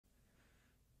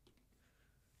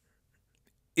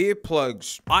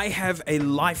Earplugs. I have a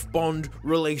life bond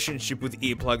relationship with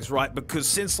earplugs, right? Because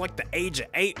since like the age of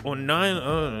 8 or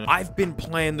 9, I've been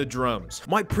playing the drums.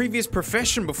 My previous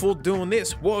profession before doing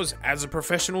this was as a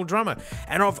professional drummer,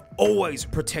 and I've always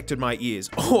protected my ears,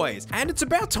 always. And it's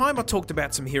about time I talked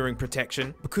about some hearing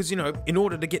protection, because you know, in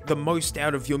order to get the most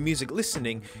out of your music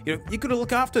listening, you know, you gotta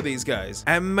look after these guys.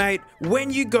 And mate,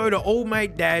 when you go to old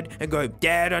mate dad and go,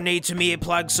 "Dad, I need some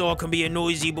earplugs so I can be a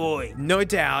noisy boy," no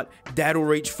doubt dad will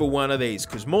reach for one of these,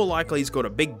 because more likely he's got a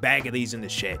big bag of these in the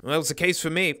shed. Well, that was the case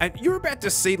for me. And you're about to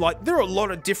see, like, there are a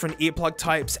lot of different earplug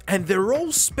types, and they're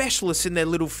all specialists in their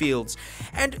little fields.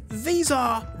 And these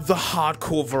are the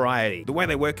hardcore variety. The way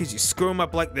they work is you screw them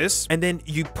up like this, and then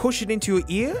you push it into your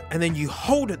ear, and then you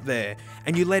hold it there,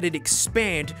 and you let it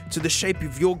expand to the shape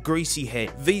of your greasy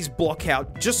head. These block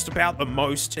out just about the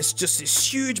most. It's just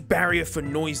this huge barrier for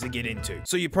noise to get into.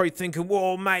 So you're probably thinking,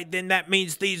 "Whoa, mate, then that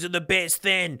means these are the best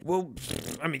then." Well,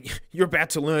 I mean, you're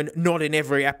about to learn not in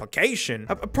every application.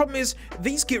 A problem is,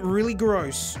 these get really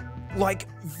gross. Like,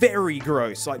 very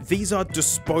gross. Like, these are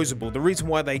disposable. The reason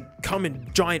why they come in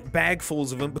giant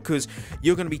bagfuls of them, because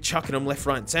you're going to be chucking them left,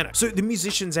 right, and center. So the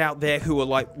musicians out there who are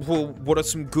like, "Well, what are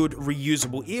some good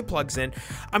reusable earplugs then?"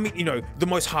 I mean, you know, the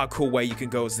most hardcore way you can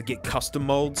go is to get custom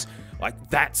molds. Like,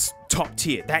 that's top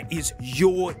tier. That is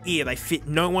your ear. They fit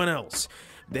no one else.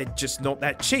 They're just not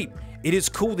that cheap. It is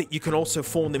cool that you can also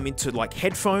form them into like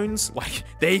headphones. Like,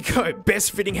 there you go,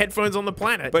 best fitting headphones on the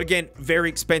planet. But again, very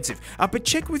expensive. But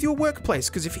check with your workplace,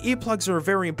 because if earplugs are a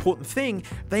very important thing,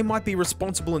 they might be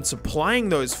responsible in supplying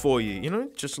those for you. You know,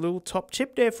 just a little top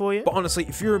tip there for you. But honestly,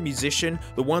 if you're a musician,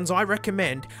 the ones I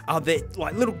recommend are the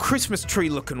like little Christmas tree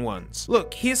looking ones.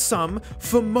 Look, here's some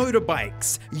for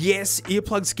motorbikes. Yes,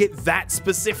 earplugs get that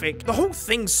specific. The whole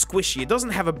thing's squishy. It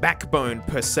doesn't have a backbone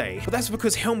per se, but that's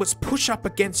because helmets push up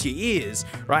against your ears,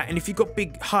 right? And if you've got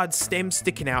big hard stems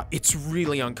sticking out, it's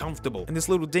really uncomfortable. And this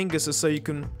little dingus is so you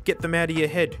can get them out of your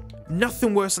head.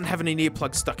 Nothing worse than having an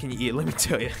earplug stuck in your ear, let me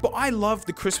tell you. But I love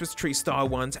the Christmas tree style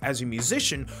ones as a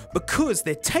musician because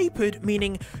they're tapered,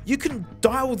 meaning you can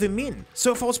dial them in.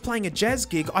 So if I was playing a jazz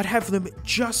gig, I'd have them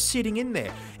just sitting in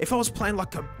there. If I was playing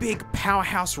like a big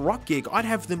powerhouse rock gig, I'd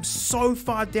have them so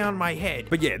far down my head.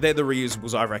 But yeah, they're the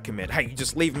reusables I recommend. Hey, you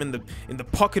just leave them in the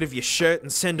pocket of your shirt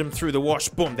and send them through the wash,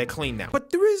 boom, they're clean now.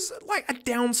 But there is like a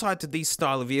downside to these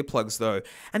style of earplugs though,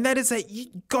 and that is that you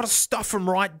gotta stuff them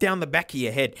right down the back of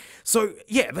your head. So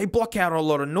yeah, they block out a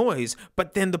lot of noise,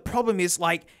 but then the problem is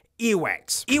like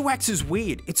earwax. Earwax is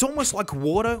weird. It's almost like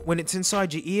water when it's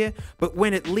inside your ear, but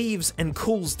when it leaves and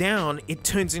cools down, it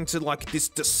turns into like this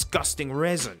disgusting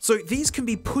resin. So these can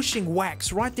be pushing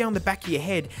wax right down the back of your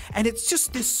head, and it's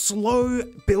just this slow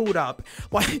build up.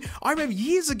 Like, I remember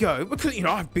years ago, because you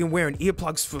know, I've been wearing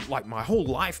earplugs for like my whole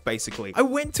life basically. I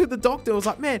went to the doctor, I was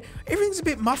like, "Man, everything's a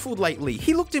bit muffled lately."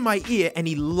 He looked in my ear and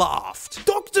he laughed.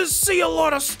 Doctors see a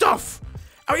lot of stuff.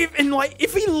 I mean, and like,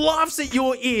 if he laughs at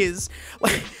your ears,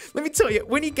 like, let me tell you,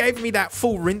 when he gave me that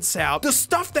full rinse out, the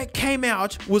stuff that came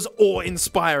out was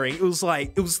awe-inspiring. It was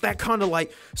that kind of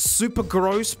like super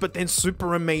gross, but then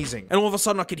super amazing. And all of a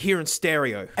sudden I could hear in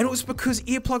stereo. And it was because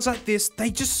earplugs like this, they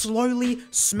just slowly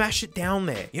smash it down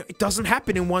there. You know, it doesn't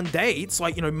happen in one day. It's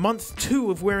like, you know, month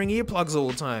 2 of wearing earplugs all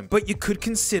the time. But you could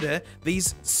consider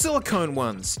these silicone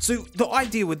ones. So the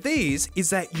idea with these is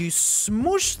that you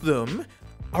smush them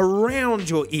around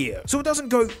your ear. So it doesn't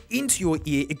go into your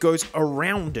ear, it goes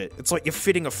around it. It's like you're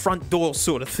fitting a front door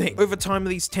sort of thing. Over time,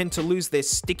 these tend to lose their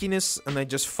stickiness and they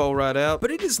just fall right out. But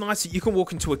it is nice that you can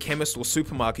walk into a chemist or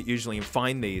supermarket usually and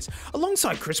find these,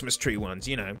 alongside Christmas tree ones,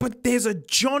 you know. But there's a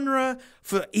genre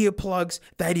for earplugs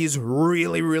that is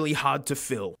really, really hard to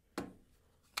fill.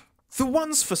 The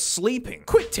ones for sleeping.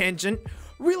 Quick tangent.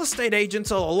 Real estate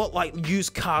agents are a lot like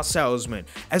used car salesmen.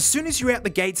 As soon as you're out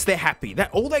the gates, they're happy. That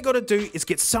all they gotta do is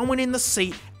get someone in the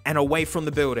seat and away from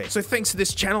the building. So thanks to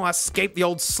this channel, I escaped the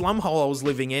old slum hole I was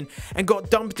living in and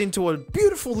got dumped into a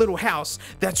beautiful little house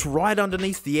that's right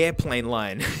underneath the airplane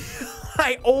line.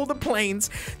 Like, all the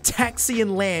planes taxi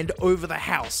and land over the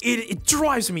house. It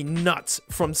drives me nuts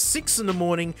from 6 in the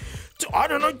morning to, I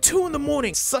don't know, 2 in the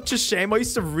morning. Such a shame. I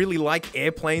used to really like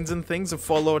airplanes and things and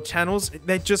follow channels.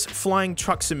 They're just flying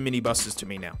trucks and minibuses to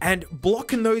me now. And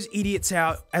blocking those idiots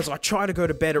out as I try to go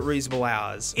to bed at reasonable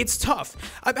hours. It's tough.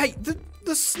 Hey,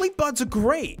 the sleep buds are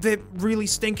great. They're really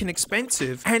stinking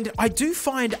expensive. And I do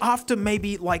find after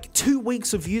maybe like 2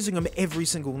 weeks of using them every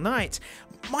single night,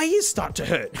 my ears start to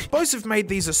hurt. Bose have made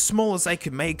these as small as they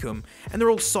could make them, and they're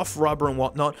all soft rubber and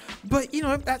whatnot, but you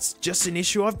know, that's just an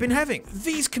issue I've been having.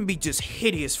 These can be just just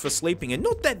hideous for sleeping. And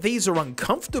not that these are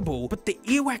uncomfortable, but the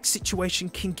earwax situation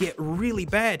can get really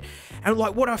bad. And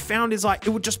like what I found is like, it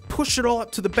would just push it all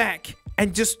up to the back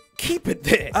and just keep it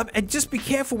there. And just be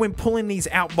careful when pulling these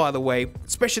out, by the way,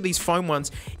 especially these foam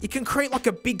ones. It can create like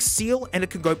a big seal and it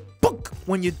can go book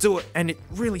when you do it, and it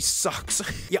really sucks.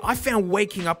 Yeah, I found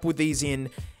waking up with these in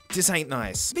just ain't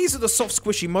nice. These are the soft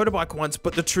squishy motorbike ones,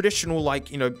 but the traditional,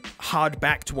 like, you know, hard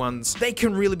backed ones, they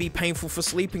can really be painful for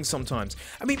sleeping sometimes.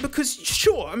 I mean, because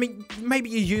sure, I mean, maybe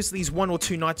you use these 1 or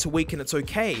 2 nights a week and it's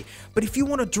okay, but if you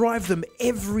want to drive them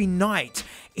every night,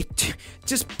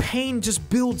 pain just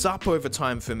builds up over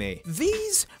time for me.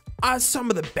 These are some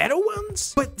of the better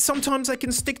ones, but sometimes they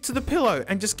can stick to the pillow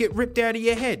and just get ripped out of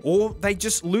your head, or they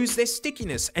just lose their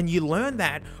stickiness, and you learn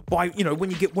that by, you know, when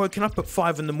you get woken up at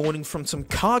 5 in the morning from some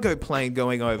cargo plane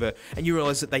going over and you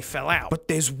realize that they fell out. But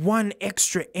there's one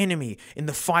extra enemy in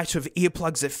the fight of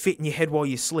earplugs that fit in your head while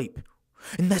you sleep.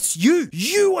 And that's you.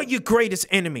 You are your greatest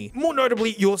enemy. More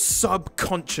notably, your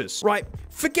subconscious, right?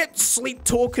 Forget sleep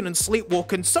talking and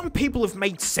sleepwalking. Some people have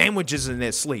made sandwiches in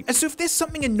their sleep. And so if there's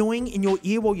something annoying in your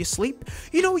ear while you sleep,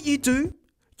 you know what you do?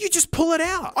 You just pull it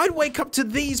out. I'd wake up to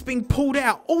these being pulled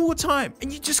out all the time,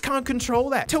 and you just can't control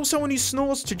that. Tell someone who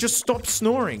snores to just stop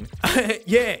snoring.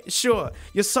 Yeah, sure.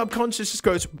 Your subconscious just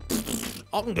goes,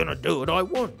 I'm gonna do what I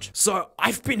want. So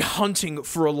I've been hunting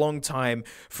for a long time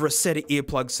for a set of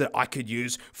earplugs that I could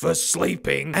use for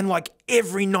sleeping, and like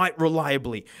every night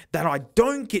reliably, that I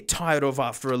don't get tired of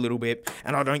after a little bit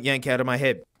and I don't yank out of my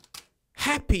head.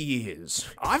 Happy ears.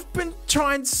 I've been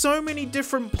trying so many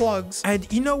different plugs,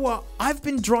 and you know what? I've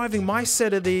been driving my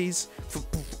set of these for,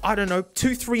 I don't know,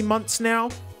 2-3 months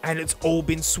now, and it's all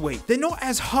been sweet. They're not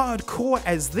as hardcore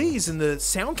as these in the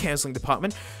sound cancelling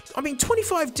department. I mean,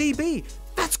 25 dB.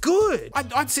 That's good.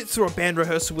 I'd sit through a band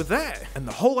rehearsal with that. And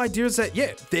the whole idea is that,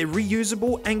 yeah, they're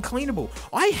reusable and cleanable.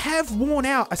 I have worn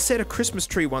out a set of Christmas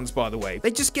tree ones, by the way. They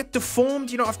just get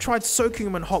deformed. You know, I've tried soaking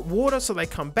them in hot water so they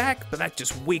come back, but that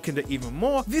just weakened it even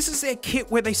more. This is their kit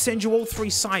where they send you all 3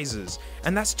 sizes.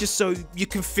 And that's just so you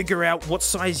can figure out what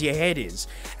size your head is.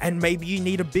 And maybe you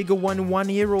need a bigger one in one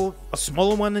ear or a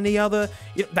smaller one in the other.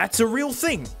 You know, that's a real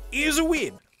thing. Ears are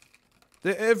weird.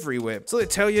 They're everywhere. So they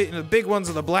tell you, the big ones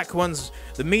are the black ones,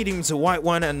 the mediums are the white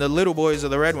one, and the little boys are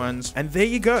the red ones. And there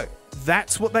you go.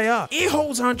 That's what they are. Ear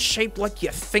holes aren't shaped like you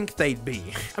think they'd be.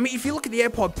 I mean, if you look at the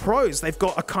AirPod Pros, they've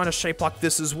got a kind of shape like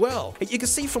this as well. You can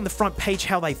see from the front page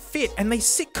how they fit, and they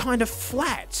sit kind of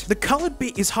flat. The colored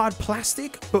bit is hard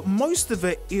plastic, but most of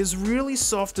it is really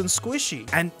soft and squishy.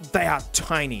 And they are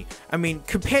tiny. I mean,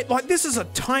 compared, like this is a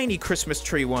tiny Christmas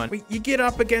tree one. I mean, you get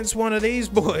up against one of these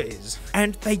boys,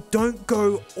 and they don't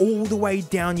go all the way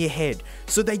down your head.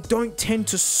 So they don't tend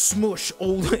to smush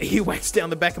all the earwax down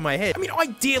the back of my head. I mean,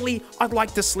 ideally, I'd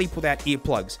like to sleep without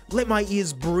earplugs. Let my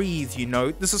ears breathe, you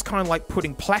know? This is kind of like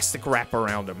putting plastic wrap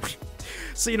around them.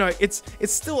 So, you know, it's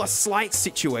still a slight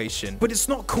situation, but it's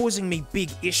not causing me big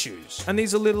issues. And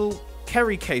these are little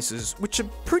carry cases, which are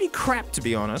pretty crap, to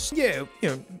be honest. Yeah, you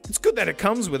know, it's good that it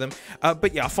comes with them,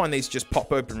 but yeah, I find these just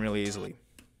pop open really easily.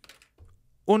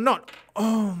 Or not.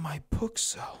 Oh, my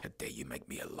Pixel. How dare you make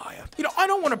me a liar. You know, I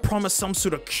don't want to promise some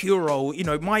sort of cure-all. You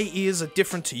know, my ears are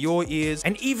different to your ears.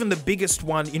 And even the biggest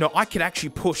one, you know, I could actually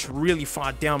push really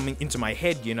far down into my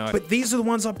head, you know. But these are the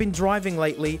ones I've been driving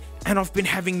lately, and I've been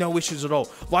having no issues at all.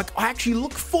 Like, I actually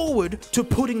look forward to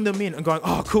putting them in and going,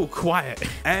 oh, cool, quiet.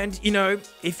 And, you know,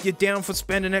 if you're down for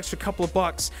spending an extra couple of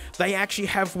bucks, they actually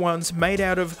have ones made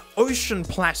out of ocean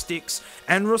plastics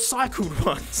and recycled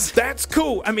ones. That's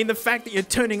cool. I mean, the fact that you're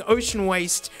turning ocean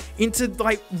waste into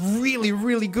like really,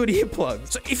 really good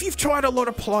earplugs. So if you've tried a lot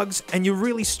of plugs and you're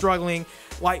really struggling,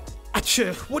 like,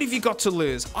 what have you got to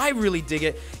lose? I really dig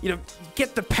it. You know,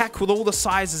 get the pack with all the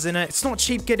sizes in it. It's not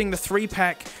cheap getting the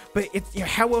 3-pack, but you know,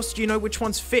 how else do you know which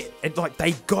ones fit? And like,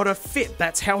 they gotta fit.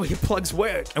 That's how earplugs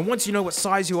work. And once you know what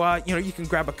size you are, you know, you can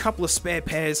grab a couple of spare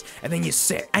pairs and then you're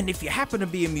set. And if you happen to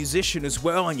be a musician as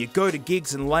well and you go to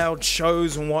gigs and loud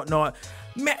shows and whatnot,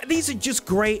 man, these are just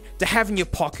great to have in your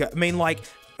pocket. I mean, like,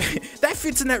 that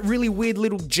fits in that really weird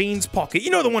little jeans pocket.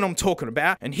 You know the one I'm talking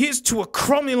about. And here's to a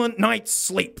cromulent night's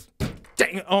sleep.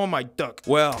 Dang it, oh my duck.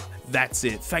 Well, that's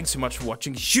it. Thanks so much for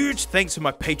watching. Huge thanks to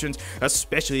my patrons,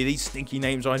 especially these stinky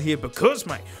names right here, because,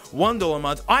 mate, $1 a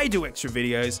month, I do extra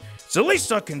videos. It's the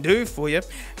least I can do for you.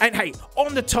 And hey,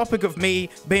 on the topic of me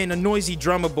being a noisy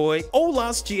drummer boy, all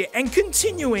last year and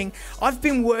continuing, I've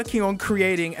been working on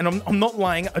creating, and I'm not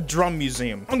lying, a drum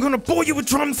museum. I'm gonna bore you with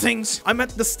drum things. I'm at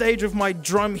the stage of my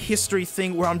drum history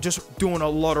thing where I'm just doing a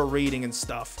lot of reading and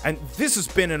stuff. And this has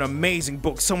been an amazing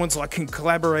book. Someone's like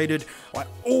collaborated, like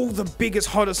all the biggest,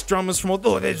 hottest drummers from all,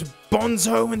 there's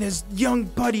Bonzo and there's young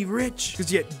Buddy Rich.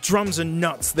 Because yeah, drums are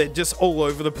nuts. They're just all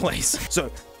over the place.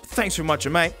 So, thanks very much,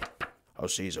 mate. I'll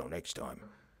see you all next time.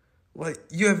 Like,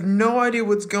 you have no idea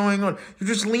what's going on. You're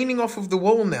just leaning off of the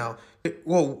wall now.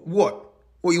 Well, what?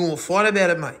 What, you want to fight about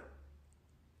it, mate?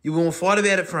 You want to fight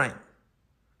about it, Frank?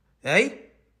 Hey?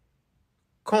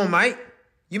 Come on, mate.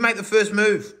 You make the first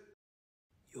move.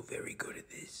 You're very good at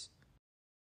this.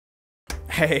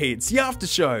 Hey, it's the after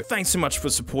show. Thanks so much for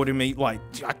supporting me. Like,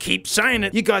 I keep saying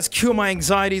it. You guys cure my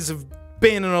anxieties of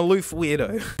being an aloof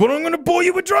weirdo. But I'm gonna bore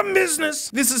you with drum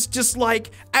business. This is just like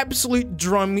absolute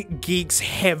drum geeks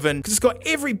heaven. Because it's got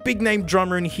every big name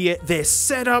drummer in here, their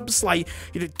setups, like,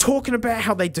 you know, talking about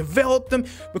how they develop them.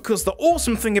 Because the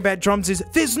awesome thing about drums is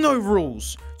there's no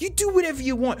rules. You do whatever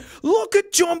you want. Look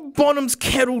at John Bonham's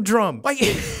kettle drum. Like,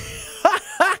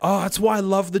 oh, that's why I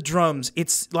love the drums.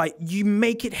 It's like, you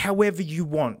make it however you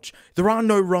want. There are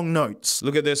no wrong notes.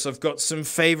 Look at this, I've got some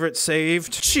favorites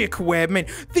saved. Chick web, man,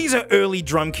 these are early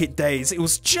drum kit days. It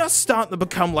was just starting to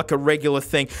become like a regular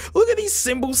thing. Look at these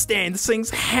cymbal stands, things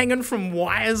hanging from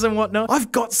wires and whatnot.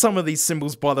 I've got some of these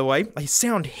cymbals, by the way. They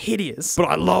sound hideous, but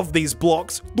I love these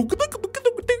blocks. Look,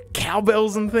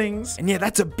 cowbells and things. And yeah,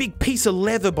 that's a big piece of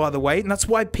leather, by the way, and that's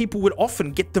why people would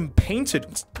often get them painted.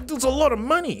 There's a lot of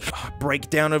money.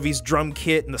 Breakdown of his drum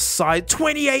kit and the side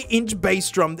 28-inch bass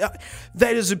drum.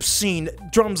 That is obscene.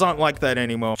 Drums aren't like that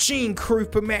anymore. Gene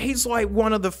Krupa, man, he's like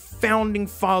one of the founding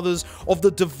fathers of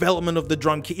the development of the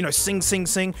drum kit. You know, sing, sing,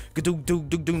 sing, gadoo, doo,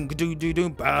 doo, doo, gadoo, doo, doo,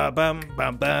 ba, bum,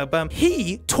 bum, ba, bum.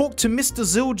 He talked to Mr.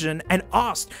 Zildjian and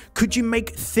asked, could you make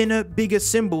thinner, bigger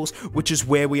cymbals, which is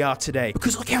where we are today.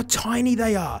 Because look how tiny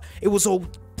they are. It was all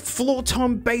floor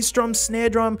tom, bass drum, snare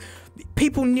drum.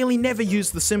 People nearly never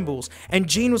use the cymbals. And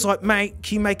Gene was like, mate,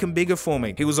 can you make them bigger for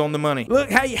me? He was on the money. Look,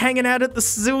 hey, hanging out at the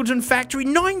Zildjian factory,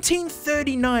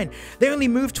 1939. They only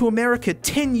moved to America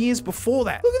 10 years before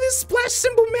that. Look at this splash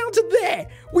cymbal mounted there.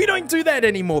 We don't do that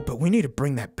anymore, but we need to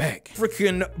bring that back.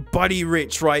 Freaking Buddy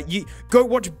Rich, right? You go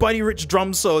watch Buddy Rich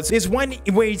drum solos. There's one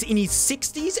where he's in his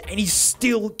 60s and he's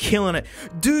still killing it.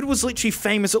 Dude was literally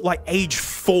famous at like age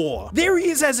 4. There he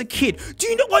is as a kid. Do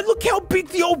you know, like, look how big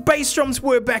the old bass drums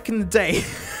were back in the day.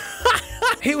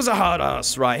 He was a hard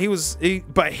ass, right?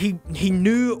 But he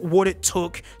knew what it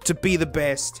took to be the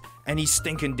best, and he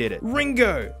stinking did it.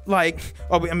 Ringo, like,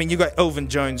 oh, I mean, you got Elvin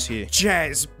Jones here.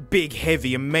 Jazz, big,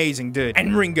 heavy, amazing dude.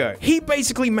 And Ringo, he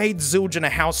basically made Zildjian a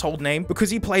household name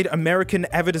because he played American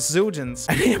Avidus Zildjians.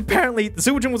 And apparently,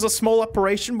 Zildjian was a small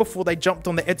operation before they jumped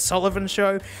on the Ed Sullivan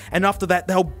show. And after that,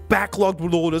 they were backlogged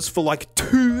with orders for like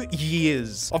 2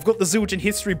 years. I've got the Zildjian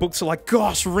history books, so like,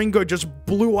 gosh, Ringo just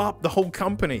blew up the whole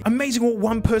company. Amazing what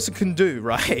one person can do,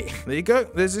 right? There you go.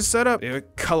 There's this setup. There,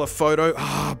 color photo.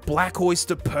 Ah, Black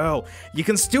Oyster Pearl. You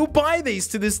can still buy these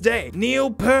to this day. Neil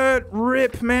Peart,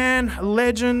 rip, man,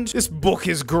 legend. This book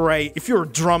is great. If you're a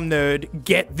drum nerd,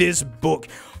 get this book.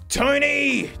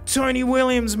 Tony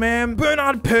Williams, man.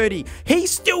 Bernard Purdie.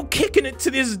 He's still kicking it to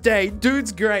this day.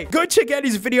 Dude's great. Go check out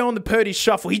his video on the Purdie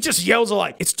Shuffle. He just yells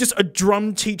like, it's just a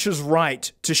drum teacher's right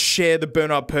to share the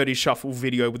Bernard Purdie Shuffle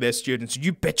video with their students.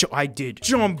 You betcha I did.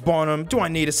 John Bonham, do I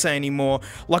need to say any more?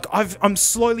 Like, I'm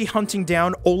slowly hunting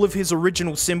down all of his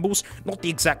original cymbals, not the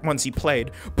exact ones he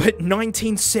played, but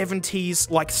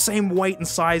 1970s, like same weight and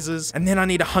sizes, and then I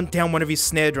need to hunt down one of his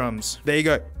snare drums. There you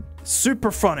go.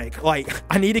 Superphonic, like,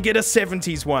 I need to get a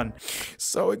 70s one.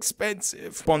 So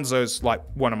expensive. Bonzo's like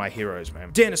one of my heroes, man.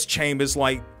 Dennis Chambers,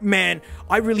 like, man,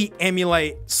 I really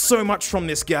emulate so much from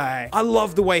this guy. I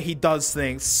love the way he does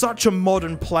things. Such a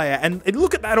modern player. And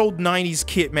look at that old 90s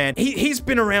kit, man. He's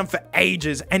been around for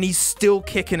ages and he's still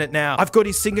kicking it now. I've got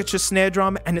his signature snare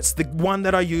drum and it's the one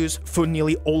that I use for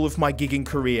nearly all of my gigging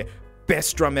career.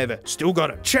 Best drum ever. Still got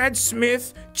it. Chad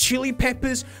Smith, Chili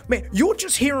Peppers. Man, you're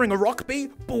just hearing a rock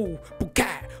beat. Boo,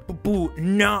 boo-ka, boo-boo.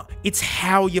 Nah, it's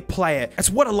how you play it. That's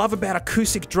what I love about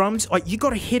acoustic drums. Like, you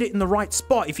gotta hit it in the right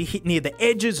spot. If you hit near the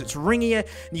edges, it's ringier.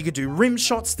 And you can do rim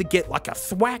shots to get like a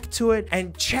thwack to it.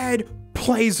 And Chad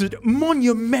plays it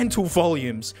monumental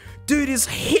volumes. Dude is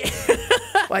hit.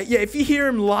 Like, yeah, if you hear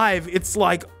him live, it's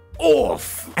like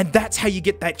off. And that's how you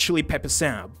get that Chili Pepper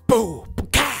sound. Boo,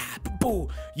 boo-ka.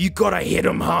 You gotta hit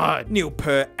him hard. Neil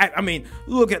Peart, I mean,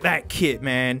 look at that kit,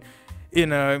 man. You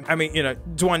know, I mean, you know,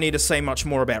 do I need to say much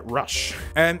more about Rush?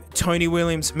 Tony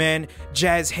Williams, man,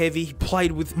 jazz heavy. He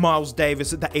played with Miles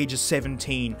Davis at the age of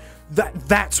 17.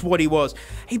 That's what he was.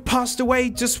 He passed away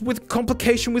just with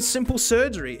complication with simple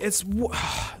surgery. It's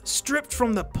stripped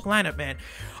from the planet, man.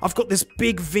 I've got this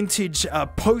big vintage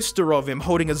poster of him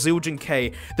holding a Zildjian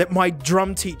K that my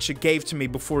drum teacher gave to me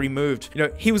before he moved. You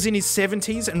know, he was in his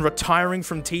 70s and retiring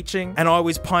from teaching, and I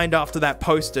always pined after that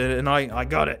poster, and I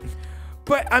got it.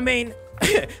 But, I mean,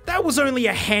 that was only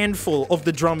a handful of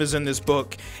the drummers in this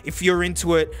book. If you're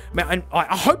into it, man,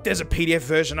 I hope there's a PDF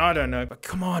version, I don't know. But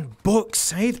come on,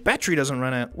 books, hey, the battery doesn't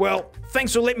run out. Well,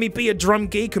 thanks for letting me be a drum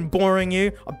geek and boring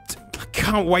you. I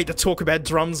can't wait to talk about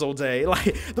drums all day.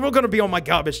 Like, they're all gonna be on my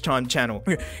garbage time channel.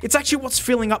 It's actually what's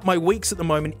filling up my weeks at the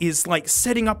moment is, like,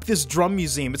 setting up this drum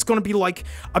museum. It's gonna be like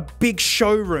a big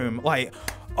showroom. Like,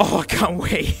 oh, I can't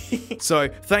wait. So,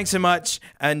 thanks so much,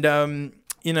 and,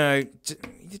 you know,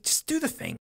 just do the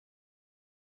thing.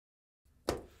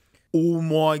 Oh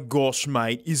my gosh,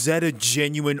 mate. Is that a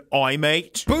genuine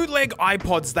iMate? Bootleg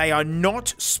iPods, they are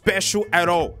not special at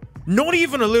all. Not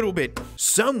even a little bit.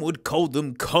 Some would call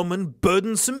them common,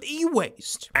 burdensome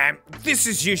e-waste. This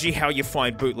is usually how you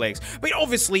find bootlegs. But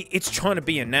obviously, it's trying to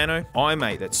be a Nano.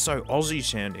 iMate, that's so Aussie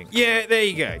sounding. Yeah, there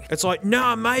you go. It's like,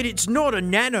 nah, mate, it's not a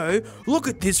Nano. Look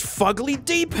at this fugly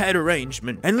D-pad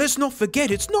arrangement. And let's not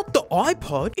forget, it's not the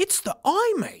iPod, it's the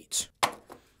iMate.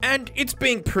 And it's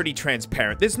being pretty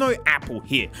transparent. There's no Apple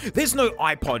here. There's no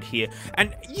iPod here.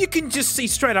 And you can just see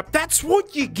straight up, that's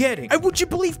what you're getting. And would you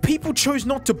believe people chose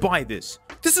not to buy this?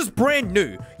 This is brand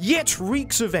new, yet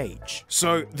reeks of age.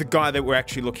 So the guy that we're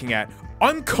actually looking at,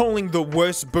 I'm calling the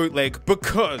worst bootleg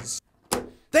because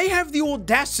they have the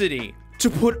audacity to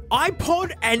put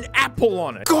iPod and Apple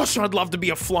on it. Gosh, I'd love to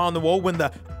be a fly on the wall when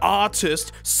the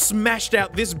artist smashed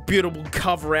out this beautiful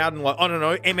cover out in, like, I don't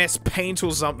know, MS Paint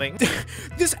or something.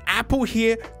 This Apple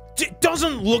here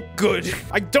doesn't look good.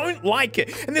 I don't like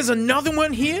it. And there's another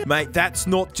one here. Mate, that's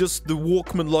not just the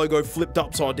Walkman logo flipped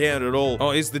upside down at all.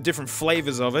 Oh, here's the different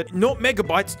flavors of it. Not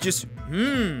megabytes, just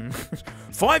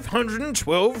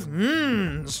 512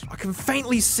 I can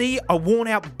faintly see a worn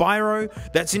out biro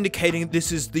that's indicating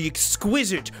this is the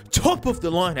exquisite top of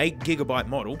the line 8GB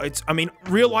model. I mean,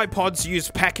 real iPods use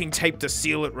packing tape to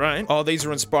seal it, right? Oh, these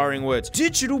are inspiring words.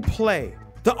 Digital play.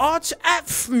 The arts app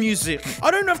music.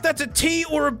 I don't know if that's a T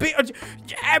or a B.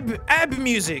 Ab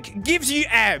music. Gives you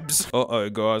abs. Uh-oh,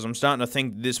 guys. I'm starting to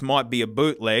think this might be a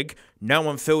bootleg. No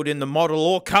one filled in the model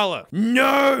or color.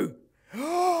 No!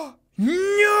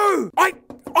 No!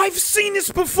 I've seen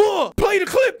this before! Play the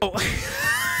clip! Oh.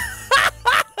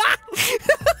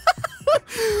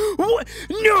 What?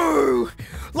 No!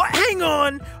 Like, hang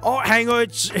on. Oh, hang on.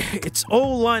 It's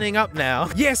all lining up now.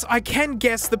 Yes, I can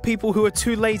guess the people who are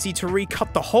too lazy to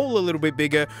recut the hole a little bit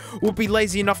bigger will be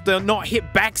lazy enough to not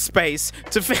hit backspace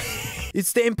to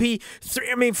It's the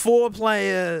MP3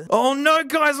 player. Oh no,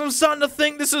 guys, I'm starting to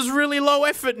think this is really low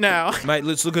effort now. Mate,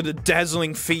 let's look at the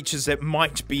dazzling features that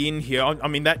might be in here. I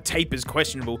mean, that tape is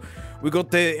questionable. We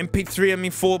got the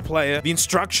MP3 player, the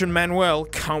instruction manual,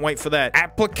 can't wait for that.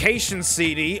 Application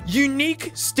CD,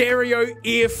 unique stereo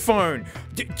earphone.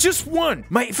 Just one.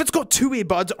 Mate, if it's got 2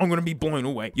 earbuds, I'm gonna be blown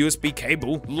away. USB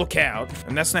cable, look out.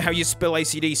 And that's not how you spell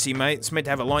AC/DC, mate. It's meant to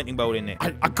have a lightning bolt in there.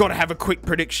 I gotta have a quick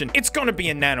prediction. It's gonna be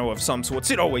a Nano of some sorts.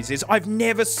 It always is. I've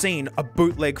never seen a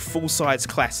bootleg full-size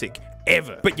classic.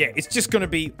 Ever. But yeah, it's just gonna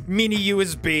be mini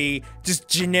USB, just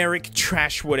generic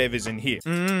trash whatever's in here.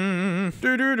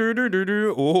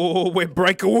 Oh, we're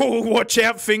breaking. Oh, watch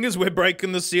out, fingers. We're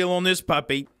breaking the seal on this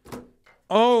puppy.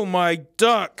 Oh my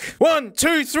duck. 1,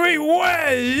 2, 3,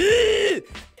 way!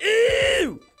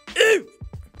 Ew! Ew!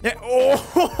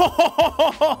 Oh!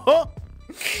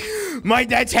 Mate,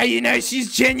 that's how you know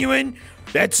she's genuine.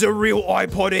 That's a real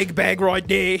iPod egg bag right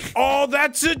there. Oh,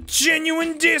 that's a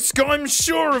genuine disc, I'm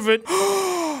sure of it.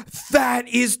 That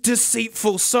is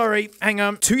deceitful. Sorry, hang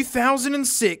on.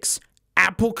 2006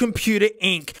 Apple Computer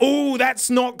Inc. Oh, that's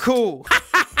not cool.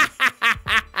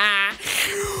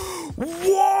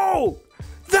 Whoa!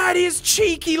 That is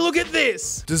cheeky, look at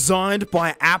this. Designed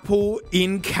by Apple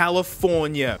in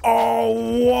California. Oh,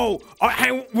 whoa.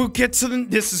 Hey, we'll get to the,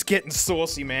 this is getting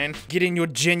saucy, man. Get in your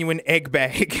genuine egg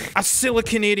bag. A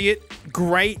silicon idiot,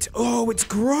 great. Oh, it's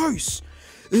gross.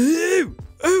 Ew.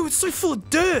 Ooh, it's so full of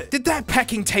dirt. Did that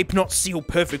packing tape not seal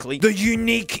perfectly? The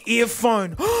unique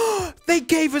earphone. They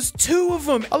gave us 2 of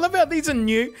them. I love how these are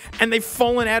new and they've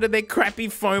fallen out of their crappy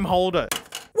foam holder.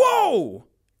 Whoa.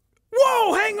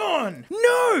 Whoa, hang on.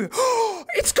 No.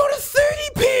 It's got a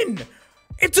 30-pin.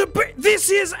 This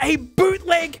is a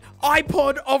bootleg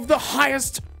iPod of the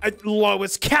highest,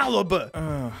 lowest caliber.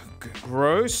 Oh,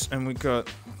 gross. And we got,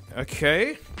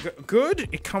 okay, good.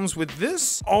 It comes with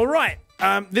this. All right.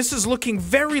 This is looking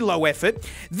very low effort.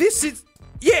 This is,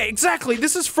 yeah, exactly.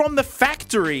 This is from the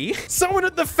factory. Someone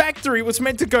at the factory was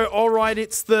meant to go, all right,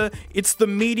 it's the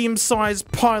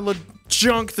medium-sized pile of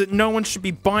junk that no one should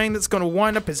be buying that's going to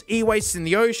wind up as e-waste in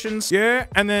the oceans. Yeah,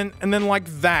 and then like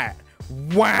that.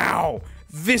 Wow.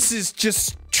 This is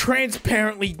just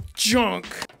transparently junk.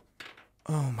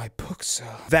 Oh, my pixel.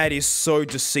 That is so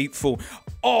deceitful.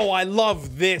 Oh, I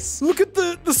love this. Look at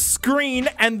the screen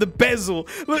and the bezel.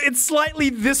 Look, it's slightly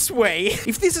this way.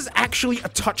 If this is actually a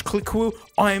touch click wheel,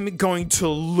 I'm going to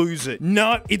lose it.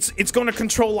 No, it's going to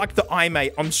control like the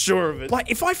iMate. I'm sure of it.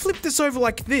 Like, if I flip this over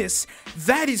like this,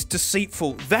 that is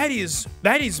deceitful. That is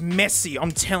messy,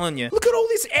 I'm telling you. Look at all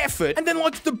this effort. And then,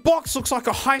 like, the box looks like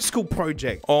a high school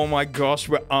project. Oh my gosh,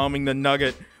 we're arming the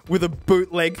Nugget with a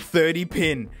bootleg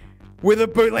 30-pin. With a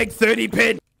bootleg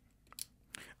 30-pin.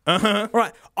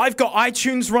 Right, I've got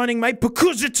iTunes running, mate.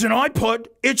 Because it's an iPod,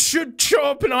 it should show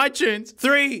up in iTunes.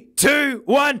 3, 2,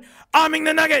 1, arming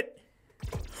the Nugget.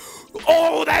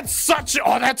 Oh, that's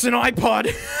an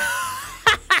iPod.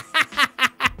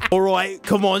 All right,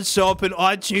 come on, show up in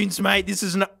iTunes, mate. This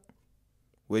is not...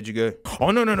 Where'd you go?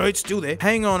 Oh, no, it's still there.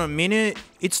 Hang on a minute.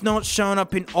 It's not showing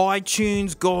up in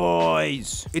iTunes,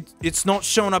 guys. It's not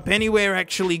showing up anywhere,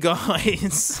 actually,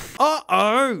 guys.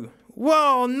 Uh-oh.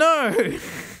 Well, no.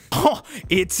 Oh,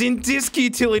 it's in disk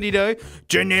utility, though.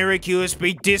 Generic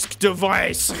USB disk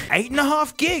device.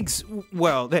 8.5 gigs.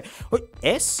 Well,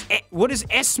 S? What does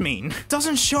S mean?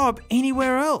 Doesn't show up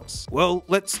anywhere else. Well,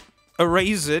 let's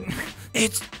erase it.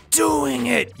 It's doing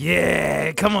it.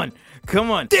 Yeah, come on.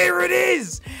 Come on. There it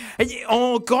is.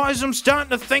 Oh, guys, I'm starting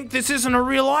to think this isn't a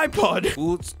real iPod.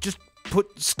 Well, let's just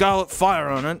put Scarlet Fire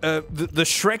on it. The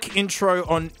Shrek intro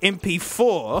on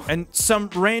MP4 and some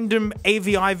random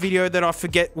AVI video that I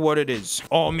forget what it is.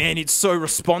 Oh, man, it's so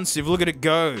responsive. Look at it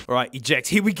go. All right, eject.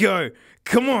 Here we go.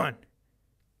 Come on.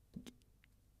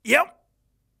 Yep.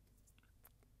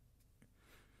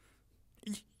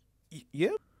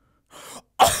 Yep.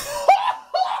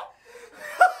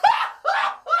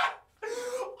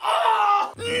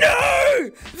 No!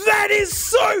 That is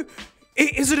so...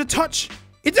 Is it a touch?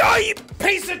 Oh, you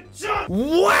piece of junk!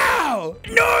 Wow!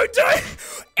 No, don't...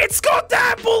 It's got the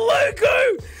Apple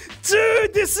logo!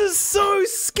 Dude, this is so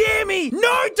scammy!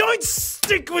 No, don't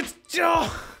stick with...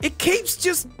 Oh, it keeps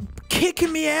just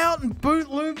kicking me out and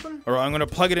boot looping. Alright, I'm gonna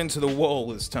plug it into the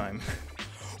wall this time.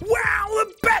 Wow,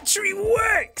 the battery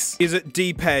works! Is it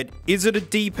D-pad? Is it a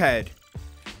D-pad?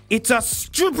 It's a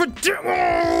stupid...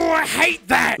 Oh, I hate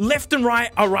that! Left and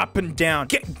right are up and down.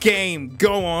 Get game.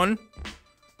 Go on.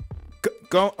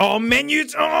 Go. Oh,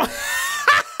 menus. Oh.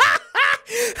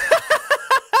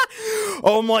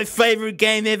 Oh, my favorite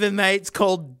game ever, mate. It's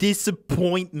called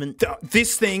Disappointment.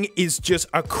 This thing is just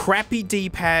a crappy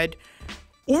D-pad.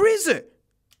 Or is it?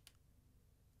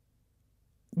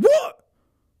 What?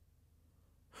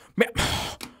 Man,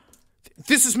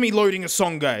 this is me loading a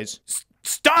song, guys.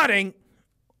 Starting...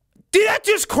 Did that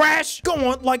just crash? Go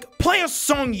on, like, play a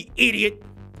song, you idiot.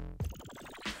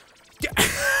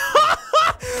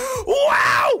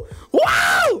 Wow!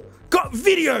 Wow! Got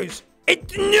videos.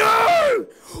 No!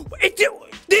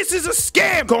 This is a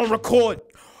scam. Go on, record.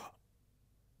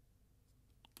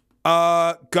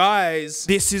 Guys,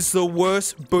 this is the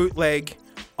worst bootleg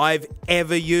I've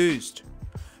ever used.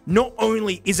 Not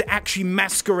only is it actually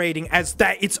masquerading as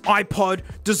that, it's iPod,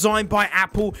 designed by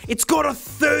Apple, it's got a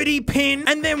 30-pin,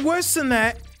 and then worse than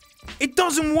that, it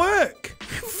doesn't work.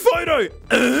 Photo.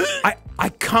 I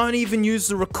can't even use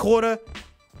the recorder.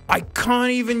 I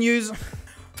can't even use...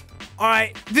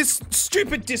 Alright, this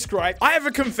stupid disc, right? I have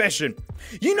a confession.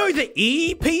 You know the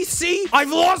EPC? I've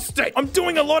lost it! I'm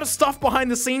doing a lot of stuff behind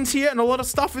the scenes here, and a lot of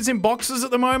stuff is in boxes at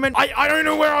the moment. I don't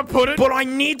know where I put it, but I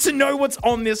need to know what's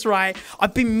on this, right?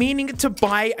 I've been meaning to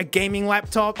buy a gaming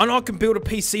laptop. I know I can build a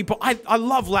PC, but I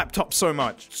love laptops so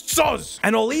much. Soz!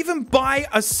 And I'll even buy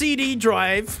a CD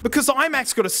drive, because the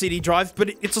iMac's got a CD drive, but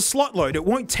it's a slot load. It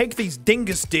won't take these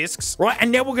dingus discs, right?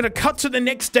 And now we're gonna cut to the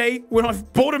next day when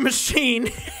I've bought a machine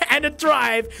and a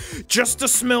drive just to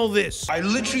smell this. I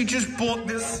literally just bought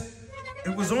this.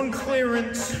 It was on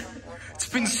clearance. It's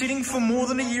been sitting for more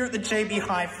than a year at the JB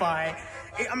Hi-Fi.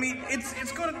 I mean,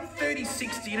 it's got a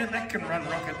 3060 in it that can run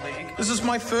Rocket League. This is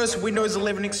my first Windows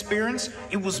 11 experience.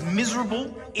 It was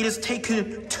miserable. It has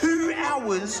taken 2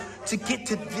 hours to get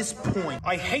to this point.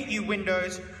 I hate you,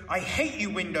 Windows. I hate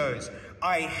you, Windows.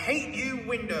 I hate you,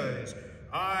 Windows.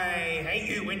 I hate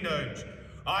you, Windows.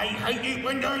 I hate you,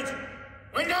 Windows.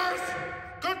 Windows!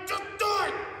 Just do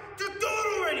it! Just do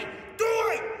it already! Do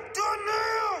it! Do it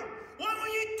now! Why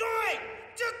won't you do it?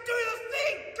 Just do the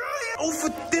thing! Go ahead! Oh, for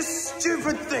this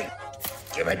stupid thing!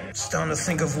 Damn it. Starting to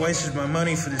think I've wasted my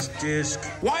money for this disc.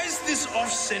 Why is this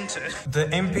off-center? The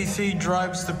MP3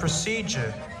 drives the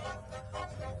procedure.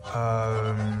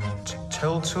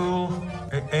 Tell tool,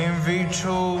 AMV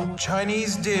tool,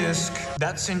 Chinese disc.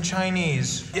 That's in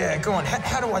Chinese. Yeah, go on.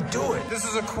 How do I do it? This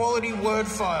is a quality Word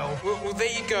file. Well,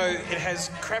 there you go. It has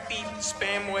crappy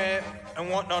spamware and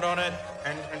whatnot on it.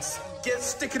 And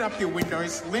stick it up your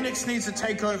Windows. Linux needs to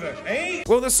take over. Hey?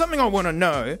 Well, there's something I want to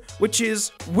know, which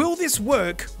is, will this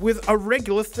work with a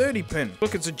regular 30 pin?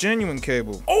 Look, it's a genuine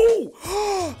cable.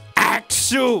 Oh!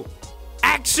 Axel!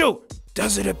 Axel!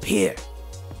 Does it appear?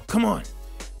 Come on.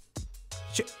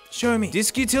 Show me.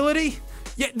 Disk utility?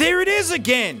 Yeah, there it is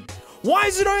again! Why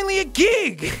is it only a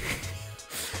gig?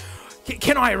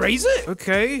 Can I erase it?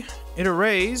 Okay, it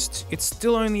erased. It's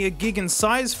still only a gig in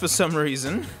size for some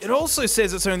reason. It also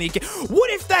says it's only a gig.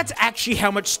 What if that's actually how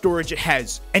much storage it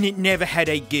has, and it never had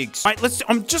 8 gigs? All right,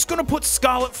 I'm just gonna put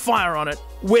Scarlet Fire on it.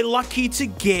 We're lucky to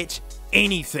get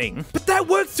anything. But that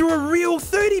worked through a real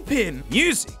 30 pin.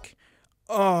 Music.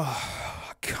 Oh.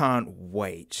 Can't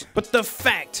wait. But the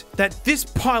fact that this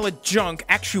pile of junk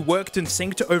actually worked and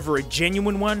synced over a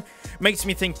genuine one makes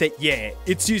me think that, yeah,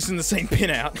 it's using the same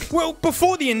pinout. Well,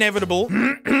 before the inevitable,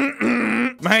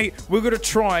 mate, we're gonna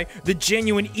try the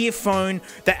genuine earphone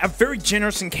that are very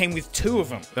generous and came with 2 of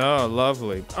them. Oh,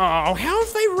 lovely. Oh, how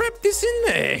have they wrapped this in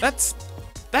there?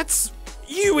 That's,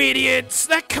 you idiots,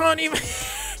 that can't even,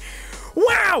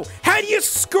 wow, how do you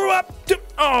screw up,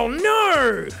 oh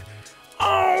no.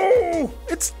 Oh,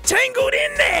 it's tangled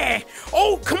in there.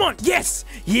 Oh, come on. Yes.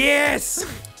 Yes.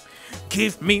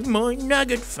 Give me my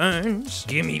nugget phones.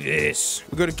 Give me this.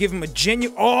 We gotta give him a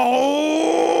genuine.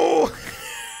 Oh,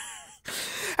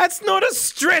 that's not a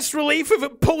stress relief if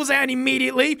it pulls out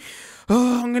immediately.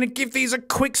 Oh, I'm gonna give these a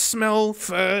quick smell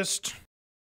first.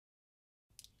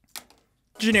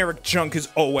 Generic junk as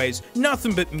always.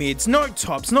 Nothing but mids, no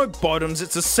tops, no bottoms.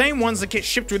 It's the same ones that get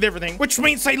shipped with everything, which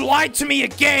means they lied to me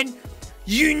again.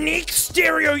 Unique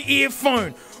stereo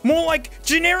earphone. More like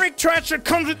generic trash that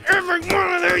comes with every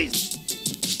one of these.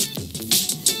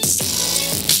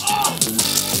 Oh,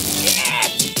 yeah.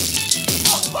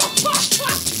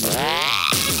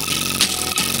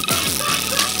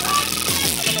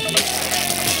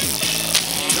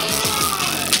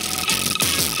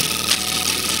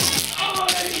 Oh,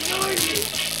 that is noisy.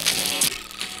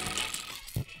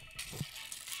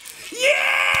 Yeah!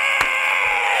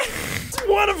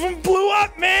 One of them blew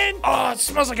up, man! Oh, it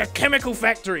smells like a chemical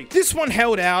factory. This one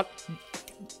held out,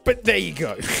 but there you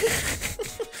go.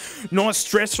 Nice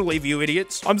stress relief, you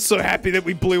idiots. I'm so happy that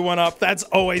we blew one up. That's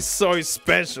always so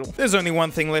special. There's only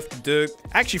one thing left to do.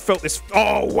 I actually felt this.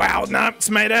 Oh, wow. Nah, it's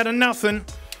made out of nothing.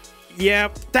 Yeah,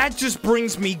 that just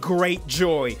brings me great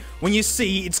joy when you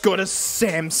see it's got a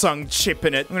Samsung chip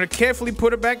in it. I'm gonna carefully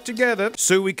put it back together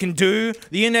so we can do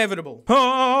the inevitable.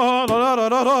 Oh,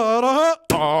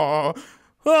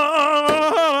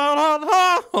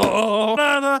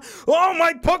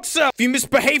 my puxa! If you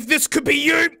misbehave, this could be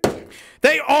you!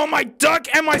 They are my duck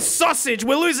and my sausage!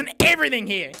 We're losing everything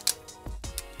here!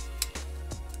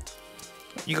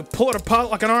 You can pull it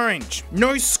apart like an orange.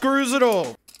 No screws at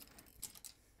all.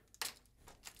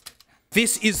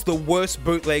 This is the worst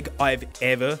bootleg I've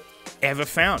ever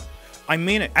found. I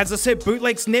mean it. As I said,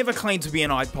 bootlegs never claim to be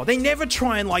an iPod. They never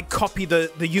try and like copy the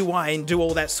UI and do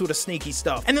all that sort of sneaky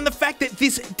stuff. And then the fact that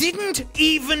this didn't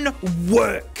even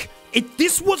work.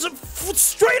 This was a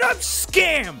straight up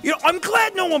scam. You know, I'm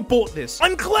glad no one bought this.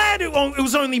 I'm glad it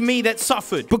was only me that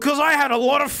suffered because I had a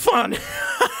lot of fun.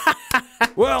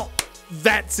 Well,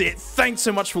 that's it. Thanks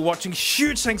so much for watching.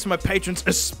 Huge thanks to my patrons,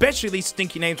 especially these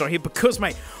stinky names right here, because,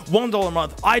 mate, $1 a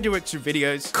month, I do extra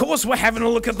videos. Of course, we're having a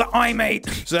look at the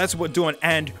iMate. So that's what we're doing.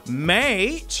 And,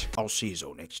 mate, I'll see you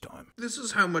all next time. This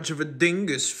is how much of a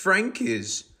dingus Frank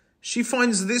is. She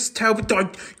finds this tail,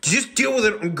 but just deal with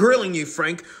it. I'm grilling you,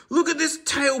 Frank. Look at this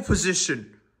tail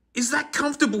position. Is that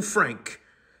comfortable, Frank?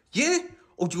 Yeah?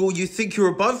 Or you think you're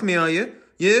above me, are you?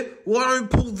 Yeah? Why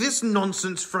don't pull this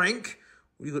nonsense, Frank?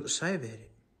 What do you got to say about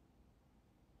it?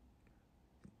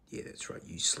 Yeah, that's right.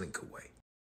 You slink away.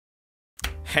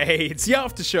 Hey, it's the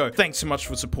after show. Thanks so much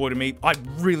for supporting me. I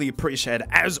really appreciate it.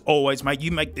 As always, mate,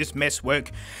 you make this mess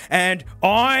work. And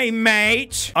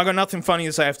mate, I got nothing funny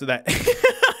to say after that.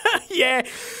 Yeah,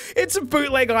 it's a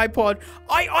bootleg iPod.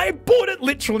 I bought it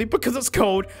literally because it's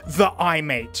called the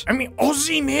iMate. I mean,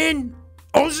 Aussie, man.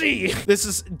 Aussie! This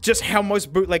is just how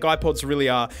most bootleg iPods really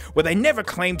are, where they never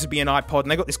claim to be an iPod,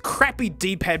 and they got this crappy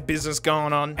D-pad business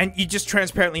going on, and you just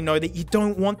transparently know that you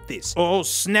don't want this. Oh,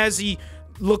 snazzy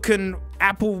looking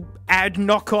Apple ad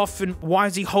knockoff, and why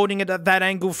is he holding it at that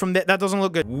angle from there? That doesn't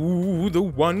look good. Ooh, the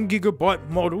 1 GB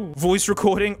model. Voice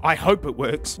recording, I hope it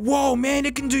works. Whoa, man,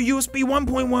 it can do USB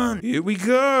 1.1. Here we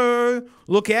go.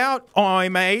 Look out,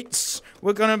 iMates.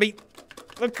 We're gonna be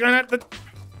looking at the...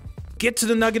 Get to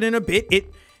the nugget in a bit. It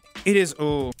is,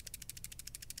 oh...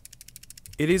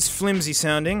 It is flimsy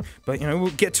sounding, but you know,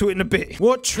 we'll get to it in a bit.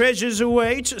 What treasures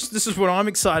await? This is what I'm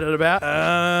excited about.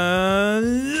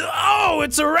 Oh,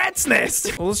 it's a rat's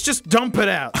nest. Well, let's just dump it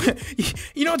out.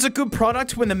 You know, it's a good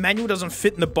product when the manual doesn't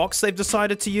fit in the box they've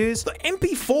decided to use. The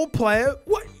MP4 player,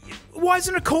 what? Why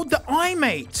isn't it called the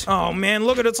iMate? Oh man,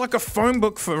 look at it, it's like a phone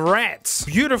book for rats.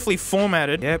 Beautifully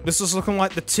formatted. Yep, this is looking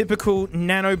like the typical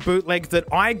Nano bootleg that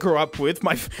I grew up with.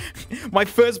 My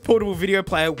first portable video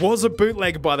player was a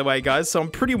bootleg, by the way, guys, so I'm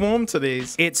pretty warm to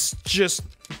these. It's just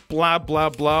blah, blah,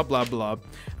 blah, blah, blah.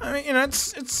 I mean, you know,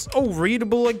 it's all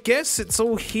readable, I guess. It's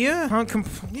all here.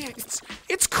 Yeah,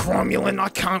 it's cromulent. I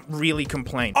can't really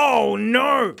complain. Oh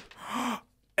no!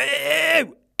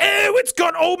 Ew! Ew, it's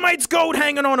got Old Mate's gold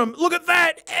hanging on them. Look at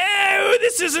that. Ew,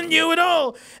 this isn't new at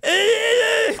all.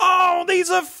 Ew. Oh,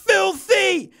 these are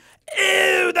filthy.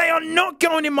 Ew, they are not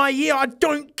going in my ear. I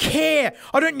don't care.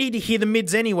 I don't need to hear the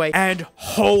mids anyway. And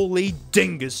holy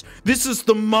dingus. This is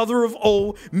the mother of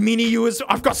all mini USB.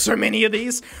 I've got so many of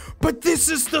these. But this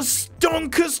is the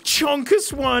stonkest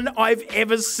chonkest one I've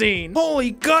ever seen. Holy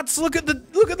guts, look at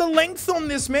the length on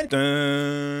this, man.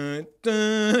 Dun,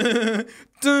 dun,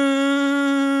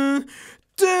 dun.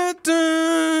 Dun,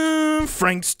 dun.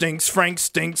 Frank stinks, Frank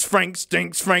stinks, Frank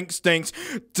stinks, Frank stinks.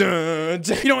 Dun,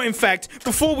 dun. You know, in fact,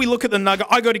 before we look at the nugget,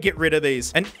 I gotta get rid of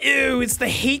these. And ew, is the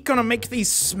heat gonna make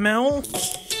these smell?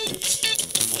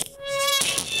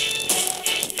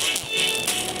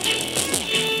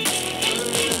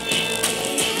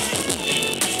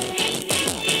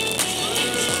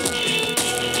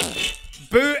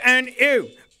 Boo and ew.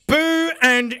 Boo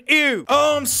and ew.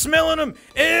 Oh, I'm smelling them.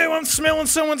 Ew, I'm smelling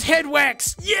someone's head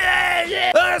wax. Yeah,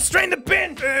 yeah. Ah, strain the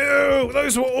bin. Ew,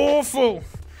 those were awful.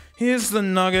 Here's the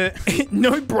nugget.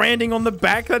 No branding on the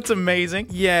back. That's amazing.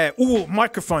 Yeah. Ooh,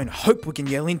 microphone. Hope we can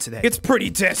yell into that. It's pretty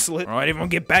desolate. All right, everyone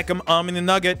get back. I'm arming the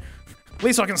nugget. At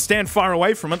least I can stand far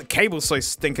away from it. The cable's so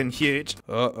stinking huge.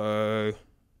 Uh-oh.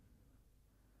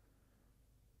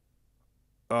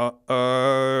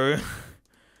 Uh-oh.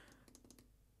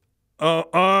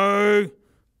 Uh-oh.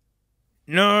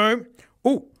 No.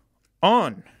 Ooh.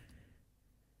 On.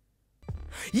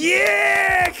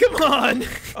 Yeah! Come on!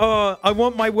 Oh, I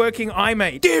want my working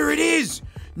iMate. There it is!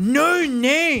 No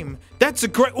name! That's a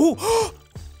great... Ooh!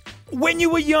 When you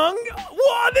were young?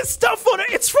 Wow, there's stuff on it!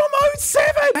 It's from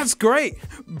 07! That's great!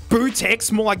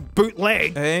 Bootex, more like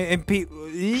bootleg.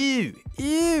 Ew.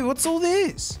 Ew, what's all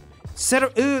this? Ew,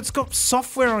 it's got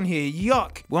software on here.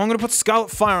 Yuck. Well, I'm gonna put Scarlet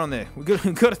Fire on there. We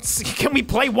gotta. Can we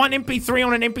play one MP3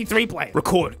 on an MP3 player?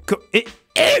 Record. Ew.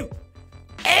 Ew.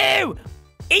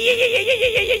 Ew.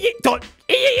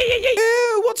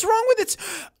 What's wrong with it?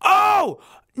 Oh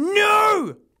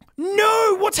no!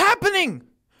 No! What's happening?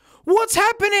 What's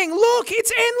happening? Look,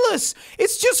 it's endless.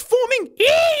 It's just forming.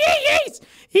 It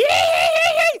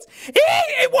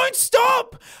won't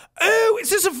stop. Oh, it's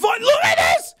just a fight. Look at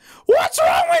this. What's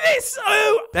wrong with this?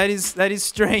 Oh, that is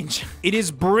strange. It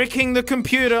is bricking the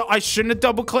computer. I shouldn't have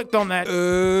double-clicked on that.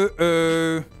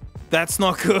 That's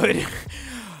not good.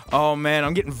 Oh man,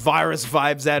 I'm getting virus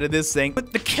vibes out of this thing.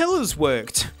 But the killers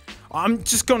worked. I'm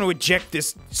just going to eject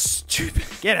this stupid.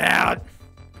 Get out.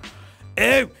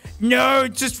 Oh, no,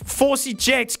 just force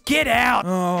eject. Get out.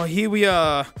 Oh, here we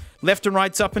are. Left and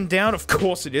right's up and down. Of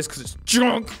course it is, because it's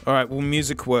junk. All right, will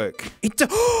music work?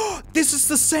 This is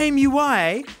the same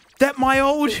UI that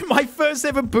my first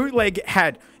ever bootleg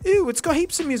had. Ew, it's got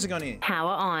heaps of music on here.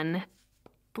 Power on.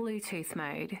 Bluetooth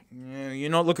mode. Yeah, you're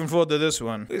not looking forward to this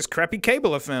one. This crappy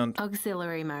cable I found.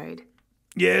 Auxiliary mode.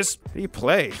 Yes. How do you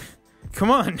play?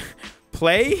 Come on.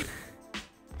 Play?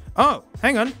 Oh,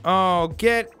 hang on. Oh,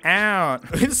 get out.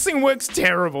 This thing works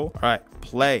terrible. All right,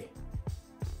 play.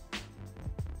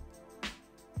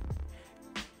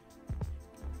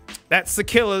 That's the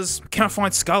killers. Can I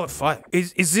find Scarlet Fire?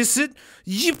 Is this it?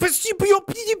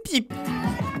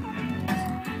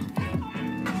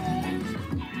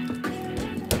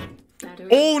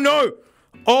 Oh no!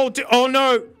 Oh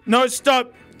no! No,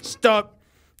 stop! Stop!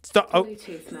 Stop! Oh,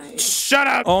 Bluetooth mode. Shut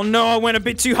up! Oh no, I went a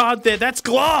bit too hard there. That's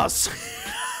glass.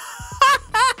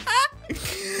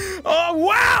 Oh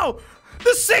wow!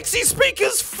 The sexy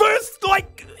speaker's first,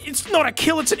 like, it's not a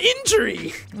kill, it's an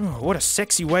injury. Oh, what a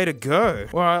sexy way to go.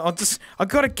 All right, I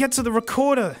gotta get to the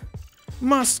recorder.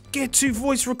 Must get to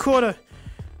voice recorder.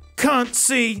 can't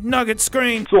see nugget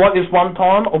screen. So like this one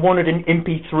time, I wanted an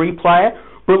MP3 player,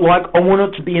 but like I want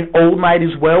it to be an old mate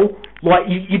as well. Like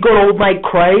you got old mate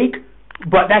Craig,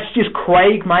 but that's just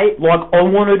Craig, mate. Like I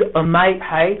wanted a mate,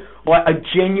 hey, like a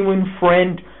genuine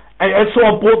friend. And so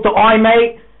I bought the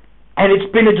iMate, and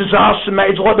it's been a disaster,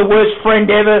 mate. It's like the worst friend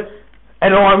ever,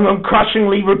 and I'm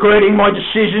crushingly regretting my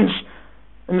decisions.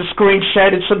 And the screen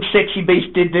shattered. Some sexy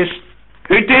beast did this.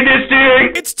 Who did this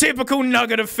thing? It's typical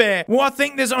nugget affair. Well, I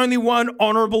think there's only one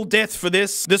honorable death for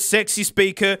this. The sexy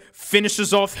speaker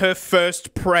finishes off her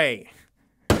first prey.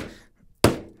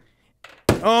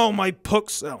 Oh, my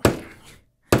pucks.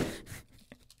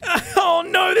 Oh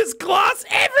no, there's glass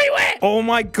everywhere! Oh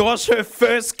my gosh, her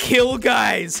first kill,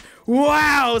 guys.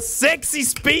 Wow, sexy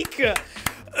speaker.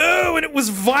 Oh, and it was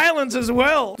violent as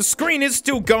well. The screen is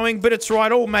still going, but it's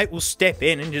right. Old mate will step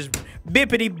in and just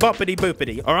bippity boppity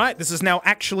boopity. All right, this is now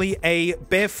actually a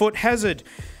barefoot hazard.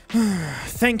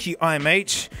 Thank you,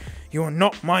 iMate. You are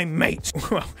not my mate.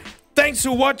 Well, thanks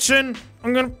for watching.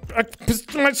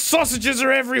 My sausages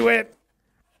are everywhere.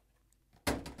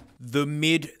 The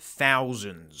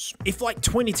mid-thousands. If like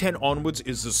 2010 onwards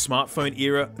is the smartphone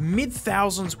era,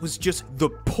 mid-thousands was just the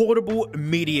portable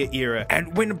media era.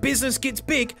 And when a business gets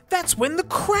big, that's when the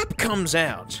crap comes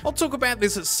out. I'll talk about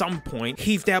this at some point,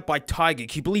 heaved out by Tiger.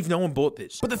 Can you believe no one bought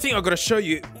this? But the thing I gotta show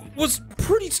you was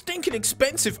pretty stinking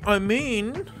expensive. I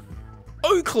mean,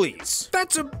 Oakley's.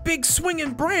 That's a big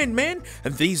swinging brand, man.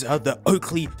 And these are the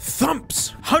Oakley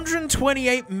Thumps.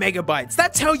 128 megabytes.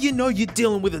 That's how you know you're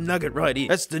dealing with a nugget right here.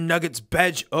 That's the Nugget's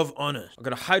badge of honor. I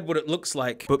gotta hide what it looks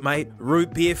like. But mate,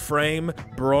 root beer frame,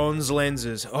 bronze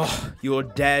lenses. Oh, your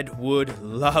dad would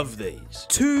love these.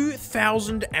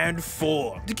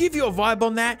 2004. To give you a vibe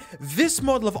on that, this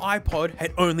model of iPod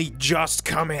had only just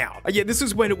come out. Yeah, this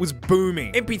is when it was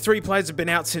booming. MP3 players have been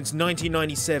out since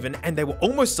 1997 and they were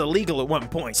almost illegal at one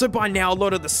point. So by now, a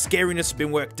lot of the scariness has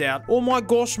been worked out. Oh my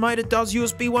gosh, mate, it does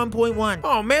USB 1.1.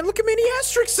 Oh man, look how many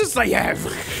asterisks they have.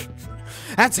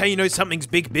 That's how you know something's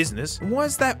big business. Why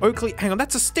is that Oakley? Hang on,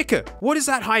 that's a sticker. What is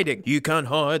that hiding? You can't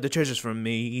hide the treasures from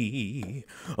me.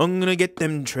 I'm gonna get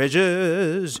them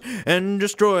treasures and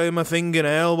destroy my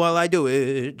fingernail while I do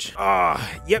it. Ah,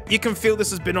 yep, you can feel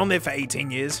this has been on there for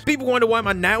 18 years. People wonder why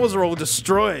my nails are all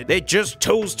destroyed. They're just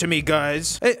tools to me,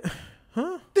 guys.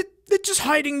 Huh? They're just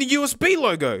hiding the USB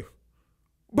logo.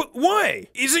 But why?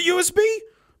 Is it USB?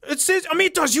 It says, I mean,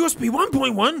 it does USB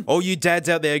 1.1. Oh, you dads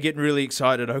out there are getting really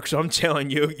excited, because I'm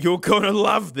telling you, you're gonna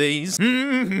love these.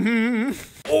 Oh,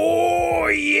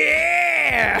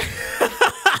 yeah!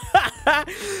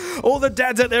 All the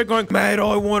dads out there going, mate,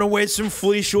 I want to wear some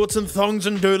fleece shorts and thongs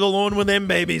and do the lawn with them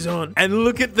babies on. And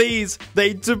look at these.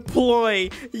 They deploy.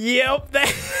 Yep, they...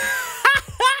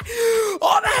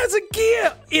 Oh, that has a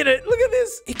gear in it. Look at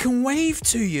this. It can wave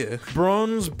to you.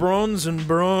 Bronze, bronze, and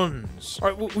bronze. All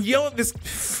right, we'll yell at this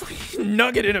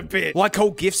nugget in a bit. Like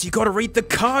all gifts, you gotta read the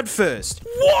card first.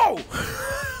 Whoa!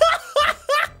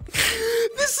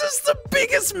 This is the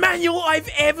biggest manual I've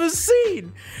ever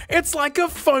seen. It's like a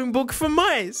phone book for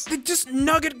mice. They're just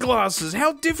nugget glasses.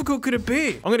 How difficult could it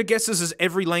be? I'm gonna guess this is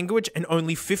every language and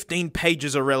only 15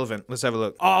 pages are relevant. Let's have a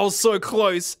look. Oh, so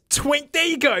close. There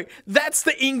you go. That's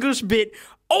the English bit.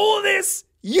 All of this,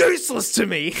 useless to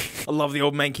me. I love the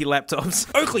old Manky laptops.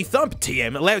 Oakley Thump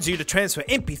Tiem allows you to transfer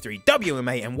MP3,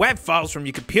 WMA, and WAV files from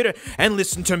your computer and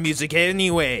listen to music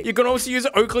anywhere. You can also use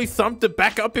Oakley Thump to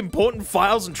back up important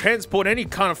files and transport any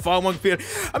kind of file on one computer.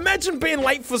 Imagine being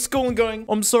late for school and going,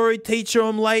 I'm sorry teacher,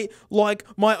 I'm late. Like,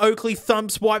 my Oakley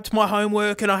Thumps wiped my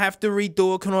homework and I have to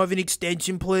redo it. Can I have an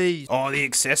extension, please? Oh, the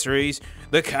accessories,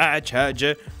 the car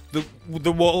charger,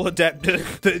 the wall adapter,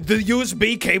 the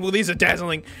USB cable, these are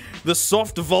dazzling. The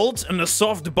soft vault and the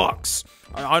soft box.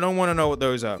 I don't want to know what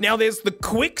those are. Now there's the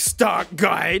quick start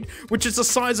guide, which is the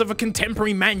size of a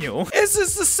contemporary manual. Is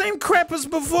this the same crap as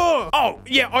before? Oh,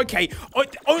 yeah, okay.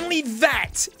 Only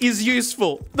that is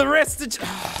useful. The rest is...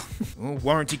 Oh,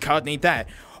 warranty card, need that.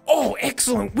 Oh,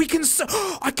 excellent.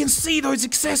 I can see those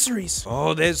accessories.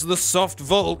 Oh, there's the soft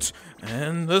vault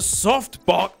and the soft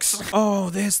box. Oh,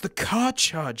 there's the car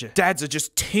charger. Dads are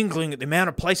just tingling at the amount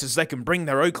of places they can bring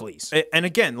their Oakleys. And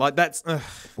again, like that's...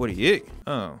 what are you?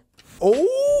 Oh.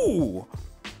 Oh!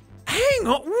 Hang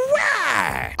on.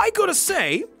 Wow! I gotta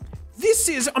say... This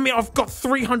is, I mean, I've got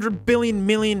 300 billion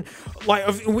million, like,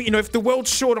 you know, if the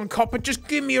world's short on copper, just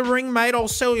give me a ring, mate. I'll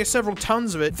sell you several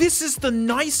tons of it. This is the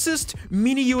nicest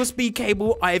mini USB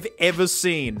cable I've ever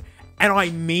seen. And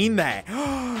I mean that.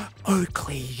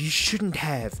 Oakley, you shouldn't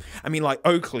have. I mean, like,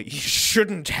 Oakley, you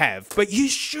shouldn't have. But you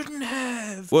shouldn't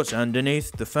have. What's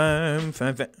underneath the foam?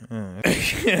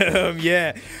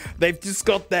 Yeah, they've just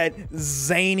got that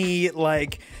zany,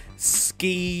 like...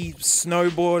 ski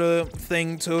snowboarder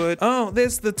thing to it. Oh,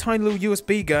 there's the tiny little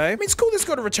USB guy. I mean, it's cool it's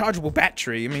got a rechargeable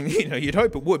battery. I mean, you know, you'd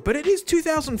hope it would, but it is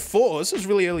 2004. This is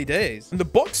really early days. And the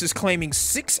box is claiming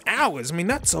 6 hours. I mean,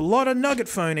 that's a lot of nugget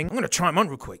phoning. I'm gonna try them on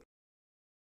real quick.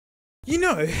 You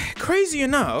know, crazy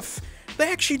enough,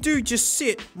 they actually do just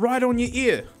sit right on your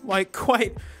ear, like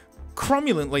quite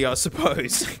cromulently, I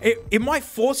suppose. It might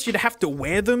force you to have to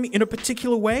wear them in a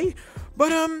particular way,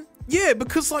 but yeah,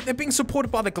 because like they're being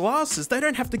supported by the glasses, they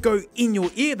don't have to go in your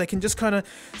ear. They can just kind of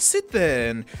sit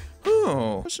there and,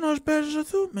 oh, that's not as bad as I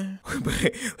thought, man.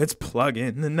 Let's plug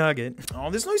in the nugget. Oh,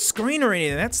 there's no screen or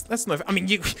anything. That's no, I mean,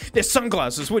 there's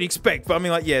sunglasses, what do you expect? But I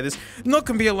mean, like, yeah, there's not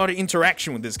gonna be a lot of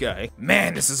interaction with this guy.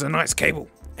 Man, this is a nice cable,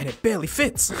 and it barely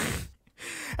fits.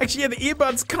 Actually, yeah, the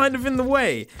earbud's kind of in the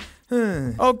way.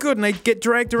 Oh, good, and they get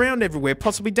dragged around everywhere,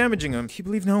 possibly damaging them. Can you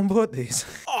believe no one bought these?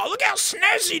 Oh, look how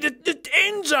snazzy the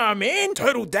ends are, man.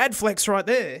 Total dad flex right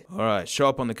there. All right, show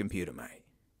up on the computer, mate.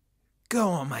 Go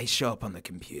on, mate, show up on the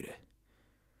computer.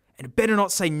 And it better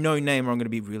not say no name or I'm going to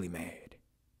be really mad.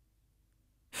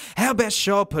 How about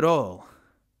show up at all?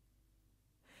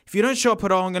 If you don't show up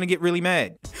at all, I'm going to get really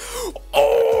mad.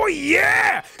 Oh,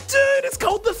 yeah! Dude, it's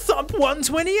called the Thump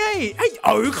 128. Hey,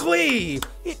 Oakley!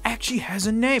 It actually has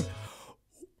a name.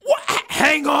 What?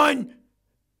 Hang on!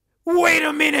 Wait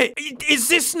a minute! Is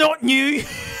this not new?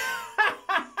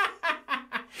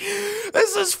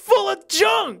 This is full of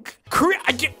junk!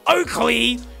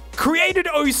 Oakley, created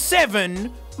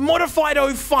 07, modified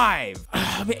 05.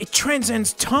 I mean, it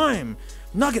transcends time.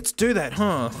 Nuggets do that,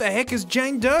 huh? The heck is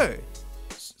Jane Doe?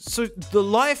 So, the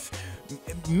life...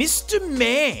 Mr.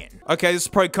 Man. Okay, this is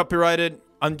probably copyrighted.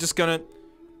 I'm just gonna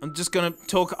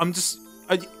talk,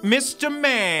 Mr.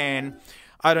 Man.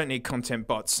 I don't need content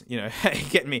bots, you know,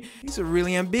 get me. These are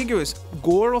really ambiguous.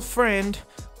 Girlfriend,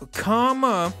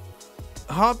 karma,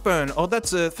 heartburn. Oh,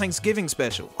 that's a Thanksgiving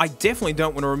special. I definitely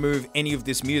don't want to remove any of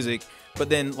this music, but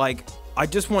then, like, I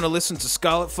just want to listen to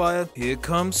Scarlet Fire. Here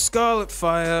comes Scarlet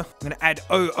Fire. I'm going to add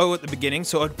OO at the beginning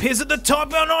so it appears at the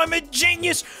top and I'm a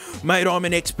genius. Mate, I'm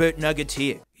an expert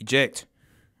nuggeteer. Eject.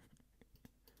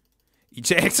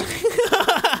 Eject.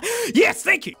 Yes,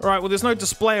 thank you. All right, well, there's no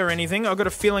display or anything. I've got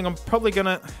a feeling I'm probably going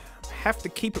to have to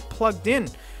keep it plugged in,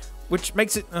 which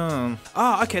makes it,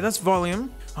 okay, that's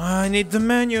volume. I need the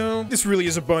manual. This really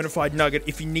is a bona fide nugget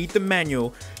if you need the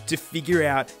manual to figure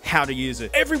out how to use it.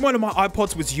 Every one of my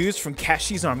iPods was used from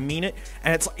Kanyes, and I mean it,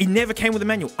 and it never came with a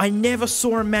manual. I never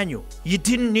saw a manual. You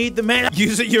didn't need the manual.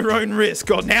 Use at your own risk.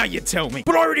 God, now you tell me.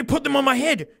 But I already put them on my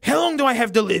head. How long do I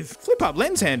have to live? Flip up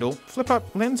lens handle. Flip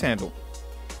up lens handle.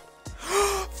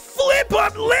 Flip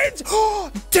up lens!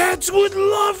 Dads would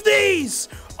love these!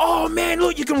 Oh man,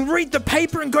 look, you can read the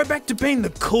paper and go back to being the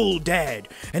cool dad.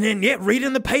 And then, yeah,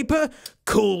 reading the paper,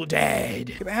 cool dad.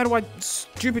 Yeah, but how do I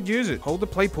stupid use it? Hold the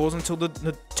play pause until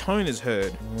the tone is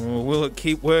heard. Or will it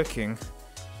keep working?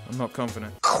 I'm not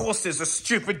confident. Of course there's a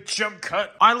stupid jump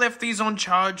cut. I left these on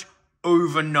charge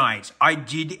overnight. I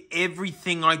did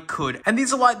everything I could. And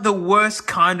these are like the worst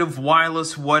kind of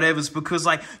wireless whatevers because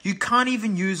like you can't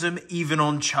even use them even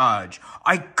on charge.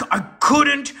 I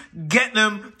couldn't get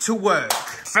them to work.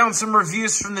 Found some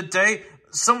reviews from the day.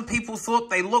 Some people thought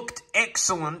they looked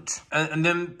excellent. And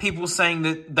then people saying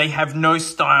that they have no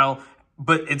style,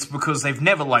 but it's because they've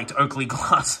never liked Oakley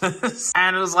glasses.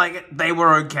 And it was like, they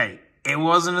were okay. It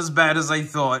wasn't as bad as I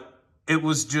thought. It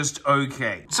was just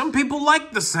okay. Some people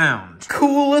like the sound.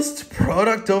 Coolest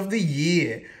product of the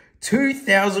year.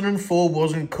 2004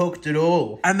 wasn't cooked at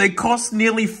all. And they cost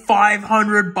nearly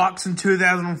 $500 in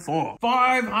 2004.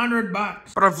 500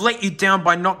 bucks. But I've let you down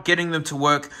by not getting them to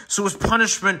work. So as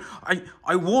punishment,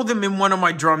 I wore them in one of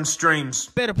my drum streams.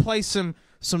 Better play some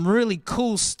really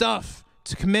cool stuff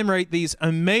to commemorate these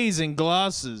amazing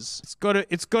glasses.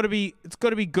 It's gotta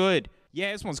be good.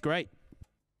 Yeah, this one's great.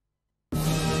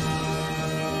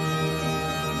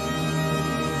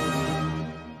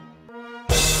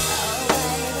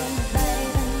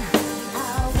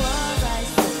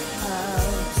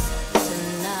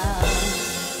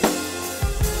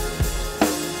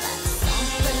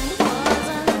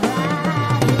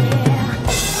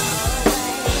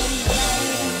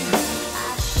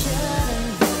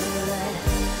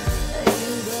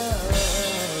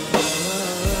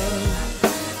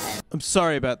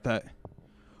 Sorry about that.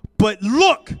 But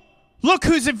look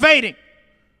who's invading.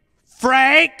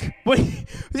 Frank! Wait,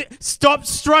 stop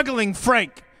struggling,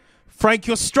 Frank. Frank,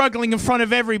 you're struggling in front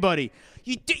of everybody.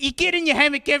 You get in your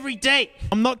hammock every day.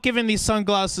 I'm not giving these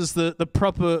sunglasses the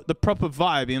proper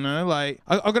vibe, you know? Like,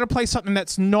 I've got to play something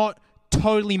that's not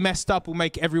totally messed up will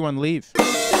make everyone leave.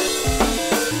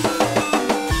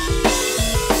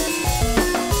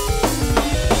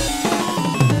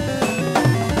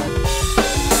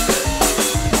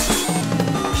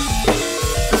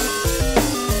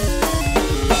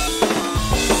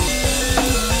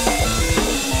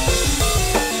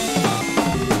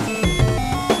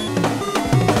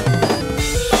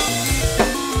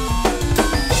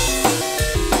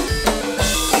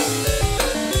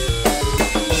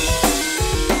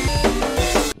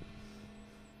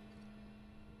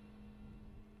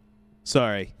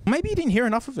 Sorry. Maybe you didn't hear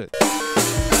enough of it.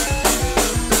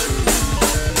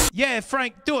 Yeah,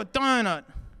 Frank, do it, donut.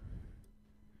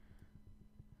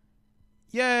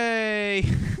 Yay.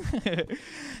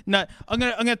 No, I'm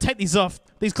gonna take these off.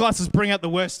 These glasses bring out the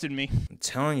worst in me. I'm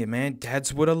telling you, man,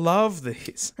 dads would have loved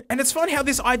this. And it's funny how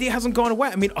this idea hasn't gone away.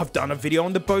 I mean, I've done a video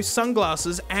on the Bose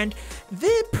sunglasses and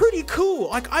they're pretty cool.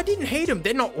 Like, I didn't hate them.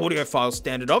 They're not audiophile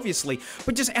standard, obviously,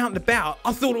 but just out and about,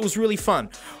 I thought it was really fun.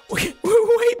 We're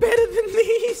way better than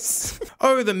these.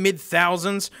 Oh, the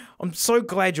mid-thousands. I'm so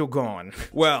glad you're gone.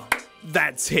 Well,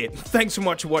 that's it. Thanks so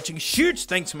much for watching. Huge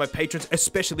thanks to my patrons,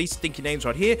 especially these stinky names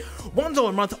right here. $1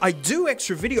 a month. I do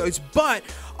extra videos, but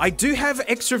I do have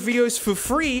extra videos for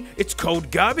free. It's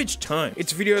called Garbage Time.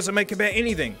 It's videos I make about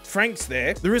anything. Frank's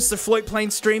there. There is the float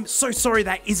plane stream. So sorry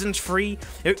that isn't free.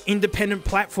 Independent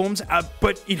platforms,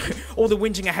 but you know, all the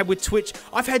whinging I had with Twitch.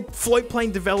 I've had float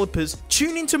plane developers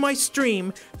tune into my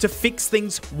stream to fix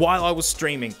things while I was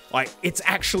streaming. Like, it's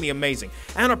actually amazing.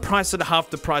 And I price it at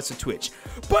half the price of Twitch.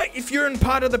 But if you're in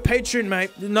part of the Patreon,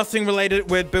 mate, nothing related,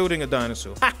 we're building a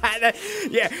dinosaur.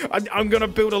 Yeah, I'm gonna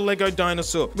build a Lego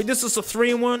dinosaur. I mean, this is a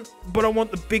 3-in-1, but I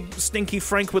want the big stinky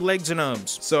Frank with legs and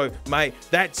arms. So, mate,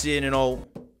 that's it, and I'll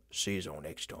see you all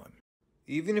next time.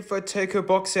 Even if I take her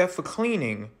box out for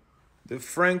cleaning, the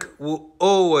Frank will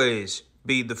always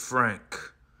be the Frank.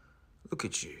 Look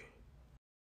at you.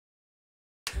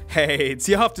 Hey, it's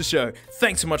the after show.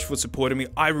 Thanks so much for supporting me.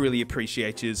 I really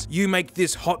appreciate you. You make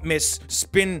this hot mess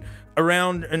spin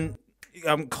around and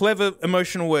clever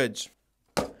emotional words.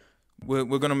 We're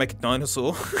gonna make a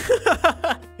dinosaur.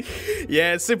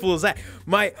 Yeah, as simple as that.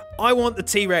 Mate, I want the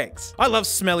T-Rex. I love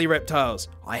smelly reptiles.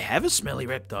 I have a smelly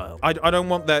reptile. I don't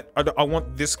want that. I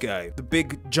want this guy. The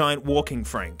big, giant walking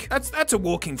Frank. That's a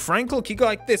walking Frank. Look, you go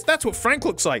like this. That's what Frank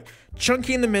looks like.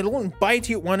 Chunky in the middle and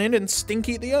bitey at one end and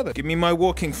stinky at the other. Give me my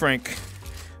walking Frank.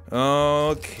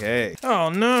 Okay. Oh,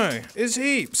 no. There's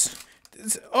heaps.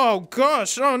 Oh,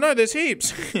 gosh. Oh, no, there's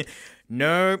heaps.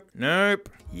 Nope. Nope.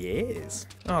 Yes.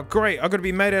 Oh, great. I've got to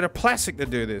be made out of plastic to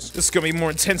do this. This is going to be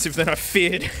more intensive than I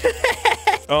feared.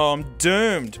 Oh, I'm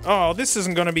doomed. Oh, this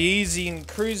isn't going to be easy and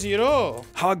cruisy at all.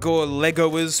 Hardcore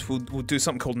Legoers will do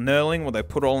something called knurling, where they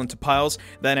put it all into piles.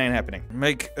 That ain't happening.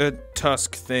 Make a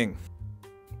tusk thing.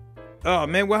 Oh,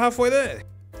 man, we're halfway there.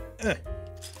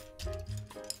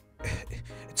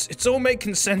 It's all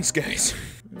making sense, guys.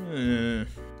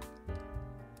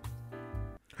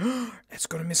 It's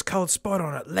got a miscolored spot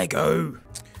on it. Lego.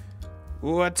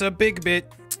 What's a big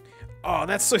bit? Oh,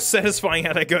 that's so satisfying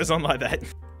how that goes on like that.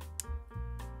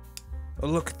 Oh,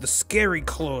 look at the scary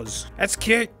claws. That's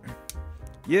cute.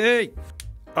 Yay.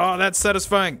 Oh, that's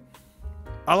satisfying.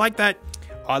 I like that.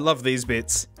 I love these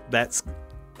bits. That's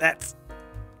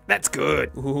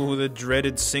good. Ooh, the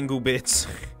dreaded single bits.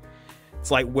 It's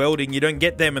like welding. You don't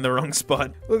get them in the wrong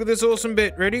spot. Look at this awesome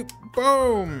bit. Ready?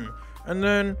 Boom. And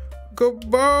then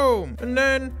kaboom. And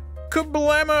then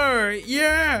kablamo.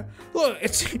 Yeah. Look,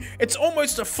 it's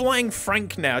almost a flying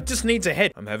Frank now. It just needs a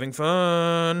head. I'm having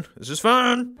fun. This is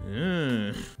fun.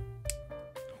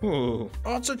 Ooh.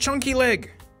 Oh, it's a chunky leg.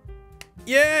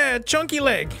 Yeah, chunky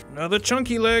leg. Another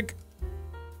chunky leg.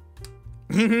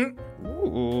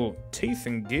 Ooh, teeth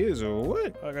and gears or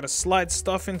what? I gotta slide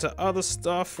stuff into other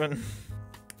stuff and...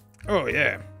 Oh,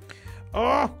 yeah.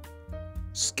 Oh,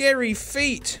 scary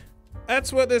feet.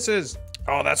 That's what this is.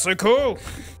 Oh, that's so cool.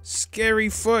 Scary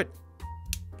foot.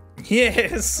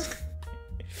 Yes.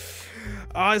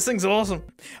 Oh, this thing's awesome.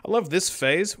 I love this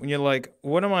phase when you're like,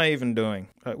 what am I even doing?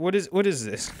 What is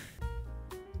this?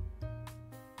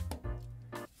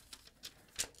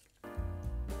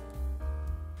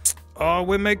 Oh,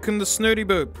 we're making the snooty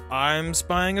boop. I'm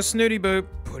spying a snooty boop.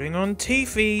 Putting on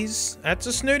teefies. That's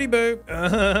a snooty boop.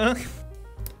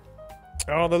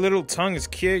 Oh, the little tongue is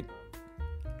cute.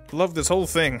 Love this whole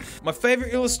thing. My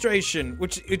favorite illustration,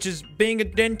 which is being a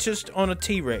dentist on a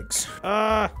T-Rex.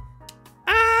 Look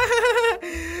at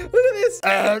this.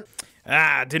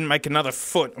 Didn't make another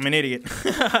foot. I'm an idiot.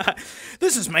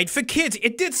 This is made for kids.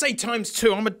 It did say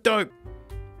 ×2. I'm a dope.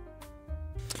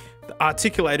 The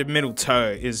articulated middle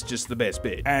toe is just the best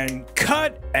bit. And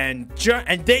cut and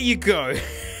there you go.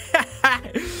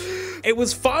 It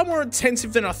was far more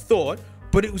intensive than I thought,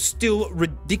 but it was still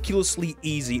ridiculously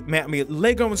easy. I mean,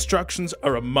 Lego instructions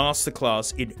are a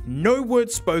masterclass in no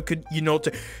word spoken. You know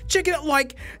to check it out.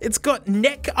 Like, it's got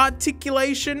neck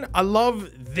articulation. I love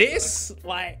this.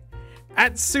 Like,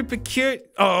 that's super cute.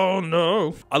 Oh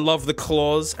no. I love the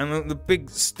claws and the big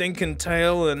stinking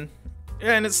tail and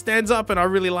it stands up and I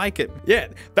really like it. Yeah,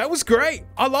 that was great.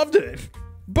 I loved it.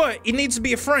 But it needs to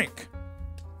be a Frank.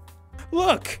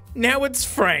 Look, now it's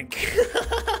Frank.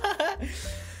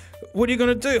 what are you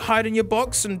gonna do? Hide in your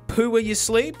box and poo where you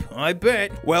sleep? I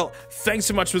bet. Well, thanks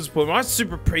so much for the support. I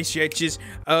super appreciate you.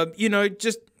 You know,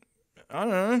 just, I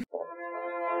don't know.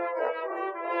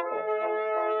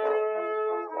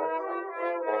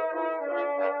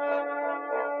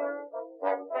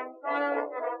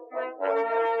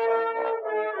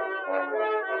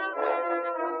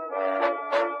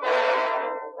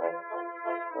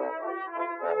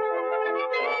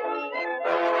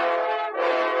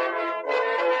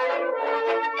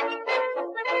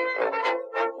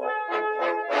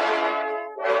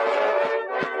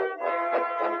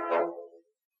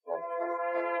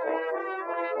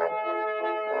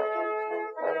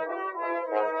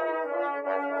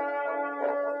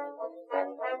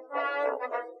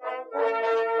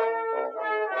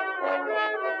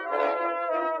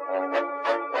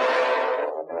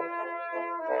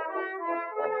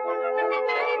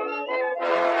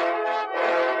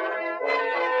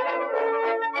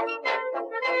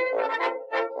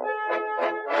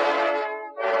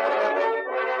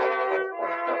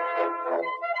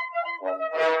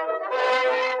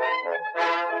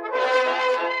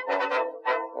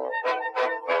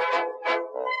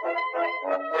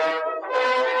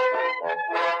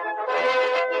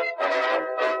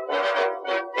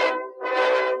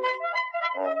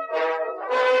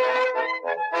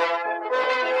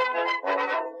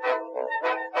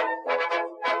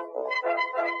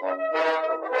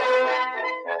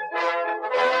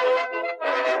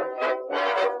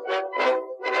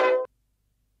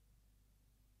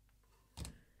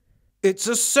 It's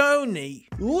a Sony.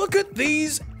 Look at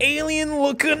these alien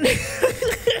looking.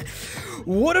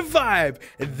 What a vibe.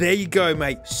 There you go,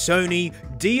 mate. Sony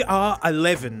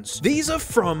DR11s. These are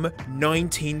from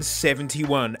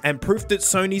 1971 and proof that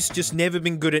Sony's just never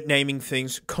been good at naming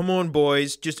things. Come on,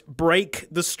 boys. Just break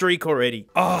the streak already.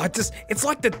 Oh, it's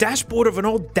like the dashboard of an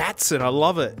old Datsun. I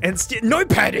love it. And no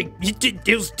padding.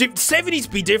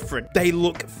 70s be different. They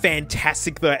look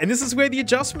fantastic though. And this is where the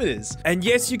adjustment is. And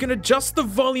yes, you can adjust the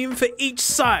volume for each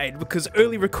side because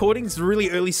early recordings, the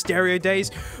really early stereo days,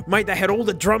 mate, they had all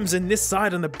the drums in this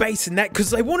side and the bass in that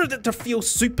because they wanted it to feel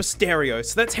super stereo.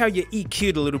 So that's how you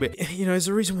EQ'd a little bit. You know, there's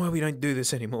a reason why we don't do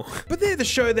this anymore. But they're the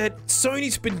show that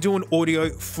Sony's been doing audio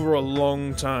for a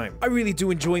long time. I really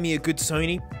do enjoy me a good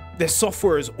Sony. Their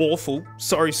software is awful.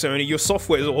 Sorry, Sony, your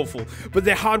software is awful. But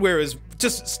their hardware is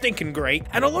just stinking great.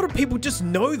 And a lot of people just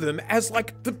know them as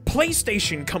like the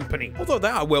PlayStation company. Although they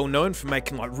are well known for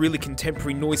making like really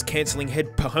contemporary noise cancelling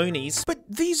head pahonies. But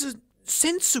these are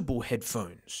sensible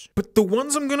headphones. But the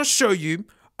ones I'm gonna show you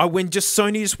are when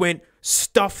Sony just went,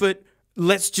 stuff it,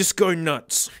 let's just go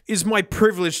nuts. It's my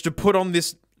privilege to put on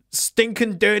this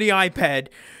stinking dirty iPad.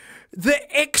 The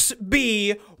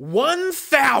XB1000s.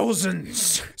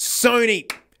 Sony,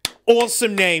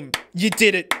 awesome name. You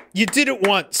did it. You did it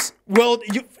once. Well,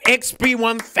 you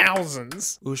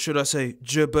XB1000s. Or should I say,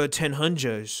 Jabba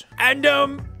 1000s. And,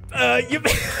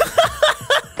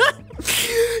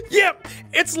 yep,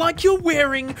 it's like you're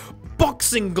wearing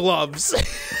boxing gloves.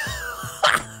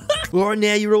 Right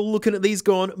now, you're all looking at these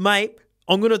going, mate,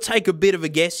 I'm going to take a bit of a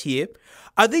guess here.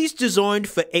 Are these designed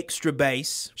for extra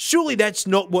bass? Surely that's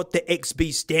not what the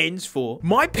XB stands for.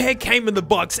 My pair came in the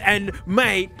box and,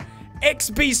 mate,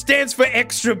 XB stands for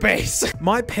extra bass.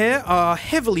 My pair are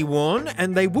heavily worn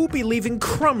and they will be leaving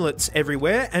crumlets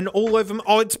everywhere and all over them.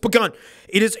 Oh, it's begun.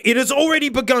 It has already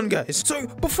begun, guys. So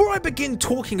before I begin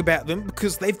talking about them,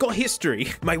 because they've got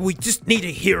history, mate, we just need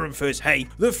to hear them first. Hey,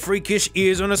 the freakish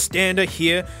ears on a stand are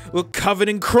here. We're covered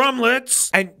in crumlets.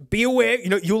 And be aware, you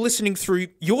know, you're listening through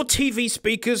your TV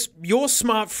speakers, your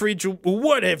smart fridge, or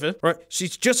whatever, right?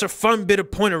 She's just a fun bit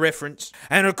of point of reference.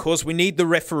 And of course, we need the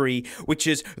referee, which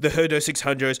is the Herdo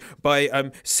 600s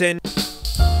by Sen.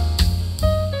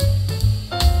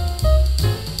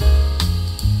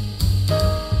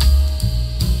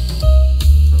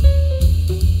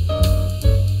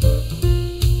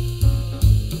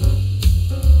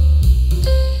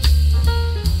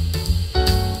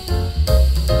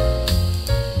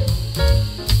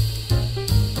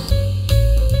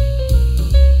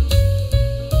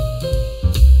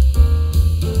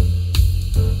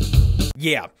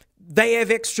 Yeah, they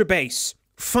have extra bass.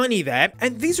 Funny that.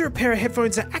 And these are a pair of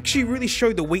headphones that actually really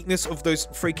show the weakness of those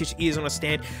freakish ears on a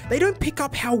stand. They don't pick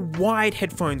up how wide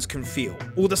headphones can feel,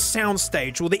 or the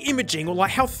soundstage, or the imaging, or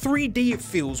like how 3D it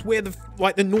feels, where the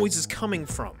noise is coming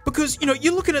from. Because, you know,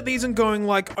 you're looking at these and going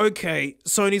like, okay,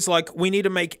 Sony's like, we need to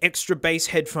make extra bass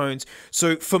headphones,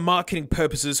 so for marketing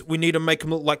purposes, we need to make them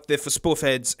look like they're for spoof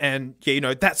heads, and yeah, you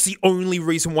know, that's the only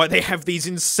reason why they have these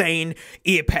insane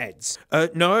ear pads.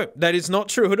 No, that is not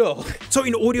true at all. So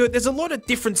in audio, there's a lot of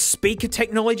different speaker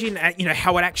technology and you know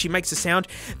how it actually makes a sound.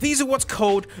 These are what's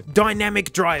called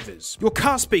dynamic drivers. Your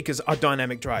car speakers are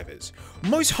dynamic drivers.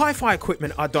 Most hi-fi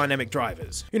equipment are dynamic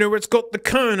drivers. You know, where it's got the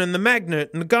cone and the magnet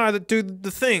and the guy that do the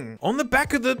thing. On the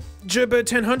back of the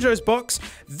XB1000's box,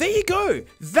 there you go.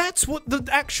 That's what the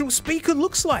actual speaker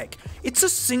looks like. It's a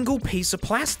single piece of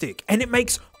plastic and it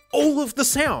makes all of the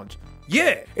sound.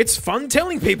 Yeah, it's fun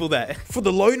telling people that. For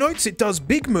the low notes, it does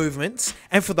big movements,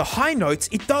 and for the high notes,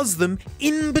 it does them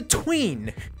in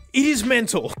between. It is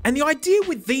mental. And the idea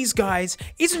with these guys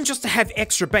isn't just to have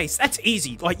extra bass. That's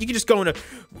easy. Like, you can just go into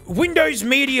Windows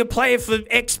Media Player for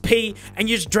XP and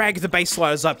you just drag the bass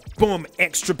sliders up. Boom,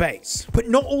 extra bass. But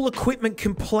not all equipment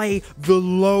can play the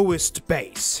lowest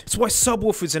bass. That's why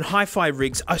subwoofers and hi-fi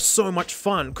rigs are so much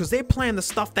fun, because they're playing the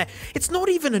stuff that it's not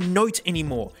even a note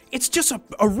anymore. It's just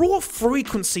a raw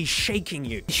frequency shaking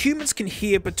you. Humans can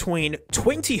hear between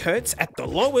 20 hertz at the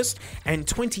lowest and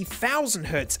 20,000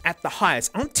 hertz at the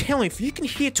highest. I'm telling you, if you can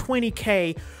hear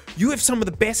 20k, you have some of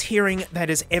the best hearing that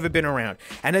has ever been around.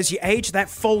 And as you age, that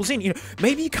falls in. You know,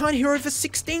 maybe you can't hear over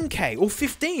 16k or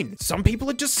 15. Some people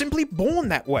are just simply born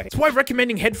that way. That's why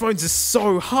recommending headphones is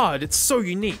so hard. It's so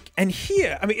unique. And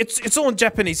here, I mean, it's all in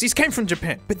Japanese. These came from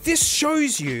Japan. But this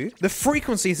shows you the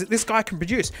frequencies that this guy can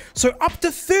produce. So up to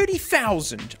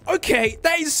 30,000. Okay,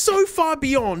 that is so far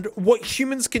beyond what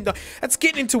humans can do. That's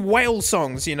getting into whale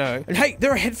songs, you know. And hey,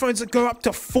 there are headphones that go up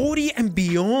to 40 and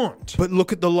beyond. But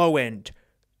look at the low end.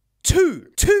 2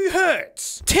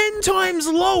 hertz, 10 times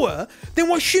lower than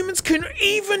what humans can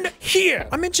even hear.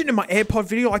 I mentioned in my AirPod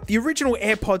video, like the original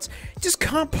AirPods just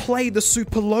can't play the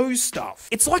super low stuff.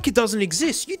 It's like it doesn't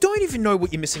exist. You don't even know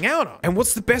what you're missing out on. And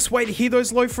what's the best way to hear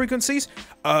those low frequencies?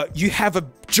 You have a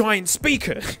giant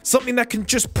speaker, something that can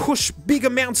just push big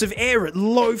amounts of air at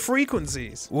low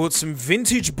frequencies. Well, it's some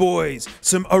vintage boys,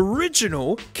 some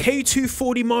original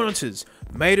K240 monitors.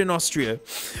 Made in Austria.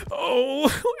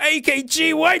 Oh,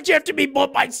 AKG, why'd you have to be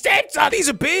bought by Samsung? These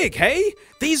are big, hey?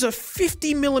 These are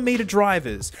 50mm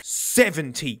drivers.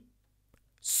 70mm.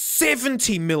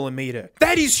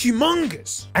 That is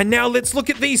humongous. And now let's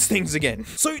look at these things again.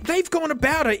 So they've gone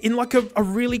about it in like a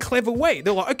really clever way.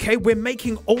 They're like, okay, we're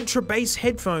making ultra bass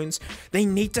headphones. They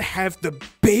need to have the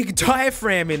big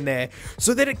diaphragm in there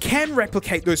so that it can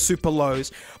replicate those super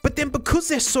lows. But then because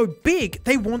they're so big,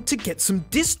 they want to get some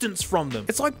distance from them.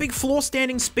 It's like big floor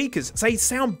standing speakers. They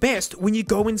sound best when you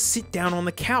go and sit down on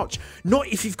the couch, not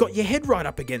if you've got your head right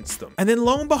up against them. And then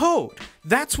lo and behold,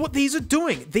 that's what these are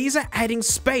doing. These are adding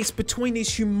space between these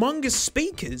humongous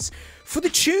speakers for the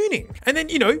tuning. And then,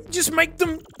 you know, just make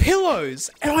them pillows.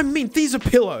 And I mean, these are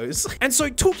pillows. And so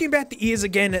talking about the ears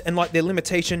again and like their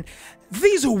limitation,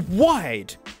 these are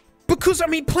wide. Because, I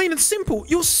mean, plain and simple,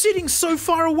 you're sitting so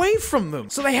far away from them.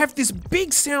 So they have this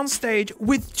big soundstage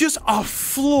with just a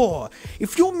floor.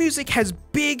 If your music has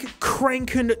big,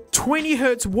 cranking, 20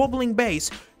 hertz wobbling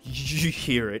bass, you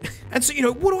hear it. And so, you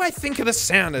know, what do I think of the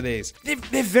sound of these?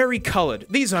 They're very colored.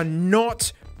 These are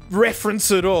not reference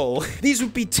at all. These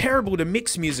would be terrible to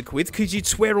mix music with because you'd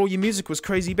swear all your music was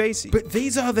crazy bassy. But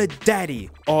these are the daddy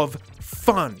of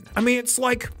fun. I mean, it's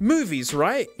like movies,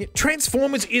 right?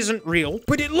 Transformers isn't real,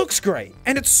 but it looks great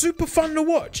and it's super fun to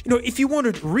watch. You know, if you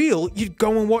wanted real, you'd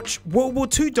go and watch World War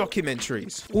II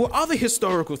documentaries or other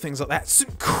historical things like that.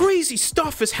 Some crazy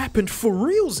stuff has happened for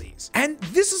realsies. And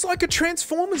this is like a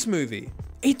Transformers movie.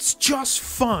 It's just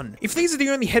fun. If these are the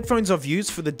only headphones I've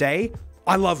used for the day,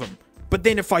 I love them. But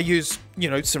then if I use, you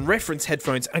know, some reference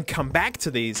headphones and come back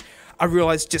to these, I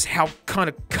realize just how kind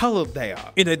of colored they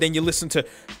are. You know, then you listen to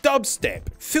dubstep,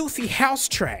 filthy house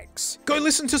tracks, go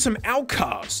listen to some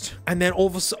Outcast, and then all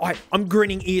of a sudden, I'm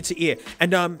grinning ear to ear.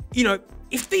 And, you know,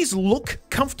 if these look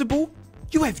comfortable,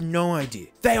 you have no idea.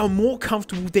 They are more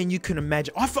comfortable than you can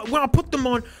imagine. When I put them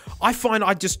on, I find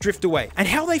I just drift away. And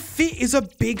how they fit is a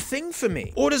big thing for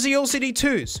me. Orders the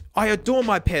LCD2s. I adore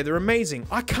my pair. They're amazing.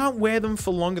 I can't wear them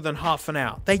for longer than half an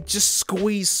hour. They just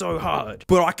squeeze so hard.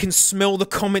 But I can smell the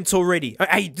comments already.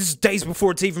 Hey, this is days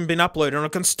before it's even been uploaded, and I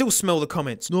can still smell the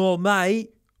comments. No,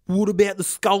 mate. What about the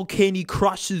Skull Candy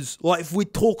Crushers? Like, if we're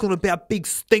talking about big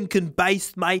stinking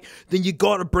bass, mate, then you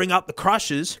gotta bring up the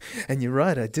Crushers. And you're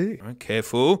right, I do. Right,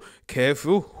 careful,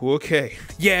 careful, okay.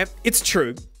 Yeah, it's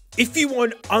true. If you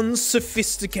want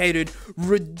unsophisticated,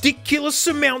 ridiculous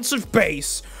amounts of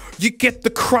bass, you get the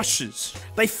Crushers.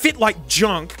 They fit like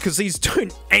junk because these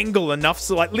don't angle enough,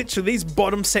 so like literally these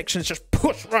bottom sections just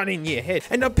push right in your head.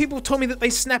 And people told me that they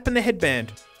snap in the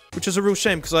headband, which is a real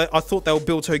shame because I thought they were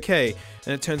built okay,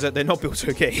 and it turns out they're not built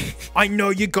okay. I know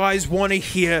you guys want to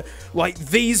hear like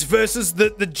these versus the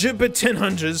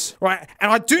XB1000s, right?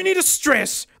 And I do need to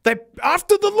stress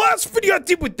After the last video I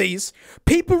did with these,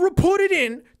 people reported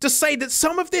in to say that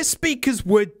some of their speakers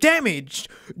were damaged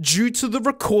due to the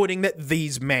recording that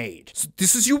these made. So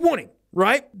this is your warning,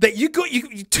 right? That you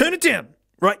turn it down,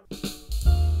 right?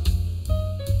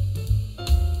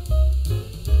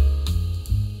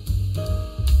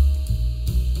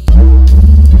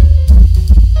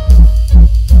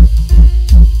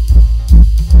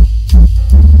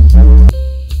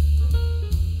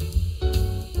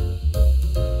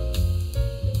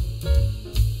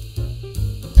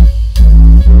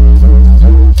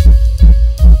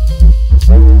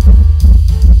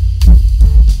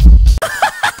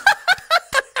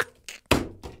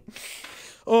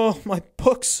 Oh, my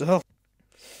bookshelf.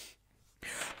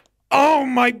 Oh,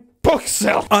 my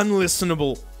bookshelf.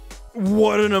 Unlistenable.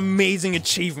 What an amazing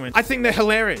achievement. I think they're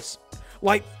hilarious.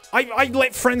 Like, I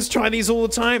let friends try these all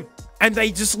the time, and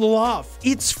they just laugh.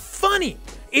 It's funny.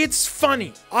 It's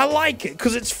funny. I like it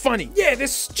because it's funny. Yeah, they're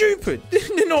stupid.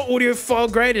 They're not audiophile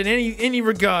grade in any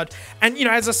regard. And, you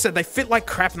know, as I said, they fit like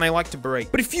crap and they like to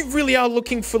break. But if you really are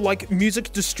looking for, like,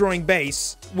 music-destroying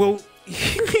bass, well,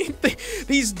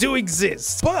 these do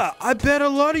exist. But I bet a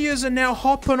lot of yous are now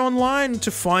hopping online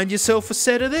to find yourself a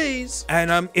set of these.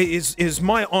 And it is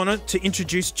my honor to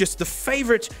introduce just the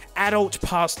favorite adult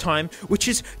pastime, which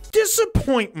is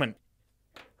disappointment.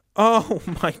 Oh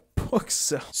my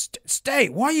bookshelf. Stay,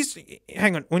 why are you...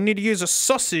 Hang on, we need to use a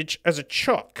sausage as a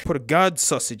chock. Put a guard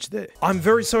sausage there. I'm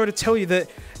very sorry to tell you that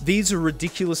these are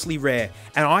ridiculously rare,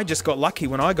 and I just got lucky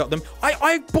when I got them.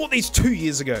 I bought these 2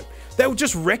 years ago. They were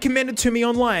just recommended to me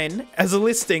online as a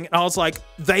listing, and I was like,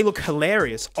 they look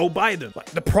hilarious. I'll buy them. Like,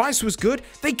 the price was good.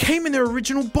 They came in their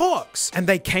original box, and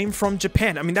they came from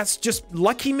Japan. I mean, that's just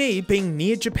lucky me being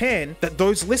near Japan that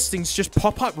those listings just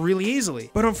pop up really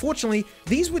easily. But unfortunately,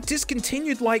 these were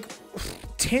discontinued like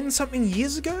 10-something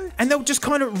years ago, and they were just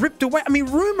kind of ripped away. I mean,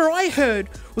 rumor I heard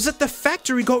was that the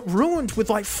factory got ruined with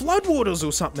like floodwaters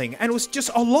or something, and it was just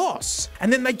a loss.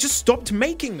 And then they just stopped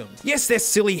making them. Yes, they're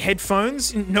silly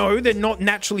headphones. No, they're not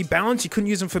naturally balanced. You couldn't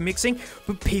use them for mixing,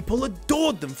 but people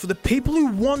adored them. For the people who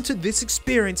wanted this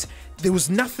experience, there was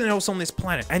nothing else on this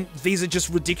planet, and these are just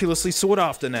ridiculously sought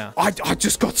after now. I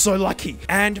just got so lucky,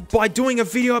 and by doing a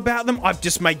video about them, I've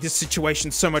just made this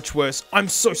situation so much worse. I'm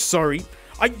so sorry.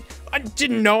 I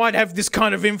didn't know I'd have this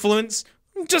kind of influence.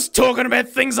 I'm just talking about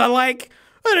things I like.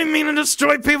 I didn't mean to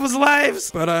destroy people's lives.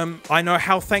 But I know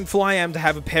how thankful I am to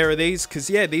have a pair of these,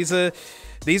 because yeah, these are a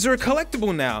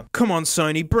collectible now. Come on,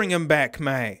 Sony, bring them back,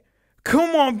 mate.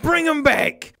 Come on, bring them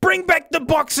back. Bring back the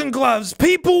boxing gloves.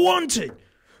 People want it.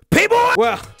 People.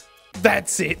 Well,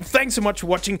 that's it. Thanks so much for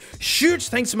watching. Huge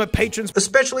thanks to my patrons,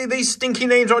 Especially these stinky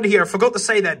names right here. I forgot to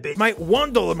say that bit. mate.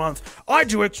 $1 a month. I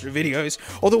do extra videos,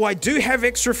 although I do have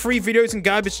extra free videos in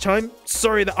garbage time.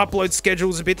 Sorry, the upload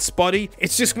schedule's a bit spotty.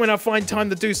 It's just when I find time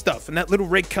to do stuff, and that little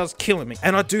red car's killing me.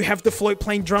 And I do have the float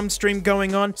plane drum stream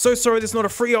going on. So sorry there's not a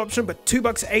free option, but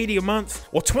 $2.80 a month,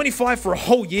 or $25 for a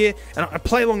whole year, and I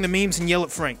play along the memes and yell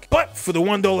at Frank. But for the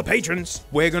 $1 patrons,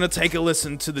 we're gonna take a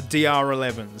listen to the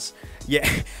DR11s. Yeah,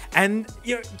 and,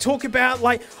 you know, talk about,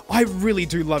 like, I really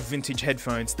do love vintage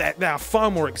headphones. They are far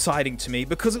more exciting to me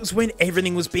because it was when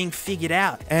everything was being figured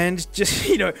out. And just,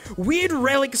 you know, weird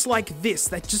relics like this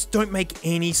that just don't make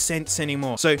any sense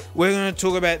anymore. So we're going to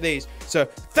talk about these. So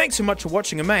thanks so much for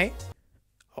watching, and mate,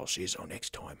 I'll see you all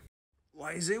next time.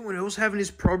 Like, is anyone else having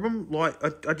this problem?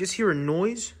 Like, I just hear a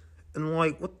noise, and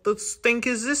like, what the stink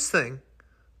is this thing?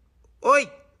 Oi,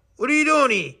 what are you doing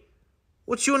here?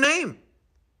 What's your name?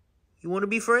 You want to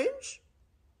be friends?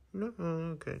 No? Oh,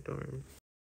 okay, don't worry.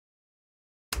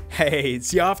 Hey, it's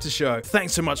the after show.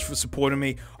 Thanks so much for supporting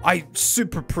me. I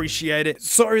super appreciate it.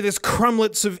 Sorry, there's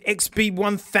crumblets of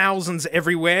XB1000s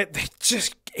everywhere.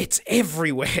 It's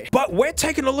everywhere. But we're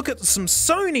taking a look at some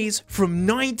Sonys from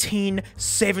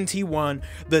 1971,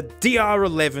 the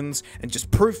DR11s, and just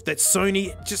proof that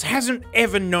Sony just hasn't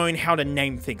ever known how to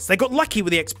name things. They got lucky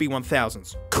with the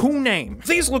XB1000s. Cool name.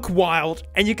 These look wild,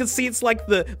 and you can see it's like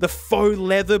the faux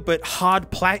leather but hard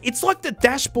plat. It's like the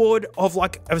dashboard of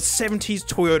like a 70s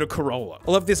Toyota Corolla.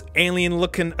 I love this alien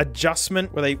looking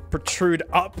adjustment where they protrude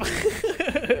up.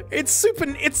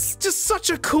 It's just such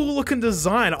a cool looking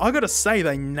design. I gotta say,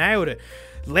 they nailed it.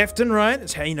 Left and right,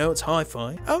 that's how you know it's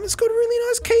hi-fi. It's got a really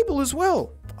nice cable as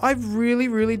well. I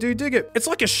really do dig it. It's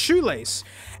like a shoelace.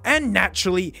 And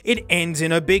naturally, it ends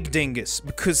in a big dingus,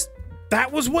 because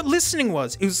that was what listening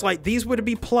was. It was like these were to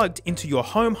be plugged into your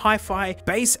home hi-fi,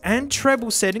 bass and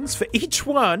treble settings for each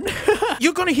one.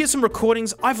 You're gonna hear some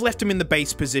recordings. I've left them in the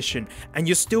bass position, and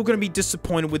you're still gonna be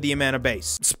disappointed with the amount of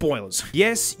bass. Spoilers.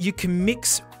 Yes, you can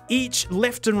mix each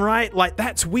left and right, like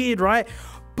that's weird, right?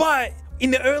 But in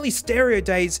the early stereo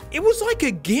days, it was like a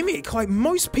gimmick. Like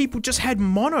most people just had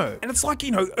mono. And it's like,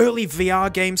 you know, early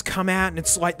VR games come out and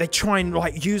it's like they try and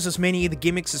like use as many of the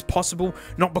gimmicks as possible,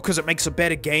 not because it makes a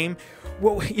better game.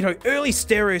 Well, you know, early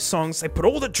stereo songs, they put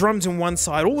all the drums on one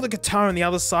side, all the guitar on the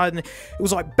other side, and it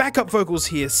was like backup vocals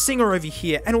here, singer over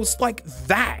here, and it was like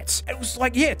that. It was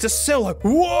like, yeah, to sell like,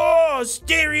 whoa,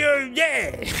 stereo,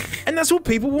 yeah. And that's what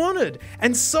people wanted.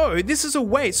 And so this is a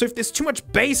way, so if there's too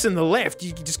much bass in the left,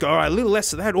 you can just go, all right, a little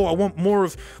less of that, or I want more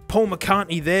of Paul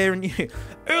McCartney there. And you know,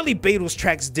 early Beatles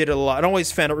tracks did it a lot. I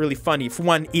always found it really funny. If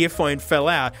one earphone fell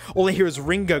out, all I hear is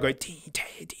Ringo go,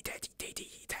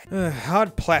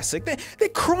 hard plastic. They're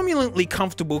cromulently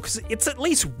comfortable because it's at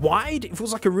least wide. It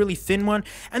feels like a really thin one,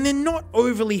 and they're not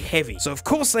overly heavy. So of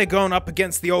course they're going up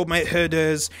against the old mate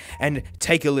herders, and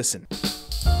take a listen.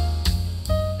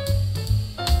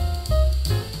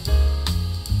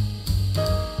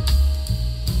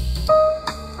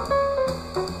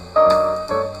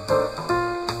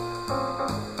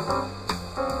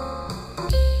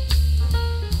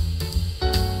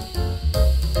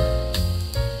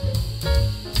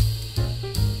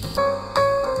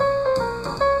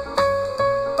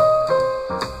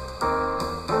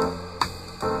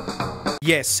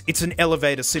 Yes, it's an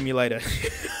elevator simulator.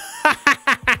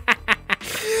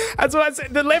 That's what I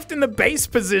said. The left in the bass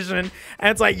position,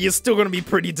 and it's like, you're still going to be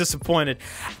pretty disappointed.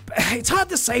 It's hard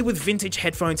to say with vintage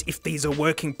headphones if these are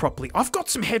working properly. I've got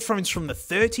some headphones from the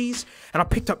 30s, and I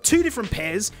picked up 2 different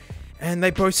pairs, and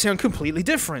they both sound completely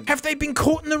different. Have they been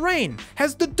caught in the rain?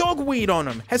 Has the dog weed on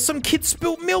them? Has some kid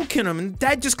spilt milk in them and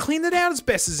dad just cleaned it out as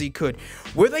best as he could?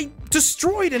 Were they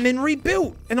destroyed and then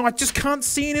rebuilt? And I just can't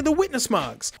see any of the witness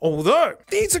marks. Although,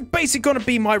 these are basically gonna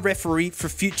be my referee for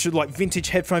future like vintage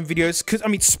headphone videos, because I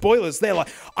mean, spoilers, they're like,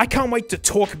 I can't wait to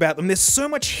talk about them. There's so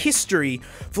much history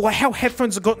for like how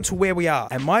headphones have gotten to where we are.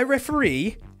 And my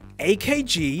referee,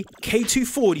 AKG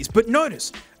K240s, but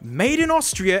notice, made in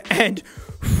Austria and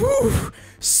whew,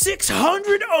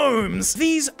 600 ohms.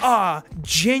 These are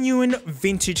genuine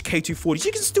vintage K240s.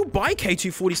 You can still buy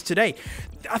K240s today.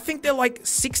 I think they're like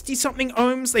 60 something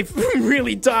ohms. They've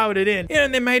really dialed it in. Yeah,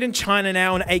 and they're made in China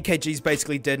now, and AKG is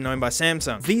basically dead and owned by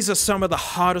Samsung. These are some of the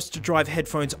hardest to drive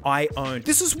headphones I own.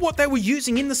 This is what they were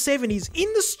using in the 70s in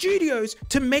the studios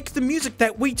to make the music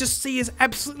that we just see as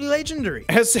absolutely legendary.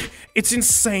 It's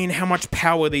insane how much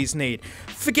power these need.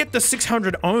 Forget the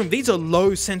 600 ohm. These are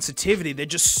low sensitivity. They're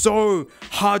just so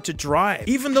hard to drive.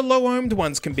 Even the low ohmed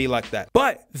ones can be like that.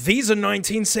 But these are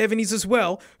 1970s as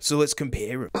well, so let's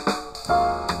compare them.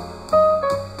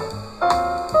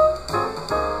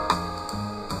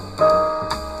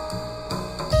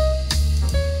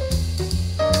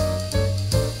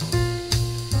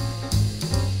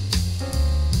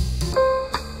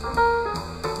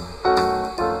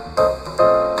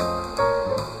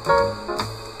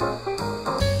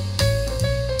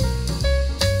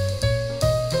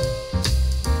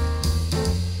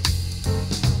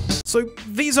 So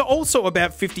these are also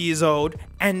about 50 years old,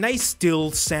 and they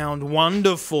still sound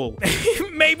wonderful.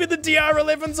 Maybe the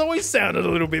DR11s always sounded a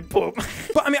little bit poor.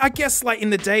 But I mean, I guess like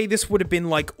in the day, this would have been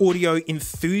like audio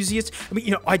enthusiasts. I mean,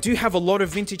 you know, I do have a lot of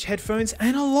vintage headphones,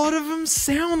 and a lot of them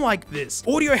sound like this.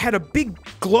 Audio had a big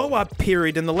glow up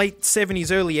period in the late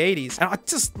 70s, early 80s, and I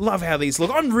just love how these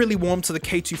look. I'm really warm to the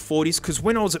K240s because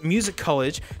when I was at music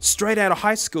college, straight out of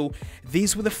high school,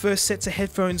 these were the first sets of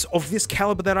headphones of this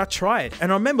caliber that I tried.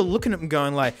 And I remember looking at them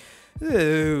going like,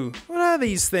 ooh, what are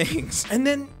these things? And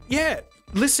then, yeah,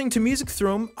 listening to music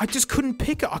through them, I just couldn't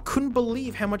pick it. I couldn't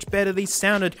believe how much better these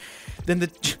sounded than the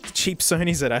cheap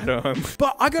Sonys that I had at home.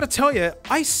 But I gotta tell you,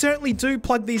 I certainly do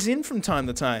plug these in from time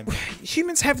to time.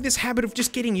 Humans have this habit of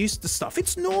just getting used to stuff.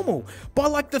 It's normal. By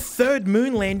like the 3rd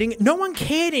moon landing, no one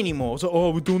cared anymore. So,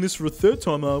 oh, we're doing this for a 3rd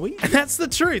time, are we? And that's the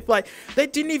truth. Like, they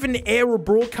didn't even air or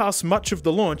broadcast much of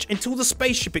the launch until the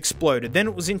spaceship exploded. Then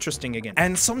it was interesting again.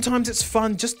 And sometimes it's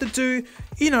fun just to do,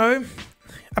 you know,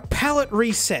 a palate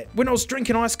reset. When I was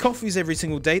drinking iced coffees every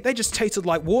single day, they just tasted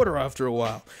like water after a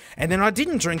while. And then I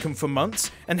didn't drink them for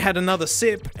months and had another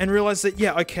sip and realized that,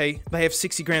 yeah, okay, they have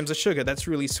 60 grams of sugar. That's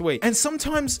really sweet. And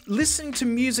sometimes listening to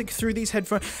music through these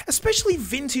headphones, especially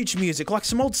vintage music, like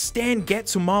some old Stan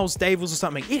Getz or Miles Davis or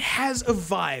something, it has a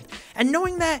vibe. And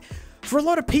knowing that, for a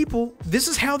lot of people, this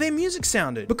is how their music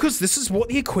sounded, because this is what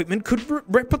the equipment could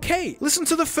replicate. Listen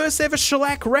to the first ever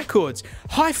shellac records.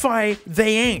 Hi-fi,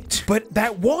 they ain't, but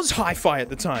that was hi-fi at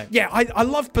the time. Yeah, I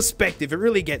love perspective. It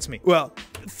really gets me. Well,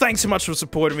 thanks so much for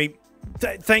supporting me.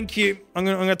 Thank you. I'm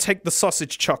gonna take the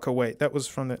sausage chuck away. That was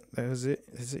from the. That was it.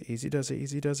 Is it easy? Does it?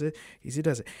 Easy does it? Easy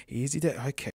does it? Easy does.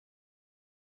 Okay.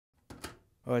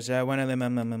 Or is that one of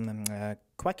them?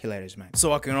 calculators, mate.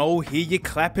 So I can all hear you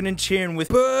clapping and cheering with,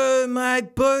 boo,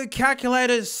 mate, boo,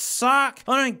 calculators suck.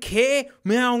 I don't care.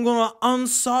 Now I'm gonna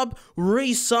unsub,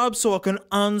 resub so I can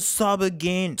unsub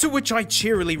again. To which I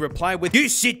cheerily reply with, you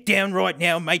sit down right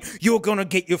now, mate. You're gonna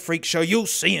get your freak show. You'll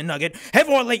see a nugget. Have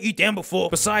I let you down before?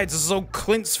 Besides, this is all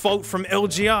Clint's fault from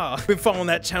LGR. Been following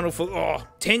that channel for,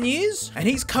 10 years? And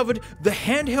he's covered the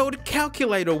handheld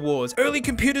calculator wars. Early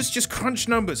computers just crunch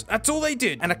numbers. That's all they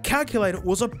did. And a calculator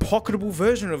was a pocketable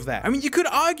version of that. I mean, you could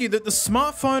argue that the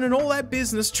smartphone and all that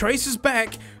business traces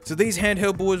back to these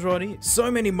handheld boys right here.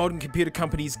 So many modern computer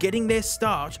companies getting their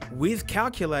start with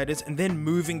calculators and then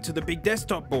moving to the big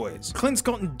desktop boys. Clint's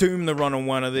gotten doomed to run on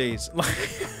one of these.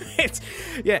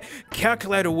 Yeah,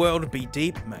 calculator world would be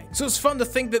deep, mate. So it's fun to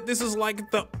think that this is like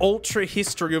the ultra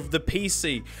history of the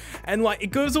PC. And like,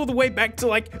 it goes all the way back to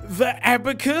like the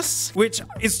abacus, which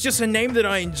is just a name that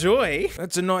I enjoy.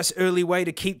 That's a nice early way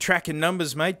to keep track of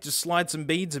numbers, mate. Just slide some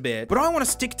beads a bit. But I want to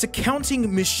stick to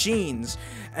counting machines.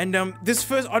 And this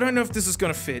first, I don't know if this is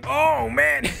gonna fit. Oh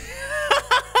man.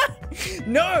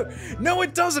 No,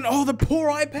 it doesn't. Oh, the poor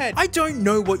iPad. I don't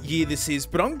know what year this is,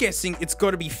 but I'm guessing it's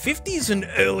got to be 50s and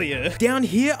earlier. Down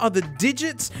here are the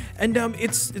digits, and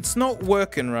it's not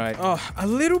working right. Oh, a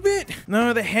little bit?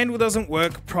 No, the handle doesn't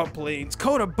work properly. It's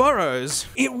called a Burroughs.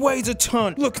 It weighs a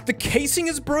ton. Look, the casing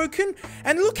is broken,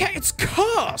 and look how it's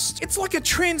cast. It's like a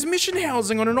transmission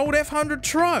housing on an old F100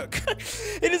 truck.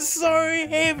 It is so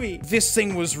heavy. This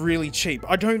thing was really cheap.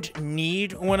 I don't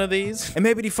need one of these. And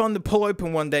maybe it'd be fun to pull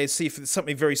open one day, see if there's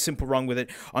something very simple wrong with it.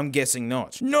 I'm guessing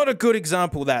not. Not a good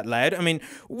example, that lad. I mean,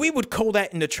 we would call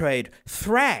that in the trade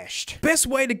thrashed. Best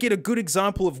way to get a good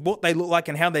example of what they look like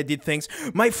and how they did things,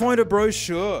 might find a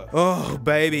brochure. Oh,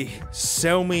 baby.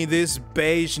 Sell me this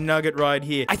beige nugget right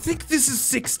here. I think this is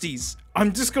 60s.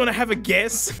 I'm just gonna have a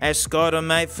guess. Escada,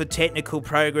 mate, for technical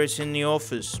progress in the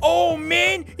office. Oh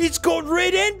man, it's got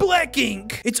red and black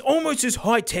ink. It's almost as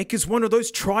high-tech as one of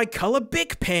those tricolor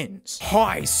Bic pens.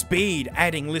 High speed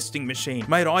adding listing machine.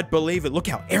 Mate, I'd believe it. Look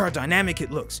how aerodynamic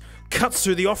it looks. Cuts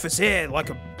through the office air like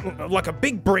a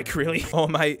big brick, really. Oh,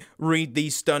 mate, read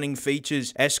these stunning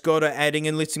features. Escada adding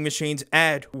and listing machines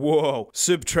add. Whoa.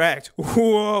 Subtract.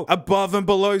 Whoa. Above and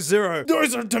below zero.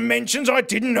 Those are dimensions I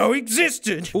didn't know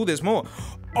existed. Oh, there's more.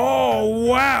 Oh,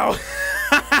 wow.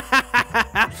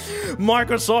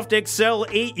 Microsoft Excel,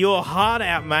 eat your heart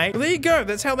out, mate. Well, there you go.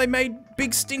 That's how they made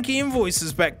big stinky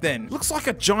invoices back then. Looks like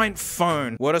a giant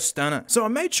phone. What a stunner. So I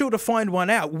made sure to find one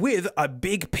out with a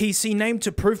big PC name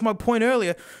to prove my point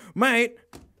earlier. Mate,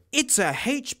 it's a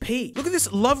HP. Look at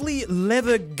this lovely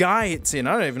leather guy it's in.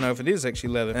 I don't even know if it is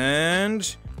actually leather.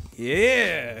 And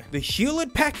yeah, the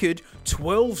Hewlett-Packard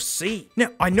 12C. Now,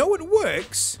 I know it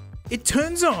works. It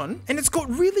turns on, and it's got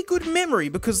really good memory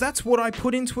because that's what I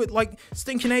put into it like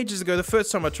stinking ages ago the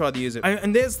first time I tried to use it.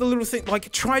 And there's the little thing, like,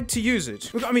 tried to use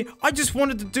it. Look, I mean, I just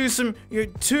wanted to do some,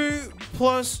 2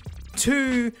 plus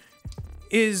 2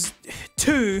 is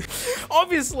 2.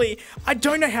 Obviously, I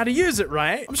don't know how to use it,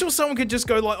 right? I'm sure someone could just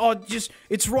go like, oh,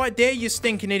 it's right there, you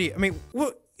stinking idiot. I mean,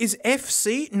 what, is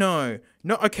FC? No.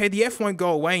 No, okay, the F won't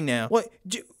go away now. What?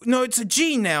 No, it's a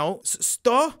G now.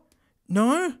 Star?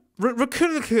 No?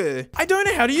 I don't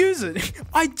know how to use it.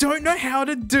 I don't know how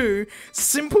to do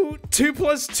simple 2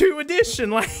 plus 2 addition.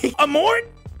 Like, amort?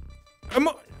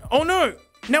 Oh no,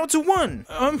 now it's a 1.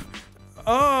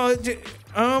 Oh,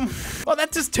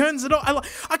 that just turns it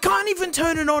off. I can't even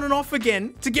turn it on and off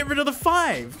again to get rid of the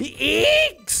 5. The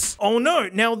X! Oh no,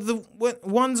 now the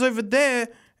 1's over there,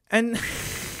 and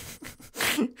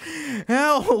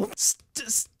hell,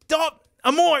 stop,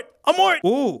 amort.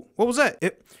 Ooh, what was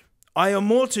that? I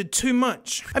amorted too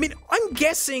much. I mean, I'm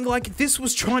guessing like this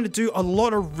was trying to do a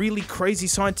lot of really crazy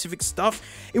scientific stuff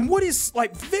in what is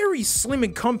like very slim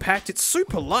and compact. It's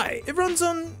super light. It runs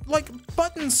on like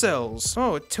button cells.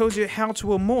 Oh, it tells you how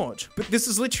to amort. But this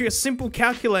is literally a simple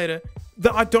calculator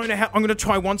that I don't know how. I'm gonna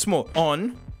try once more.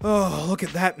 On. Oh, look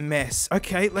at that mess.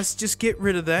 Okay, let's just get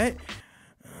rid of that.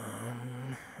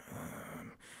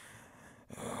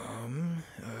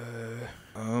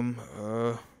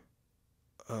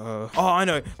 Oh, I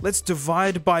know. Let's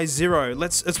divide by 0.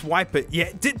 Let's wipe it.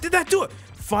 Yeah, did that do it?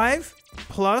 5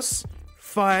 plus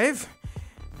 5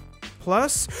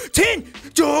 plus 10.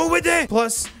 Do it with that.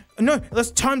 Plus, no,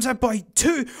 let's times that by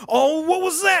 2. Oh, what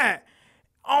was that?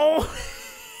 Oh.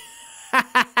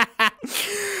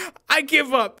 I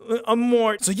give up. I'm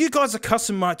more. So you guys are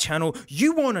cussing my channel.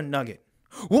 You want a nugget.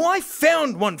 Well, I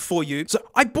found one for you. So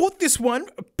I bought this one.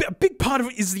 A big part of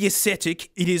it is the aesthetic.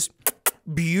 It is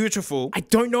beautiful. I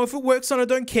don't know if it works and I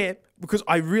don't care because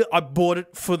I bought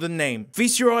it for the name.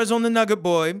 Feast your eyes on the nugget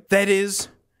boy. That is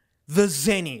the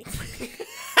Zenny.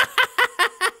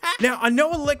 Now, I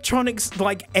know electronics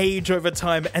like age over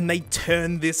time and they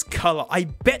turn this color. I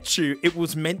bet you it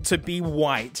was meant to be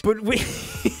white, but you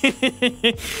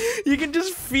can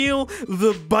just feel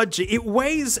the budget. It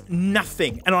weighs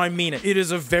nothing, and I mean it. It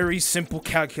is a very simple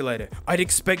calculator. I'd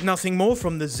expect nothing more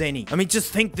from the Zenny. I mean,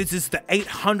 just think this is the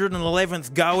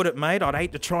 811th go at it, mate. I'd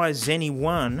hate to try a Zenny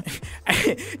 1.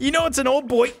 You know it's an old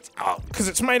boy, because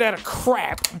it's made out of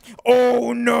crap.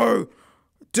 Oh no!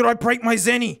 Did I break my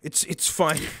Zenny? It's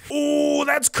fine. Oh,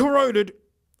 that's corroded.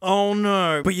 Oh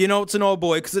no. But you know it's an old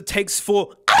boy because it takes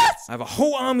 4. I have a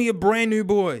whole army of brand new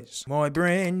boys. My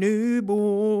brand new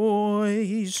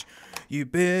boys. You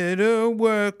better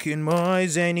work in my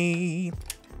Zenny.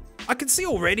 I can see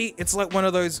already it's like one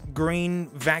of those green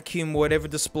vacuum whatever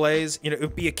displays. You know, it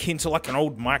would be akin to like an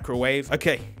old microwave.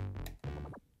 Okay.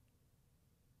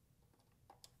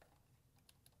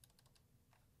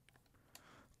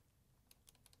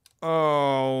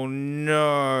 Oh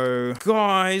no.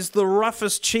 Guys, the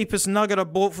roughest, cheapest nugget I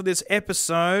bought for this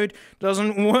episode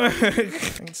doesn't work.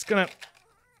 It's gonna...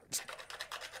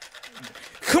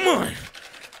 Come on!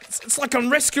 It's like I'm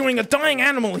rescuing a dying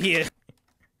animal here.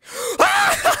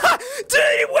 Dude,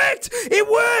 it worked! It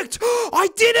worked! I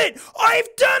did it!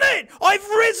 I've done it! I've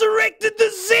resurrected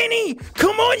the Zenny!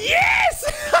 Come on, yes!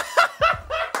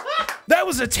 That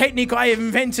was a technique I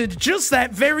invented just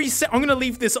that very I'm gonna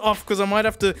leave this off because I might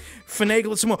have to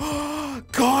finagle it some more.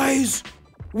 Guys,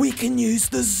 we can use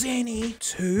the Zenny.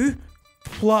 2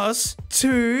 plus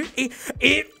 2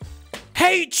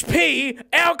 HP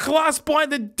outclassed by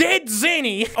the dead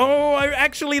Zenny. Oh, I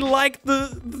actually like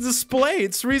the display.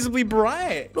 It's reasonably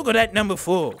bright. Look at that number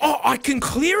 4. Oh, I can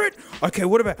clear it? Okay,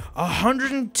 what about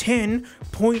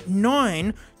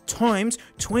 110.9 times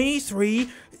 23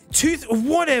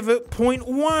 whatever,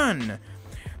 0.1.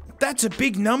 That's a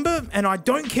big number, and I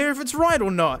don't care if it's right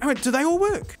or not. Alright, do they all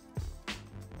work?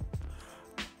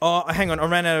 Oh, hang on, I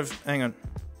ran out of... Hang on.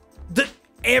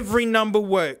 Every number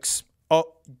works.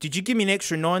 Oh, did you give me an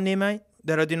extra 9 there, mate?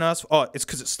 That I didn't ask for? Oh, it's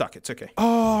because it's stuck. It's okay.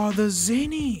 Oh, the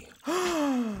Zenny.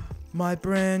 My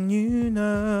brand new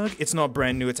nug. It's not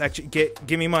brand new. It's actually...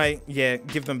 Give me my... Yeah,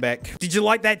 give them back. Did you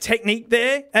like that technique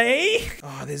there? Eh?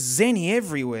 Oh, there's Zenny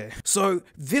everywhere. So,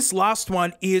 this last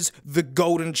one is the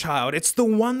golden child. It's the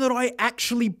one that I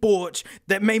actually bought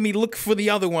that made me look for the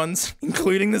other ones,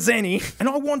 including the Zenny. And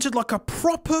I wanted like a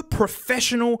proper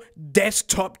professional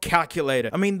desktop calculator.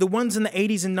 I mean, the ones in the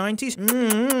 80s and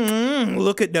 90s?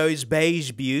 Look at those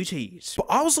beige beauties. But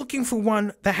I was looking for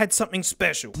one that had something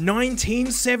special.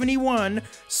 1971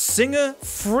 Singer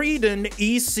Frieden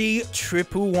EC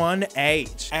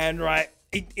 111H. And right,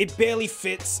 it barely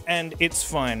fits and it's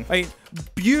fine. I mean,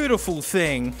 beautiful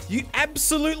thing. You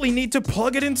absolutely need to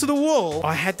plug it into the wall.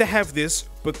 I had to have this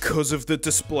because of the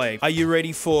display. Are you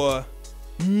ready for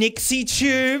Nixie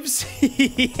tubes?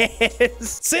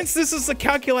 Yes. Since this is the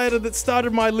calculator that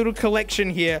started my little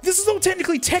collection here, this is all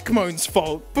technically Techmoan's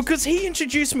fault because he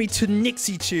introduced me to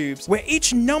Nixie tubes where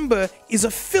each number is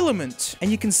a filament and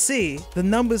you can see the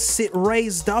numbers sit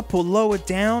raised up or lower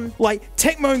down. Like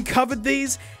Techmoan covered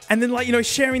these and then like, you know,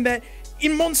 sharing that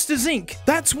in Monsters Inc.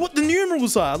 That's what the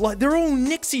numerals are. Like, they're all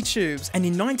Nixie tubes. And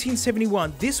in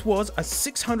 1971, this was a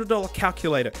 $600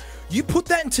 calculator. You put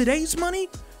that in today's money?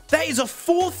 That is a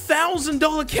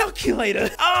 $4,000 calculator.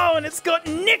 Oh, and it's got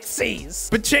Nixies.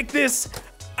 But check this,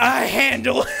 a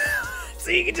handle.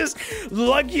 So you can just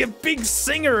lug your big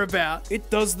Singer about. It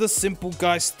does the simple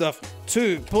guy stuff.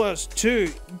 2 plus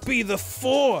 2 be the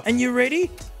 4. And you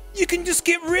ready? You can just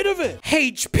get rid of it.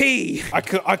 HP.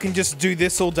 I can just do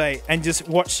this all day and just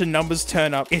watch the numbers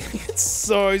turn up. It's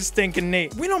so stinking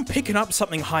neat. When I'm picking up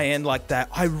something high-end like that,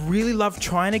 I really love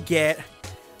trying to get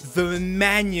the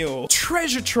manual.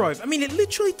 Treasure trove. I mean, it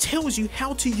literally tells you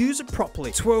how to use it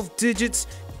properly. 12 digits,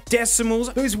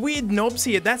 decimals, those weird knobs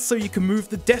here, that's so you can move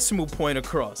the decimal point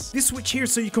across. This switch here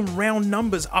is so you can round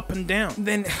numbers up and down.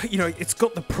 Then, you know, it's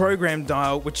got the program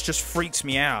dial, which just freaks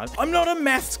me out. I'm not a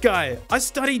maths guy. I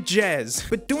studied jazz.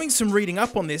 But doing some reading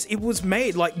up on this, it was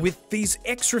made like with these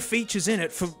extra features in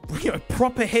it for, you know,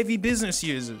 proper heavy business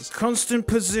users. Constant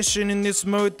position in this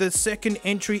mode, the second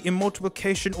entry in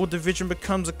multiplication or division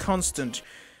becomes a constant.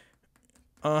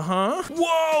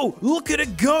 Whoa! Look at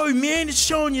it go, man! It's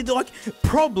showing you, like,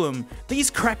 problem. These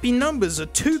crappy numbers are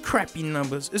 2 crappy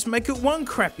numbers. Let's make it 1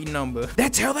 crappy number.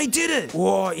 That's how they did it!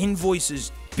 Whoa,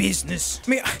 invoices. Business. I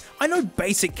mean, I know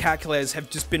basic calculators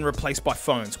have just been replaced by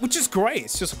phones, which is great.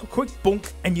 It's just a quick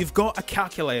bonk and you've got a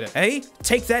calculator, eh?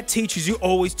 Take that, teachers. You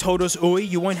always told us, oi,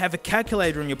 you won't have a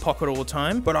calculator in your pocket all the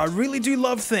time. But I really do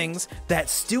love things that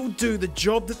still do the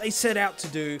job that they set out to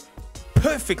do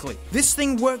perfectly. This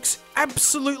thing works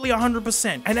absolutely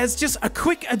 100%. And as just a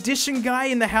quick addition guy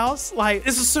in the house, like,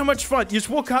 this is so much fun. You just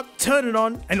walk up, turn it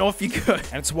on, and off you go.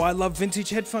 And it's why I love vintage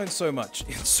headphones so much.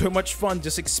 It's so much fun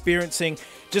just experiencing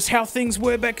just how things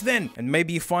were back then. And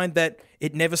maybe you find that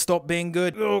it never stopped being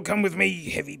good. Oh, come with me,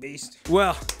 heavy beast.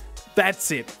 Well,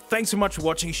 that's it. Thanks so much for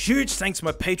watching. Huge thanks to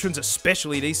my patrons,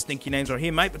 especially these stinky names right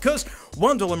here, mate, because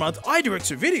 $1 a month, I do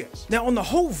extra videos. Now, on the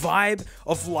whole vibe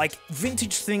of, like,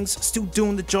 vintage things still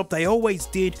doing the job they always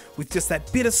did with just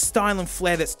that bit of style and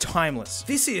flair that's timeless.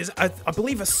 This is, I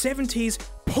believe, a 70s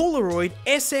Polaroid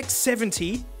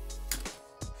SX70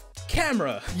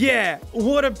 camera. Yeah,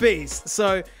 what a beast.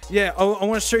 So yeah, I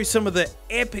want to show you some of the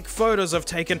epic photos I've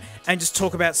taken and just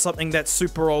talk about something that's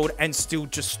super old and still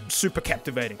just super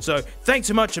captivating. So thanks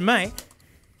so much, and mate,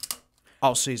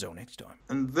 I'll see you all next time.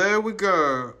 And there we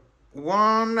go.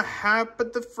 One happy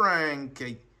to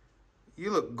Frankie.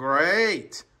 You look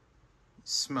great. You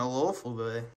smell awful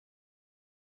there.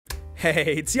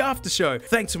 Hey, it's the after show.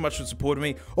 Thanks so much for supporting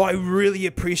me. I really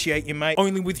appreciate you, mate.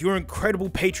 Only with your incredible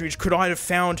patronage could I have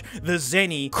found the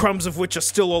Zenny, crumbs of which are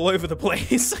still all over the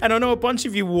place. And I know a bunch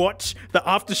of you watch the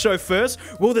after show first.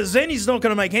 Well, the Zenny's not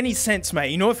gonna make any sense,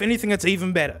 mate. You know, if anything, it's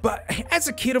even better. But as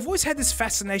a kid, I've always had this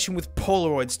fascination with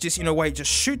Polaroids. Just, you know, where you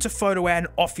just shoot a photo out and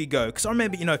off you go. Because I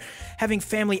remember, you know, having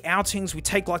family outings, we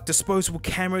take like disposable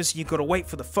cameras, you gotta wait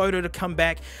for the photo to come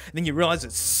back, and then you realize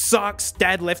it sucks,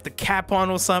 dad left the cap on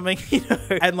or something. You know,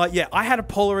 and like, yeah, I had a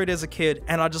Polaroid as a kid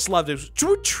and I just loved it. It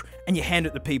was, and you hand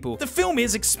it to people. The film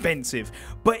is expensive,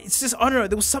 but it's just, I don't know,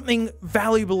 there was something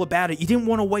valuable about it. You didn't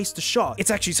want to waste a shot. It's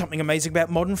actually something amazing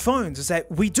about modern phones is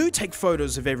that we do take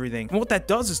photos of everything. And what that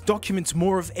does is documents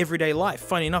more of everyday life.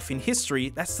 Funny enough, in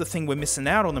history, that's the thing we're missing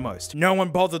out on the most. No one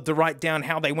bothered to write down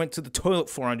how they went to the toilet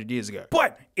 400 years ago.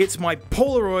 But it's my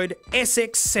Polaroid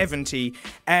SX70,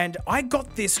 and I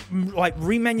got this like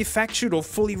remanufactured or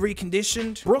fully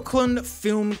reconditioned Brooklyn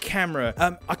film camera.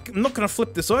 I'm not gonna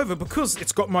flip this over because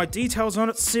it's got my details on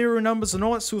it, serial numbers and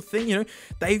all that sort of thing. You know,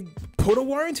 they put a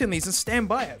warranty on these and stand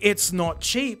by it. It's not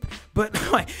cheap, but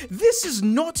like, this is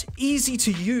not easy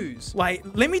to use. Like,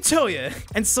 let me tell you.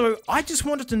 And so I just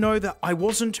wanted to know that I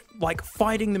wasn't like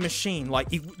fighting the machine. Like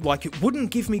it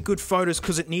wouldn't give me good photos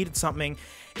because it needed something.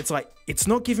 It's like, it's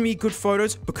not giving me good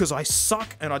photos because I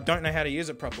suck and I don't know how to use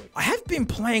it properly. I have been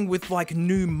playing with like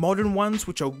new modern ones,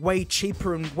 which are way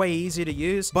cheaper and way easier to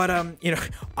use. But, you know,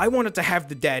 I wanted to have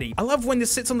the daddy. I love when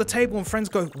this sits on the table and friends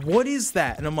go, what is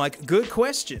that? And I'm like, good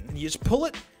question. And you just pull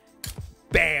it,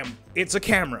 bam, it's a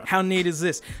camera. How neat is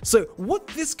this? So what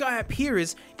this guy up here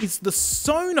is the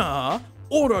sonar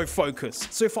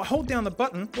autofocus. So if I hold down the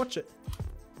button, watch it.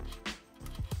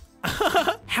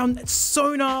 How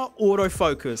sonar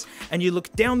autofocus, and you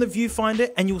look down the viewfinder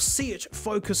and you'll see it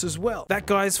focus as well. That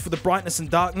guy's for the brightness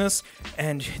and darkness,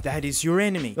 and that is your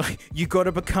enemy. Like, you got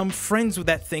to become friends with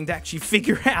that thing to actually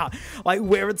figure out like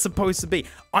where it's supposed to be.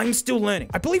 I'm still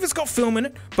learning. I believe it's got film in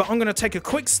it, but I'm gonna take a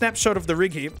quick snapshot of the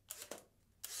rig here.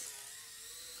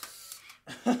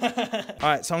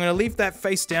 Alright, so I'm going to leave that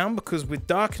face down because with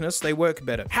darkness, they work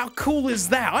better. How cool is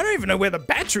that? I don't even know where the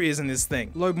battery is in this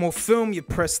thing. Load more film, you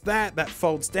press that, that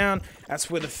folds down.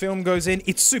 That's where the film goes in.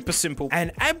 It's super simple.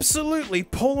 And absolutely,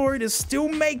 Polaroid is still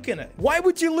making it. Why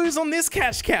would you lose on this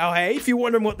cash cow, hey, if you're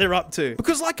wondering what they're up to?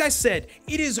 Because like I said,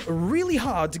 it is really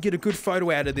hard to get a good photo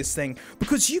out of this thing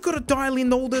because you got to dial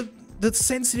in all the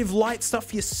sensitive light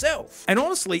stuff yourself. And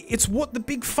honestly, it's what the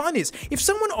big fun is. If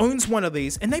someone owns one of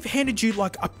these and they've handed you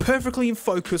like a perfectly in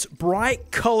focus,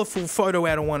 bright, colorful photo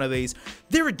out of one of these,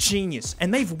 they're a genius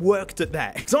and they've worked at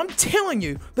that. So I'm telling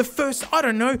you, the first, I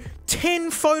don't know, 10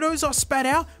 photos I spat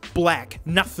out, black,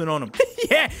 nothing on them.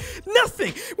 Yeah,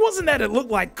 nothing. It wasn't that it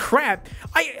looked like crap.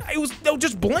 They were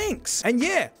just blanks. And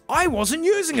yeah, I wasn't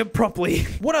using it properly.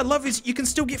 What I love is you can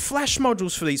still get flash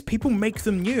modules for these. People make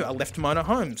them new. I left mine at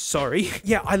home, sorry.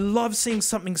 Yeah, I love seeing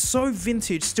something so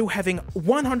vintage still having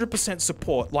 100%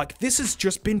 support. Like, this has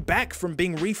just been back from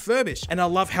being refurbished. And I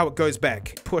love how it goes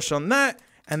back. Push on that,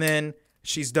 and then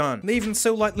she's done. They even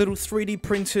sell like little 3D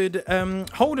printed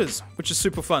holders, which is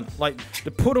super fun. Like,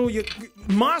 to put all your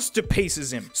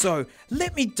masterpieces in. So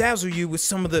let me dazzle you with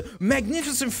some of the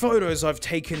magnificent photos I've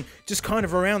taken just kind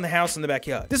of around the house and the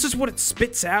backyard. This is what it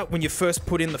spits out when you first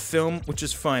put in the film, which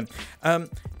is fine.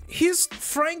 Here's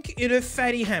Frank in a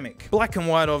fatty hammock. Black and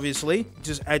white, obviously,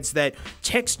 just adds that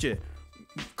texture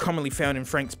commonly found in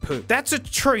Frank's poo. That's a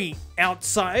tree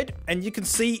outside, and you can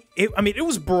see it. I mean, it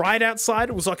was bright outside.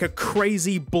 It was like a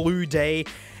crazy blue day,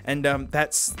 and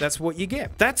that's what you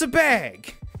get. That's a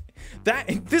bag.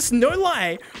 This, no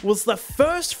lie, was the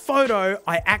first photo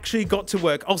I actually got to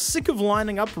work. I was sick of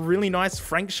lining up really nice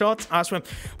Frank shots. I just went,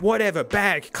 whatever,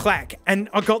 bag, clack, and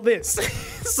I got this.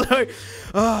 So,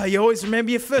 you always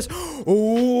remember your first.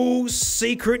 Oh,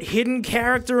 secret hidden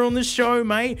character on the show,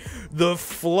 mate. The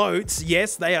floats.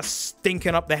 Yes, they are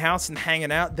stinking up the house and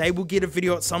hanging out. They will get a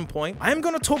video at some point. I am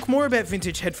going to talk more about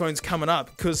vintage headphones coming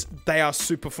up because they are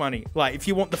super funny. Like, if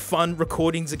you want the fun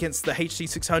recordings against the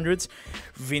HD600s,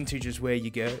 vintage is where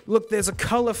you go. Look, there's a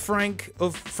color Frank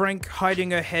of Frank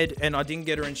hiding her head, and I didn't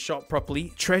get her in shot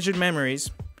properly. Treasured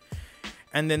memories.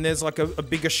 And then there's like a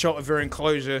bigger shot of her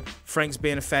enclosure. Frank's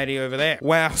being a fatty over there.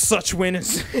 Wow, such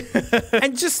winners.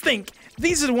 And just think,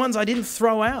 these are the ones I didn't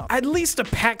throw out. At least a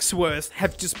pack's worth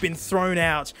have just been thrown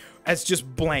out as just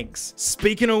blanks.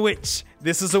 Speaking of which,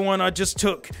 this is the one I just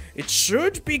took. It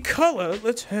should be color.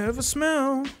 Let's have a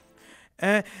smell.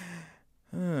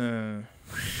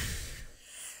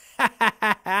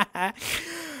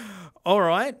 All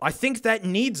right, I think that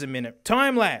needs a minute.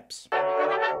 Time lapse.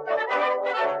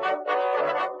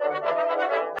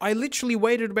 I literally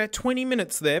waited about 20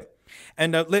 minutes there,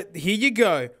 and here you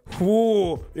go.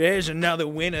 Whoa, there's another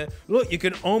winner. Look, you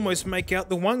can almost make out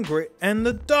the one grit and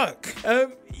the duck.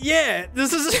 Yeah,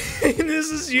 this is this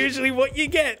is usually what you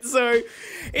get. So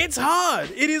it's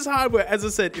hard. It is hard work. As I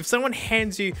said, if someone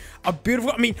hands you a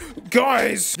beautiful, I mean,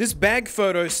 guys, this bag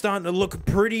photo is starting to look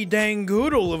pretty dang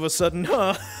good all of a sudden,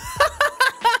 huh?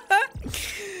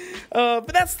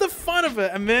 But that's the fun of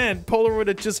it. And man, Polaroid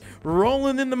are just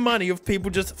rolling in the money of people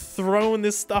just throwing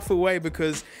this stuff away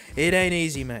because it ain't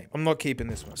easy, mate. I'm not keeping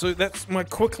this one. So that's my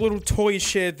quick little toy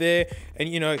share there. And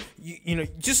you know,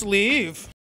 just leave.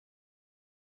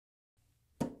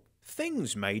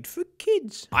 Things made for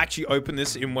kids. I actually opened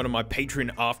this in one of my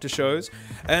Patreon after shows,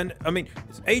 and I mean,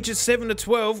 ages 7 to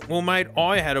 12, well mate,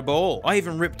 I had a ball. I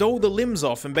even ripped all the limbs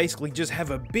off and basically just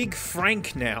have a big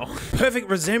Frank now. Perfect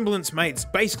resemblance, mate. It's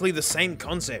basically the same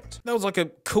concept. That was like a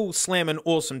cool, slamming,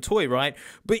 awesome toy, right?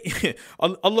 But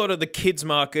a lot of the kids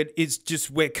market is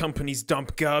just where companies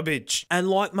dump garbage. And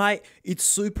like, mate, it's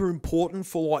super important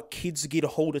for like kids to get a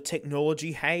hold of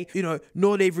technology. Hey, you know,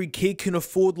 not every kid can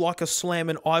afford like a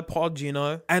slamming iPod, you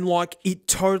know, and like it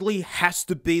totally has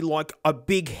to be like a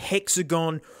big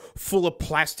hexagon full of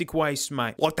plastic waste,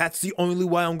 mate. Like that's the only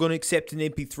way I'm going to accept an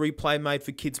MP3 player made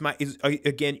for kids, mate, is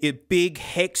again a big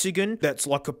hexagon that's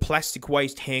like a plastic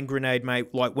waste hand grenade,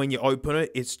 mate. Like when you open it,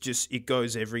 it's just, it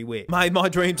goes everywhere. Mate, my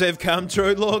dreams have come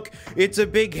true. Look, it's a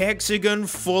big hexagon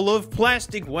full of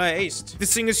plastic waste.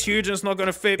 This thing is huge and it's not going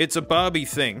to fit. It's a Barbie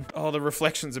thing. Oh, the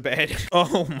reflections are bad.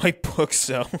 Oh, my book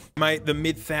cell. Mate, the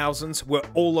mid-thousands were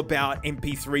all about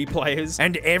MP3 players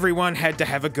and everyone had to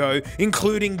have a go,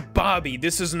 including Barbie.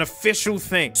 This is an official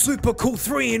thing. Super cool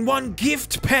 3-in-1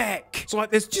 gift pack. So like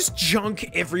there's just junk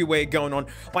everywhere going on.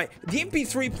 Like the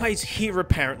MP3 plays here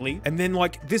apparently, and then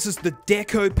like this is the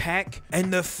deco pack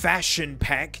and the fashion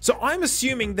pack. So I'm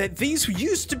assuming that these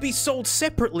used to be sold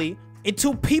separately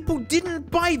until people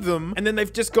didn't buy them, and then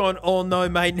they've just gone, oh no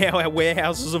mate, now our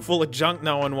warehouses are full of junk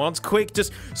no one wants. Quick,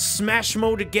 just smash them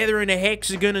all together in a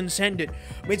hexagon and send it.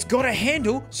 I mean, it's got a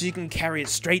handle so you can carry it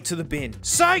straight to the bin.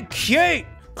 So cute!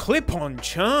 Clip-on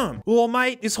charm. Well,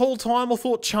 mate, this whole time I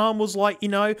thought charm was like, you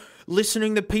know,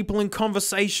 listening to people in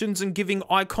conversations and giving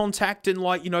eye contact and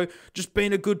like, you know, just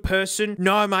being a good person.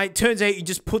 No, mate, turns out you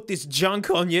just put this junk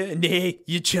on you and there,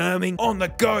 you're charming. On the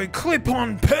go,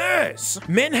 clip-on purse.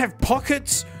 Men have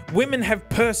pockets, women have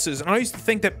purses, and I used to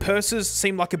think that purses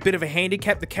seemed like a bit of a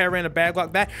handicap to carry around a bag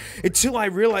like that until I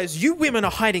realized you women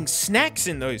are hiding snacks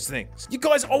in those things. You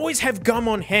guys always have gum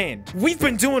on hand. We've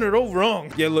been doing it all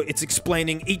wrong. Yeah, look, it's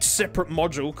explaining each separate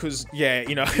module because, yeah,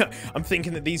 you know, I'm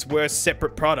thinking that these were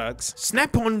separate products.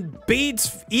 Snap-on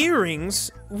beads,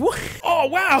 earrings. What? Oh,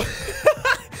 wow.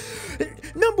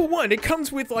 Number one, it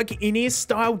comes with like in-ear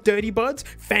style dirty buds.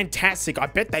 Fantastic. I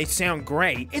bet they sound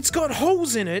great. It's got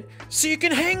holes in it so you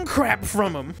can hang crap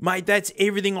from them. Mate, that's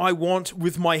everything I want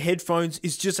with my headphones,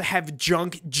 is just to have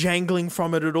junk jangling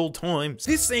from it at all times.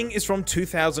 This thing is from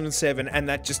 2007 and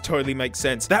that just totally makes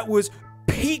sense. That was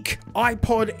peak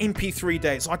iPod MP3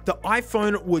 days. Like the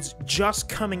iPhone was just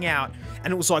coming out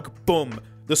and it was like, boom,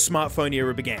 the smartphone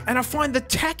era began. And I find the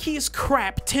tackiest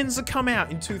crap tends to come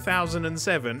out in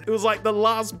 2007. It was like the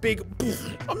last big...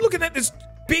 I'm looking at this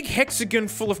big hexagon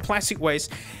full of plastic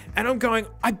waste and I'm going,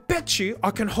 I bet you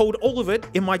I can hold all of it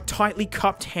in my tightly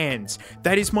cupped hands.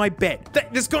 That is my bet.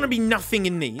 There's gonna be nothing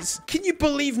in these. Can you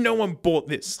believe no one bought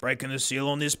this? Breaking the seal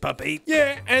on this puppy.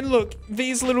 Yeah, and look,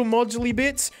 these little modular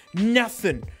bits,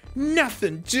 nothing.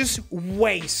 Nothing, just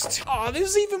waste. Oh,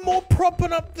 there's even more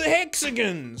propping up the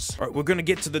hexagons. All right, we're gonna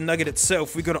get to the nugget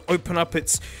itself. We're gonna open up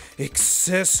its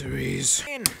accessories.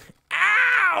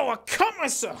 Ow, I cut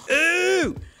myself.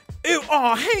 Ooh. Ew,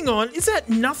 oh, hang on, is that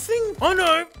nothing? Oh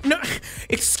no,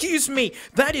 excuse me,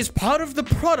 that is part of the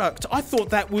product. I thought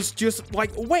that was just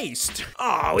like waste.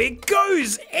 Oh, it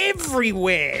goes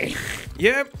everywhere.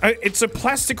 Yep, it's a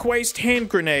plastic waste hand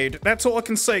grenade. That's all I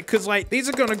can say, cause like, these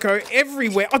are gonna go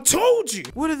everywhere. I told you.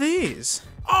 What are these?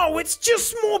 Oh, it's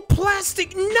just more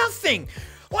plastic, nothing.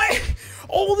 Like,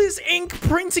 all this ink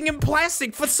printing and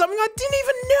plastic for something I didn't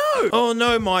even know. Oh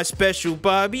no, my special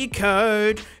Barbie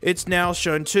code. It's now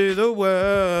shown to the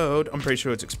world. I'm pretty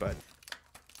sure it's expired.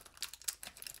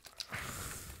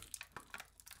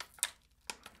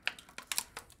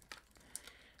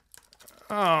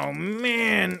 Oh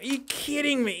man, are you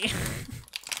kidding me?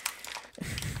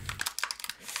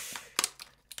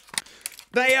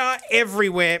 They are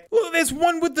everywhere. Look, there's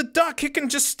one with the duck. It can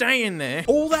just stay in there.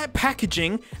 All that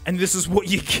packaging, and this is what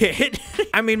you get.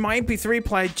 I mean, my MP3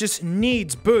 player just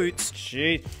needs boots.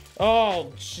 Jeez.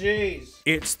 Oh, jeez.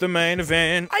 It's the main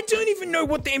event. I don't even know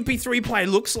what the MP3 player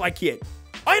looks like yet.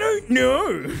 I don't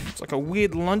know. It's like a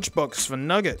weird lunchbox for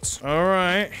nuggets. All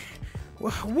right.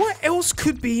 What else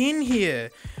could be in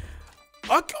here?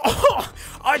 Oh,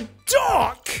 a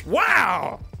dock.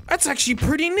 Wow. That's actually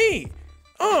pretty neat.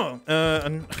 Oh,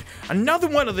 another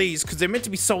one of these, because they're meant to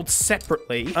be sold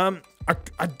separately.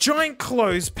 A giant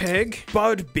clothes peg,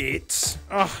 bud bits,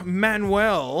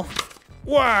 Manuel.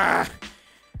 Wow.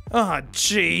 Oh,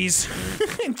 jeez.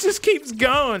 It just keeps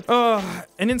going. Oh,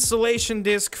 an installation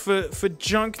disc for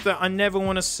junk that I never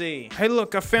want to see. Hey,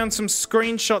 look, I found some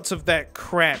screenshots of that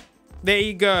crap. There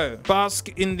you go. Bask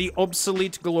in the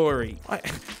obsolete glory.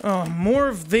 Oh, more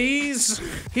of these?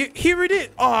 Here it is.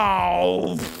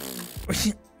 Oh...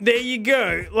 There you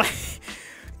go. Like,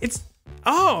 it's...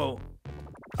 Oh.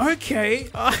 Okay.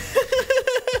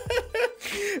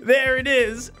 There it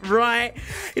is. Right.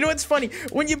 You know what's funny?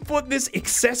 When you put this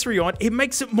accessory on, it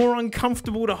makes it more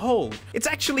uncomfortable to hold. It's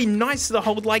actually nice to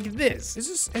hold like this. Is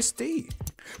this SD?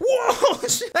 Whoa!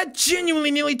 That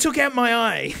genuinely nearly took out my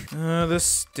eye. The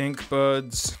stink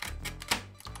buds.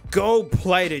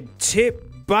 Gold-plated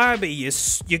tip. Barbie,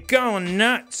 you're going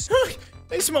nuts.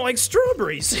 They smell like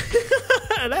strawberries.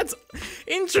 That's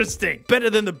interesting. Better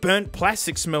than the burnt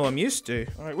plastic smell I'm used to.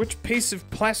 All right, which piece of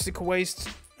plastic waste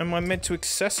am I meant to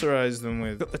accessorize them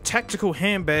with? Got the tactical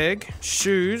handbag,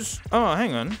 shoes. Oh,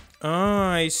 hang on. Oh,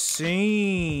 I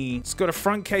see. It's got a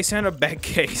front case and a back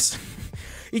case.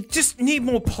 You just need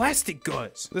more plastic,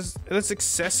 guys. Let's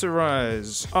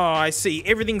accessorize. Oh, I see.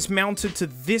 Everything's mounted to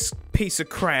this piece of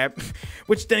crap,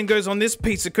 which then goes on this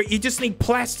piece of crap. You just need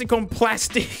plastic on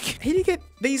plastic. How do you get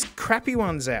these crappy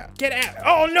ones out? Get out.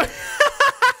 Oh, no.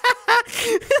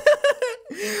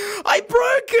 I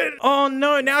broke it. Oh,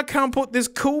 no. Now I can't put this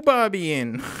cool Barbie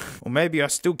in. Or maybe I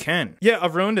still can. Yeah,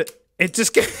 I've ruined it. It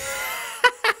just...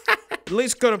 At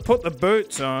least gotta put the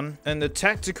boots on and the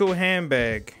tactical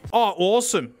handbag. Oh,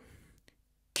 awesome.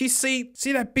 Can you see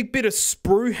that big bit of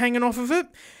sprue hanging off of it?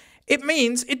 It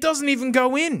means it doesn't even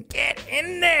go in. Get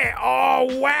in there. Oh,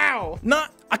 wow. No,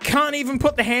 I can't even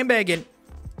put the handbag in.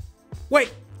 Wait.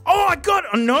 Oh, I got it.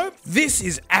 Oh, no. This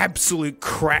is absolute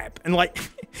crap. And like,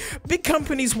 big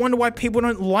companies wonder why people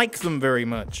don't like them very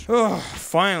much. Oh,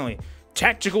 finally.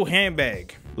 Tactical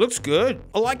handbag. Looks good.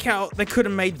 I like how they could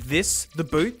have made this the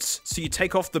boots, so you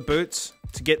take off the boots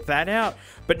to get that out.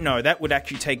 But no, that would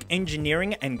actually take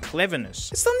engineering and cleverness.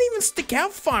 This doesn't even stick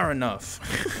out far enough.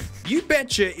 You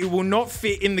betcha it will not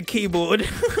fit in the keyboard.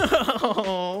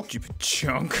 Oh, stupid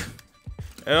chunk.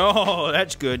 Oh,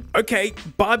 that's good. Okay,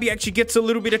 Barbie actually gets a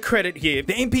little bit of credit here.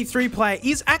 The MP3 player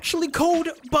is actually called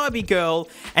Barbie Girl,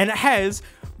 and it has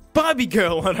Barbie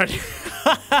Girl on it.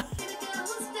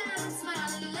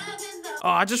 Oh,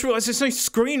 I just realized there's no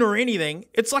screen or anything.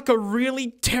 It's like a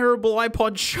really terrible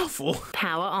iPod shuffle.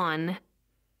 Power on.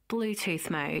 Bluetooth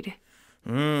mode.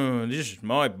 This is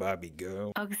my Barbie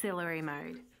girl. Auxiliary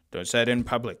mode. Don't say it in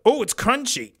public. Oh, it's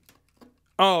crunchy.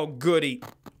 Oh, goody.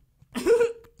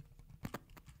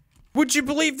 Would you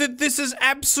believe that this is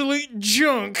absolute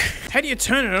junk? How do you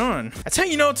turn it on? That's how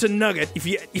you know it's a nugget, if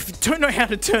you don't know how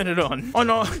to turn it on. Oh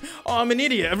no, oh, I'm an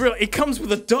idiot. It comes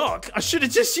with a dock. I should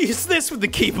have just used this with the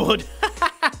keyboard.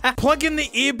 Plug in the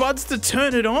earbuds to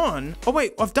turn it on. Oh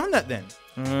wait, I've done that then.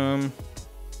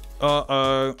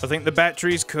 Uh-oh, I think the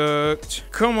battery's cooked.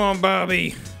 Come on,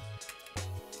 Barbie.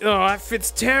 Oh, that fits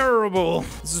terrible.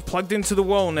 This is plugged into the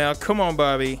wall now. Come on,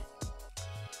 Barbie.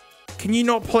 Can you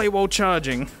not play while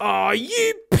charging? Oh,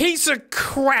 you piece of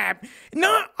crap.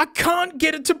 No, I can't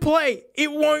get it to play.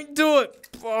 It won't do it.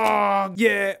 Oh,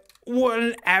 yeah. What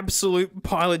an absolute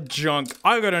pile of junk.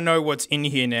 I gotta know what's in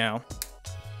here now.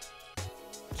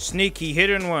 Sneaky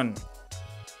hidden one.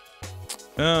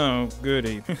 Oh,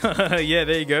 goody. Yeah,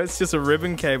 there you go. It's just a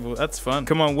ribbon cable. That's fun.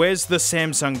 Come on, where's the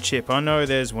Samsung chip? I know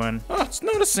there's one. Oh, it's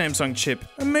not a Samsung chip.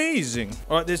 Amazing.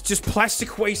 All right, there's just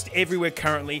plastic waste everywhere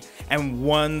currently and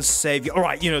one savior. All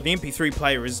right, you know, the MP3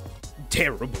 player is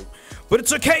terrible, but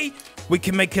it's okay. We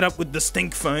can make it up with the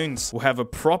stink phones. We'll have a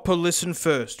proper listen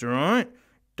first, all right?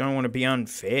 Don't want to be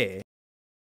unfair.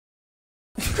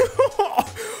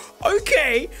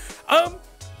 Okay,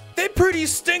 they're pretty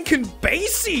stinking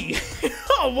bassy.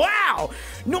 Oh, wow.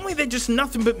 Normally they're just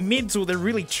nothing but mids or they're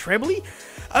really trebly.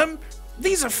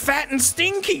 These are fat and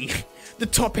stinky. The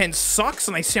top end sucks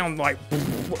and they sound like...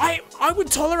 I would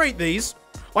tolerate these.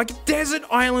 Like a desert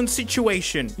island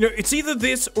situation. You know, it's either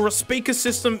this or a speaker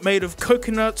system made of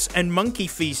coconuts and monkey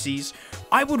feces.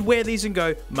 I would wear these and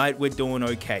go, mate, we're doing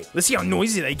okay. Let's see how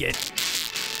noisy they get.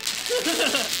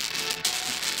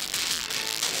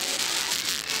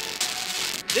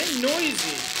 They're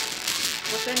noisy,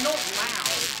 but they're not loud.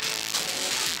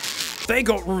 They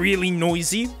got really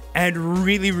noisy and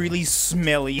really, really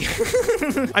smelly.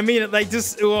 I mean, they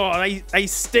just, oh, they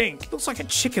stink. Looks like a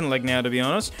chicken leg now, to be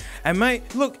honest. And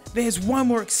mate, look, there's one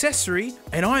more accessory,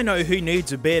 and I know who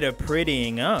needs a bit of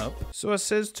prettying up. So I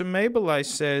says to Mabel, I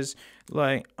says,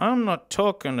 like, I'm not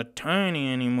talking to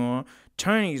Tony anymore.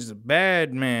 Tony's the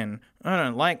bad man. I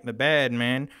don't like the bad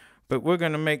man. But we're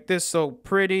gonna make this all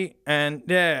pretty and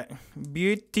yeah,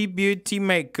 beauty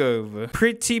makeover.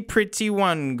 Pretty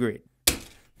one grit.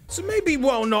 So maybe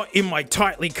while not in my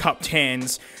tightly cupped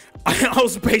hands, I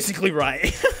was basically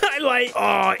right.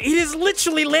 Oh, it is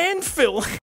literally landfill.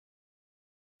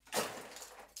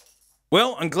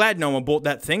 Well, I'm glad no one bought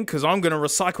that thing because I'm gonna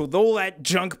recycle all that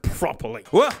junk properly.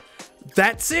 Well,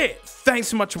 that's it. Thanks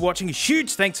so much for watching. A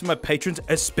huge thanks to my patrons,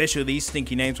 especially these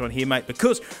stinky names right here, mate,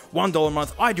 because $1 a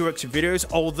month, I do extra videos.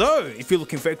 Although, if you're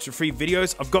looking for extra free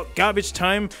videos, I've got garbage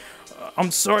time.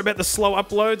 I'm sorry about the slow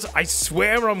uploads. I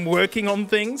swear I'm working on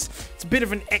things. It's a bit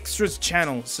of an extras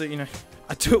channel, so, you know,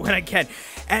 I do it when I can.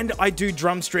 And I do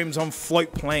drum streams on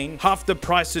Float Plane, half the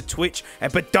price of Twitch,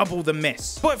 but double the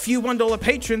mess. But for you $1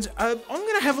 patrons, I'm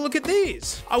gonna have a look at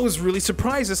these. I was really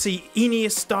surprised to see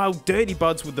in-ear-style Dirty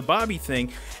Buds with the Barbie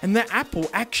thing, and that Apple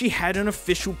actually had an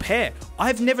official pair.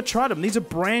 I've never tried them. These are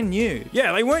brand new.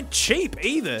 Yeah, they weren't cheap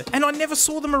either, and I never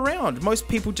saw them around. Most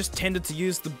people just tended to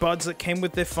use the buds that came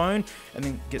with their phone and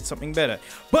then get something better.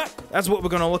 But that's what we're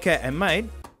gonna look at, and mate,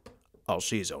 I'll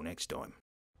see you all next time.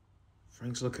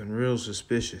 Frank's looking real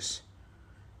suspicious.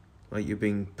 Like you're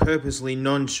being purposely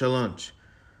nonchalant.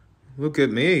 Look at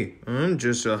me. I'm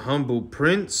just a humble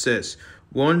princess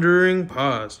wandering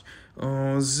past.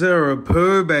 Oh, is there a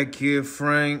purr back here,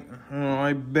 Frank? Oh,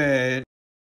 I bet.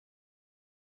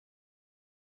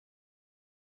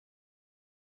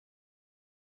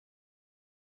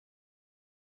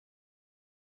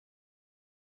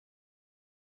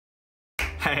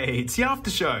 Hey, it's the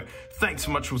after show. Thanks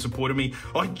so much for supporting me.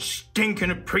 I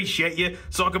stinking appreciate you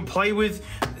so I can play with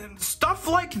stuff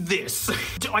like this.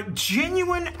 Like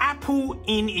genuine Apple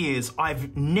in-ears.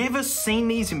 I've never seen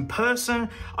these in person.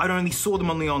 I only saw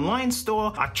them on the online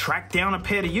store. I tracked down a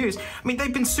pair to use. I mean,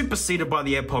 they've been superseded by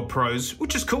the AirPod Pros,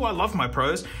 which is cool. I love my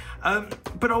Pros.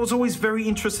 But I was always very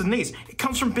interested in these. It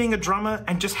comes from being a drummer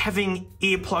and just having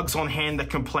earplugs on hand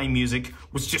that can play music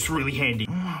was just really handy.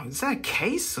 Oh, is that a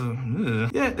case?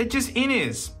 Yeah, they're just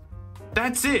in-ears.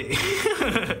 That's it.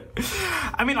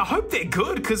 I mean, I hope they're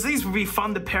good because these would be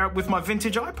fun to pair up with my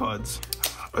vintage iPods.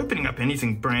 Opening up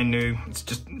anything brand new, it's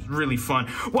just really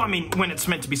fun. Well, I mean, when it's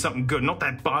meant to be something good, not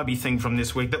that Barbie thing from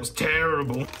this week. That was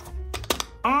terrible.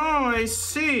 Oh, I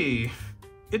see.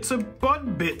 It's a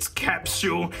Bud Bits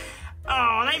capsule. Oh,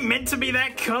 are they meant to be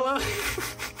that color?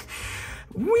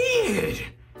 Weird.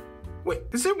 Wait,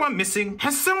 is there one missing?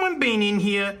 Has someone been in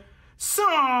here?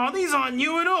 So, these aren't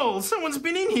new at all. Someone's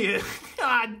been in here.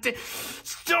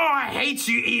 I hate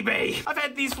you, eBay. I've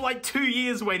had these for like 2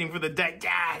 years waiting for the day.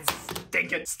 Dang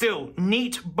it. Still,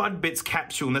 neat Bud Bits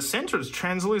capsule, and the center is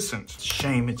translucent.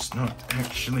 Shame it's not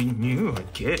actually new, I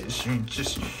guess.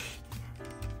 Just...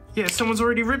 Yeah, someone's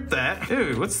already ripped that.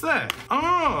 Ew, what's that?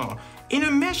 Oh,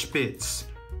 inner mesh bits.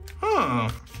 Oh.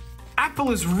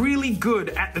 Apple is really good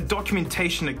at the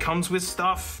documentation that comes with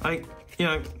stuff. Like, you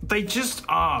know, they just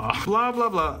are. Blah, blah,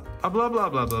 blah. Blah, blah,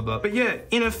 blah, blah, blah. But yeah,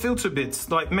 inner filter bits,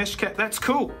 like mesh cap, that's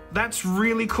cool. That's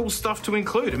really cool stuff to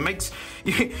include. It makes...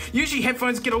 Usually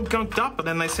headphones get all gunked up, but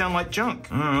then they sound like junk.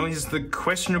 Oh, these are the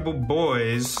questionable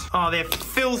boys. Oh, they're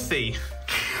filthy.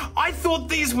 I thought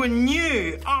these were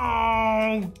new.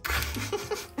 Oh.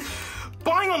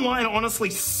 Buying online honestly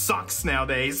sucks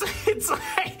nowadays. It's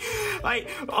like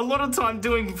a lot of time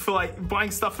doing for like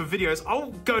buying stuff for videos,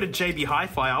 I'll go to JB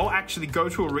Hi-Fi, I'll actually go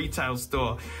to a retail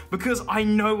store because I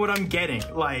know what I'm getting.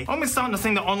 Like, I'm starting to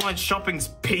think that online shopping's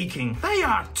peaking. They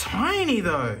are tiny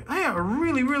though. They are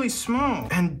really, really small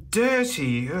and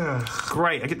dirty. Ugh.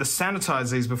 Great, I get to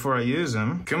sanitize these before I use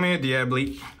them. Come here,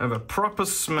 Diabli. I have a proper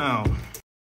smell.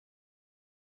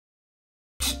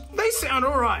 They sound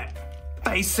all right.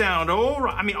 They sound all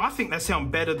right. I mean, I think they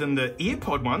sound better than the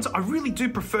AirPod ones. I really do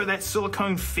prefer that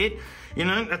silicone fit. You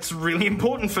know, that's really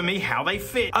important for me, how they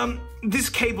fit. This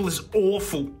cable is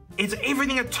awful. It's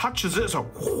everything it touches, it's a,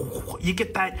 you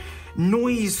get that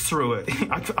noise through it.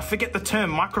 I forget the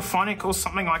term, microphonic or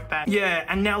something like that. Yeah,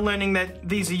 and now learning that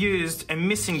these are used and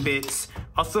missing bits,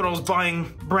 I thought I was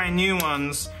buying brand new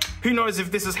ones. Who knows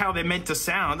if this is how they're meant to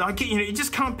sound? I get, you know, you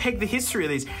just can't peg the history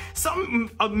of these.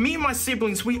 Me and my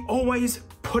siblings, we always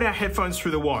put our headphones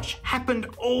through the wash. Happened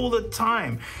all the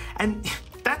time. And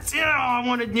that's, you know, I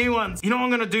wanted new ones. You know what I'm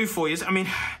gonna do for you? I mean,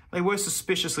 they were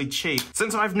suspiciously cheap.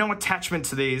 Since I have no attachment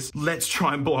to these, let's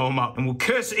try and blow them up and we'll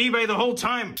curse eBay the whole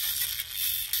time.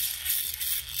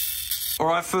 All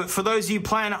right, for those of you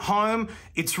playing at home,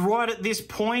 it's right at this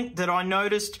point that I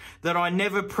noticed that I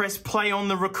never pressed play on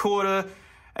the recorder.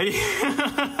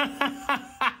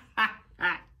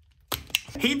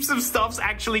 Heaps of stuff's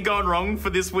actually gone wrong for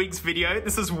this week's video.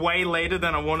 This is way later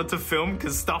than I wanted to film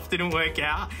because stuff didn't work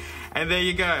out. And there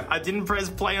you go. I didn't press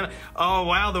play on it. Oh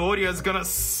wow, the audio's gonna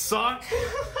suck.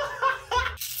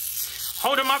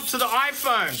 Hold them up to the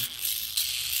iPhone.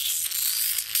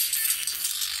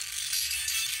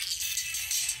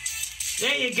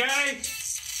 There you go.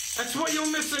 That's what you're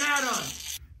missing out on.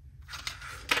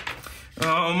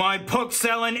 Oh, my puck's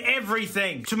selling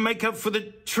everything to make up for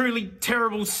the truly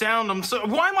terrible sound.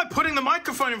 Why am I putting the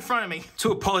microphone in front of me?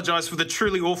 To apologize for the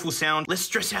truly awful sound, let's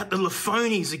stress out the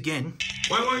Lafonies again.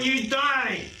 Why won't you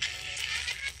die?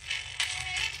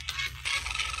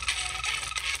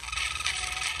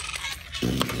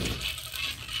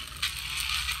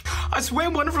 I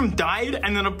swear one of them died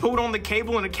and then I pulled on the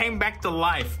cable and it came back to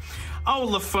life. Oh,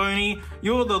 Lafony,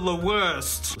 you're the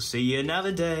worst. We'll see you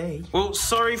another day. Well,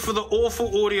 sorry for the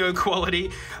awful audio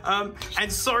quality.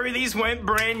 And sorry these weren't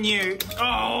brand new.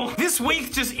 Oh, this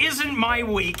week just isn't my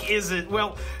week, is it?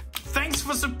 Well, thanks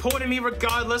for supporting me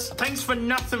regardless. Thanks for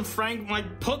nothing, Frank. My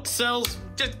puck sells,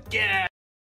 just, yeah.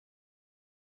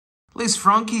 At least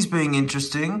Franky's being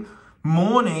interesting.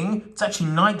 Morning. It's actually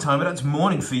nighttime, but it's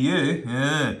morning for you.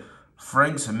 Yeah.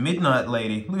 Frank's a midnight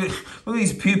lady. Look at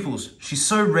these pupils. She's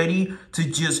so ready to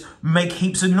just make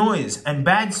heaps of noise and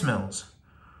bad smells.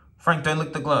 Frank, don't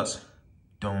lick the glass.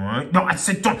 Don't. No, I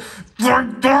said don't.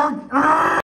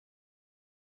 Don't.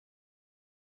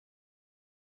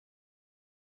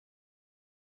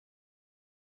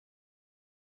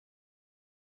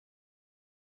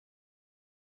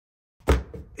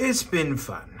 It's been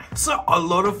fun. So a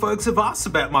lot of folks have asked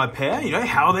about my pair, you know,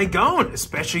 how are they going?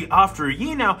 Especially after a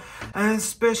year now, and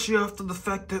especially after the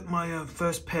fact that my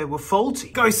first pair were faulty.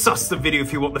 Go suss the video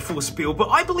if you want the full spiel, but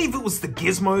I believe it was the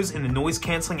gizmos and the noise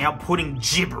cancelling outputting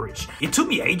gibberish. It took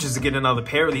me ages to get another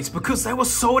pair of these because they were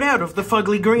sold out of the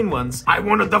fugly green ones. I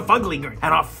wanted the fugly green,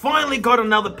 and I finally got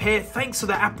another pair thanks to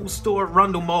the Apple store at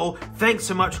Rundle Mall. Thanks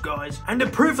so much, guys. And to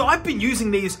prove that I've been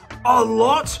using these a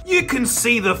lot, you can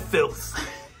see the filth.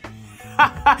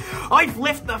 I've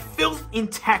left the filth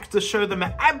intact to show them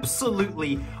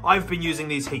absolutely I've been using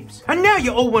these heaps. And now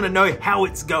you all want to know how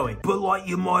it's going. But like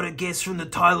you might have guessed from the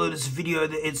title of this video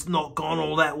that it's not gone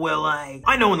all that well, eh?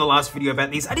 I know in the last video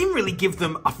about these, I didn't really give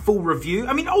them a full review.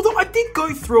 I mean, although I did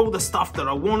go through all the stuff that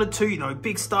I wanted to, you know,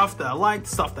 big stuff that I liked,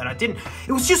 stuff that I didn't.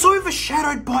 It was just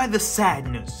overshadowed by the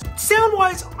sadness.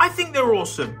 Sound-wise, I think they're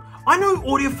awesome. I know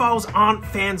audiophiles aren't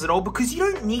fans at all because you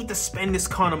don't need to spend this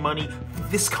kind of money for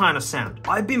this kind of sound.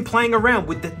 I've been playing around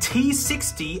with the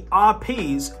T60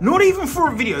 RPs, not even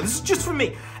for a video, this is just for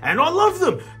me, and I love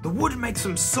them. The wood makes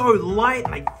them so light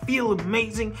and they feel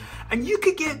amazing, and you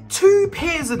could get 2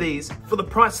 pairs of these for the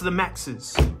price of the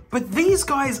Maxes. But these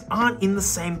guys aren't in the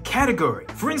same category.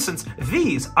 For instance,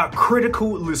 these are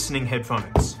critical listening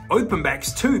headphones. Open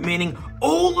backs too, meaning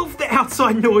all of the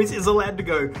outside noise is allowed to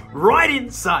go right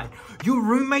inside. Your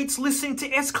roommate's listening to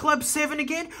S Club 7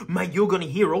 again? Mate, you're gonna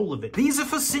hear all of it. These are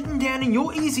for sitting down in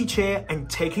your easy chair and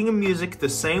taking a music the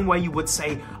same way you would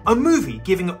say a movie,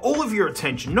 giving it all of your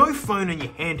attention, no phone in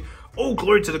your hand, all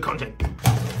glued to the content.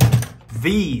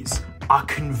 These are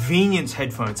convenience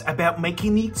headphones about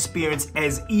making the experience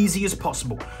as easy as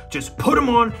possible. Just put them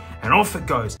on and off it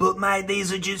goes. But mate,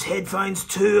 these are just headphones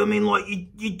too. I mean, like,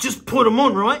 you just put them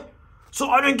on, right? So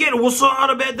I don't get it, what's so hard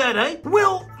about that, eh?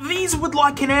 Well, these would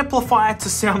like an amplifier to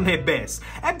sound their best.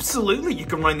 Absolutely, you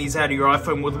can run these out of your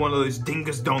iPhone with one of those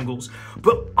dingus dongles.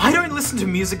 But I don't listen to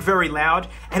music very loud,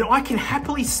 and I can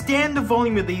happily stand the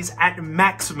volume of these at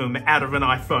maximum out of an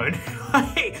iPhone.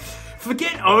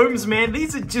 Forget ohms, man,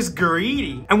 these are just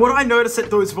greedy. And what I noticed at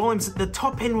those volumes, the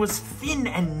top end was thin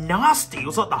and nasty. It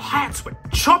was like the hi-hats were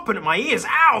chopping at my ears.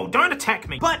 Ow, don't attack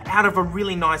me. But out of a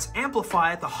really nice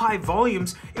amplifier, the high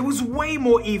volumes, it was way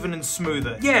more even and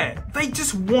smoother. Yeah, they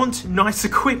just want nice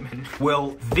equipment.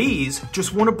 Well, these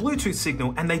just want a Bluetooth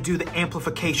signal and they do the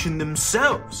amplification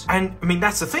themselves. And I mean,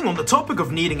 that's the thing, on the topic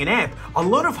of needing an amp, a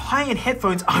lot of high-end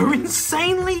headphones are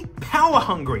insanely power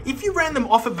hungry. If you ran them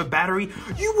off of a battery,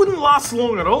 you wouldn't last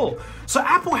long at all. So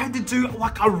Apple had to do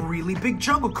like a really big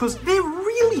juggle because they're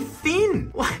really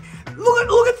thin. Like,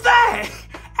 look at that.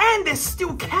 And they're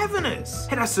still cavernous.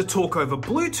 It has to talk over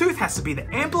Bluetooth, has to be the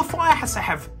amplifier, has to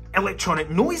have electronic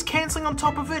noise cancelling on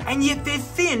top of it, and yet they're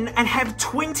thin and have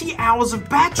 20 hours of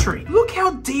battery. Look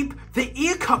how deep the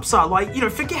ear cups are. Like, you know,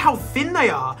 forget how thin they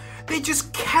are. They're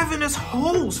just cavernous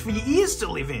holes for your ears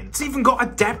to live in. It's even got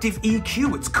adaptive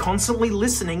EQ. It's constantly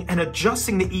listening and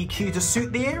adjusting the EQ to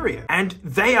suit the area. And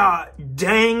they are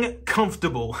dang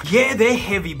comfortable. Yeah, they're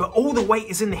heavy, but all the weight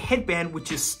is in the headband,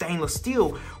 which is stainless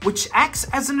steel, which acts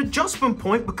as an adjustment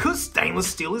point because stainless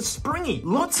steel is springy.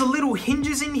 Lots of little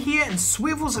hinges in here and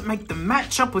swivels that make them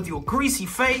match up with your greasy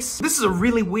face. This is a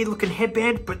really weird looking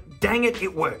headband, but dang it,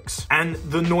 it works. And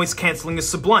the noise cancelling is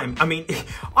sublime. I mean,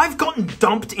 I've gotten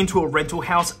dumped into a rental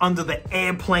house under the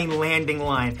airplane landing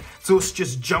line. So it's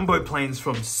just jumbo planes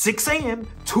from 6 AM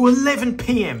to 11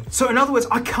 PM. So in other words,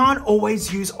 I can't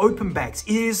always use open backs.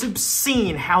 It is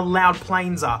obscene how loud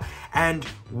planes are. And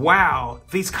wow,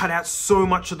 these cut out so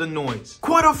much of the noise.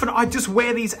 Quite often I just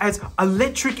wear these as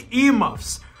electric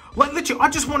earmuffs. Like literally, I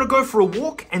just want to go for a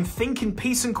walk and think in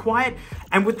peace and quiet,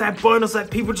 and with that bonus that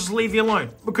people just leave you alone.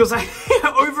 Because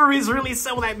over-ears really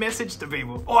sell that message to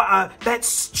people. Or that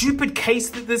stupid case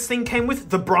that this thing came with,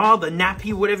 the bra, the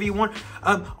nappy, whatever you want,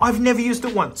 I've never used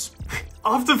it once.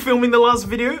 After filming the last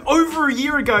video, over a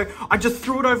year ago, I just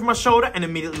threw it over my shoulder and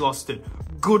immediately lost it.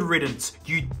 Good riddance.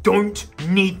 You don't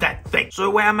need that thing. So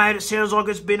wow, mate, it sounds like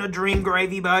it's been a dream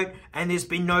gravy boat and there's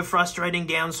been no frustrating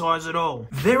downsides at all.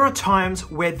 There are times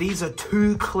where these are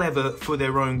too clever for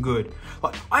their own good.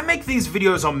 Like, I make these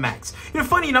videos on Macs. You know,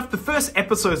 funny enough, the first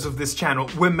episodes of this channel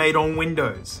were made on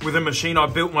Windows. With a machine I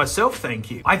built myself, thank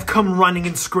you. I've come running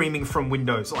and screaming from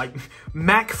Windows. Like,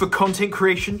 Mac for content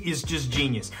creation is just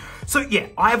genius. So yeah,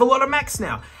 I have a lot of Macs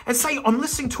now. And say I'm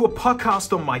listening to a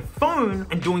podcast on my phone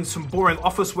and doing some boring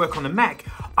office work on the Mac,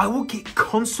 I will get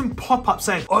constant pop-ups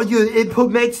saying, oh, your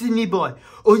AirPod Maxes nearby.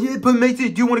 Oh, your AirPod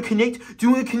Maxes, do you want to connect? Do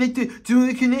you want to connect it? Do you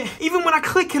want to connect? Even when I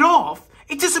click it off,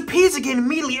 it disappears again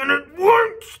immediately and it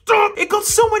won't stop. It got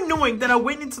so annoying that I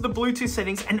went into the Bluetooth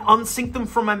settings and unsynced them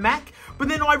from my Mac, but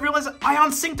then I realized I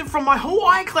unsynced it from my whole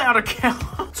iCloud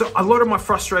account. So a lot of my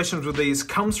frustrations with these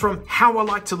comes from how I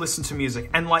like to listen to music.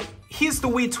 And like, here's the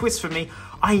weird twist for me.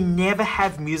 I never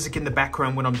have music in the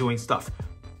background when I'm doing stuff.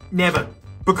 Never.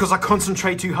 Because I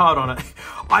concentrate too hard on it.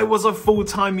 I was a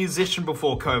full-time musician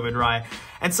before COVID, right?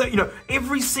 And so, you know,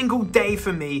 every single day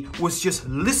for me was just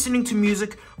listening to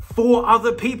music for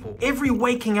other people. Every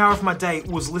waking hour of my day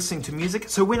was listening to music.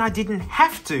 So when I didn't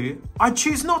have to, I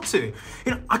choose not to.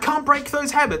 You know, I can't break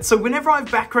those habits. So whenever I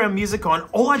have background music on,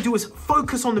 all I do is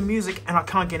focus on the music and I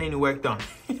can't get any work done.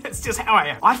 It's just how I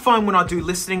am. I find when I do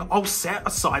listening, I'll set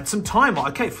aside some time.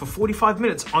 Like, okay, for 45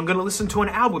 minutes, I'm gonna listen to an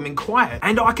album in quiet.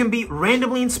 And I can be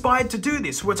randomly inspired to do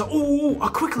this, where it's like, oh,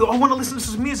 quickly, I wanna listen to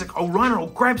some music. I'll run and I'll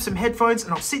grab some headphones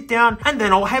and I'll sit down and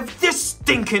then I'll have this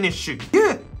stinking issue.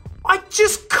 Yeah, I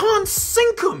just can't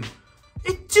sync them.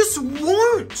 It just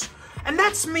won't. And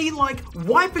that's me like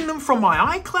wiping them from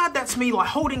my iCloud. That's me like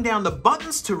holding down the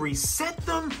buttons to reset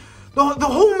them. The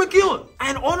whole McGilla.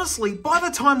 And honestly, by the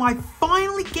time I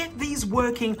finally get these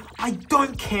working, I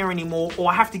don't care anymore,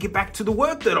 or I have to get back to the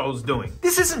work that I was doing.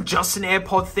 This isn't just an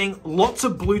AirPod thing. Lots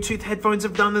of Bluetooth headphones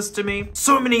have done this to me.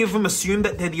 So many of them assume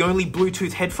that they're the only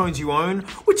Bluetooth headphones you own,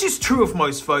 which is true of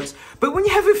most folks. But when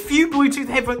you have a few Bluetooth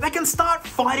headphones, they can start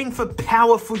fighting for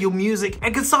power for your music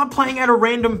and can start playing out of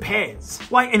random pairs.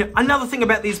 Like, and another thing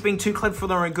about these being too clever for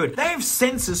their own good, they have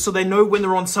sensors so they know when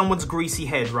they're on someone's greasy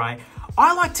head, right?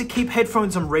 I like to keep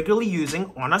headphones I'm regularly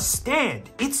using on a stand.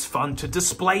 It's fun to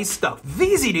display stuff.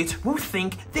 These idiots will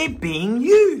think they're being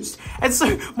used. And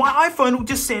so my iPhone will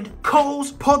just send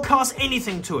calls, podcasts,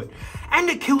 anything to it. And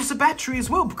it kills the battery as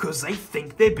well because they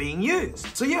think they're being used.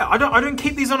 So yeah, I don't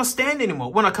keep these on a stand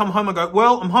anymore. When I come home, I go,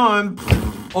 well, I'm home.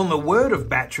 On the word of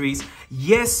batteries,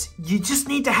 yes, you just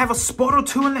need to have a spot or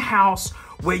two in the house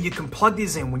where you can plug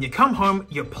these in. When you come home,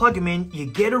 you plug them in, you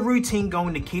get a routine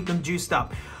going to keep them juiced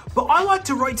up. But I like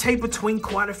to rotate between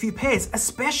quite a few pairs,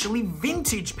 especially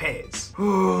vintage pairs.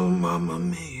 Oh, mamma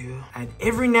mia. And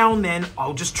every now and then,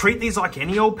 I'll just treat these like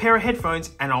any old pair of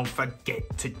headphones and I'll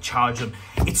forget to charge them.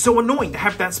 It's so annoying to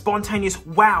have that spontaneous,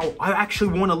 wow, I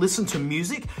actually want to listen to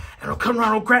music, and I'll come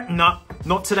around all crap. No,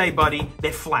 not today, buddy.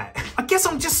 They're flat. I guess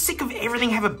I'm just sick of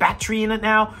everything have a battery in it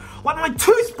now. Like my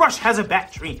toothbrush has a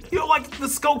battery. You know, like the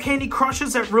skull candy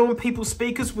crushers that ruin people's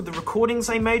speakers with the recordings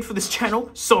they made for this channel.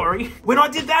 Sorry. When I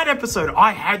did that episode,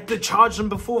 I had to charge them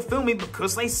before filming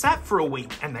because they sat for a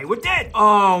week and they were dead.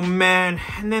 Oh man,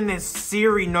 and then there's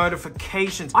Siri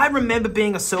notifications. I remember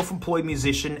being a self-employed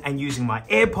musician and using my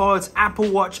AirPods,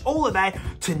 Apple Watch, all of that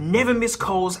to never miss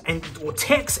calls or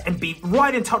texts and be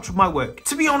right in touch with my work.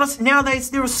 To be honest,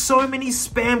 nowadays there are so many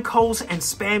spam calls and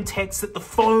spam texts that the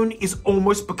phone is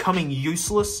almost becoming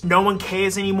useless. No one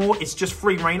cares anymore. It's just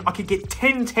free reign. I could get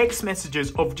 10 text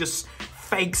messages of just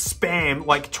fake spam,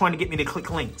 like trying to get me to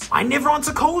click links. I never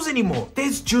answer calls anymore.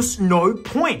 There's just no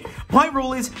point. My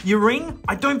rule is you ring,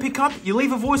 I don't pick up, you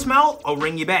leave a voicemail, I'll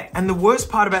ring you back. And the worst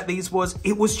part about these was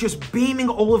it was just beaming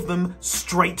all of them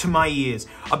straight to my ears.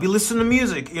 I'd be listening to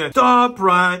music, you know, stop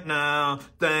right now,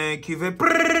 thank you for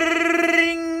bring.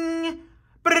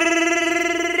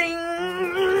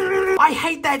 I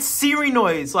hate that Siri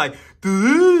noise, like,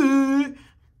 you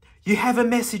have a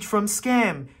message from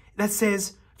Scam that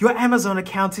says, your Amazon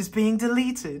account is being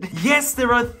deleted. Yes,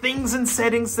 there are things and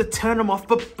settings that turn them off,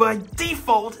 but by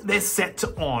default, they're set to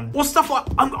on. Or stuff like,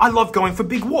 I love going for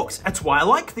big walks. That's why I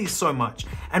like these so much.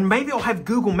 And maybe I'll have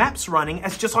Google Maps running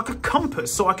as just like a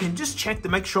compass so I can just check to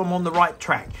make sure I'm on the right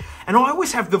track. And I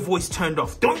always have the voice turned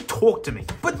off. Don't talk to me.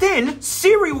 But then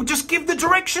Siri will just give the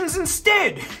directions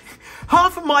instead.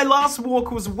 Half of my last walk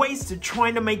was wasted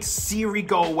trying to make Siri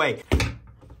go away.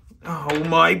 Oh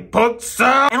my butts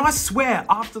out. And I swear,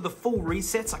 after the full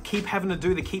resets I keep having to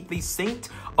do to keep these synced,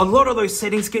 a lot of those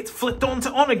settings get flipped on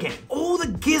to on again. All the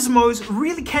gizmos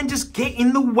really can just get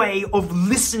in the way of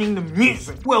listening to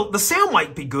music. Well, the sound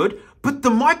might be good, but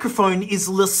the microphone is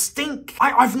stink.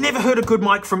 I've never heard a good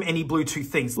mic from any Bluetooth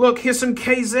things. Look, here's some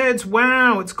KZs.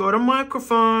 Wow, it's got a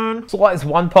microphone. So like this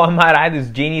one time, mate, I had this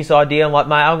genius idea. I'm like,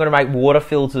 mate, I'm gonna make water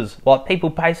filters. Like,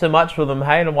 people pay so much for them,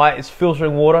 hey? And I'm like, it's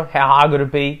filtering water. How hard could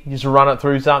it be? Just run it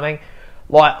through something.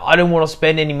 Like, I didn't want to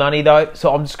spend any money though,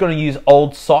 so I'm just going to use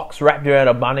old socks wrapped around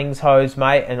a Bunnings hose,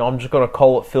 mate, and I'm just going to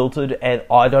call it filtered, and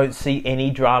I don't see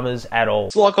any dramas at all.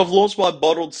 It's like I've launched my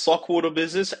bottled sock water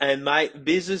business, and mate,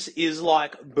 business is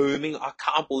like booming. I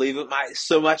can't believe it, mate.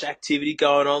 So much activity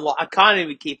going on. Like, I can't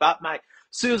even keep up, mate.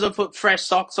 As soon as I put fresh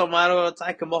socks on, mate, I gotta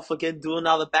take them off again, do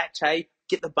another batch, hey,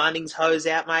 get the Bunnings hose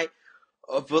out, mate.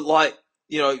 But like,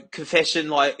 you know, confession,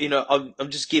 like, you know, I'm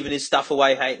just giving this stuff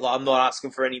away, hey, like, I'm not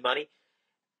asking for any money.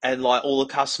 And like, all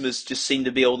the customers just seem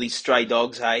to be all these stray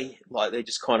dogs, hey? Like, they're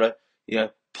just kind of, you know,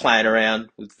 playing around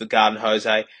with the garden hose,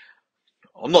 hey?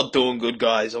 I'm not doing good,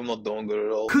 guys. I'm not doing good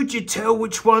at all. Could you tell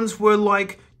which ones were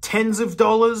like tens of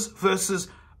dollars versus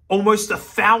almost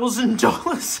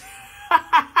 $1,000?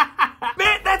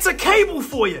 Man, that's a cable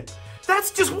for you. That's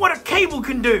just what a cable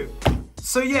can do.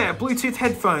 So yeah, Bluetooth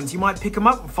headphones, you might pick them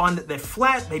up and find that they're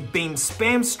flat, they beam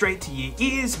spam straight to your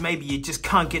ears, maybe you just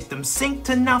can't get them synced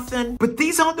to nothing. But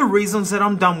these aren't the reasons that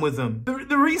I'm done with them.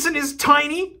 The reason is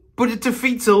tiny, but it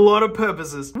defeats a lot of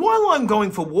purposes. While I'm going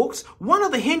for walks, one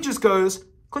of the hinges goes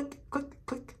click, click,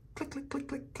 click, click, click, click,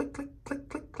 click, click, click,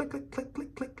 click, click, click, click, click,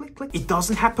 click, click, click, click. It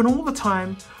doesn't happen all the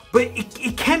time, but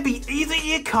it can be either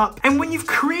ear cup. And when you've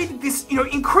created this, you know,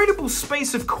 incredible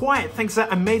space of quiet thanks to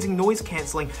that amazing noise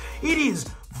cancelling, it is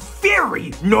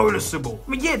very noticeable.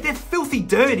 I mean, yeah, they're filthy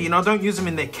dirty and I don't use them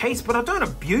in their case, but I don't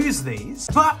abuse these.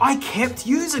 But I kept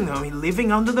using them. I mean,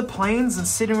 living under the plains and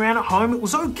sitting around at home, it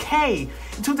was okay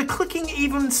until the clicking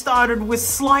even started with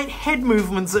slight head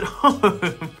movements at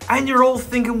home. And you're all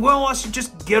thinking, well, I should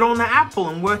just get on the Apple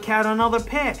and work out another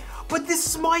pair. But this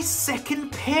is my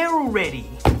second pair already.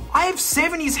 I have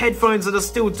 70s headphones that are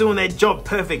still doing their job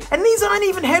perfect, and these aren't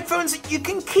even headphones that you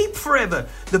can keep forever.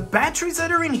 The batteries that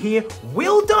are in here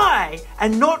will die,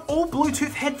 and not all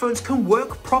Bluetooth headphones can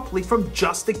work properly from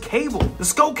just a cable. The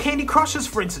Skull Candy Crushers,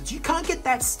 for instance, you can't get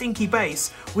that stinky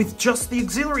bass with just the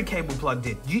auxiliary cable plugged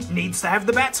in. It needs to have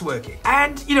the bats working.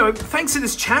 And, you know, thanks to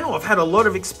this channel, I've had a lot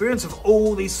of experience of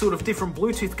all these sort of different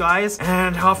Bluetooth guys,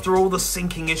 and after all the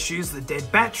syncing issues, the dead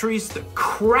batteries, the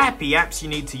crappy apps you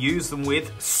need to use them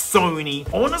with, Sony,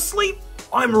 honestly,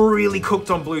 I'm really cooked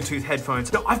on Bluetooth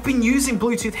headphones. Now, I've been using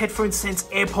Bluetooth headphones since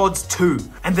AirPods 2,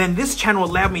 and then this channel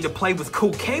allowed me to play with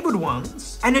cool cabled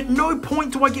ones, and at no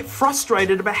point do I get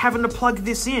frustrated about having to plug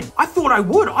this in. I thought I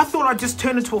would. I thought I'd just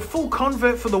turn into a full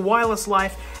convert for the wireless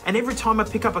life, and every time I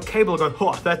pick up a cable, I go,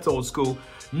 oh, that's old school.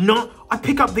 No, I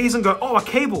pick up these and go, oh, a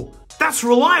cable. That's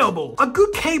reliable. A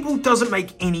good cable doesn't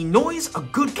make any noise. A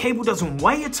good cable doesn't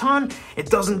weigh a ton. It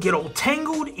doesn't get all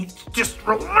tangled. It's just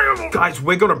reliable. Guys,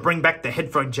 we're gonna bring back the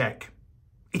headphone jack.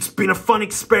 It's been a fun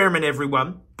experiment,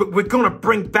 everyone, but we're gonna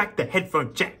bring back the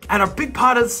headphone jack. And a big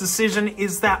part of this decision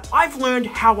is that I've learned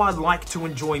how I like to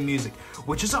enjoy music,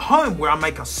 which is at home, where I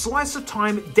make a slice of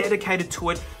time dedicated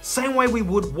to it, same way we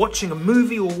would watching a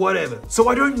movie or whatever. So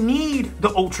I don't need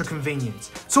the ultra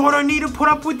convenience. So I don't need to put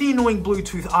up with the annoying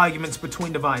Bluetooth arguments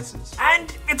between devices.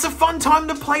 And it's a fun time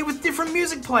to play with different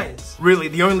music players. Really,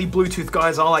 the only Bluetooth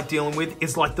guys I like dealing with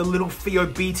is like the little Fiio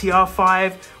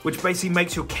BTR5, which basically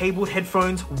makes your cabled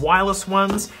headphones wireless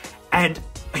ones. And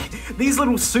these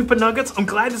little super nuggets, I'm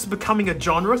glad this is becoming a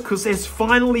genre because there's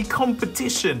finally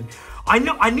competition. I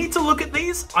know I need to look at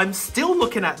these. I'm still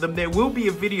looking at them. There will be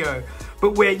a video,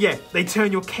 but where, yeah, they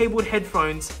turn your cabled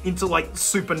headphones into like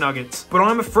super nuggets. But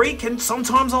I'm a freak and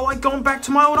sometimes I like going back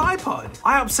to my old iPod.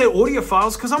 I upset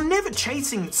audiophiles because I'm never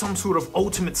chasing some sort of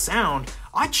ultimate sound.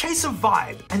 I chase a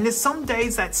vibe, and there's some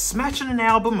days that smashing an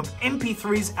album of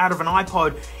MP3s out of an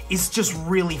iPod is just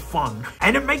really fun.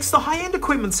 And it makes the high-end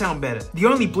equipment sound better. The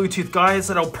only Bluetooth guys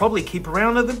that I'll probably keep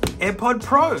around are the AirPod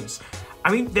Pros.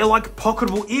 I mean, they're like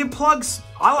pocketable earplugs.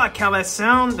 I like how they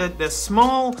sound. They're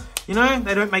small, you know,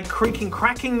 they don't make creaking,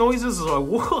 cracking noises as I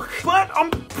walk. But I'm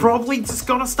probably just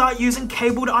gonna start using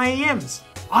cabled IEMs.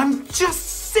 I'm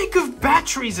just sick of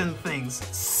batteries and things,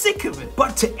 sick of it.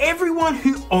 But to everyone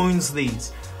who owns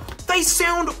these, they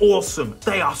sound awesome.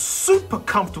 They are super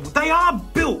comfortable. They are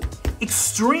built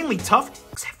extremely tough,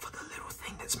 except for the little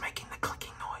thing that's making the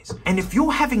clicking noise. And if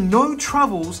you're having no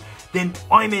troubles, then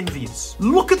I'm envious.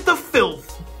 Look at the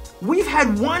filth. We've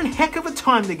had one heck of a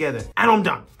time together, and I'm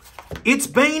done. It's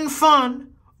been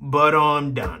fun, but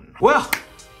I'm done. Well,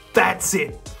 that's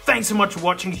it. Thanks so much for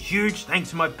watching. Huge thanks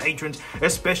to my patrons,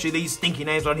 especially these stinky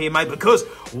names on here, mate, because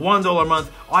 $1 a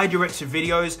month, I direct your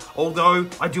videos, although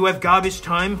I do have garbage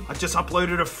time. I just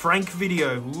uploaded a Fronk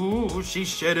video. Ooh, she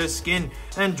shed her skin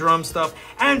and drum stuff.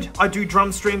 And I do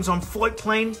drum streams on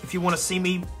Floatplane if you want to see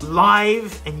me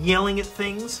live and yelling at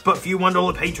things. But for you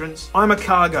 $1 patrons, I'm a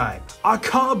car guy. A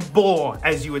car bore,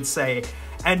 as you would say.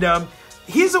 And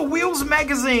here's a Wheels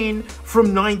magazine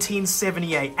from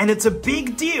 1978, and it's a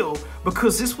big deal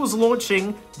because this was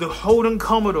launching the Holden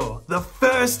Commodore, the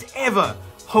first ever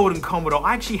Holden Commodore.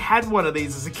 I actually had one of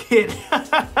these as a kid.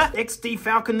 XD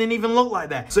Falcon didn't even look like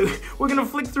that. So we're gonna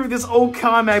flick through this old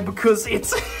car mag because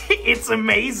it's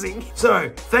amazing.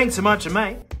 So thanks so much,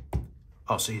 mate.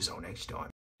 I'll see you all next time.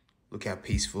 Look how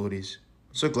peaceful it is.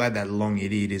 I'm so glad that long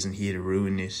idiot isn't here to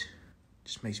ruin this.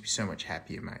 Just makes me so much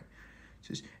happier, mate.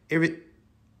 Just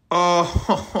Oh,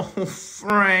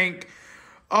 Frank.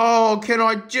 Oh, can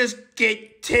I just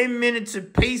get 10 minutes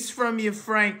of peace from you,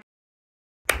 Frank?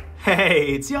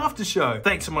 Hey, it's the after show.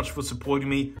 Thanks so much for supporting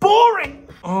me. Boring!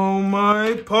 Oh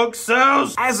my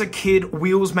puxels! As a kid,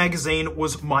 Wheels magazine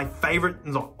was my favorite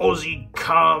Aussie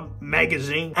car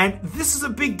magazine. And this is a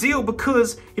big deal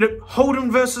because, you know,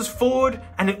 Holden versus Ford,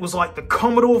 and it was like the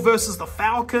Commodore versus the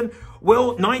Falcon. Well,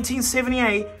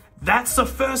 1978, that's the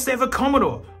first ever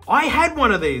Commodore. I had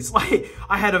one of these. Like,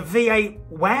 I had a V8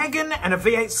 wagon and a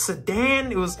V8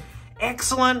 sedan. It was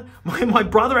excellent. My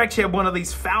brother actually had one of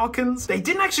these Falcons. They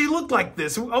didn't actually look like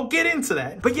this. I'll get into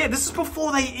that. But yeah, this is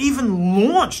before they even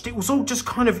launched. It was all just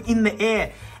kind of in the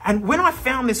air. And when I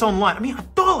found this online, I mean,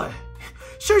 $1.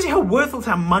 Shows you how worthless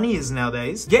our money is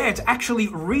nowadays. Yeah, to actually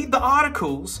read the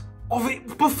articles of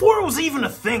it before it was even a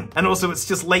thing. And also, it's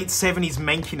just late 70s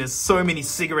mankiness. So many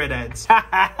cigarette ads.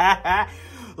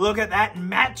 Look at that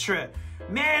Matra.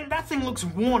 Man, that thing looks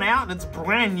worn out and it's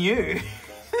brand new.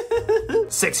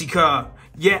 Sexy car.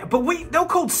 Yeah, but they were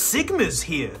called Sigmas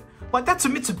here. Like, that's a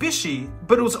Mitsubishi,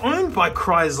 but it was owned by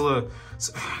Chrysler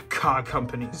car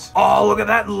companies. Oh, look at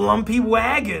that lumpy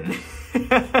wagon.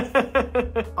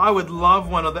 I would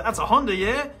love one of that. That's a Honda,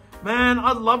 yeah? Man,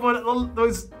 I'd love one of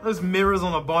those mirrors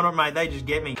on the bottom, mate. They just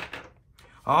get me.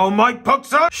 Oh, Mike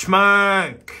Puxer.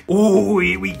 Schmank. Oh,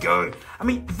 here we go. I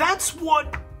mean, that's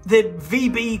what the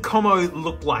VB Commo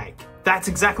looked like. That's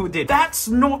exactly what it did. That's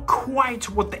not quite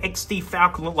what the XD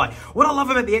Falcon looked like. What I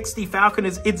love about the XD Falcon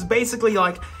is it's basically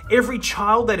like every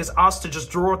child that is asked to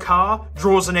just draw a car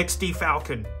draws an XD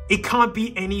Falcon. It can't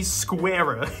be any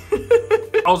squarer.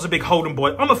 was a big Holden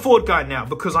boy. I'm a Ford guy now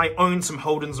because I own some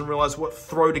Holdens and realized what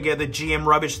throw together GM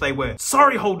rubbish they were.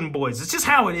 Sorry, Holden boys. It's just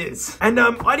how it is. And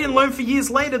I didn't learn for years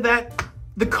later that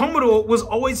the Commodore was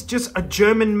always just a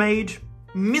German-made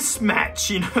mismatch,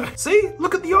 you know. See,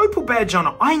 look at the Opel badge on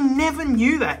it. I never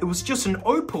knew that. It was just an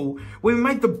Opel. We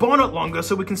made the bonnet longer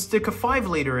so we can stick a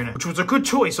 5-litre in it, which was a good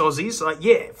choice, Aussies. Like,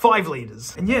 yeah, 5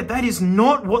 litres. And yeah, that is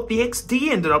not what the XD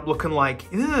ended up looking like.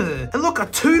 Ugh. And look, a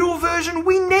 2-door version?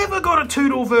 We never got a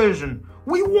 2-door version.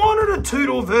 We wanted a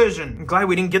 2-door version. I'm glad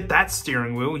we didn't get that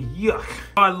steering wheel. Yuck.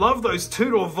 I love those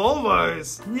 2-door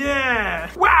Volvos. Yeah.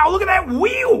 Wow, look at that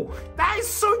wheel. That is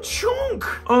so chunk.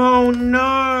 Oh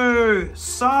no.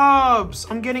 Subs.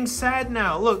 I'm getting sad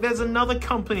now. Look, there's another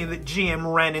company that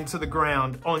GM ran into the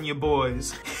ground on your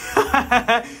boys.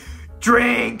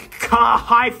 Drink, car,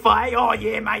 hi-fi. Oh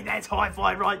yeah, mate, that's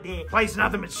hi-fi right there. Plays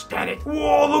nothing but static.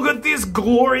 Whoa, look at this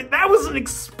glory. That was an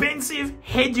expensive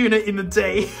head unit in the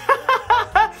day.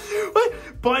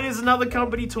 Buying is another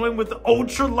company toying with the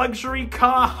ultra luxury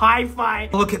car hi-fi.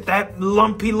 Look at that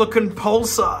lumpy looking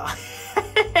Pulsar.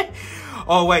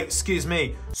 Oh wait, excuse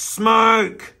me.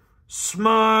 Smoke.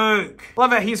 Smoke. Love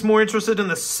how he's more interested in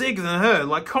the cig than her.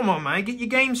 Like, come on, mate, get your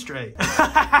game straight.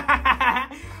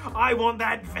 I want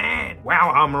that van.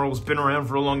 Wow, Armorall's been around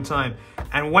for a long time.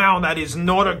 And wow, that is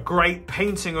not a great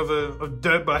painting of a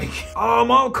dirt bike. Oh,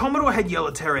 my old Commodore had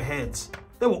yellow terror heads.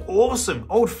 They were awesome.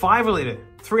 Old 5-litre.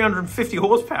 350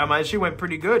 horsepower, mate. She went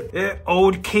pretty good. Yeah,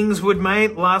 old Kingswood,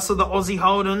 mate. Last of the Aussie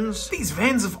Holdens. These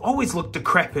vans have always looked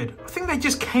decrepit. I think they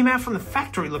just came out from the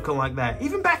factory looking like that.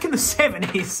 Even back in the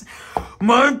 70s.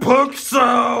 My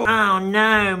Pixel! Oh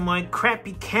no, my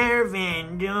crappy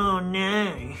caravan. Oh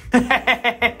no.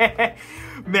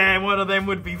 Man, one of them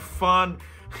would be fun.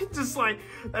 Just like,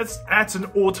 that's an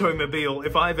automobile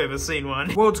if I've ever seen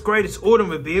one. World's greatest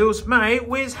automobiles. Mate,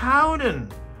 where's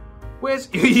Holden? Where's,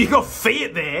 you got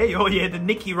Fiat there. Oh yeah, the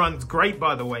Nicky runs great,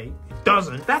 by the way. It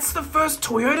doesn't. That's the first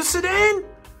Toyota sedan?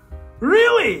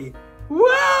 Really?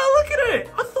 Wow, look at it.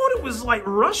 I thought it was like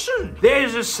Russian.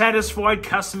 There's a satisfied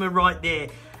customer right there.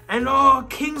 And oh,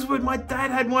 Kingswood, my dad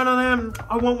had one of them.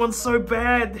 I want one so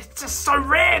bad. It's just so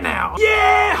rare now.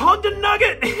 Yeah, Honda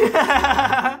Nugget.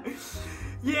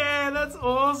 Yeah, that's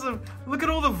awesome. Look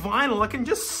at all the vinyl. I can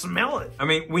just smell it. I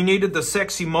mean, we needed the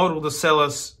sexy model to sell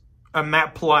us a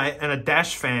map light and a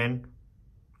dash fan.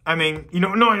 I mean, you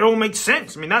know, no, it all makes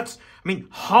sense. I mean,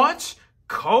 hot,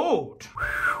 cold.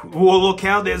 Oh, look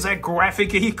how there's that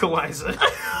graphic equalizer.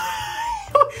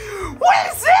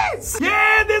 What is this?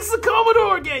 Yeah, there's the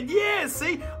Commodore again. Yeah,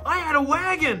 see, I had a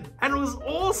wagon and it was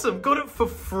awesome. Got it for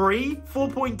free,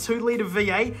 4.2 litre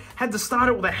V8. Had to start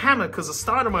it with a hammer because the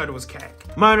starter motor was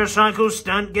cack. Motorcycle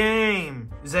stunt game.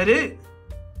 Is that it?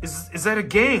 Is that a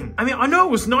game? I mean, I know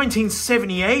it was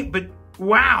 1978, but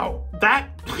wow,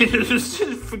 that,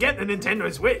 forget the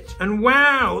Nintendo Switch. And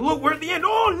wow, look, we're at the end.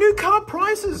 Oh, new car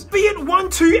prices. Fiat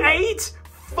 128,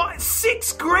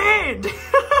 6 grand.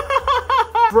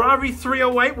 Barbie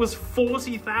 308 was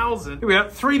 40,000. Here we go,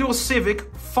 3-door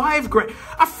Civic, 5 grand.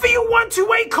 A Fiat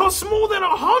 128 costs more than a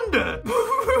Honda.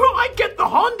 I get the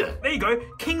Honda. There you go,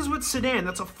 Kingswood sedan.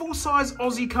 That's a full-size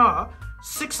Aussie car.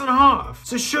 6.5.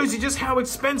 So it shows you just how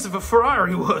expensive a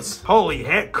Ferrari was. Holy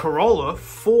heck, Corolla,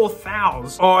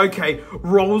 4,000. Oh, okay,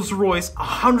 Rolls Royce,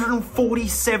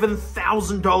 $147,000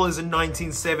 in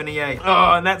 1978.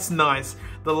 Oh, and that's nice.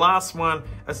 The last one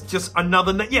is just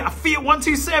another, yeah, a Fiat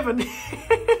 127.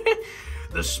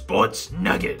 The Sports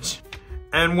Nugget.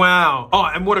 And wow, oh,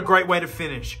 and what a great way to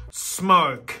finish.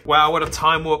 Smoke. Wow, what a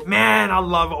time warp. Man, I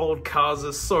love old cars,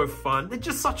 they're so fun. They're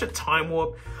just such a time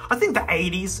warp. I think the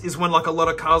 80s is when like a lot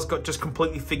of cars got just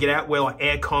completely figured out where like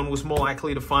aircon was more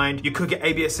likely to find. You could get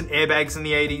ABS and airbags in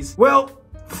the 80s. Well,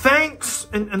 thanks,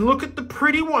 and look at the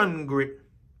pretty one, Grit.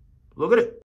 Look at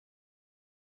it.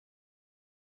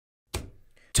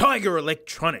 Tiger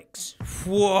Electronics.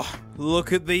 Whoa,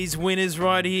 look at these winners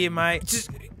right here, mate. Just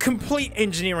complete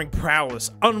engineering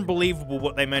prowess. Unbelievable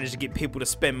what they managed to get people to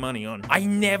spend money on. I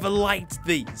never liked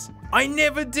these. I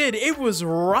never did. It was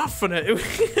roughing it.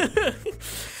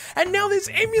 And now there's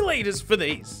emulators for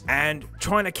these. And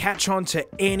trying to catch on to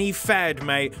any fad,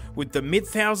 mate, with the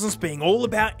mid-thousands being all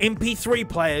about MP3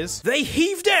 players, they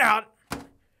heaved out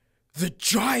the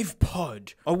Jive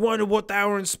Pod. I wonder what they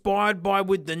were inspired by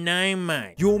with the name,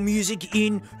 mate. Your music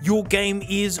in, your game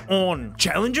is on.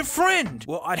 Challenge a friend.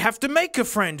 Well, I'd have to make a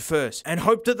friend first and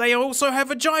hope that they also have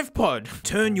a Jive Pod.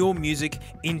 Turn your music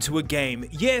into a game.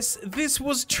 Yes, this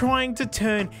was trying to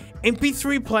turn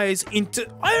MP3 players into,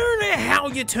 I don't know how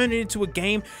you turn it into a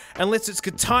game unless it's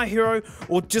Guitar Hero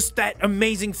or just that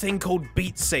amazing thing called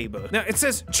Beat Saber. Now it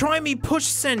says, try me push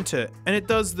center, and it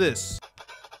does this.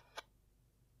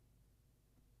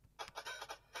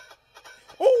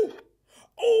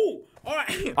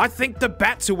 game. I think the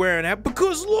bats are wearing out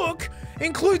because look,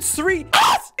 includes 3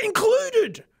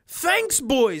 included. Thanks,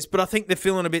 boys, but I think they're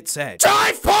feeling a bit sad.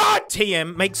 Jive Pod!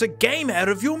 Tiem makes a game out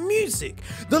of your music.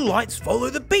 The lights follow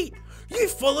the beat. You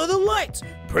follow the lights.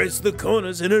 Press the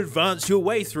corners and advance your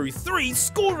way through 3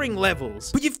 scoring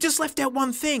levels. But you've just left out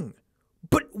one thing.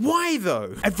 But why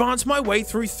though? Advance my way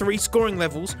through 3 scoring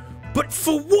levels, but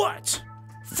for what?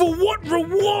 For what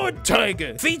reward,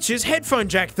 Tiger? Features headphone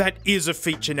jack. That is a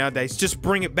feature nowadays. Just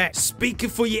bring it back. Speaker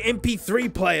for your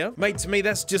MP3 player. Mate, to me,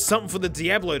 that's just something for the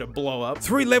Diablo to blow up.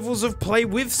 3 levels of play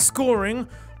with scoring.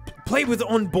 Play with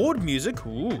onboard music,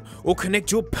 ooh, or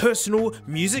connect your personal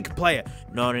music player,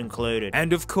 not included.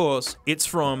 And of course, it's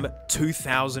from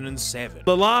 2007.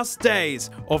 The last days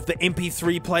of the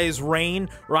MP3 player's reign,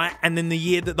 right? And then the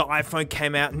year that the iPhone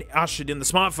came out and ushered in the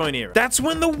smartphone era. That's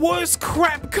when the worst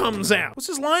crap comes out. What's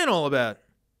this lion all about?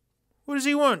 What does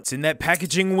he want? It's in that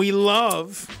packaging we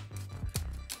love.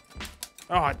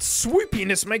 Oh, its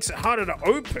swoopiness makes it harder to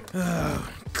open. Oh,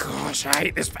 gosh, I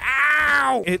hate this.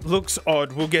 Ow! It looks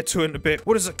odd. We'll get to it in a bit.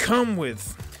 What does it come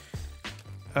with?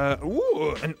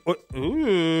 Ooh.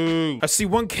 I see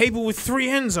 1 cable with 3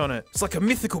 ends on it. It's like a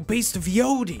mythical beast of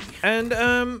Yodi. And,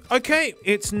 okay,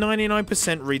 it's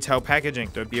 99% retail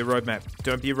packaging. Don't be a roadmap.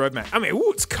 Don't be a roadmap. I mean,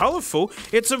 ooh, it's colorful.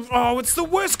 It's the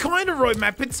worst kind of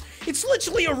roadmap. It's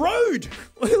literally a road.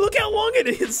 Look how long it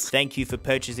is. Thank you for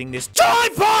purchasing this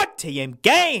Jive Pod TM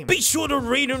game. Be sure to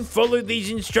read and follow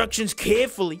these instructions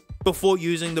carefully before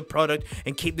using the product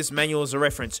and keep this manual as a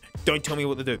reference. Don't tell me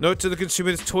what to do. Note to the consumer,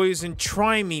 this toy is in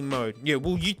try me mode. Yeah,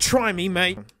 well, you try me,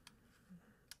 mate.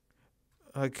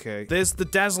 Okay. There's the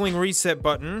dazzling reset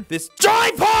button. This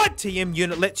Jive Pod TM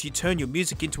unit lets you turn your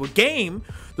music into a game.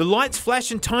 The lights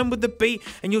flash in time with the beat,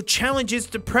 and your challenge is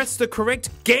to press the correct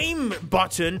game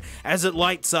button as it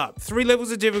lights up. 3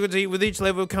 levels of difficulty. With each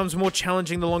level, it becomes more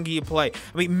challenging the longer you play.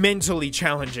 I mean, mentally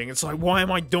challenging. It's like, why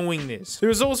am I doing this? There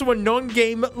is also a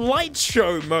non-game light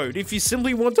show mode if you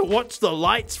simply want to watch the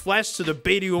lights flash to the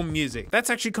beat of your music. That's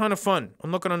actually kind of fun.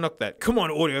 I'm not gonna knock that. Come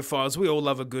on, audiophiles. We all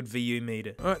love a good VU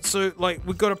meter. Alright, so, like,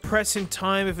 we gotta press in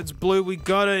time. If it's blue, we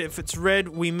got it. If it's red,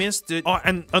 we missed it. Oh,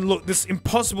 and look, this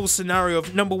impossible scenario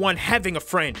of number 1, having a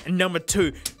friend, and number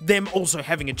 2, them also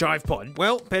having a Jive Pod.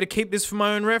 Well, better keep this for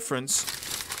my own reference.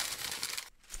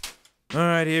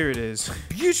 Alright, here it is.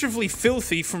 Beautifully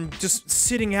filthy from just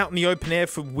sitting out in the open air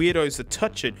for weirdos to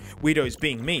touch it. Weirdos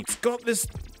being me. It's got this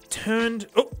turned...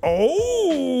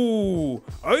 Oh!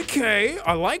 Okay,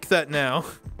 I like that now.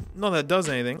 Not that it does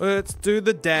anything. Let's do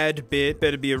the dad bit.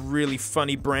 Better be a really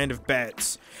funny brand of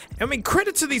bats. I mean,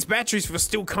 credit to these batteries for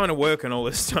still kind of working all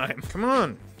this time. Come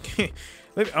on.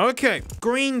 Okay,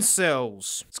 green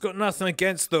cells. It's got nothing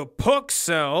against the puck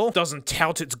cell. Doesn't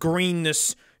tout its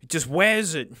greenness. It just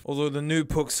wears it. Although the new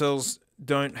puck cells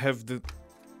don't have the...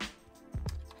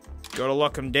 Gotta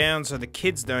lock them down so the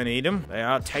kids don't eat them. They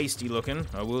are tasty looking,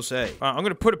 I will say. Alright, I'm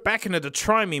gonna put it back into the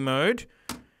try me mode.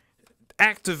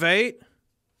 Activate.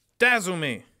 Dazzle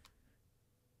me.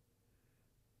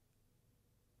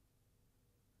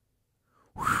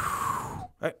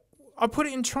 I'll put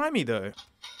it in try me though.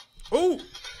 Oh!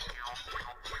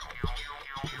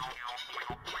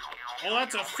 Oh,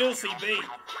 that's a filthy beat.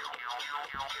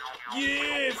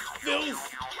 Yeah,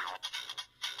 filth.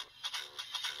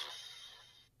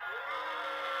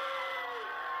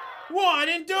 What? I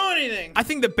didn't do anything. I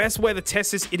think the best way to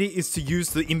test this is to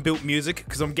use the inbuilt music,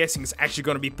 because I'm guessing it's actually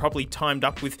going to be properly timed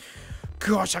up with...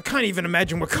 Gosh, I can't even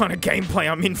imagine what kind of gameplay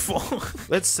I'm in for.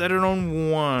 Let's set it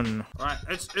on 1. Alright,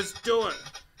 let's do it.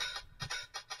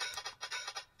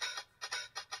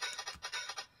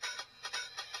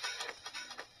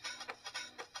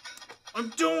 I'm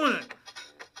doing it.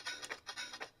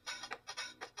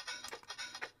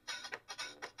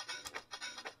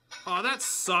 Oh, that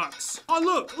sucks. Oh,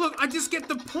 look, I just get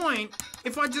the point.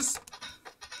 If I just...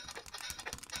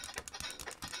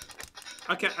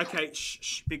 Okay,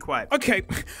 shh, be quiet. Okay,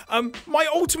 my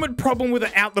ultimate problem with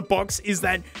it out the box is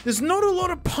that there's not a lot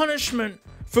of punishment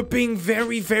for being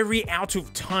very, very out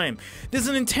of time. There's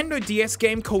a Nintendo DS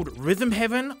game called Rhythm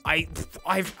Heaven.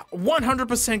 I've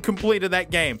 100% completed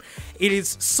that game. It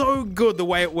is so good the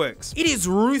way it works. It is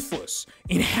ruthless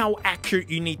in how accurate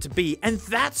you need to be, and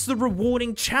that's the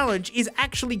rewarding challenge, is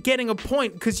actually getting a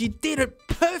point because you did it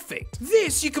perfect.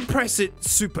 This, you can press it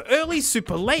super early,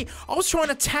 super late. I was trying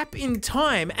to tap in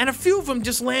time, and a few of them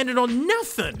just landed on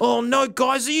nothing. Oh no,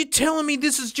 guys, are you telling me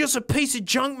this is just a piece of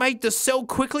junk made to sell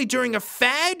quickly during a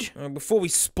fad? Before we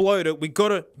explode it, we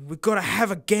gotta have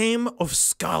a game of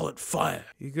Scarlet Fire.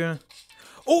 You go.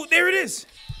 Oh, there it is.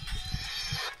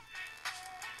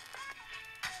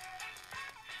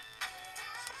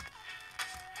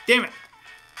 Damn it.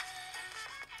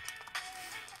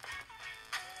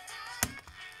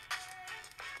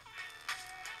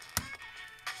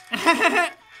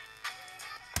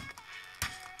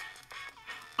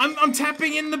 I'm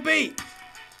tapping in the beat.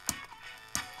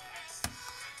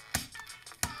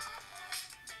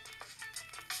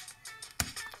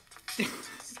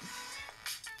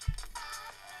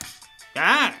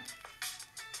 Ah.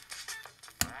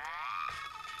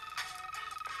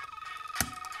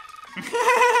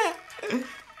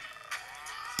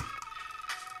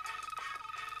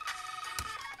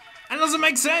 That doesn't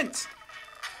make sense.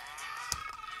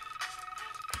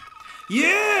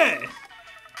 Yeah.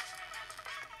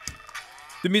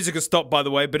 The music has stopped, by the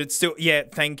way, but it's still, yeah,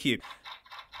 thank you.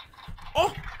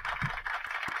 Oh.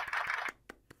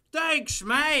 Thanks,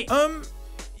 mate.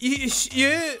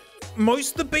 Yeah,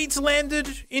 most of the beats landed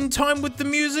in time with the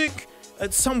music.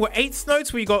 Some were eighth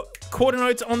notes where you got quarter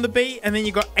notes on the beat and then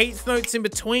you got eighth notes in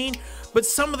between. But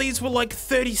some of these were like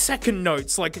 30-second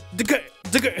notes, like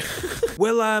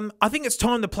Well, I think it's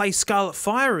time to play Scarlet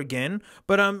Fire again,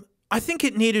 but I think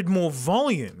it needed more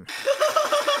volume.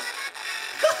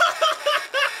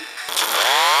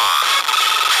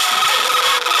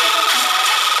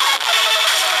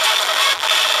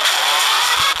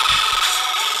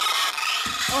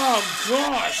 Oh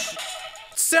gosh!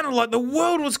 It sounded like the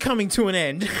world was coming to an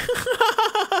end.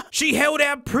 She held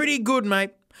out pretty good,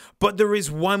 mate. But there is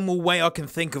one more way I can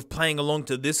think of playing along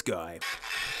to this guy.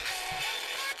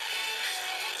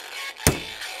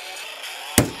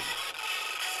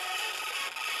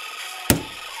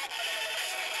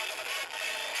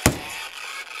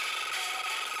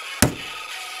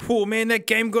 Oh man, that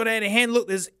game got out of hand. Look,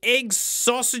 there's eggs,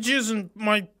 sausages, and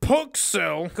my pork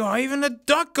cell. God, even the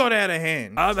duck got out of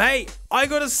hand. Hey, I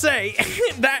gotta say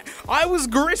that I was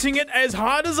gritting it as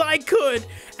hard as I could,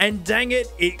 and dang it,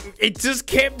 it just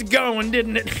kept going,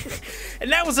 didn't it?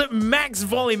 And that was at max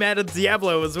volume out of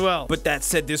Diablo as well. But that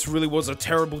said, this really was a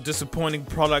terrible, disappointing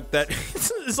product that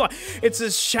it's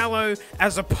as shallow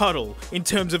as a puddle in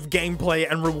terms of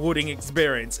gameplay and rewarding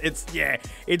experience. It's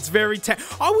very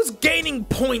I was gaining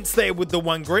points there with the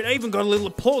one grit. I even got a little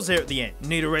applause there at the end.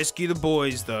 Need to rescue the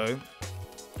boys though.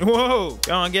 Whoa,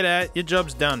 go on, get out. Your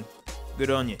job's done. Good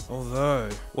on you. Although,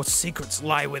 what secrets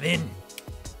lie within?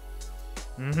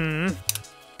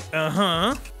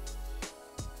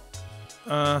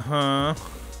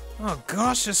 Oh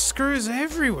gosh, there's screws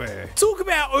everywhere. Talk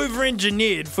about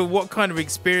over-engineered for what kind of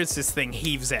experience this thing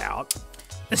heaves out.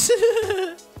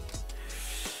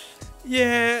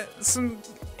 Yeah, some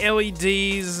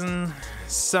LEDs and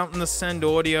something to send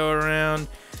audio around.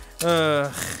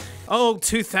 Oh,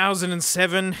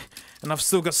 2007, and I've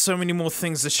still got so many more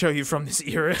things to show you from this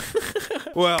era.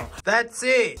 Well, that's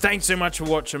it. Thanks so much for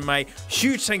watching, mate.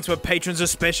 Huge thanks to our patrons,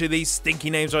 especially these stinky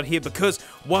names right here, because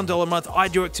 $1 a month, I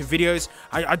do active videos.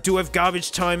 I do have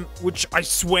garbage time, which I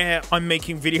swear I'm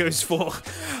making videos for.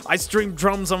 I stream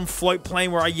drums on Float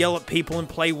Plane where I yell at people and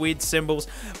play weird cymbals.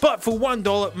 But for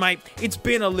 $1, mate, it's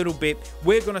been a little bit.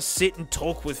 We're gonna sit and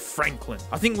talk with Franklin.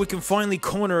 I think we can finally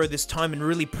corner her this time and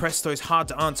really press those hard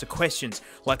to answer questions,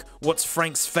 like what's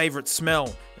Frank's favorite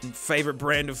smell? And favorite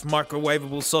brand of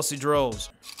microwavable sausage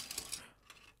rolls.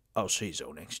 I'll see you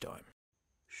all next time.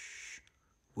 Shh.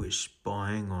 We're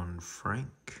spying on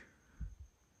Frank.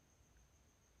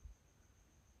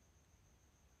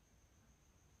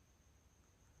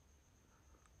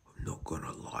 I'm not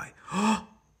gonna lie.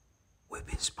 We've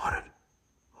been spotted.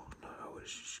 Oh no,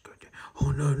 let's just go down. Oh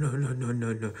no, no, no, no,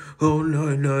 no, no. Oh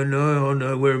no, no, no, oh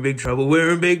no, we're in big trouble.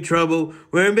 We're in big trouble.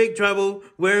 We're in big trouble.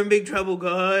 We're in big trouble,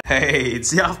 guys. Hey, it's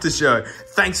the after show.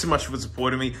 Thanks so much for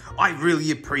supporting me. I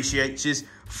really appreciate this.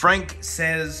 Frank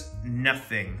says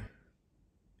nothing.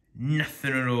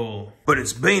 Nothing at all. But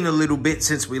it's been a little bit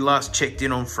since we last checked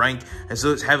in on Frank, and so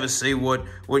let's have a see what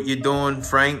you're doing,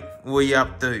 Frank. What are you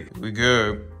up to? Here we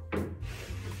go.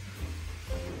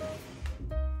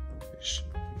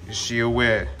 Is she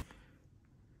aware?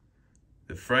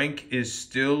 The Frank is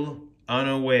still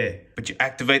unaware. But you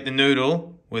activate the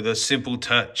noodle with a simple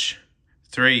touch.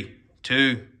 3,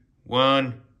 2,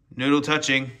 1, noodle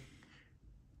touching.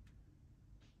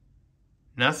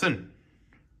 Nothing.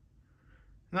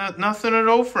 Nothing at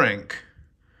all, Frank.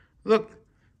 Look,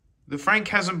 the Frank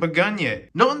hasn't begun yet.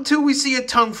 Not until we see a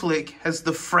tongue flick has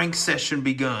the Frank session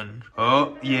begun.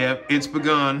 Oh, yeah, it's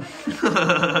begun.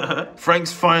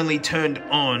 Frank's finally turned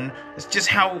on. It's just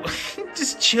how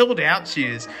just chilled out she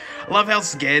is. I love how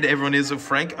scared everyone is of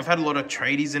Frank. I've had a lot of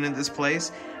tradies in this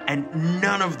place, and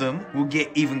none of them will get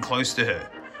even close to her.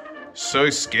 So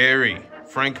scary.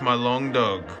 Frank, my long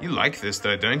dog. You like this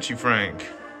though, don't you, Frank?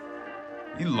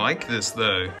 You like this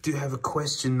though. I do have a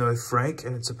question though, Frank,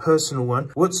 and it's a personal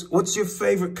one. What's your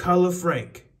favorite color,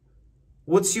 Frank?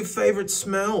 What's your favorite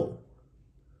smell?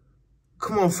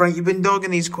 Come on, Frank, you've been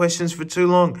dogging these questions for too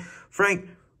long. Frank,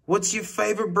 what's your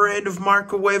favorite brand of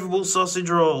microwavable sausage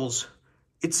rolls?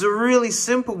 It's a really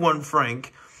simple one,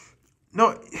 Frank.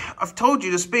 No, I've told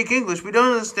you to speak English. We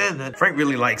don't understand that. Frank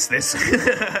really likes this.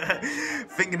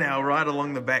 Fingernail right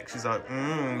along the back. She's like,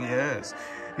 yes.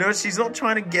 No, she's not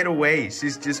trying to get away.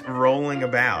 She's just rolling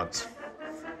about.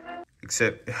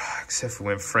 Except for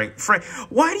when Frank,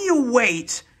 why do you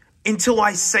wait until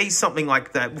I say something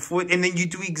like that before, and then you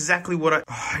do exactly what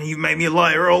you made me a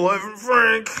liar all over,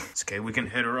 Frank. It's okay, we can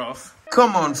head her off.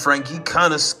 Come on, Frank, you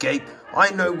can't escape.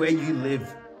 I know where you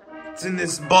live. It's in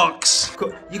this box.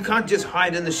 You can't just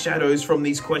hide in the shadows from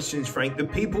these questions, Frank. The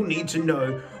people need to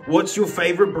know, what's your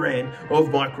favorite brand of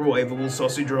microwavable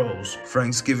sausage rolls?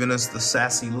 Frank's giving us the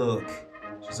sassy look.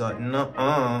 She's like,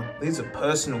 nuh-uh, these are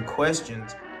personal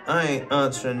questions. I ain't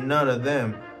answering none of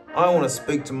them. I want to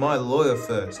speak to my lawyer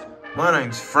first. My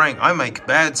name's Frank. I make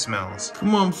bad smells.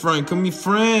 Come on, Frank. I'm your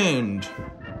friend.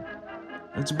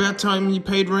 It's about time you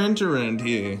paid rent around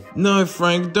here. No,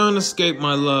 Frank. Don't escape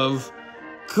my love.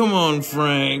 Come on,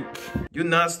 Frank. You're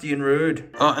nasty and rude.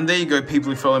 Oh, and there you go,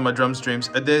 people who follow my drum streams.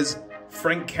 There's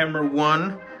Frank Camera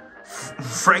 1,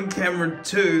 Frank Camera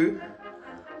 2,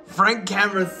 Frank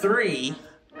Camera 3,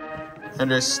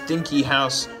 and a Stinky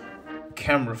House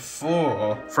Camera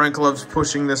 4. Frank loves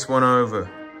pushing this one over.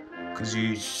 Cause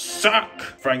you suck.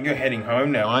 Frank, you're heading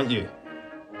home now, aren't you?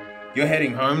 You're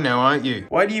heading home now, aren't you?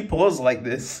 Why do you pause like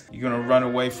this? You're gonna run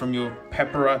away from your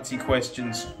paparazzi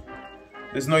questions.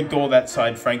 There's no door that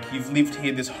side, Frank. You've lived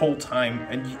here this whole time,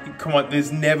 and come on,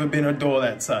 there's never been a door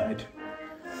that side.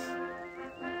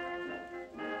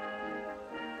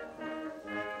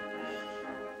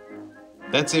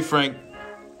 That's it, Frank.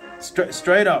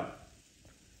 Straight up.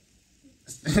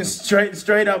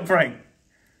 Straight up, Frank.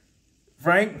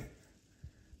 Frank,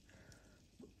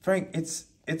 it's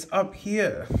up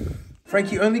here.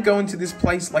 Frank, you only go into this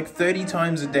place like 30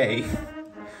 times a day.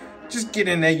 Just get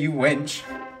in there, you wench.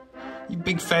 You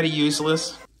big fatty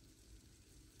useless.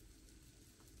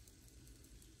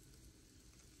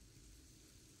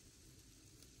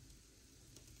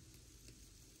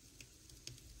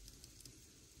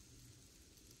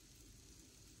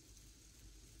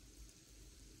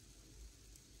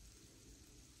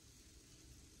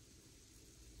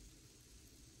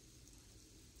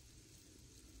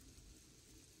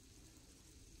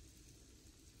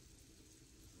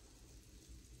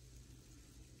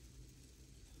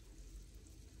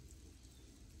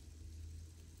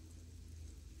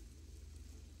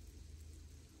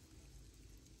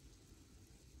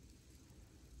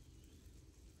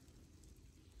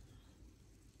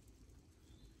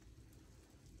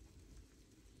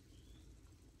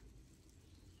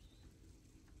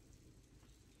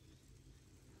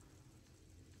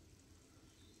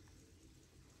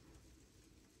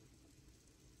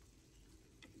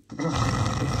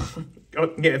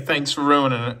 Oh, yeah, thanks for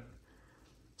ruining it.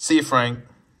 See you, Frank.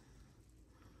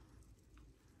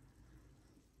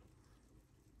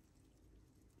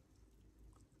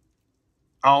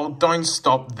 Oh, don't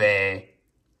stop there.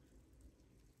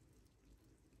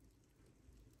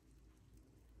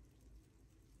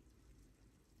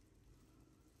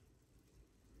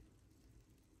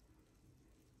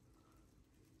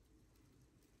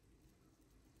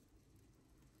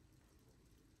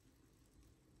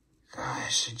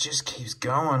 Gosh, it just keeps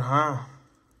going, huh?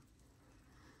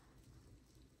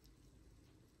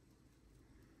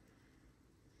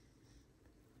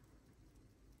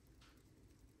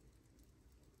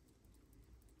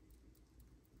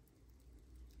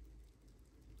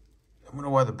 I wonder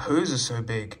why the poos are so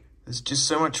big. There's just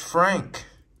so much Frank.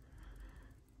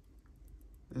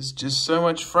 There's just so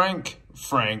much Frank.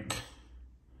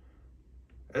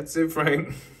 That's it,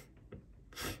 Frank.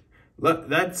 Look,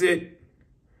 that's it.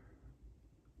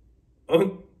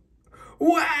 Oh,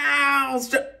 wow!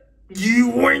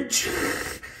 You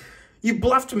wench! You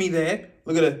bluffed me there.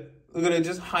 Look at her. Look at her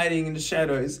just hiding in the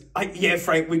shadows. Yeah,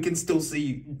 Frank, we can still see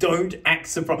you. Don't act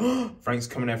surprised. Frank's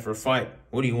coming out for a fight.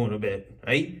 What do you want to bet,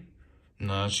 eh?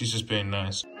 No, she's just being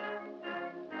nice.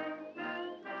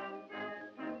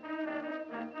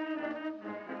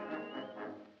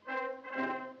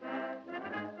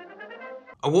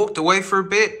 I walked away for a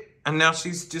bit, and now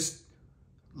she's just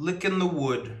licking the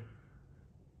wood.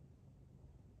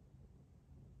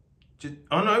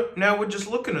 Oh no, now we're just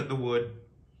looking at the wood.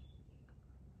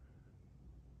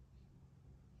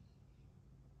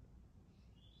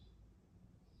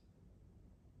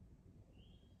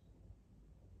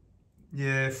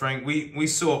 Yeah, Frank, we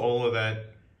saw all of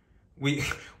that.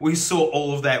 We saw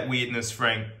all of that weirdness,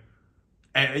 Frank.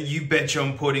 And you betcha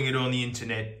I'm putting it on the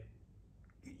internet.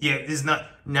 Yeah, there's not,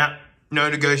 No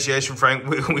negotiation, Frank.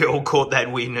 We all caught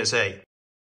that weirdness, eh?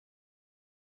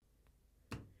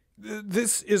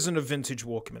 This isn't a vintage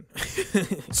Walkman.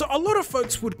 So a lot of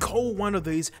folks would call one of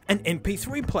these an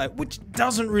MP3 player, which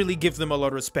doesn't really give them a lot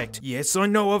of respect. Yes, I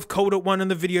know I've called it one in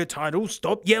the video title,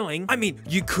 stop yelling. I mean,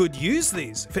 you could use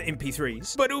these for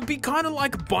MP3s, but it would be kind of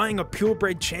like buying a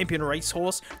purebred champion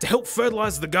racehorse to help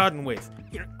fertilize the garden with.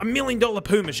 You know, $1 million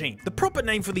poo machine. The proper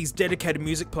name for these dedicated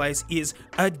music players is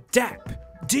a DAP.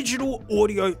 Digital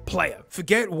audio player.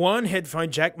 Forget one headphone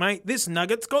jack, mate. This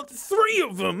nugget's got 3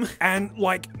 of them. And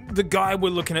like the guy we're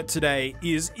looking at today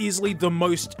is easily the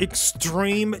most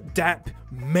extreme DAP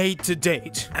made to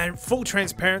date. And full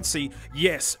transparency,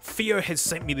 yes, Fiio has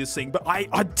sent me this thing, but I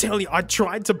tell you, I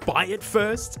tried to buy it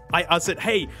first. I said,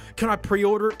 hey, can I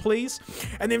pre-order it, please?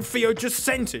 And then Fiio just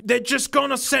sent it. They're just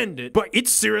gonna send it. But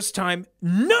it's serious time.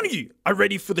 None of you are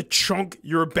ready for the chunk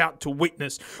you're about to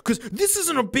witness. Because this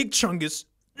isn't a big chungus.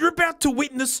 You're about to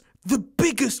witness the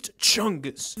biggest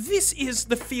chungus. This is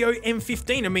the Fiio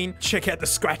M15. I mean, check out the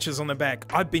scratches on the back.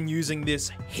 I've been using this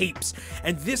heaps,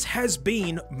 and this has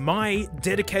been my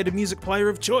dedicated music player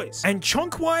of choice. And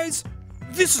chunk-wise,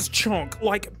 this is chunk.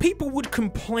 Like, people would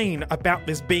complain about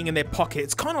this being in their pocket.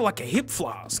 It's kind of like a hip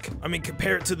flask. I mean,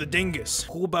 compare it to the dingus.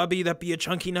 Poor Barbie, that'd be a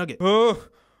chunky nugget. Oh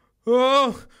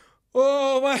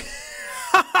my.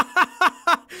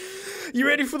 You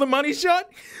ready for the money shot?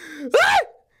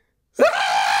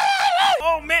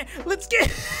 Oh man, let's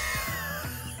get...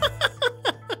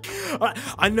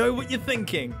 I know what you're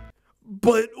thinking,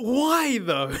 but why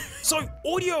though? So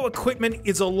audio equipment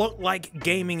is a lot like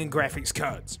gaming and graphics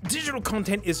cards. Digital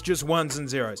content is just ones and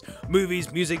zeros.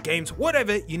 Movies, music, games,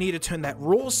 whatever, you need to turn that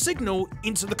raw signal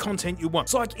into the content you want.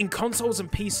 So like in consoles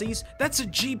and PCs, that's a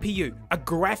GPU, a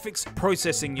graphics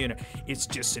processing unit. It's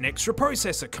just an extra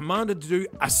processor commanded to do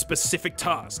a specific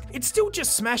task. It's still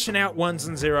just smashing out ones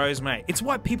and zeros, mate. It's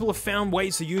why people have found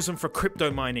ways to use them for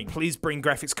crypto mining. Please bring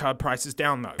graphics card prices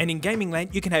down though. And in gaming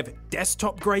land, you can have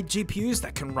desktop grade GPUs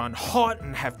that can run hot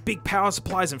and have big power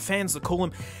supplies and fans to cool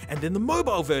them, and then the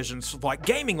mobile versions like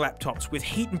gaming laptops with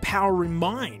heat and power in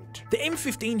mind. The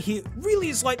M15 here really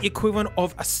is like the equivalent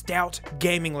of a stout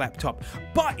gaming laptop,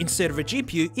 but instead of a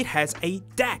GPU, it has a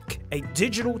DAC, a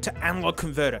digital to analog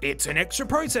converter. It's an extra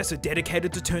processor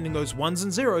dedicated to turning those ones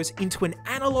and zeros into an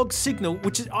analog signal,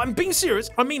 which is, I'm being serious,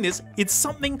 I mean this, it's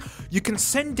something you can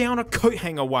send down a coat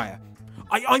hanger wire.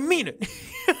 I mean it.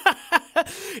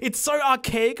 It's so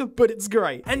archaic, but it's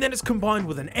great. And then it's combined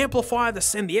with an amplifier to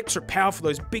send the extra power for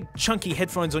those big chunky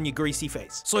headphones on your greasy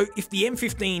face. So if the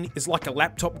M15 is like a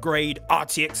laptop grade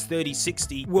RTX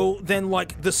 3060, well then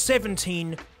like the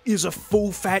 17 is a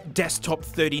full-fat desktop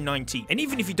 3090. And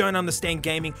even if you don't understand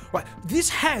gaming, right, this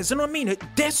has, and I mean it,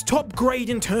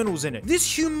 desktop-grade internals in it.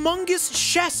 This humongous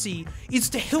chassis is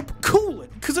to help cool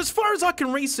it, because as far as I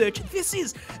can research, this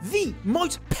is the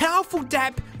most powerful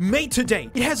DAP made to date.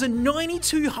 It has a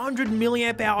 9200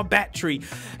 milliamp hour battery,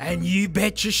 and you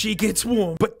betcha she gets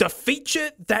warm. But the feature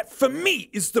that, for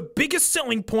me, is the biggest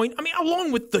selling point, I mean,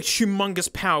 along with the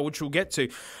humongous power, which we'll get to,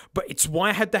 but it's why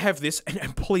I had to have this,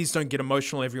 and please don't get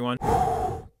emotional, everyone.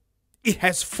 It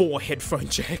has 4 headphone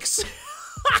jacks.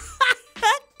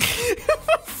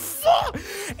 4!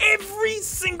 Every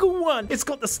single one. It's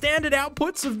got the standard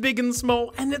outputs of big and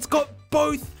small, and it's got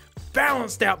both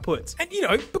balanced outputs. And you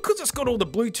know, because it's got all the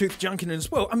Bluetooth junk in it as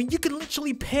well, I mean, you can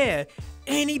literally pair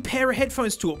any pair of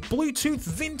headphones to it. Bluetooth,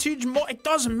 vintage, it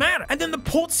doesn't matter. And then the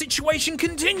port situation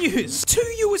continues. 2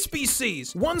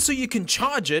 USB-Cs. One so you can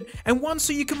charge it, and one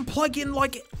so you can plug in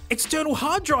like external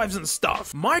hard drives and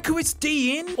stuff. Micro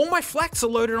SD in. All my flats are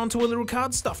loaded onto a little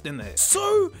card stuffed in there.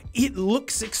 So it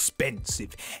looks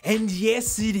expensive. And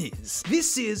yes, it is.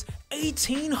 This is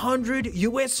 1,800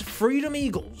 US Freedom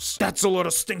Eagles. That's a lot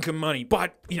of stinking money,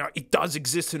 but you know, it does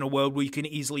exist in a world where you can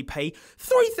easily pay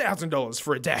 $3,000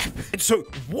 for a DAP. And so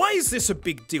why is this a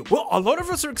big deal? Well, a lot of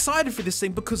us are excited for this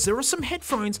thing because there are some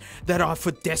headphones that are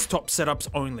for desktop setups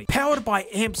only, powered by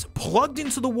amps plugged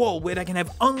into the wall where they can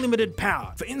have unlimited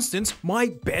power. For instance, my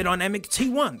Bear Dynamic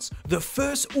T1s, the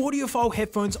first audiophile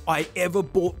headphones I ever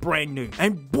bought brand new.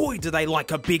 And boy, do they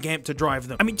like a big amp to drive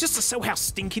them. I mean, just to show how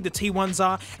stinky the T1s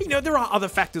are, you know, there are other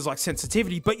factors like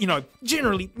sensitivity, but you know,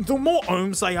 generally, the more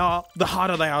ohms they are, the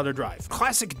harder they are to drive.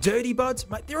 Classic Dirty Buds,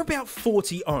 mate, they're about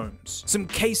 40 ohms. Some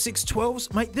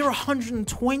K612s, mate, they're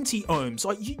 120 ohms.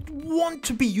 Like, you want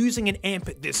to be using an amp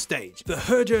at this stage. The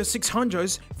Herger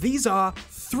 600s, these are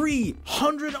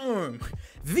 300 ohm.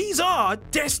 These are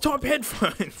desktop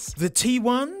headphones. The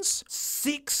T1s,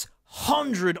 600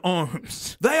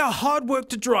 ohms. They are hard work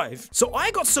to drive. So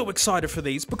I got so excited for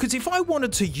these because if I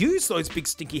wanted to use those big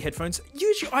stinky headphones,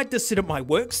 usually I'd just sit at my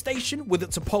workstation with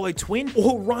its Apollo twin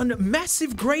or run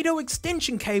massive Grado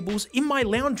extension cables in my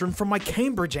lounge room from my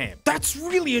Cambridge amp. That's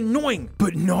really annoying,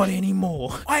 but not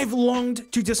anymore. I've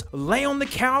longed to just lay on the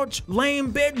couch, lay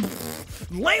in bed,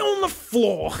 lay on the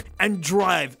floor, and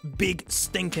drive big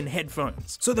stinking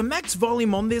headphones. So the max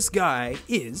volume on this guy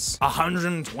is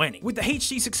 120. With the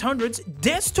HD600's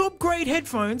desktop grade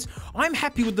headphones, I'm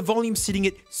happy with the volume sitting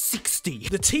at 60.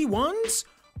 The T1's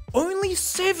only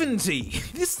 70.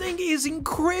 This thing is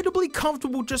incredibly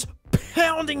comfortable just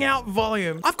pounding out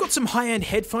volume. I've got some high-end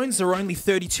headphones that are only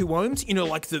 32 ohms, you know,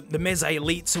 like the Meze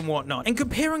Elites and whatnot. And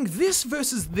comparing this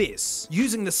versus this,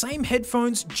 using the same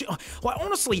headphones, like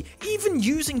honestly, even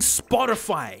using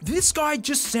Spotify, this guy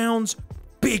just sounds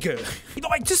bigger.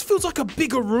 It just feels like a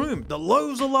bigger room. The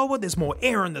lows are lower, there's more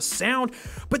air in the sound,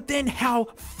 but then how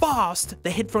fast the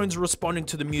headphones are responding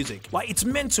to the music. Like, it's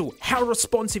mental how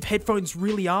responsive headphones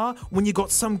really are when you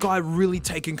got some guy really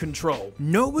taking control.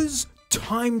 Noah's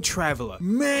Time Traveler.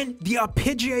 Man, the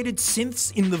arpeggiated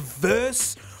synths in the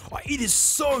verse, it is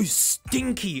so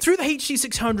stinky. Through the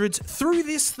HD600s, through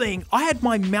this thing, I had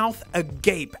my mouth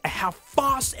agape at how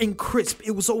fast and crisp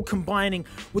it was all combining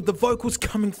with the vocals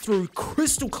coming through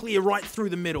crystal clear right through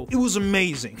the middle. It was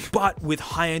amazing. But with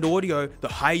high-end audio, the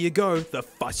higher you go, the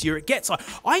fussier it gets.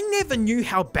 I never knew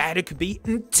how bad it could be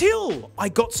until I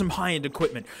got some high-end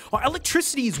equipment.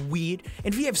 Electricity is weird,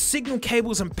 and if you have signal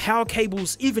cables and power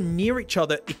cables even near each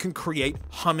other, it can create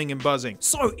humming and buzzing.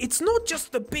 So it's not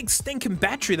just the big stinking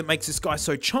battery that makes this guy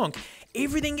so chonk.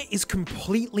 Everything is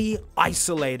completely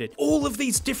isolated. All of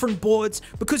these different boards,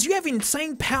 because you have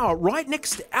insane power right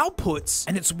next to outputs,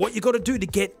 and it's what you got to do to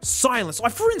get silence.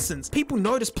 Like, for instance, people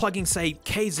notice plugging, say,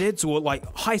 KZs or like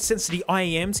high sensitivity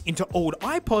IEMs into old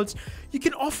iPods, you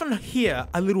can often hear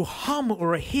a little hum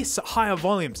or a hiss at higher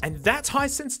volumes, and that's high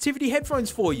sensitivity headphones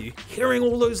for you. Hearing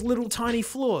all those little tiny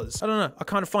flaws. I don't know, I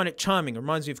kind of find it charming. It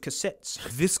reminds me of cassettes.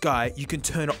 This guy, you can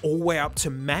turn it all the way up to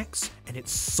max, and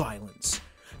it's silence.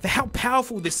 For how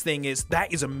powerful this thing is,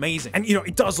 that is amazing. And you know,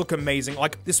 it does look amazing,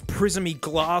 like this prismy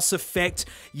glass effect.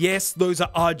 Yes, those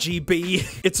are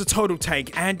RGB. It's a total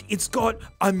take, and it's got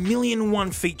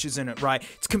 1,000,001 features in it, right?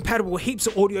 It's compatible with heaps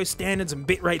of audio standards and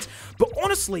bit rates, but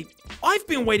honestly, I've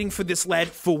been waiting for this lad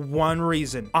for one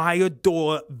reason. I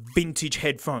adore vintage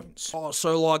headphones. Oh,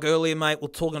 so like earlier, mate, we're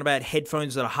talking about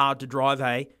headphones that are hard to drive,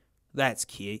 hey? That's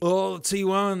cute. Oh, the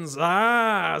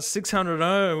T1s. 600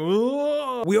 ohm.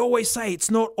 Ooh. We always say it's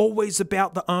not always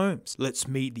about the ohms. Let's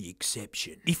meet the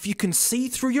exception. If you can see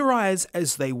through your eyes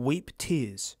as they weep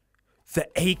tears, the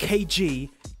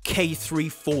AKG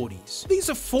K340s. These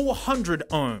are 400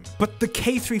 ohm, but the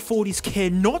K340s care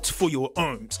not for your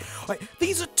ohms.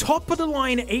 These are top of the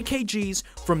line AKGs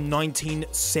from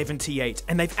 1978,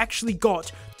 and they've actually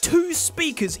got 2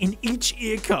 speakers in each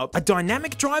ear cup, a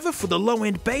dynamic driver for the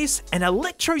low-end bass, and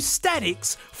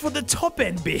electrostatics for the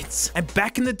top-end bits. And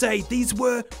back in the day, these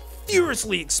were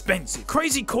furiously expensive.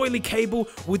 Crazy coily cable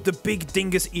with the big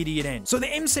dingus idiot end. So the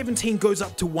M17 goes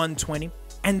up to 120,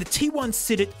 and the T1s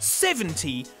sit at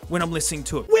 70 when I'm listening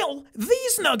to it. Well,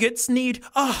 these nuggets need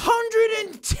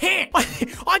 110.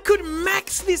 I could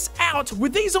max this out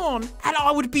with these on, and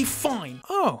I would be fine.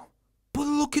 Oh. But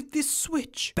look at this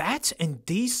switch. BAT and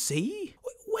DC?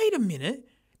 Wait a minute.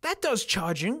 That does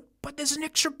charging, but there's an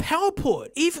extra power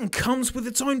port. Even comes with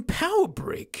its own power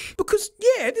brick. Because,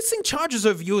 yeah, this thing charges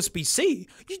over USB-C.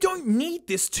 You don't need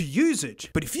this to use it.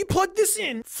 But if you plug this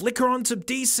in, flicker onto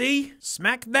DC,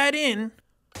 smack that in.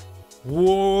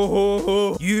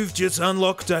 Whoa! You've just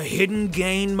unlocked a hidden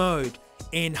gain mode.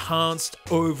 Enhanced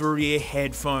over-ear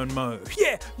headphone mode.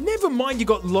 Yeah, never mind you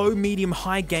got low, medium,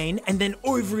 high gain, and then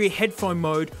over-ear headphone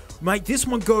mode. Mate, this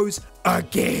one goes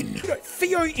again. You know,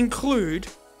 Fiio include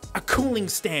a cooling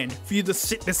stand for you to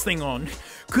sit this thing on,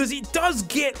 because it does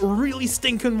get really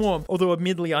stinking warm. Although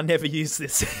admittedly, I never use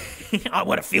this. I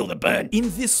want to feel the burn.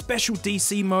 In this special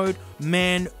DC mode,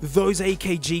 man, those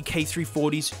AKG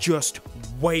K340s just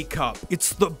wake up.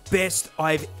 It's the best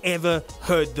I've ever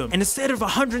heard them. And instead of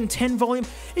 110 volume,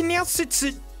 it now sits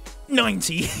at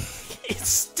 90. It's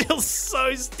still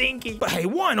so stinky. But hey,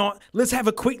 why not? Let's have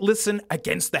a quick listen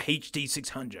against the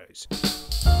HD600s.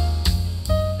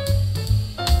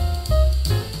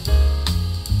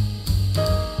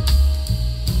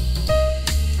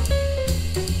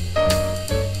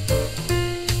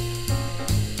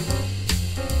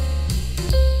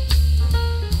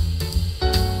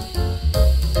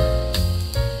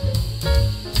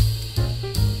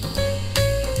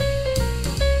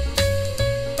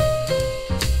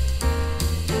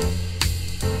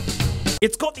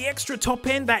 It's got the extra top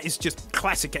end, that is just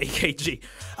classic AKG.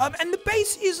 And the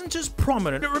bass isn't as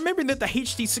prominent. Remembering that the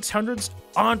HD600s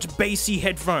aren't bassy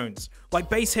headphones.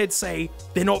 Like bass heads say,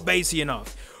 they're not bassy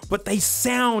enough. But they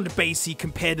sound bassy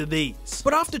compared to these.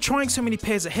 But after trying so many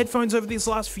pairs of headphones over these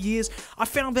last few years, I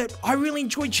found that I really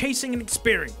enjoy chasing an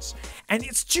experience. And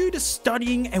it's due to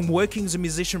studying and working as a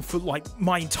musician for like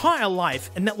my entire life,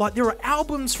 and that like there are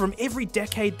albums from every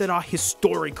decade that are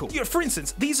historical. You know, for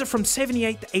instance, these are from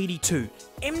 78 to 82.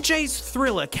 MJ's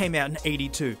Thriller came out in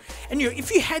 82. And you know,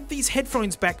 if you had these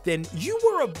headphones back then, you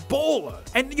were a baller.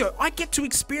 And you know, I get to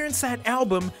experience that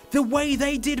album the way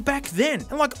they did back then.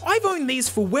 And like, I've owned these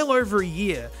for well over a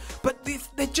year, but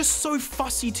they're just so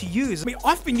fussy to use. I mean,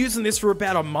 I've been using this for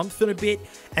about a month and a bit,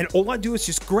 and all I do is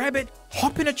just grab it,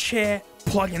 hop in a chair,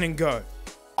 plug in and go.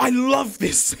 I love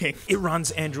this thing. It runs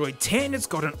Android 10, it's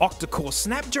got an octa-core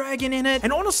Snapdragon in it,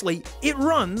 and honestly, it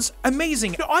runs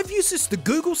amazing. You know, I've used this to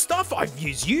Google stuff, I've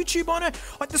used YouTube on it,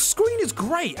 like the screen is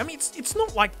great. I mean, it's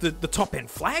not like the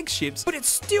top-end flagships, but it's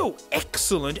still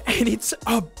excellent, and it's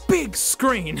a big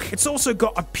screen. It's also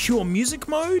got a pure music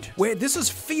mode, where this is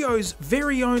Fiio's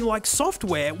very own like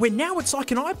software, where now it's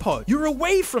like an iPod. You're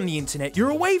away from the internet,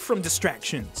 you're away from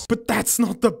distractions. But that's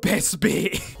not the best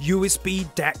bit. USB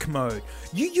DAC mode.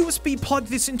 You USB plug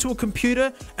this into a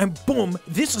computer and boom,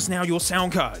 this is now your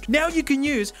sound card. Now you can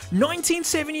use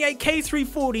 1978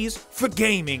 K340s for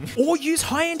gaming or use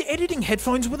high-end editing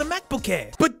headphones with a MacBook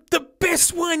Air. But the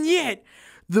best one yet,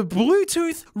 the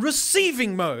Bluetooth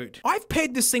receiving mode. I've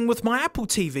paired this thing with my Apple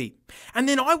TV and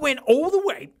then I went all the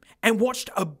way and watched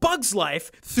A Bug's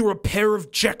Life through a pair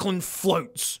of Jacqueline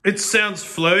floats. It sounds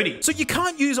floaty. So you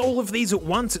can't use all of these at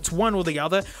once, it's one or the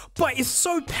other, but it's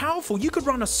so powerful, you could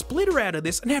run a splitter out of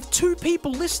this and have 2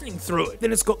 people listening through it.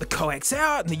 Then it's got the coax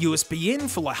out and the USB in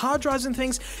for like hard drives and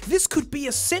things. This could be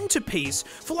a centerpiece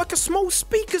for like a small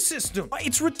speaker system.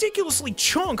 It's ridiculously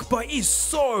chonk, but is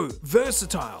so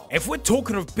versatile. If we're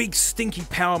talking of big stinky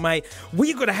power, mate,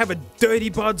 we gotta have a Dirty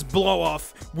Buds blow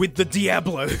off with the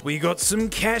Diablo. We got some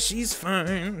Kanyes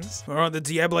phones. Alright, the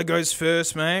Diablo goes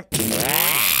first, mate.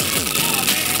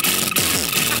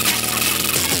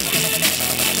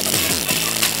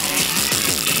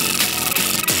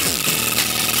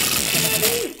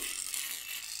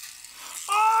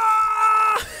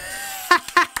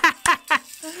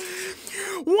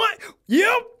 What?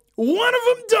 Yep, one of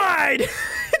them died.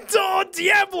 Oh,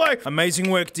 Diablo. Amazing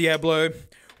work, Diablo.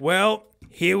 Well,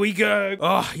 here we go.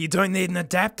 Oh, you don't need an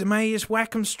adapter, mate. You just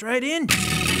whack them straight in.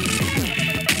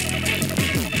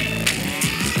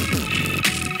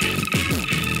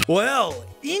 Well,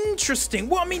 interesting.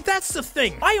 Well, I mean, that's the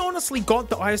thing. I honestly got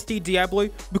the ISD Diablo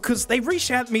because they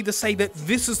reached out to me to say that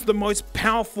this is the most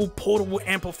powerful portable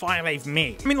amplifier they've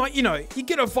made. I mean, like, you know, you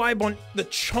get a vibe on the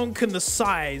chunk and the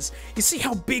size. You see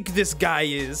how big this guy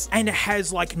is. And it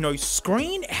has, like, no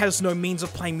screen. It has no means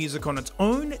of playing music on its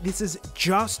own. This is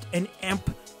just an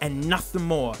amp and nothing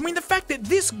more. I mean, the fact that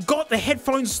this got the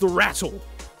headphones to rattle.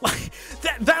 Like,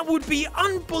 that would be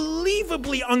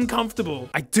unbelievably uncomfortable.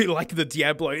 I do like the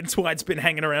Diablo, it's why it's been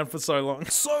hanging around for so long.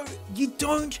 So, you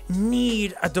don't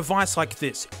need a device like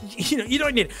this. You know, you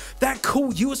don't need that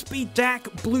cool USB DAC,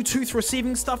 Bluetooth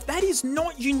receiving stuff. That is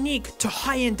not unique to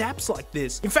high-end apps like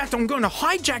this. In fact, I'm going to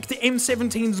hijack the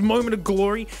M17's moment of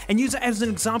glory and use it as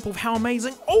an example of how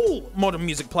amazing all modern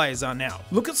music players are now.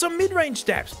 Look at some mid-range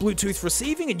apps, Bluetooth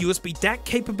receiving and USB DAC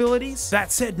capabilities.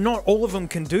 That said, not all of them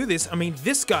can do this. I mean,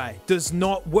 this guy does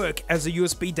not work as a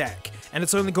USB DAC, and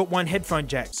it's only got one headphone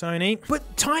jack, Sony.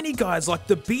 But tiny guys like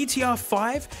the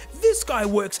BTR5, this guy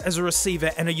works as a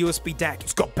receiver and a USB DAC.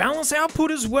 It's got balance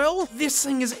output as well. This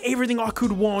thing is everything I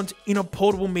could want in a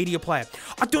portable media player.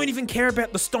 I don't even care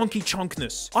about the stonky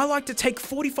chonkness. I like to take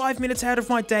 45 minutes out of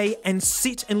my day and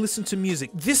sit and listen to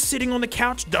music. This sitting on the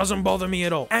couch doesn't bother me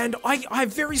at all. And I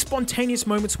have very spontaneous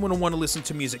moments when I want to listen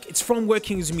to music. It's from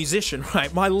working as a musician,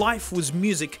 right? My life was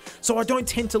music, so I don't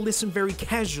tend to listen very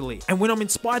casually. And when I'm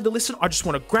inspired to listen, I just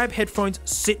want to grab headphones,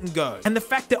 sit and go. And the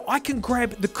fact that I can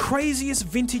grab the craziest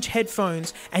vintage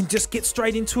headphones and just get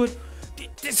straight into it,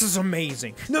 this is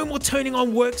amazing. No more turning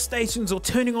on workstations or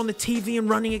turning on the TV and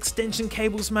running extension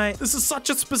cables, mate. This is such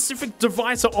a specific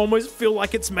device, I almost feel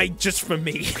like it's made just for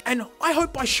me. And I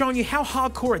hope by showing you how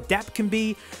hardcore a DAP can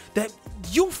be, that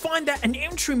you'll find that an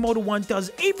entry model one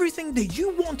does everything that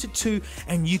you want it to,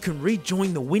 and you can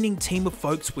rejoin the winning team of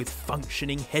folks with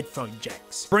functioning headphone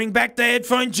jacks. Bring back the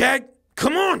headphone jack.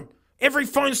 Come on. Every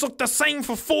phone's looked the same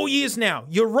for 4 years now.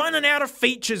 You're running out of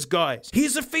features, guys.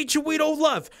 Here's a feature we'd all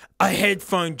love, a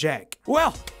headphone jack.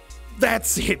 Well,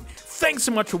 that's it. thanks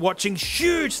so much for watching.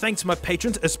 Huge thanks to my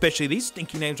patrons, especially these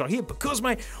stinky names right here, because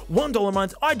my $1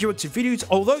 month I direct videos,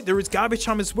 although there is garbage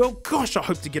time as well. Gosh, I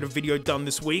hope to get a video done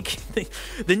this week.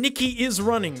 The Nicky is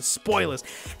running, spoilers.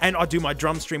 And I do my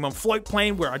drum stream on Float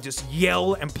Plane, where I just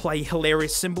yell and play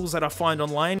hilarious cymbals that I find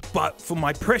online. But for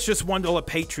my precious $1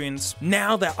 patrons,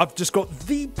 now that I've just got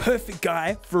the perfect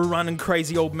guy for running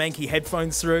crazy old Manky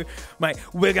headphones through, mate,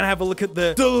 we're gonna have a look at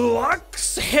the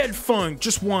Deluxe headphone.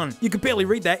 Just one. You can barely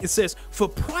read that. It says, for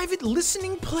private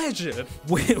listening pleasure.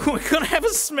 We're gonna have a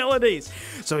smell of these.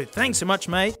 So thanks so much,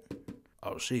 mate.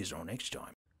 I'll see you all next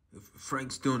time.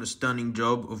 Frank's doing a stunning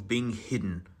job of being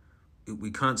hidden. We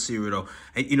can't see her at all.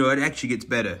 And, you know, it actually gets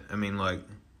better. I mean, like,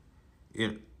 you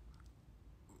know,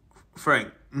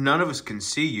 Frank, none of us can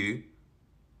see you.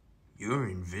 You're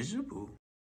invisible.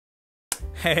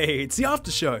 Hey, it's the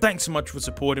after show. Thanks so much for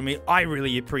supporting me. I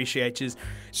really appreciate you.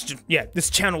 Yeah, this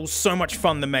channel's so much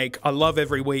fun to make. I love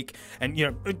every week, and you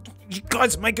know, you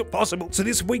guys make it possible. So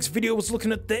this week's video was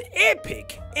looking at the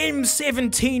epic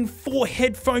M17 4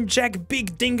 headphone jack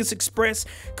Big Dingus Express,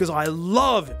 because I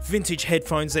love vintage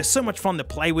headphones. They're so much fun to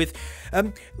play with.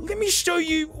 Let me show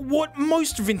you what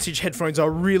most vintage headphones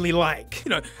are really like.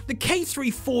 You know, the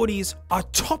K340s are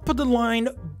top of the line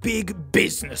big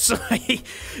business.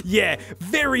 Yeah,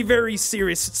 very, very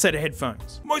serious set of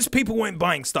headphones. Most people weren't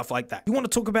buying stuff like that. You want to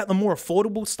talk about the more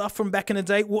affordable stuff from back in the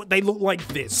day? What they look like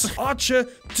this. Archer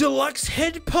Deluxe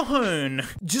headphone.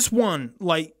 Just one.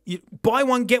 Like, you buy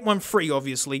one, get one free,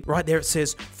 obviously. Right there it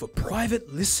says, for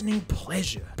private listening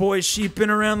pleasure. Boy, she's been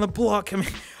around the block. I mean,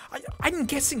 I'm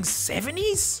guessing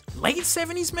 70s? Late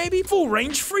 70s maybe? Full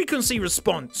range frequency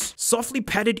response. Softly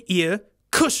padded ear.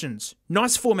 Cushions.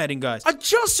 Nice formatting, guys.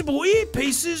 Adjustable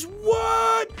earpieces.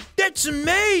 What? That's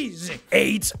amazing.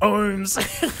 8 ohms.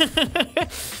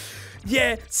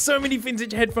 Yeah, so many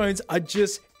vintage headphones are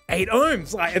just 8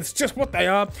 ohms. Like, it's just what they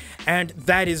are. And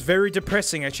that is very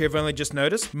depressing, actually. I've only just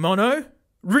noticed. Mono?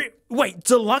 Wait,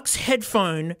 Deluxe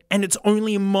headphone, and it's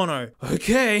only mono.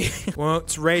 Okay. Well,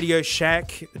 it's Radio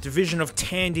Shack, a division of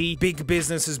Tandy. Big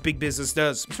business as big business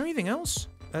does. Is there anything else?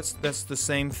 That's the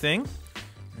same thing.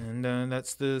 And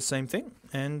that's the same thing.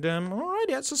 And, alright,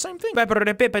 that's the same thing.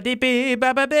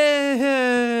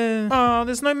 Oh,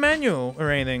 there's no manual or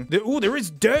anything. Oh, there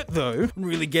is dirt, though.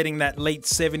 Really getting that late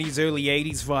 70s, early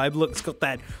 80s vibe. Look, it's got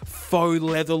that faux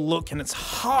leather look, and it's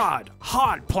hard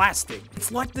plastic.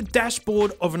 It's like the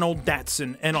dashboard of an old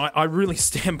Datsun, and I really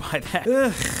stand by that.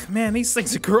 Ugh, man, these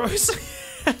things are gross.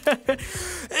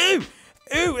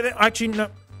 Ew, actually, no.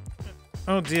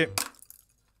 Oh, dear.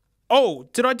 Oh,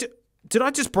 did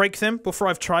I just break them before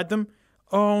I've tried them?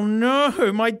 Oh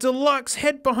no, my Deluxe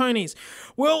head bahonies.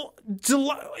 Well,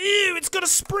 ew, it's got a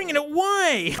spring in it.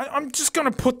 Why? I'm just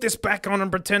gonna put this back on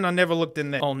and pretend I never looked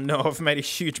in there. Oh no, I've made a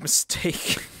huge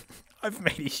mistake. I've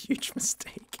made a huge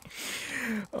mistake.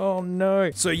 Oh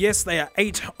no. So yes, they are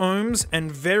 8 ohms and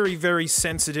very, very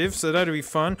sensitive, so that'll be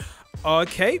fun.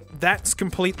 Okay, that's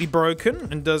completely broken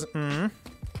and does,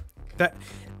 that,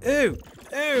 ew.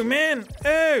 Oh man,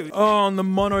 oh! Oh, on the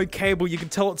mono cable, you can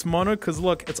tell it's mono because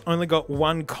look, it's only got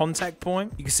 1 contact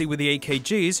point. You can see with the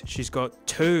EKGs, she's got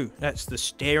 2. That's the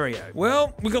stereo.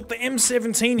 Well, we got the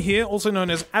M17 here, also known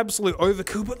as Absolute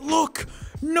Overkill, but look!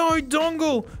 No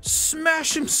dongle!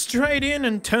 Smash him straight in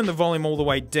and turn the volume all the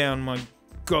way down, my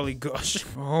golly gosh.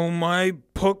 Oh my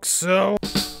pixel.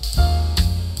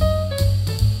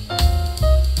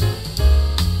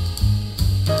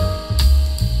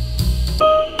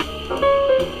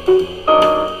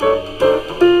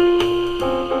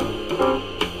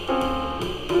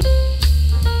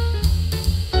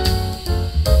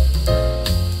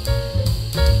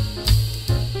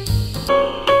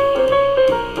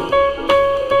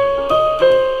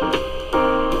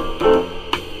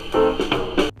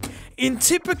 In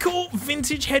typical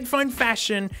vintage headphone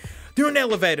fashion, they're an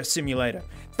elevator simulator.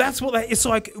 That's what it's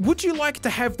like. Would you like to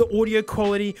have the audio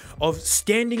quality of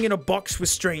standing in a box with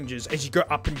strangers as you go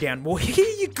up and down? Well, here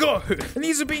you go. And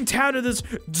these are being touted as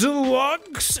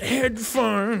Deluxe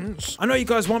headphones. I know you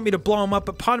guys want me to blow them up,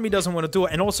 but part of me doesn't want to do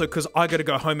it. And also because I got to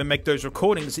go home and make those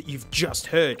recordings that you've just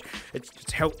heard.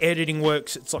 It's how editing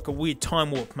works. It's like a weird time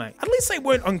warp, mate. At least they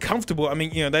weren't uncomfortable. I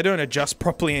mean, you know, they don't adjust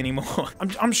properly anymore.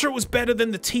 I'm sure it was better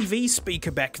than the TV speaker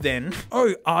back then.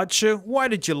 Oh, Archer, why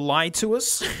did you lie to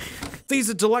us? These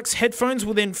are Deluxe headphones,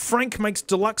 well then Frank makes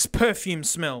Deluxe perfume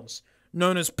smells.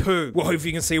 known as poo. Well, if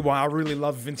you can see why I really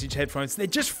love vintage headphones, they're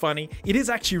just funny. It is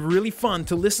actually really fun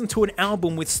to listen to an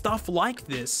album with stuff like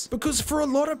this, because for a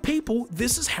lot of people,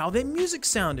 this is how their music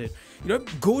sounded. You know,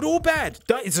 good or bad,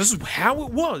 this is how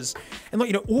it was. And like,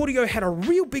 you know, audio had a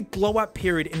real big glow up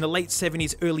period in the late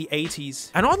 70s, early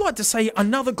 80s. And I'd like to say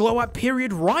another glow up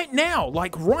period right now.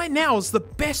 Like right now is the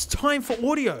best time for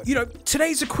audio. You know,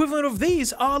 today's equivalent of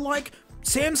these are like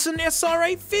Samsung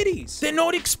SR850s. They're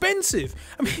not expensive.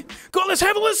 I mean, God, let's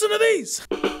have a listen to these.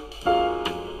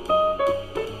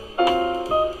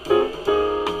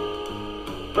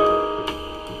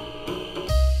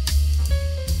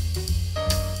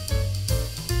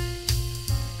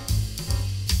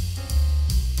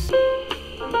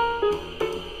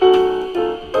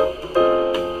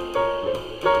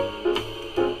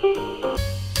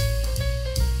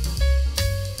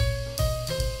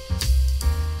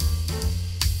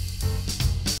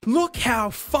 Look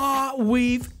how far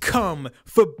we've come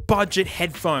for budget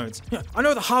headphones. I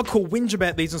know the hardcore whinge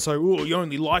about these and say, oh, you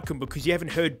only like them because you haven't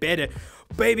heard better.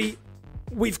 Baby,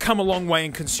 we've come a long way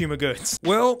in consumer goods.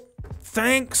 Well,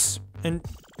 thanks, and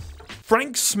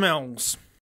Frank smells.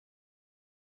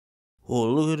 Oh,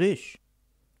 look at this.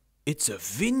 It's a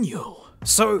vinyl.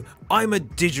 So, I'm a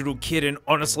digital kid and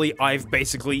honestly, I've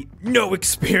basically no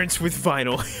experience with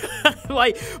vinyl.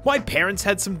 Like, my parents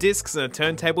had some discs and a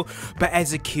turntable, but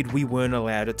as a kid, we weren't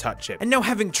allowed to touch it. And now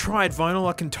having tried vinyl,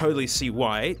 I can totally see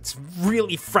why. It's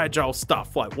really fragile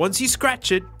stuff. Like, once you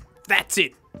scratch it, that's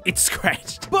it. It's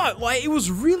scratched. But like, it was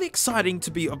really exciting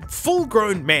to be a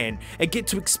full-grown man and get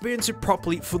to experience it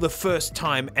properly for the first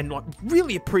time and like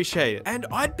really appreciate it. And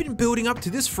I'd been building up to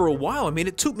this for a while. I mean,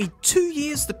 it took me 2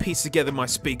 years to piece together my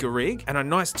speaker rig, and a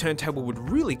nice turntable would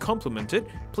really complement it.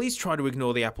 Please try to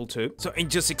ignore the Apple II. So in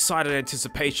just excited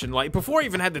anticipation, like before I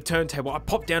even had the turntable, I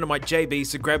popped down to my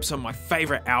JBs to grab some of my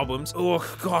favorite albums. Oh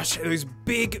gosh, those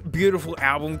big, beautiful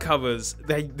album covers,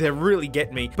 they really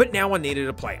get me. But now I needed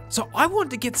a player. So I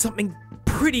wanted to get something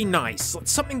pretty nice,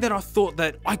 something that I thought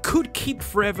that I could keep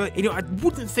forever. You know, I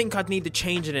wouldn't think I'd need to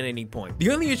change it at any point. The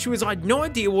only issue is I had no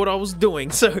idea what I was doing,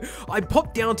 so I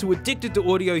popped down to Addicted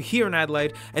to Audio here in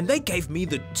Adelaide, and they gave me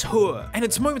the tour. And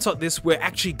it's moments like this where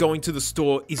actually going to the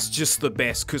store is just the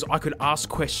best, because I could ask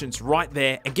questions right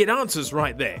there and get answers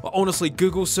right there. But honestly,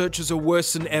 Google searches are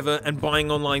worse than ever, and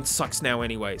buying online sucks now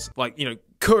anyways. Like, you know,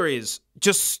 couriers,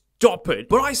 just stop it.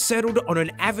 But I settled on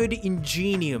an Avid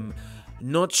Ingenium.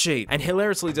 Not cheap, and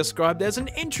hilariously described as an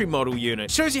entry model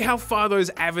unit. Shows you how far those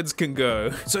Avids can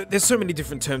go. So there's so many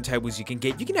different turntables you can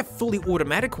get. You can have fully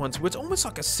automatic ones where it's almost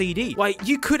like a CD. Like,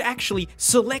 you could actually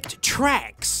select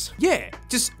tracks. Yeah,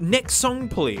 just next song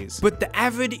please. But the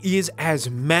Avid is as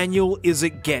manual as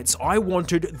it gets. I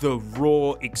wanted the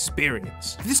raw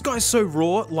experience. This guy's so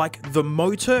raw, like the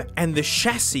motor and the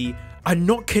chassis are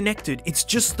not connected. It's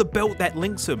just the belt that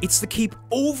links them. It's to keep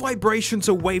all vibrations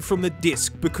away from the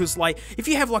disc, because like, if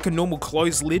you have like a normal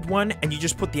closed lid one and you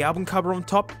just put the album cover on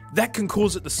top, that can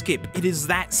cause it to skip. It is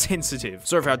that sensitive.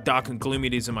 Sorry for how dark and gloomy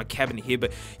it is in my cabin here,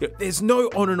 but you know, there's no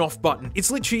on and off button.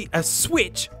 It's literally a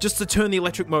switch just to turn the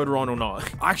electric motor on or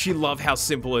not. I actually love how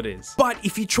simple it is. But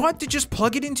if you tried to just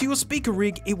plug it into your speaker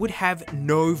rig, it would have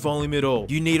no volume at all.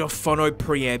 You need a phono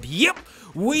preamp. Yep,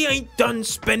 we ain't done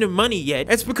spending money yet.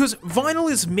 It's because vinyl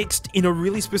is mixed in a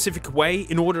really specific way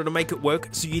in order to make it work,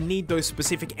 so you need those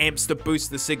specific amps to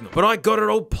boost the signal. But I got it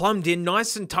all plumbed in,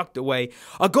 nice and tucked away.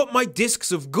 I got my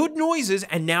discs of good noises,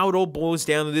 and now it all boils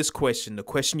down to this question. The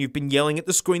question you've been yelling at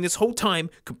the screen this whole time,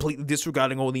 completely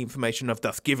disregarding all the information I've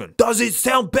thus given. Does it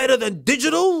sound better than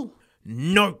digital?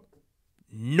 No.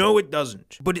 No, it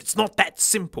doesn't. But it's not that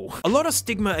simple. A lot of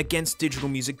stigma against digital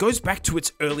music goes back to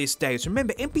its earliest days.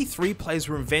 Remember, MP3 players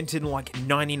were invented in like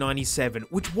 1997,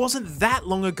 which wasn't that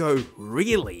long ago,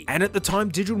 really. And at the time,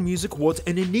 digital music was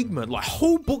an enigma, like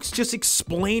whole books just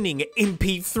explaining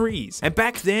MP3s. And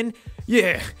back then,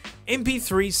 yeah,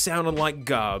 MP3s sounded like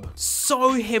garb.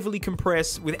 So heavily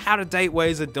compressed, with out-of-date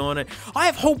ways of doing it. I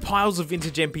have whole piles of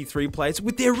vintage MP3 players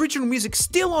with their original music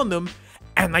still on them,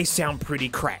 and they sound pretty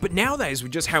crap. But nowadays,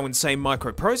 with just how insane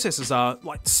microprocessors are,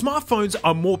 like, smartphones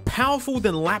are more powerful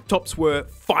than laptops were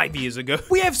 5 years ago.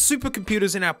 We have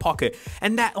supercomputers in our pocket,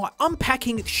 and that, like,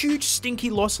 unpacking huge, stinky,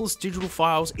 lossless digital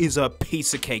files is a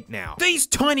piece of cake now. These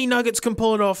tiny nuggets can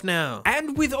pull it off now.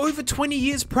 And with over 20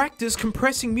 years practice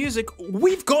compressing music,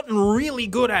 we've gotten really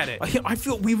good at it. I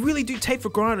feel we really do take for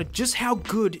granted just how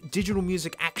good digital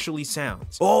music actually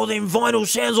sounds. Oh, then vinyl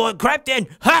sounds like crap then.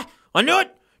 Ha! I knew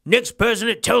it! Next person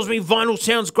that tells me vinyl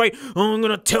sounds great, I'm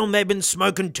gonna tell them they've been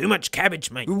smoking too much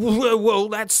cabbage, mate. Well,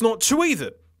 that's not true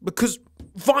either, because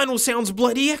vinyl sounds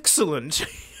bloody excellent.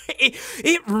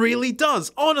 It really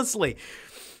does, honestly.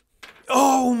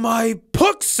 Oh my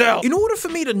pixel! In order for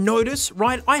me to notice,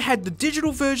 right, I had the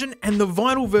digital version and the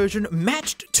vinyl version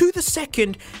matched to the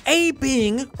second, A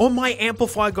being on my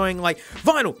amplifier going like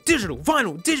vinyl,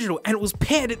 digital, and it was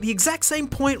paired at the exact same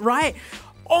point, right?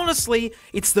 Honestly,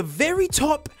 it's the very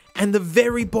top and the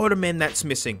very bottom end that's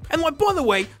missing. And like, by the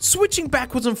way, switching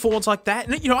backwards and forwards like that,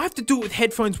 and you know, I have to do it with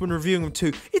headphones when reviewing them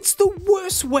too, it's the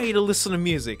worst way to listen to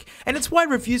music. And it's why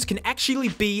reviews can actually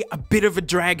be a bit of a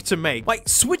drag to make. Like,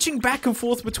 switching back and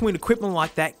forth between equipment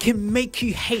like that can make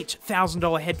you hate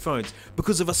 $1,000 headphones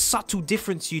because of a subtle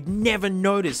difference you'd never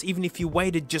notice even if you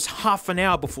waited just half an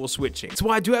hour before switching. It's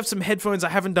why I do have some headphones I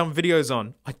haven't done videos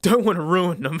on. I don't want to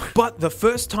ruin them. But the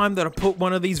first time that I put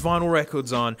one of these vinyl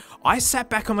records on, I sat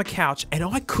back on the couch and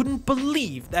I couldn't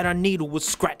believe that a needle was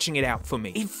scratching it out for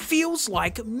me. It feels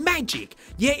like magic.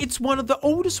 Yeah, it's one of the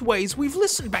oldest ways we've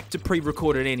listened back to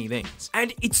pre-recorded anything.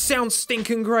 And it sounds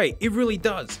stinking great. It really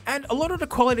does. And a lot of the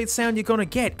quality of sound you're gonna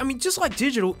get, I mean, just like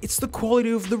digital, it's the quality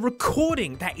of the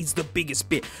recording that is the biggest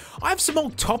bit. I have some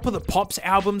old Top of the Pops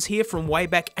albums here from way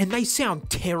back and they sound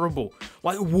terrible.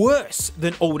 Like, worse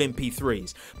than old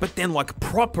MP3s. But then like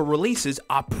proper releases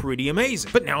are pretty amazing.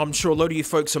 But now I'm sure a lot of you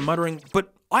folks are muttering,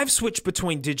 but I've switched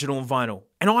between digital and vinyl,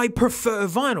 and I prefer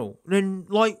vinyl. And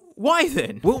like, why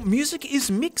then? Well, music is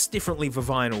mixed differently for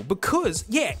vinyl because,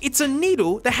 yeah, it's a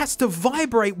needle that has to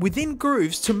vibrate within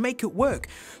grooves to make it work.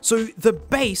 So the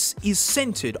bass is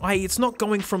centered, i.e. it's not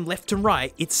going from left to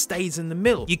right, it stays in the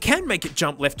middle. You can make it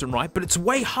jump left and right, but it's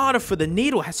way harder for the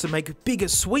needle, has to make bigger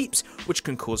sweeps, which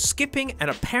can cause skipping, and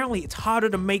apparently it's harder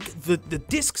to make the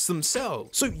discs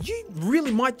themselves. So you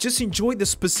really might just enjoy the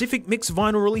specific mix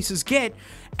vinyl releases get,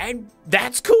 and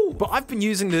that's cool. But I've been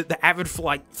using the Avid for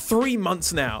like 3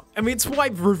 months now. I mean, it's why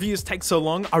reviews take so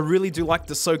long. I really do like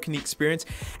to soak in the experience.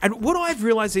 And what I've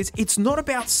realized is it's not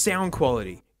about sound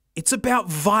quality. It's about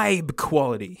vibe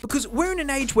quality. Because we're in an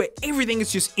age where everything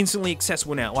is just instantly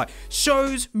accessible now. Like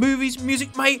shows, movies,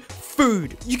 music, mate,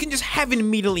 food. You can just have it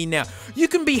immediately now. You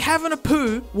can be having a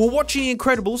poo while watching The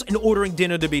Incredibles and ordering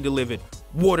dinner to be delivered.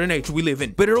 What an age we live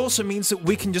in. But it also means that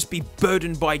we can just be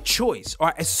burdened by choice.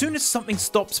 Alright, as soon as something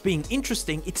stops being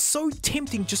interesting, it's so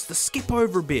tempting just to skip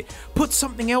over a bit, put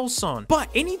something else on. But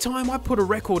anytime I put a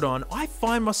record on, I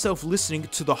find myself listening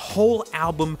to the whole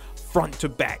album front to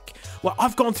back. Well,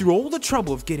 I've gone through all the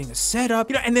trouble of getting a setup,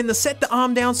 you know, and then to set the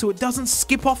arm down so it doesn't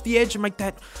skip off the edge and make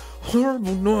that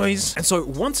horrible noise. And so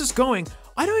once it's going,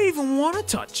 I don't even want to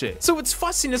touch it. So its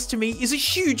fussiness to me is a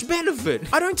huge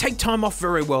benefit. I don't take time off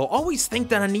very well. I always think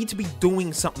that I need to be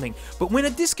doing something. But when a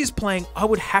disc is playing, I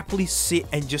would happily sit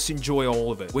and just enjoy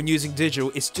all of it. When using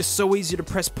digital, it's just so easy to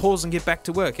press pause and get back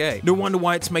to work, eh? No wonder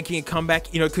why it's making a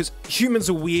comeback, you know, because humans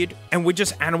are weird and we're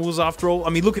just animals after all. I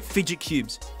mean, look at fidget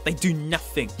cubes. They do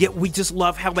nothing. Yet we just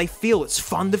love how they feel. It's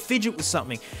fun to fidget with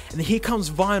something. And then here comes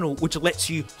vinyl, which lets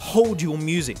you hold your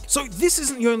music. So this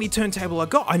isn't the only turntable I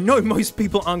got. I know most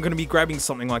people aren't going to be grabbing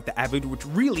something like the Avid, which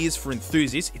really is for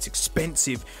enthusiasts. It's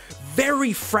expensive,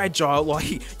 very fragile, like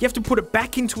you have to put it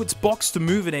back into its box to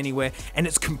move it anywhere, and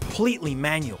it's completely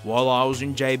manual. While I was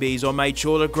in JB's, I made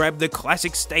sure to grab the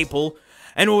classic staple,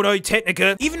 an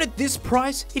Audio-Technica. Even at this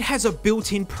price, it has a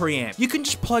built-in preamp. You can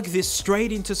just plug this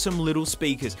straight into some little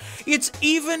speakers. It's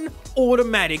even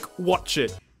automatic. Watch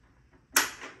it.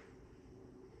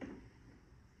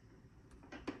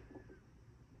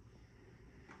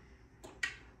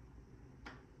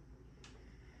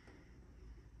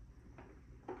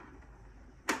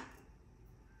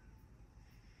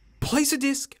 Place a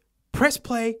disc, press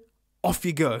play, off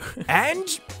you go.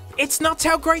 And it's nuts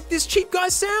how great this cheap guy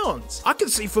sounds. I can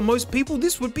see for most people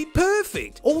this would be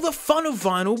perfect. All the fun of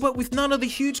vinyl, but with none of the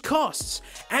huge costs.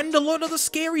 And a lot of the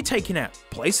scary taken out.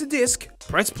 Place a disc,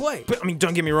 press play. But I mean,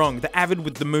 don't get me wrong, the Avid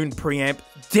with the Moon preamp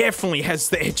definitely has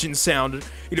the edge and sound.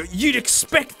 You know, you'd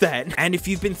expect that. And if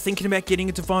you've been thinking about getting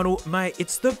into vinyl, mate,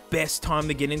 it's the best time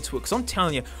to get into it. Because I'm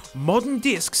telling you, modern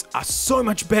discs are so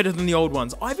much better than the old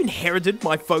ones. I've inherited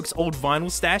my folks' old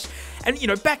vinyl stash. And you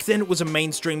know, back then it was a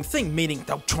mainstream thing, meaning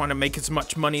they were trying to make as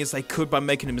much money as they could by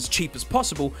making them as cheap as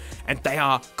possible. And they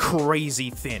are crazy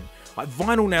thin. Like,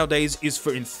 vinyl nowadays is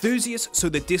for enthusiasts, so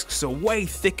the discs are way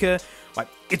thicker. Like,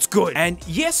 it's good. And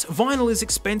yes, vinyl is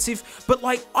expensive, but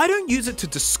like, I don't use it to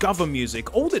discover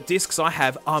music. All the discs I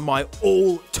have are my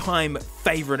all-time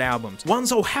favorite albums.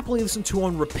 Ones I'll happily listen to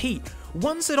on repeat.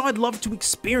 Ones that I'd love to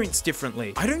experience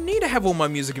differently. I don't need to have all my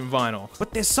music in vinyl,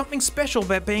 but there's something special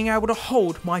about being able to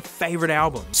hold my favorite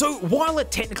album. So while it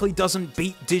technically doesn't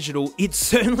beat digital, it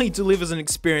certainly delivers an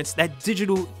experience that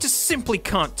digital just simply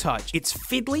can't touch. It's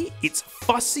fiddly, it's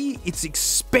fussy, it's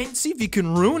expensive, you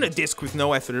can ruin a disc with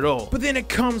no effort at all. But then it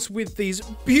comes with these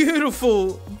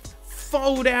beautiful,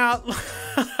 fold out.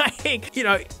 Like, you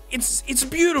know, it's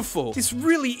beautiful. This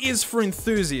really is for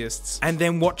enthusiasts. And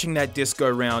then watching that disc go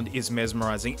round is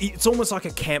mesmerizing. It's almost like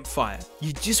a campfire.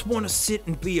 You just want to sit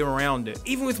and be around it.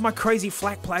 Even with my crazy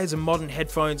FLAC players and modern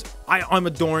headphones, I'm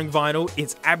adoring vinyl.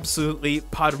 It's absolutely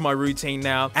part of my routine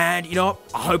now. And you know what?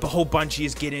 I hope a whole bunch of you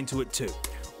get into it too.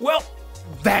 Well,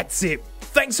 that's it.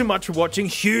 Thanks so much for watching.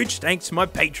 Huge thanks to my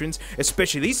patrons,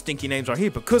 especially these stinky names right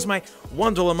here, because mate,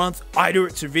 $1 a month, I do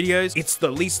it to videos. It's the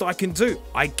least I can do.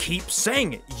 I keep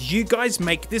saying it. You guys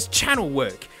make this channel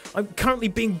work. I'm currently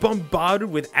being bombarded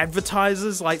with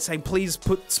advertisers like saying, please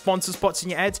put sponsor spots in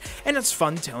your ads, and it's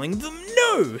fun telling them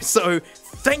no. So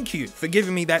thank you for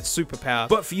giving me that superpower.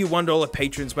 But for you $1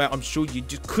 patrons, mate, I'm sure you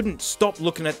just couldn't stop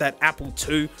looking at that Apple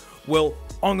II. Well,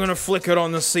 I'm gonna flick it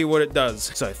on to see what it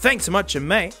does. So thanks so much, and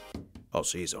mate, I'll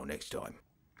see you all next time.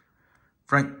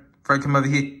 Frank, come over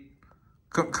here.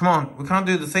 Come on, we can't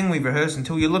do the thing we've rehearsed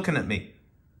until you're looking at me.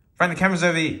 Frank, the camera's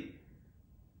over here.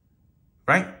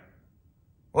 Frank?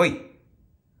 Oi,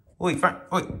 Frank,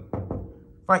 oi.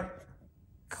 Frank.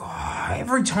 God,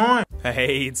 every time.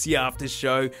 Hey, it's the after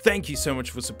show. Thank you so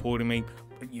much for supporting me.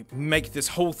 You make this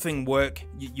whole thing work.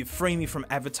 You free me from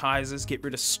advertisers, get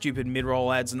rid of stupid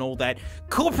mid-roll ads and all that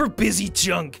corporate busy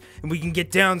junk, and we can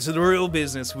get down to the real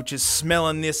business, which is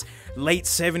smelling this late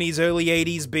 70s, early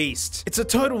 80s beast. It's a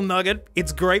total nugget.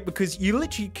 It's great because you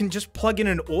literally can just plug in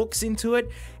an aux into it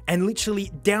and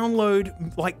literally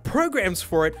download like programs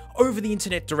for it over the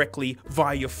internet directly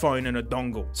via your phone and a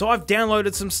dongle. So I've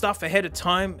downloaded some stuff ahead of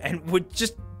time, and we're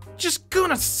just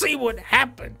gonna see what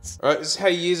happens. Alright, this is how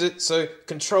you use it. So,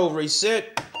 control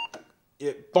reset,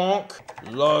 you bonk,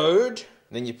 load,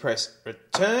 then you press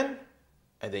return,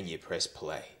 and then you press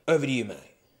play. Over to you,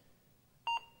 mate.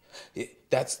 Yeah,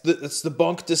 that's the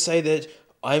bonk to say that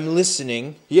I'm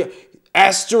listening. Yeah,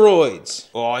 asteroids.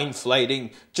 Oh,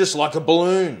 inflating, just like a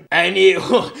balloon. And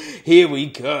here we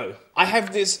go. I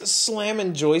have this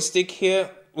slamming joystick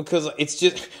here, because it's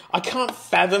just, I can't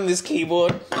fathom this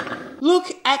keyboard.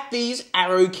 Look at these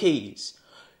arrow keys.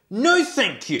 No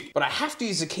thank you. But I have to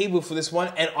use the keyboard for this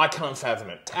one, and I can't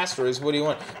fathom it. Asteroids, what do you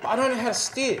want? But I don't know how to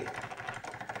steer.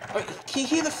 Can you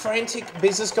hear the frantic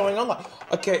business going on? Like,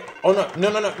 okay, oh no,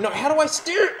 how do I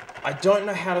steer it? I don't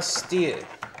know how to steer.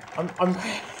 I'm I'm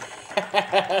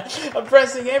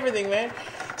pressing everything, man.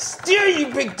 Steer,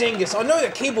 you big dingus. I know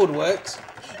the keyboard works.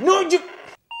 No,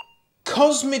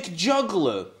 Cosmic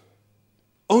Juggler.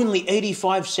 Only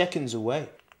 85 seconds away.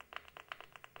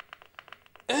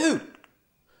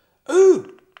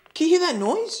 Ooh, can you hear that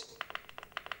noise?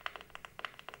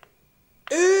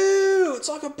 Ooh, it's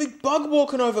like a big bug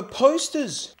walking over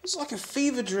posters. It's like a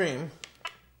fever dream.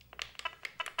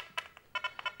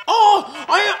 Oh,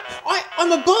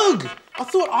 I'm a bug. I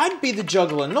thought I'd be the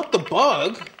juggler, not the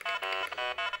bug.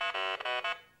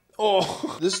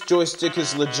 Oh, this joystick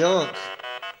is legit.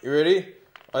 You ready?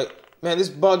 Man, this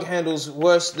bug handle's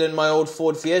worse than my old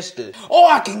Ford Fiesta. Oh,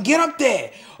 I can get up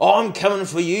there. Oh, I'm coming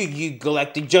for you, you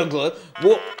galactic juggler.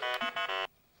 What?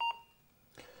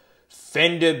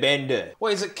 Fender Bender.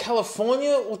 Wait, is it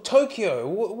California or Tokyo?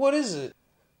 What is it?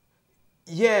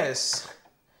 Yes.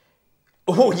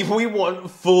 Oh, we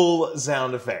want full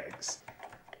sound effects.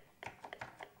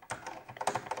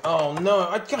 Oh no,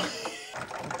 I can't.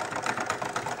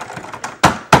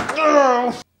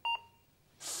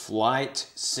 Flight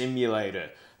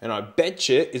Simulator, and I bet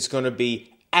you it's gonna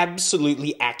be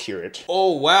absolutely accurate.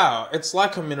 Oh wow, it's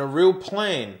like I'm in a real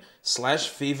plane /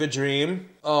 fever dream.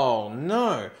 Oh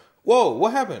no. Whoa,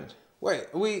 what happened? Wait,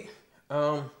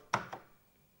 come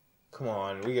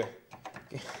on,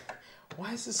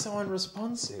 why is this so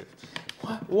unresponsive?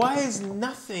 Why is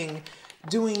nothing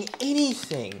doing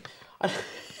anything?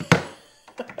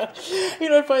 You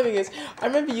know, the funny thing is, I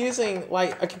remember using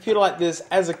like a computer like this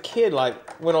as a kid,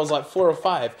 like when I was like 4 or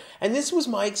 5, and this was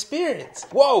my experience.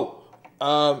 Whoa!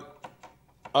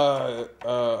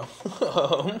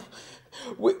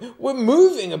 We're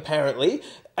moving apparently.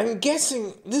 I'm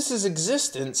guessing this is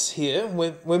existence here.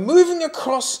 We're moving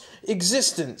across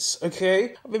existence,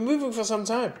 okay? I've been moving for some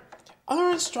time. Other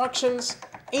instructions?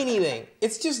 Anything.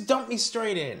 It's just dumped me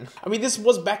straight in. I mean, this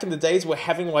was back in the days where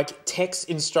having like text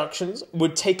instructions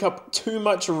would take up too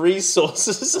much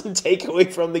resources and take away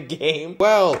from the game.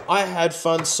 Well, I had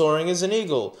fun soaring as an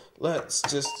eagle. Let's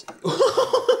just...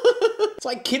 It's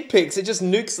like Kid Pics, it just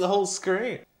nukes the whole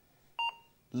screen.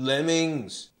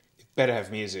 Lemmings. It better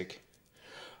have music.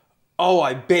 Oh,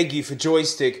 I beg you for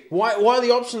joystick. Why are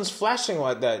the options flashing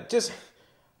like that? Just...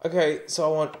 Okay, so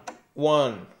I want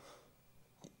 1.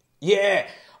 Yeah!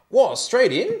 What,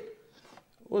 straight in?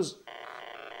 Was...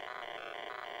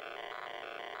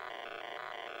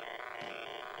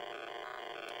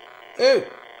 Ooh.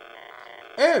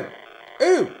 Ooh.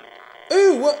 Ooh.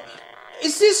 Ooh, what?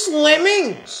 Is this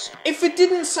Lemmings? If it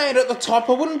didn't say it at the top,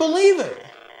 I wouldn't believe it.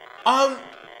 Am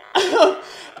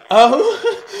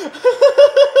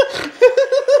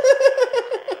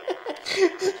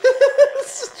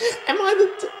I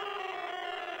the...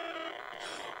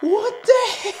 What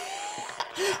the heck?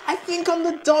 I think I'm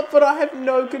the dot, but I have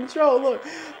no control. Look,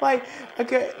 like,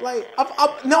 okay, like,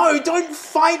 up. No, don't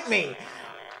fight me.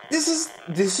 This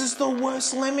is the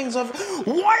worst Lemmings I've...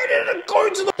 Why did it go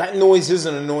to the... That noise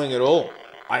isn't annoying at all.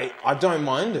 I don't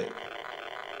mind it.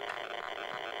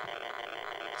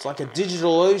 It's like a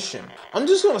digital ocean. I'm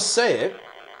just gonna say it.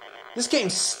 This game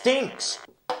stinks.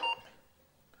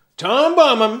 Tom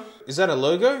Bumham. Is that a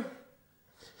logo?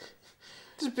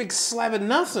 It's a big slab of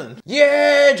nothing.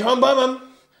 Yeah, Tom Bumham.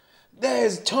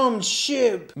 There's Tom's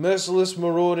ship. Merciless,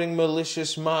 marauding,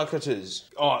 malicious marketers.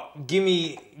 Oh,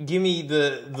 gimme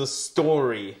the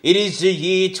story. It is the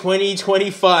year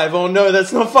 2025. Oh no,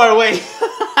 that's not far away.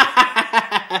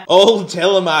 All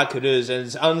telemarketers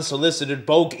and unsolicited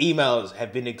bulk emails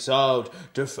have been exiled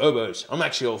to Phobos. I'm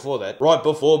actually all for that. Right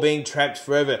before being trapped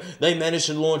forever, they managed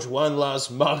to launch one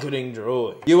last marketing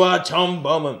draw. You are Tom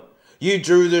Bumham. You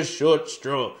drew the short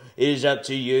straw. It is up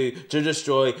to you to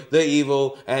destroy the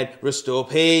evil and restore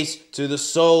peace to the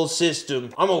soul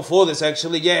system. I'm all for this,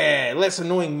 actually. Yeah, less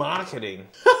annoying marketing.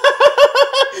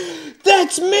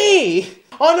 That's me!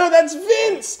 Oh no, that's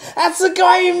Vince! That's the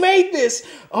guy who made this!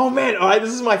 Oh man, alright,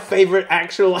 this is my favorite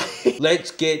actual...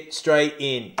 Let's get straight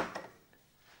in.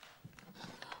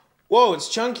 Whoa, it's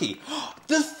chunky.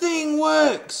 The thing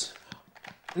works!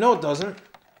 No, it doesn't.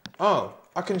 Oh,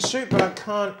 I can shoot, but I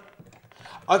can't...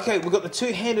 Okay, we've got the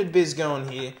two-handed biz going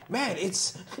here. Man,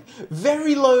 it's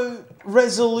very low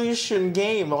resolution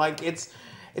game. Like, it's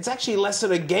actually less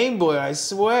than a Game Boy, I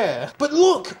swear. But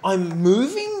look, I'm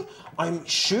moving, I'm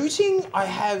shooting, I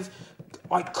have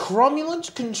like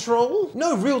cromulent control.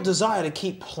 No real desire to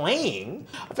keep playing.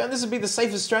 I found this would be the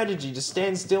safest strategy, just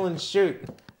stand still and shoot.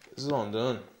 This is what I'm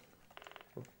doing.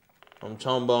 I'm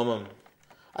Tom Bumham.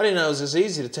 I didn't know it was this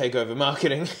easy to take over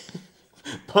marketing.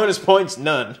 Bonus points,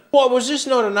 none. What, was this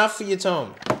not enough for you,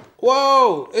 Tom?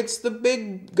 Whoa, it's the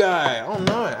big guy. Oh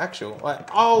no, actual. Like,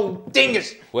 oh,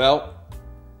 dingus. Well,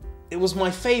 it was my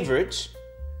favorite,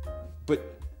 but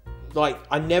like,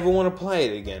 I never want to play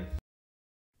it again.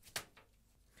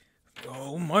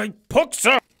 Oh my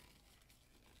poxer!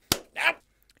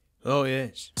 Oh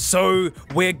yes. So,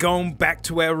 we're going back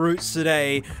to our roots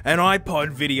today, an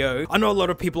iPod video. I know a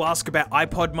lot of people ask about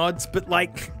iPod mods, but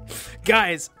like,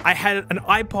 guys, I had an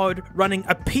iPod running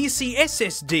a PC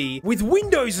SSD with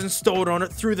Windows installed on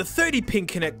it through the 30-pin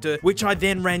connector, which I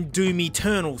then ran Doom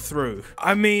Eternal through.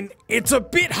 I mean, it's a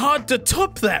bit hard to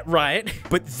top that, right?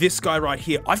 But this guy right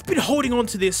here, I've been holding on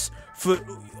to this for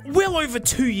well over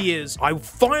 2 years. I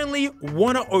finally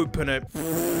want to open it.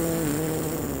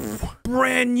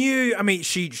 Brand new. I mean,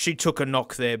 she took a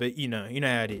knock there, but you know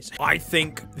how it is. I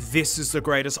think this is the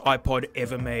greatest iPod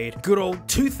ever made. Good old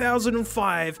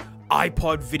 2005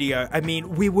 iPod video. I mean,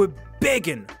 we were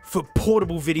begging for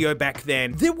portable video back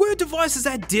then. There were devices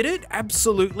that did it,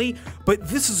 absolutely, but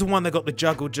this is the one that got the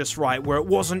juggle just right, where it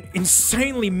wasn't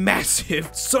insanely massive.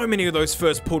 So many of those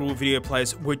first portable video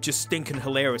players were just stinking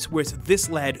hilarious, whereas this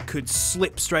lad could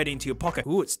slip straight into your pocket.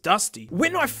 Ooh, it's dusty.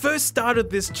 When I first started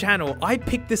this channel, I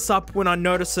picked this up when I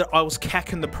noticed that I was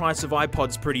cacking the price of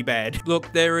iPods pretty bad.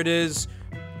 Look, there it is.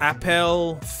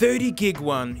 Apple 30 gig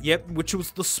one, yep, which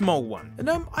was the small one. And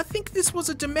I think this was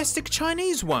a domestic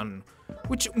Chinese one,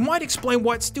 which might explain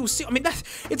why it's still I mean,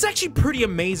 it's actually pretty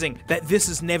amazing that this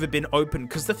has never been opened,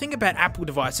 because the thing about Apple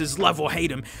devices, love or hate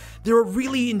them, they're a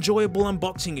really enjoyable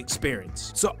unboxing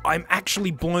experience. So I'm actually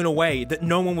blown away that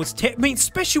no one was I mean,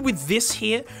 especially with this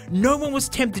here, no one was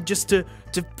tempted just to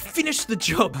finish the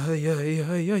job.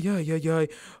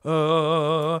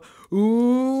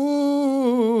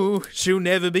 Ooh, she'll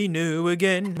never be new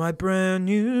again. My brand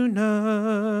new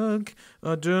nug.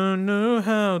 I don't know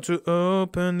how to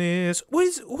open this.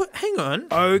 What? Hang on.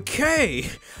 Okay.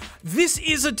 This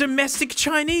is a domestic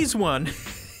Chinese one.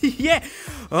 Yeah.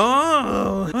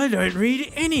 Oh, I don't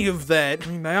read any of that. I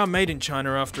mean, they are made in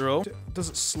China after all. Does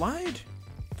it slide?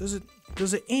 Does it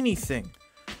anything?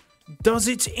 Does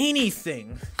it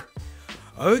anything?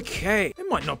 Okay. There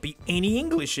might not be any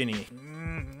English in here.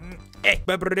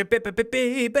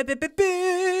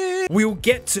 We'll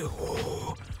get to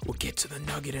the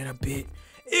nugget in a bit.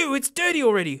 Ew, it's dirty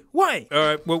already. Why?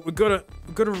 Alright, well, we gotta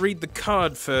read the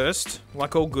card first,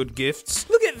 like all good gifts.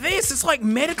 Look at this, it's like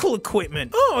medical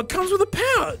equipment. Oh, it comes with a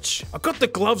pouch. I got the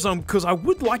gloves on because I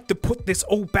would like to put this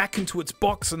all back into its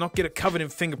box and not get it covered in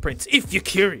fingerprints, if you're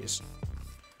curious.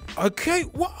 Okay,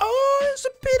 well, there's a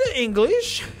bit of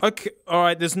English. Okay, all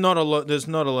right, there's not a lot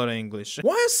of English.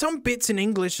 Why are some bits in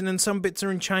English and then some bits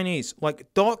are in Chinese?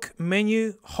 Like dock,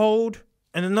 menu, hold,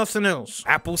 and then nothing else.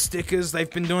 Apple stickers, they've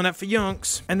been doing that for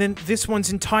yonks. And then this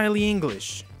one's entirely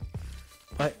English.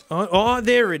 Like, oh,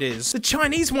 there it is. The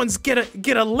Chinese ones get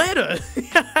a letter.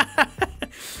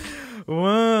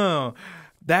 Wow,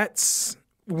 that's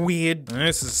weird.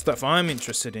 This is stuff I'm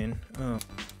interested in. Oh.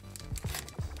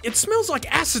 It smells like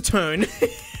acetone.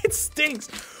 It stinks.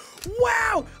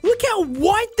 Wow, look how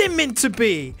white they're meant to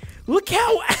be. Look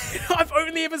how I've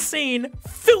only ever seen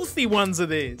filthy ones of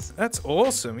these. That's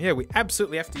awesome. Yeah, we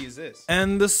absolutely have to use this.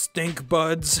 And the stink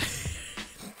buds.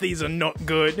 These are not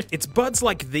good. It's buds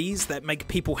like these that make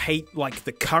people hate like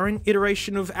the current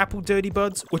iteration of Apple Dirty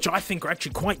Buds, which I think are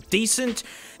actually quite decent.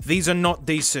 These are not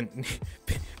decent.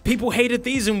 People hated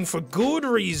these and for good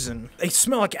reason. They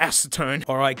smell like acetone.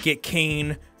 All right, get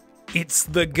keen. It's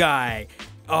the guy.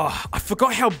 Oh, I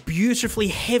forgot how beautifully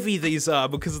heavy these are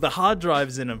because of the hard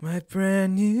drives in them. My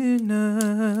brand new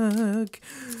Nug.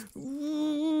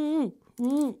 Ooh,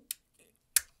 ooh.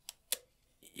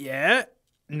 Yeah,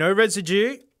 no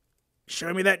residue.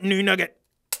 Show me that new nugget.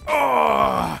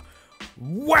 Oh,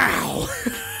 wow.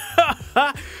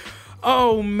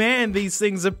 Oh man, these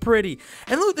things are pretty.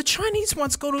 And look, the Chinese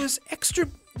ones got all this extra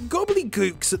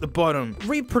gobbledygooks at the bottom.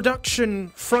 Reproduction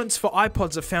fronts for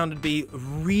iPods are found to be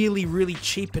really, really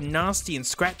cheap and nasty and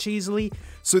scratch easily.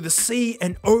 So the C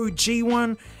and OG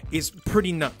one is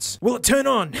pretty nuts. Will it turn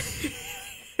on?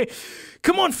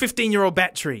 Come on, 15-year-old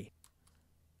battery.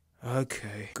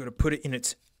 Okay, gotta put it in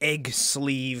its egg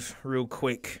sleeve real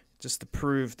quick, just to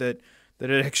prove that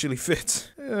it actually fits.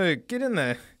 Get in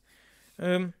there.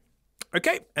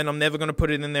 Okay, and I'm never gonna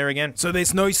put it in there again. So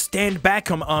there's no stand back,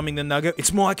 I'm arming the nugget.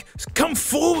 It's more like, come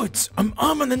forwards, I'm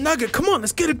arming the nugget. Come on,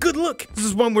 let's get a good look. This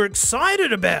is one we're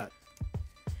excited about.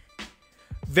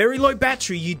 Very low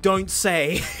battery, you don't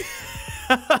say.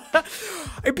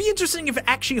 It'd be interesting if it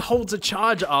actually holds a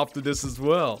charge after this as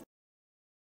well.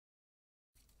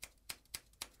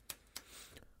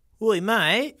 Oi,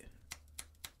 mate.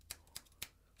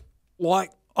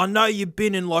 Like, I know you've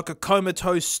been in like a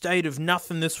comatose state of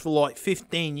nothingness for like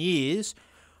 15 years,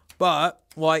 but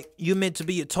like, you're meant to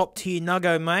be a top tier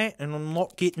nuggo, mate, and I'm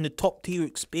not getting the top tier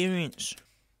experience.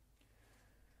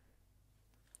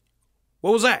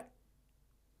 What was that?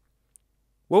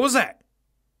 What was that?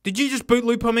 Did you just boot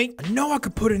loop on me? I know I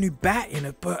could put a new bat in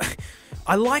it, but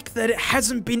I like that it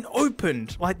hasn't been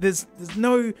opened. Like, there's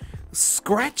no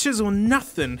scratches or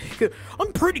nothing.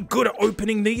 I'm pretty good at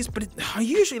opening these, but I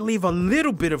usually leave a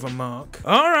little bit of a mark.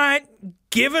 All right,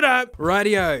 give it up.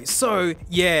 Rightio. So,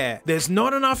 yeah, there's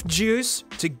not enough juice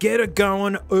to get it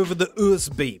going over the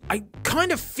USB. I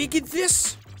kind of figured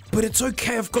this, but it's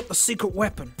okay, I've got the secret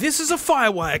weapon. This is a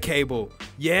Firewire cable.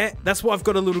 Yeah, that's why I've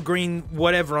got a little green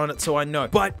whatever on it, so I know.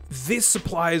 But this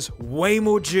supplies way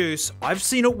more juice. I've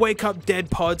seen it wake up dead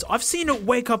pods. I've seen it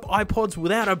wake up iPods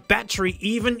without a battery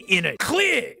even in it.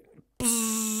 Clear! Do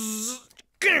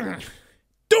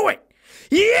it!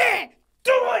 Yeah!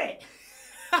 Do it!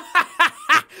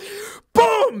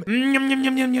 Boom!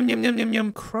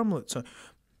 Crumlets.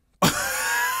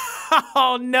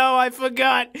 Oh no, I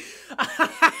forgot.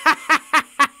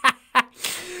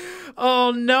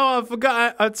 Oh no, I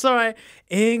forgot. It's alright.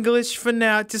 English for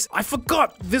now. I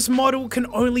forgot this model can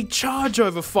only charge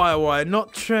over Firewire,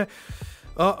 not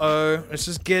uh-oh, it's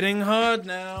just getting hard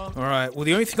now. Alright, well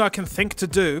the only thing I can think to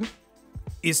do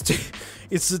is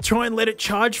to try and let it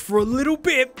charge for a little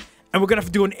bit, and we're gonna have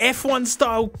to do an F1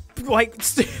 style like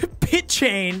pit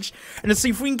change and to see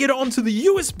if we can get it onto the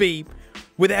USB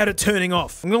without it turning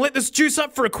off. I'm gonna let this juice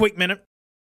up for a quick minute.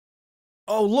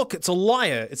 Oh look, it's a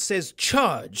liar. It says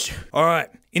charge. Alright,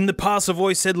 in the past I've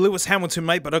always said Lewis Hamilton,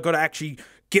 mate, but I gotta actually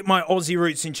get my Aussie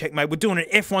roots in check, mate. We're doing an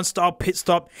F1 style pit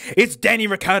stop. It's Danny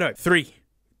Ricciardo. 3,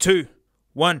 2,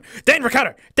 1. Danny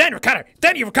Ricciardo! Danny Ricciardo!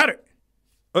 Danny Ricciardo!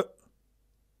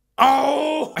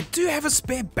 Oh! I do have a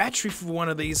spare battery for one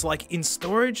of these, like, in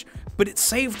storage, but it's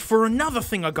saved for another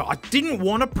thing I got. I didn't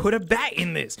want to put a bat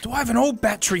in this. Do I have an old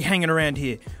battery hanging around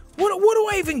here? What do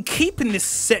I even keep in this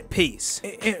set piece?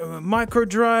 Micro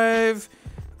drive,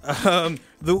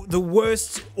 the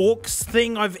worst aux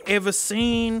thing I've ever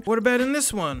seen. What about in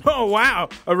this one? Oh wow,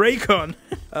 a Raycon.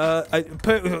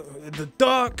 The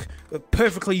dock, a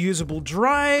perfectly usable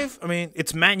drive. I mean,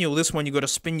 it's manual, this one you gotta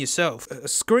spin yourself. A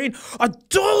screen,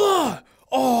 $1!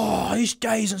 Oh, this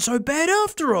day isn't so bad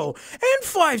after all. And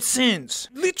 5 cents.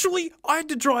 Literally, I had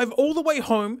to drive all the way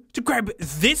home to grab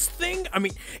this thing. I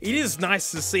mean, it is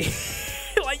nice to see.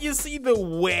 Like, But you see the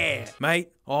where, mate.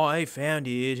 I found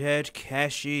it at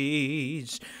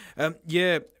Kanyes.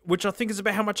 Yeah, which I think is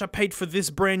about how much I paid for this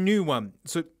brand new one.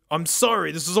 So I'm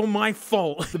sorry, this is all my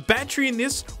fault. The battery in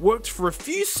this worked for a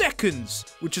few seconds,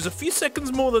 which is a few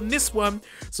seconds more than this one.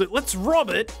 So let's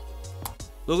rob it.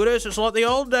 Look at this, it's like the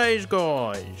old days,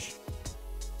 guys.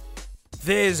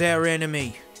 There's our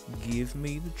enemy. Give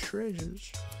me the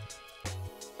treasures.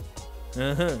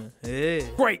 Yeah.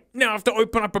 Great, now I have to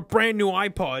open up a brand new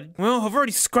iPod. Well, I've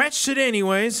already scratched it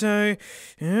anyway, so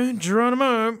yeah,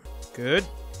 Geronimo. Good.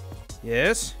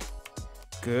 Yes.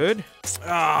 Good.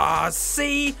 Ah,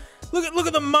 see? Look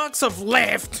at the marks I've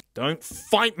left. Don't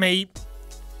fight me.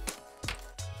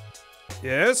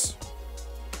 Yes.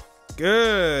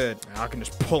 Good. I can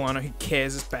just pull on it. Who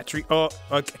cares? This battery. Oh,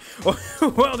 okay.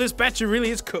 Oh, well, this battery really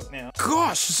is cooked now.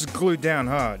 Gosh, this is glued down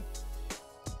hard.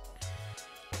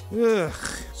 Ugh.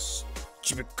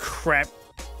 Stupid crap.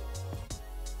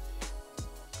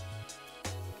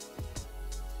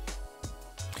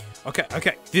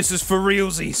 Okay. This is for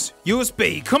realsies.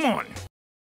 USB, come on.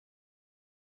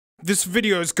 This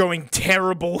video is going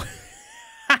terrible.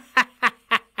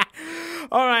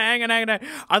 Alright, hang on.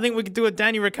 I think we could do a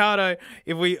Danny Ricciardo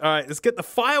if we... Alright, let's get the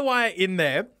firewire in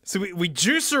there. So we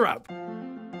juice her up.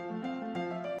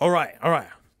 Alright.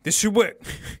 This should work.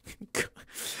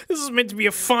 This is meant to be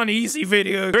a fun, easy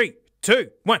video. 3, 2,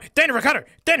 1. Danny Ricciardo!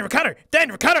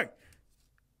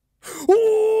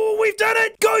 Ooh, we've done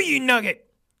it! Go, you nugget!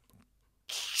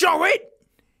 Show it!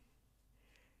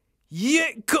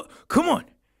 Yeah, come on.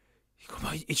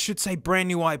 It should say brand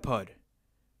new iPod.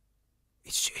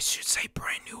 It should say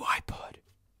brand new iPod.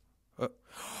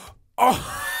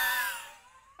 Oh!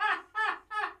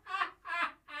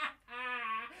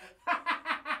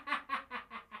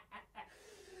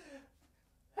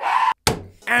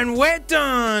 And we're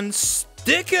done.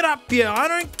 Stick it up here. I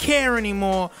don't care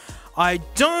anymore. Give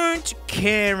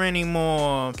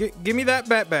me that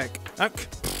bat back. I'm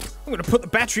gonna put the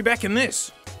battery back in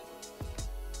this.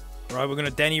 Alright, we're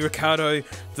gonna Danny Ricciardo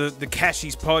the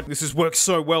Kanyes pod. This has worked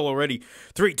so well already.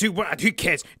 3, 2, 1, who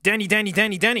cares? Danny.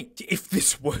 If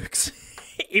this works.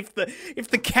 if the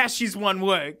Kanyes one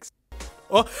works.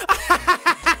 Oh.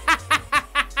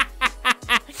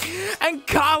 And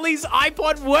Carly's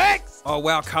iPod works! Oh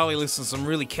wow, Carly listens to some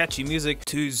really catchy music.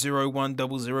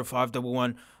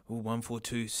 201000511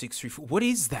 142634. What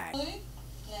is that? Oh,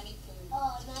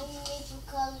 now you need to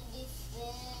colour this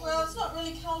thing. Well, it's not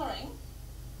really colouring.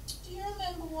 Do you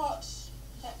remember what...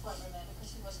 That won't remember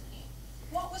because he wasn't here.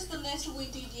 What was the letter we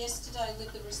did yesterday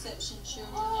with the reception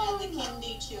children and the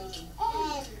kindy children?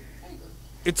 Very good.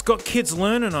 It's got kids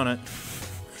learning on it.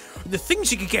 The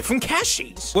things you could get from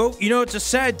Kanyes. Well, you know, it's a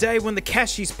sad day when the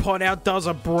Kanyes pod outdoes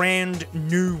a brand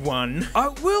new one.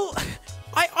 Well,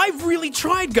 I've really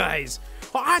tried, guys.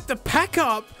 I had to pack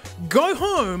up, go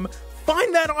home,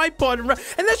 find that iPod, and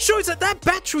that shows that that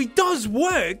battery does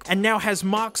work, and now has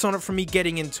marks on it from me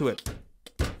getting into it.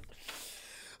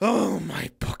 Oh, my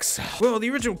boxer. Well,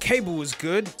 the original cable was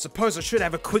good. Suppose I should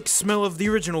have a quick smell of the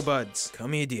original buds.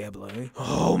 Come here, Diablo.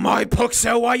 Oh, my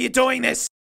boxer, why are you doing this?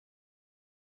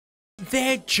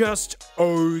 They're just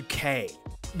okay.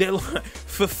 They're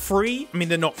for free. I mean,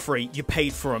 they're not free. You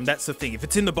paid for them. That's the thing. If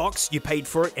it's in the box, you paid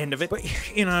for it. End of it. But,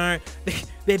 you know,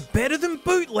 they're better than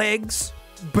bootlegs,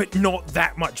 but not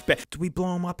that much better. Do we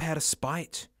blow them up out of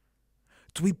spite?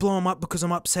 Do we blow them up because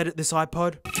I'm upset at this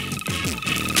iPod?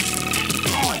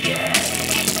 Oh, yeah.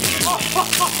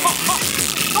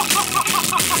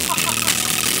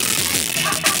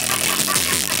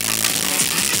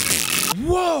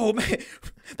 Whoa, man.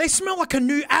 They smell like a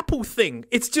new Apple thing.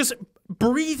 It's just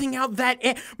breathing out that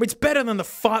air. It's better than the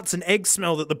farts and egg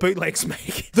smell that the bootlegs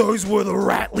make. Those were the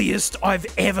ratliest I've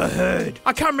ever heard.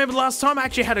 I can't remember the last time I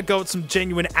actually had to go with some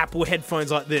genuine Apple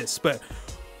headphones like this, but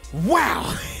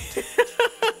wow.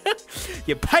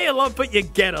 You pay a lot, but you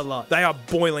get a lot. They are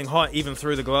boiling hot even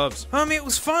through the gloves. It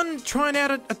was fun trying out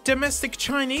a domestic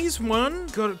Chinese one.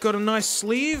 Got a nice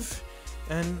sleeve.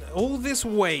 And all this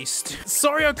waste.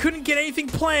 Sorry I couldn't get anything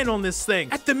planned on this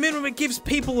thing. At the minimum, it gives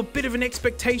people a bit of an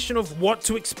expectation of what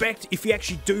to expect if you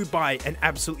actually do buy an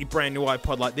absolutely brand new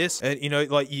iPod like this. And, you know,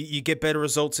 like, you get better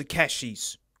results at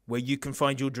Kanyes, where you can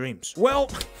find your dreams. Well,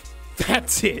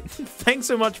 that's it. Thanks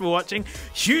so much for watching.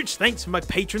 Huge thanks to my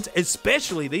patrons,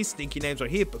 especially these stinky names right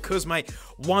here, because, mate,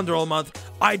 $1 a month,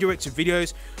 I do extra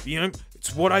videos. You know,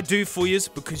 It's what I do for yous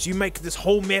because you make this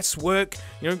whole mess work.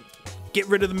 You know, get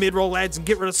rid of the mid-roll ads and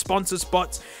get rid of sponsor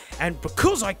spots. And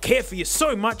because I care for you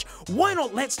so much, why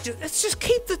not let's just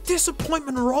keep the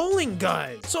disappointment rolling,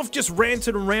 guys. So I've just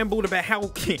ranted and rambled about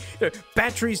how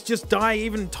batteries just die,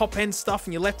 even top-end stuff,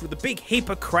 and you're left with a big heap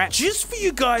of crap. Just for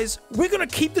you guys, we're gonna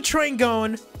keep the train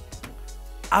going.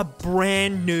 A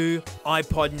brand new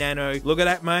iPod Nano. Look at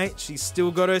that, mate. She's still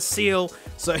got her seal.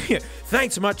 So yeah,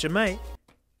 thanks much, mate.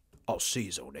 I'll see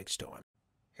you all next time.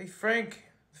 Hey, Frank.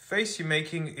 The face you're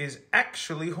making is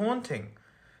actually haunting.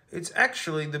 It's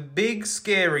actually the big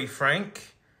scary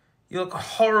Frank. You look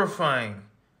horrifying.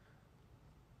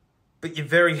 But you're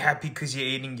very happy because you're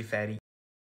eating your fatty.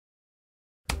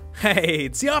 Hey,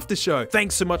 it's the after show.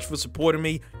 Thanks so much for supporting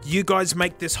me. You guys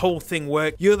make this whole thing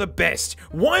work. You're the best.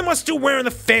 Why am I still wearing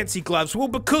the fancy gloves? Well,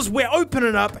 because we're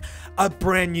opening up a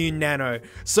brand new Nano.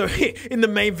 So in the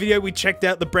main video, we checked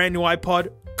out the brand new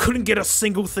iPod. Couldn't get a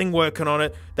single thing working on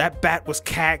it. That bat was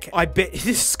cack. I bet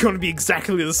this is going to be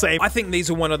exactly the same. I think these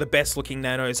are one of the best looking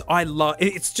Nanos. I love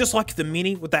it. It's just like the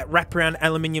Mini with that wraparound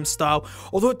aluminium style.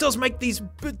 Although it does make these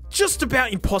just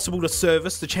about impossible to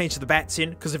service, to change the bats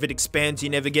in, because if it expands,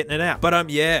 you're never getting it out.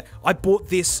 But yeah, I bought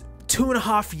this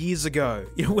 2.5 years ago.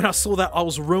 You know, when I saw that, I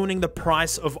was ruining the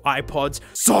price of iPods.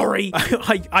 Sorry!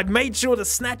 I made sure to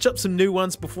snatch up some new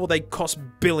ones before they cost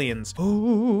billions.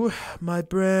 Oh, my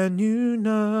brand new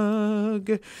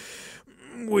Nug.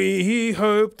 We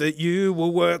hope that you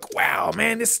will work. Wow,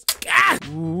 man, this...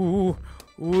 Ooh,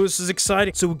 this is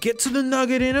exciting. So we'll get to the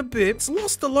Nugget in a bit. It's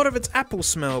lost a lot of its apple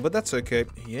smell, but that's okay.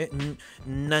 Yeah,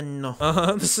 Nano.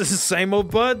 This is the same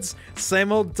old buds,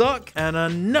 same old duck, and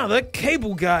another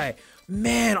cable guy.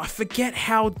 Man, I forget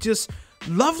how just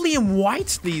lovely and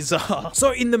white these are.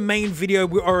 So in the main video,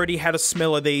 we already had a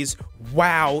smell of these.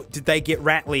 Wow, did they get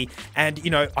rattly. And, you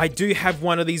know, I do have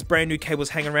one of these brand new cables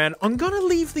hanging around. I'm gonna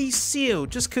leave these sealed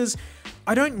just because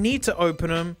I don't need to open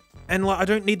them. And like, I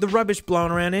don't need the rubbish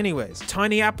blowing around anyways.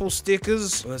 Tiny Apple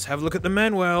stickers. Let's have a look at the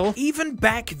manual. Even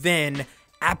back then,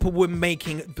 Apple were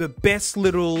making the best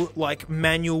little like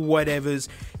manual whatevers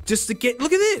just to get,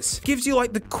 look at this. Gives you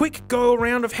like the quick go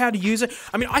around of how to use it.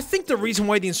 I mean, I think the reason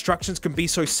why the instructions can be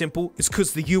so simple is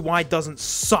because the UI doesn't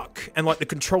suck and like the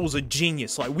controls are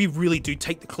genius. Like we really do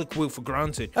take the click wheel for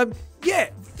granted.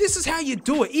 Yeah, this is how you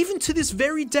do it. Even to this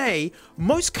very day,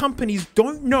 most companies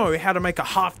don't know how to make a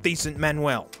half decent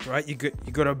manual, right? You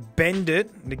got to bend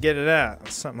it to get it out,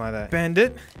 something like that. Bend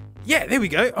it. Yeah, there we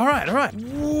go. All right, all right.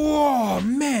 Whoa,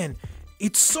 man.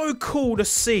 It's so cool to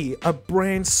see a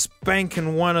brand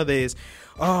spanking one of these.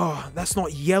 Oh, that's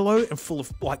not yellow and full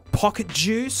of like pocket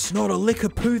juice. Not a lick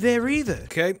of poo there either.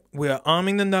 Okay, we are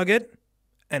arming the Nugget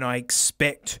and I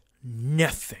expect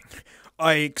nothing.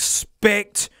 I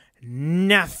expect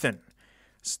nothing.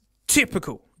 It's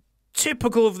typical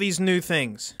of these new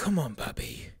things. Come on,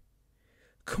 Barbie.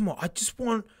 Come on, I just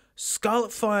want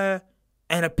Scarlet Fire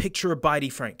and a picture of Barbie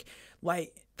Frank.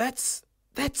 Like, that's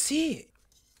it.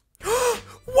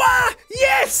 What?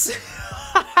 Yes!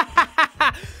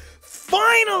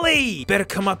 Finally! Better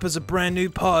come up as a brand new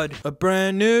pod. A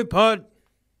brand new pod.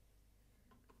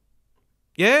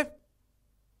 Yeah?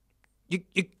 You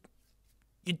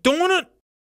doing it?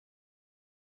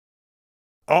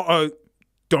 Uh-oh.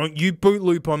 Don't you boot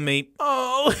loop on me.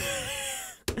 Oh.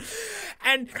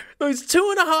 And those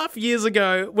 2.5 years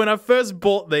ago, when I first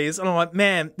bought these, and I'm like,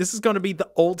 man, this is going to be the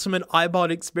ultimate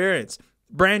iPod experience.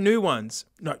 Brand new ones.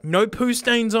 No poo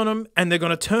stains on them, and they're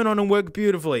going to turn on and work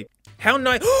beautifully. How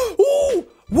nice. Ooh!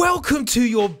 Welcome to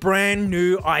your brand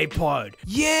new iPod.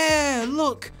 Yeah,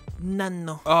 look.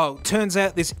 Nano. Oh, turns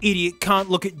out this idiot can't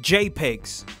look at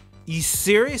JPEGs. You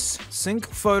serious? Sync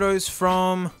photos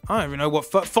from... I don't even know what...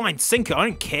 Fine, sync it. I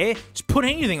don't care. Just put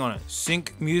anything on it.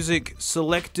 Sync music,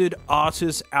 selected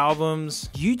artists, albums,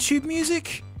 YouTube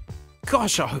music?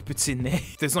 Gosh, I hope it's in there.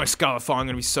 If there's no Scarlet Fire, I'm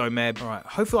going to be so mad. All right,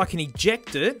 hopefully I can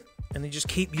eject it and then just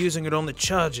keep using it on the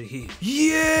charger here.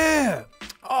 Yeah!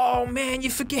 Oh, man, you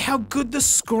forget how good the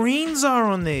screens are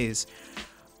on these.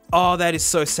 Oh, that is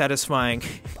so satisfying.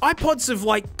 iPods have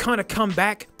like kind of come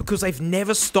back because they've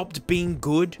never stopped being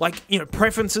good. Like, you know,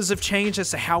 preferences have changed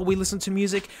as to how we listen to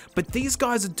music, but these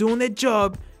guys are doing their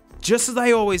job just as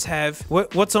they always have.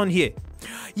 What's on here?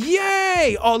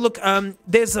 Yay! Oh, look,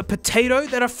 there's a potato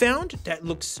that I found that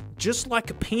looks just like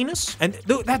a penis. And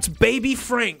look, that's baby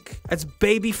Frank. That's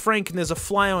baby Frank, and there's a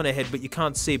fly on her head, but you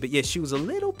can't see. But yeah, she was a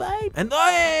little babe. And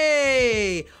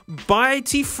hey!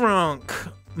 Bitey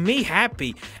Fronk. Me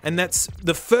happy. And that's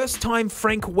the first time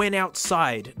Frank went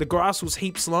outside. The grass was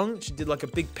heaps long. She did like a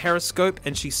big periscope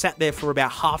and she sat there for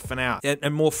about half an hour.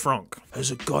 And more Fronk. Has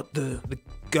it got the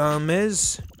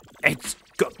gummies? It's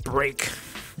got brick.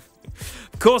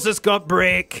 Of course it's got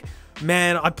brick.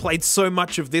 Man, I played so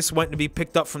much of this waiting to be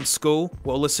picked up from school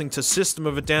while listening to System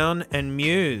of a Down and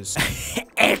Muse.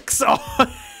 EXO!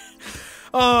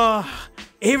 Oh,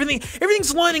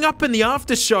 everything's lining up in the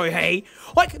after show, hey?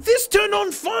 Like, this turned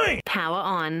on fine! Power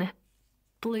on.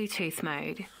 Bluetooth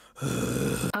mode.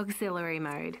 Auxiliary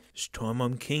mode. This time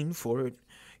I'm keen for it.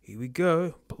 Here we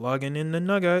go. Plugging in the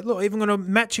nugget. Look, I even got a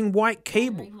matching white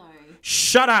cable.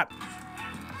 Shut up!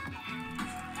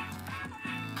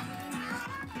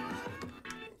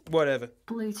 Whatever.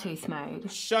 Bluetooth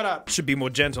mode. Shut up. Should be more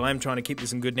gentle. I'm trying to keep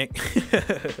this in good nick.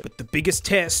 But the biggest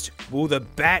test, will the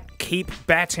bat keep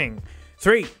batting?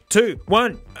 3, 2,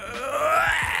 1.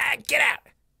 Get out.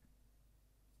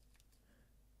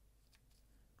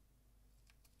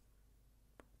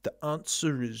 The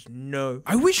answer is no.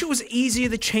 I wish it was easier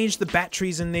to change the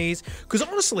batteries in these, because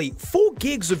honestly, 4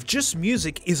 gigs of just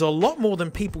music is a lot more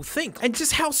than people think. And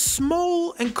just how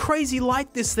small and crazy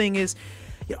light this thing is.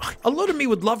 You know, a lot of me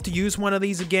would love to use one of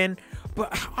these again,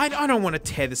 but I don't want to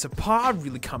tear this apart. I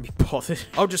really can't be bothered.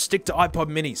 I'll just stick to iPod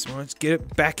minis. Well, let's get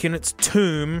it back in its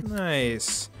tomb.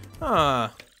 Nice.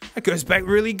 Ah. That goes back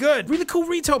really good. Really cool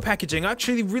retail packaging. I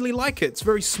actually really like it. It's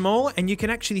very small and you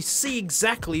can actually see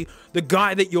exactly the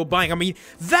guy that you're buying. I mean,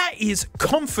 that is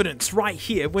confidence right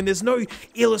here when there's no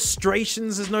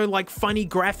illustrations, there's no like funny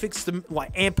graphics to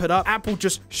like amp it up. Apple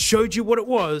just showed you what it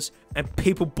was and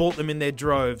people bought them in their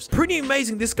droves. Pretty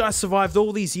amazing this guy survived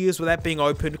all these years without being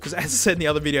opened because as I said in the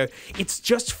other video, it's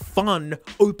just fun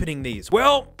opening these.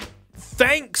 Well,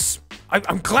 thanks.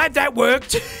 I'm glad that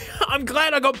worked. I'm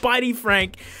glad I got Bitey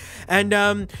Frank.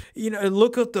 And, you know,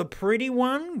 look at the pretty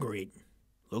one. Great.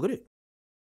 Look at it.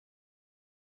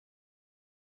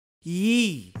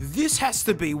 Yee. This has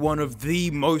to be one of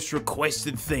the most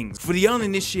requested things. For the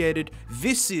uninitiated,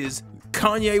 this is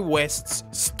Kanye West's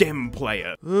stem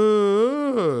player.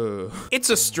 It's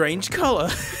a strange color.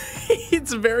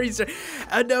 It's very strange.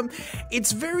 And,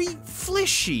 it's very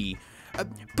fleshy.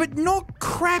 But not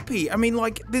crappy. I mean,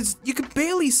 like, you could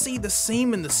barely see the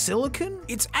seam in the silicone.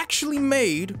 It's actually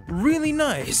made really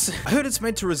nice. I heard it's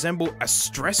meant to resemble a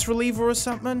stress reliever or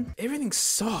something. Everything's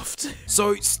soft.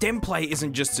 So, stem play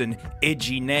isn't just an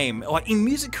edgy name. Like, in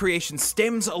music creation,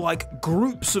 stems are like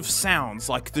groups of sounds,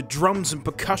 like the drums and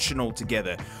percussion all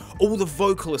together. All the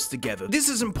vocalists together. This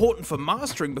is important for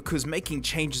mastering because making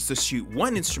changes to suit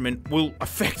one instrument will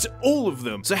affect all of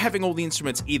them. So having all the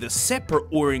instruments either separate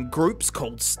or in groups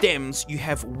called stems, you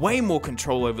have way more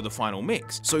control over the final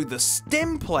mix. So the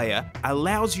stem player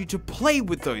allows you to play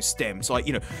with those stems, like,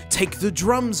 you know, take the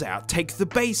drums out, take the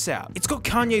bass out. It's got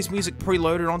Kanye's music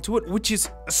preloaded onto it, which is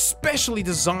especially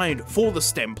designed for the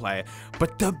stem player.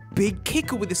 But the big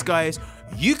kicker with this guy is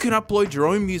you can upload your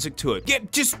own music to it. Yeah,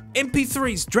 just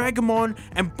MP3s, drag them on,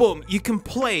 and boom, you can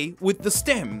play with the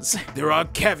stems. There are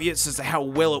caveats as to how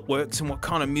well it works and what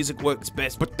kind of music works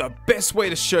best, but the best way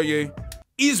to show you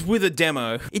is with a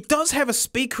demo. It does have a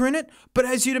speaker in it, but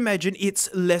as you'd imagine, it's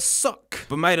less suck.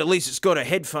 But mate, at least it's got a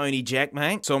headphoney jack,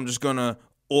 mate. So I'm just gonna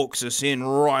aux this in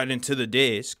right into the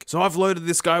desk. So I've loaded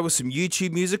this guy with some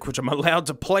YouTube music, which I'm allowed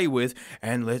to play with,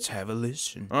 and let's have a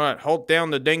listen. All right, hold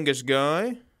down the dingus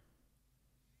guy.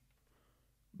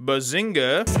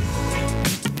 Bazinga.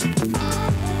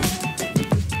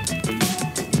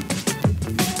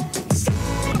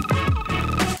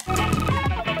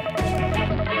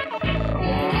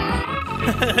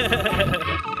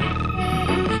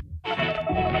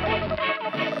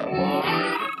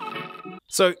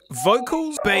 So,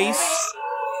 vocals, bass,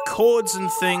 chords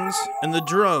and things, and the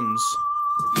drums.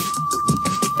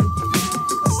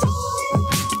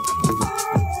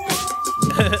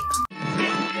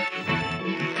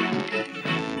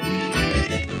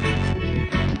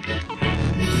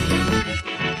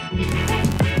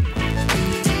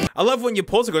 I love when you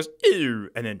pause it goes, ew,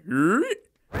 and then,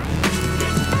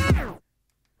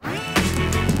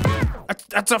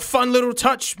 that's a fun little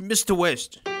touch, Mr.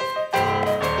 West.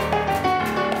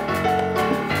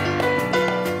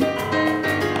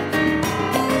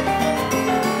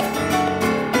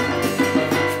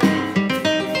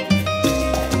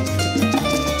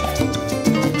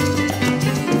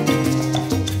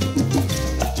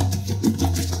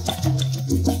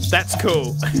 That's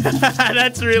cool.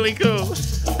 That's really cool.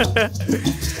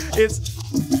 It's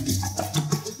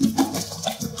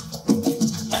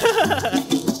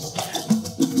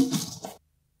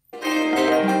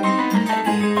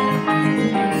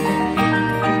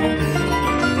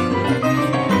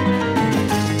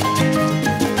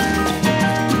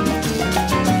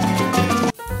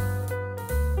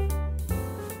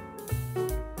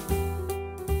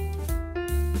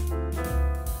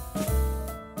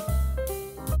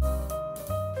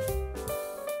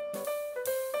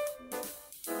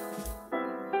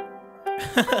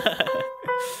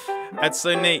That's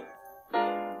so neat.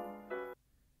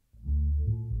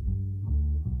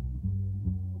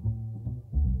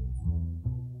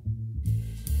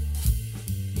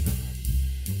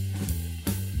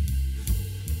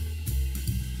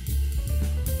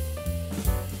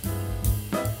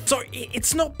 So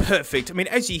it's not perfect. I mean,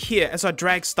 as you hear, as I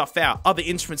drag stuff out, other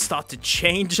instruments start to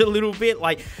change a little bit.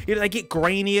 Like, you know, they get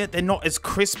grainier, they're not as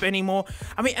crisp anymore.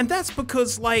 I mean, and that's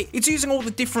because, like, it's using all the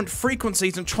different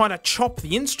frequencies and trying to chop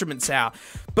the instruments out.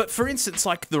 But for instance,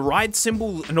 like the ride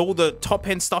cymbal and all the top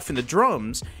end stuff in the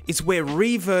drums is where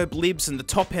reverb lives in the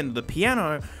top end of the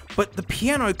piano, but the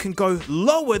piano can go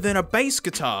lower than a bass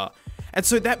guitar. And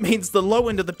so that means the low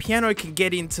end of the piano can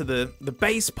get into the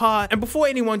bass part. And before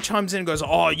anyone chimes in and goes,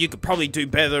 oh, you could probably do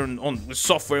better on the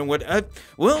software and what,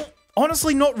 well,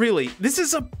 honestly, not really. This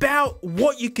is about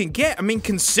what you can get. I mean,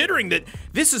 considering that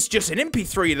this is just an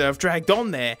MP3 that I've dragged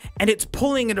on there and it's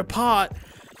pulling it apart.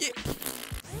 Yeah.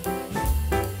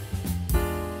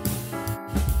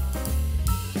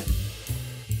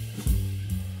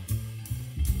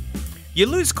 You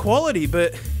lose quality,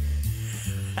 but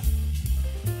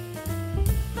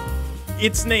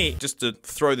it's neat. Just to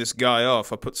throw this guy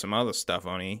off, I put some other stuff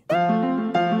on here.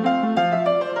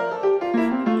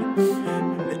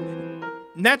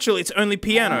 Naturally, it's only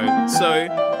piano, so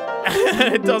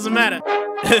it doesn't matter.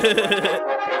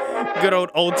 Good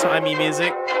old-timey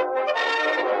music.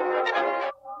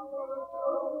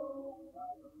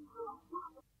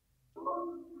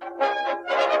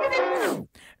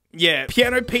 Yeah,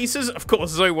 piano pieces, of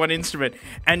course, there's only one instrument.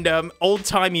 And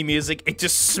old-timey music, it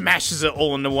just smashes it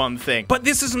all into one thing. But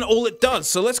this isn't all it does,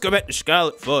 so let's go back to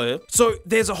Scarlet Fire. So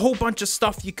there's a whole bunch of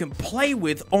stuff you can play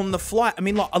with on the fly. I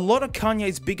mean, like, a lot of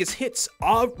Kanye's biggest hits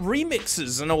are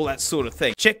remixes and all that sort of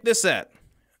thing. Check this out.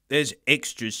 There's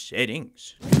extra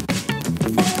settings.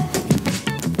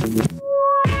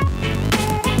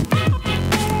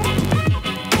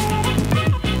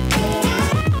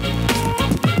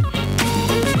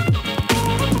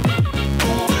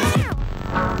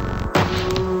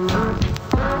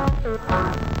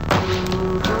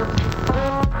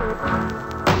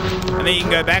 And then you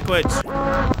can go backwards.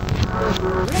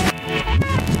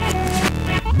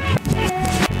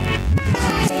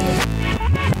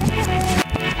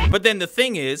 But then the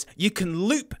thing is, you can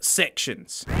loop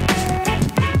sections.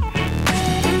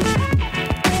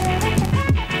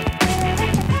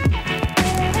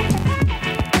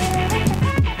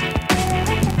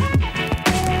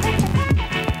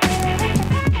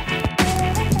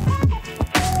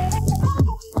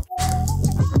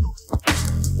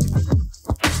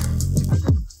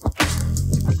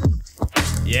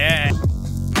 Yeah.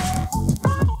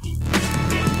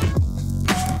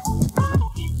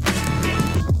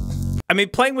 I mean,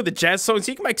 playing with the jazz songs,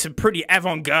 you can make some pretty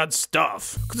avant-garde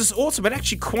stuff. Because it's awesome, it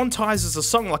actually quantizes a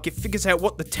song, like it figures out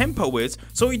what the tempo is.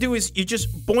 So all you do is you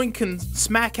just boink and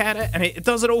smack at it, and it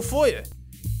does it all for you.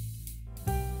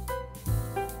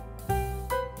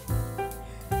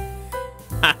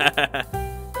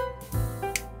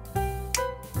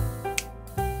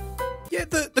 Yeah,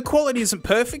 the quality isn't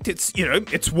perfect. It's, you know,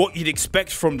 it's what you'd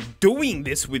expect from doing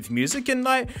this with music, and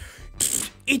like,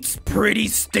 it's pretty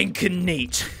stinking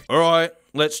neat. Alright,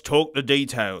 let's talk the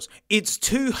details. It's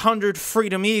 200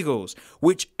 Freedom Eagles,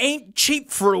 which ain't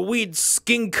cheap for a weird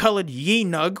skin-colored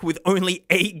ye-nug with only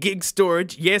 8 gig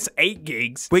storage. Yes, 8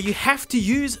 gigs. Where you have to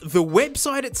use the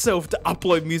website itself to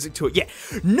upload music to it. Yeah,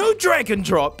 no drag and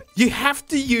drop. You have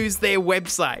to use their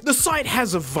website. The site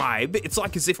has a vibe. It's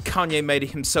like as if Kanye made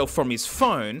it himself from his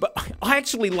phone, but I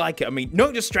actually like it. I mean,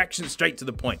 no distractions, straight to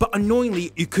the point. But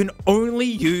annoyingly, you can only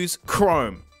use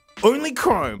Chrome. Only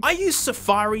Chrome. I use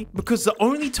Safari because the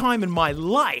only time in my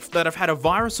life that I've had a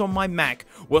virus on my Mac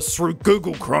was through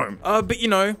Google Chrome. But you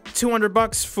know,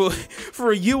 $200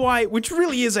 for a UI, which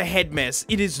really is a head mess.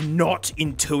 It is not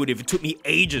intuitive. It took me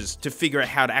ages to figure out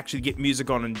how to actually get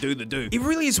music on and do the do. It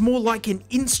really is more like an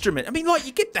instrument. I mean, like,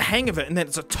 you get the hang of it and then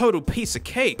it's a total piece of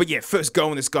cake. But yeah, first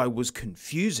go on this guy was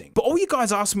confusing. But all you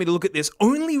guys asked me to look at this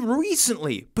only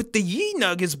recently, but the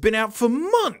ye-nug has been out for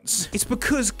months. It's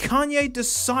because Kanye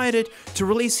decided to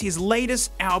release his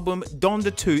latest album,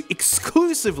 Donda 2,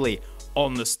 exclusively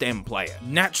on the stem player.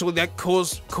 Naturally, that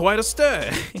caused quite a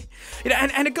stir.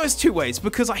 and it goes two ways,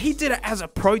 because he did it as a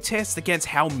protest against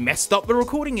how messed up the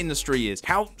recording industry is,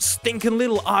 how stinking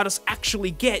little artists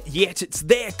actually get, yet it's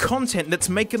their content that's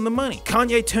making the money.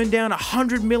 Kanye turned down a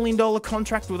 $100 million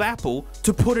contract with Apple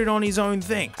to put it on his own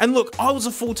thing. And look, I was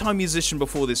a full-time musician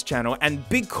before this channel, and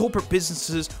big corporate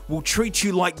businesses will treat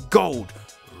you like gold,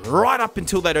 right up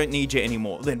until they don't need you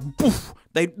anymore. Then, poof,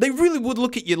 they really would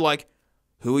look at you like,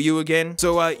 Who are you again?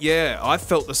 So, yeah, I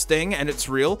felt the sting, and it's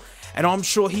real. And I'm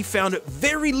sure he found it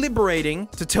very liberating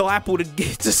to tell Apple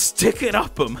to stick it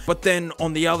up him. But then,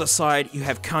 on the other side, you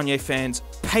have Kanye fans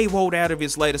paywalled out of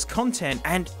his latest content.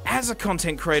 And as a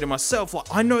content creator myself, like,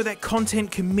 I know that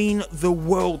content can mean the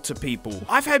world to people.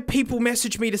 I've had people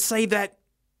message me to say that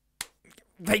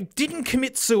they didn't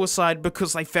commit suicide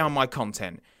because they found my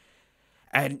content.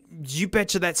 And you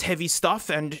betcha that's heavy stuff,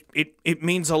 and it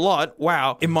means a lot.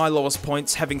 Wow. In my lowest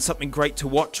points, having something great to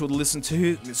watch or listen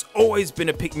to has always been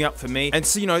a pick-me-up for me. And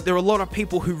so, you know, there are a lot of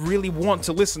people who really want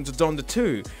to listen to Donda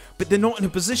 2, but they're not in a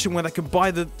position where they can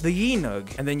buy the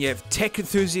Yenug. And then you have tech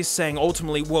enthusiasts saying,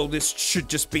 ultimately, well, this should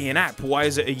just be an app. Why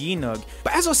is it a Yenug?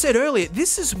 But as I said earlier,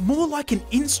 this is more like an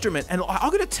instrument. And I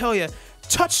gotta tell you,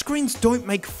 touchscreens don't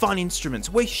make fun instruments.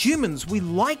 We're humans, we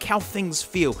like how things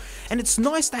feel, and it's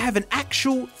nice to have an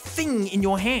actual thing in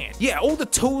your hand. Yeah, all the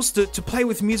tools to play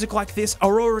with music like this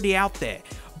are already out there.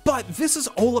 But this is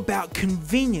all about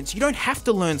convenience. You don't have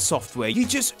to learn software. You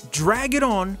just drag it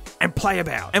on and play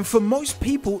about. And for most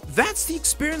people, that's the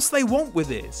experience they want with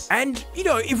this. And, you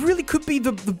know, it really could be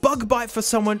the bug bite for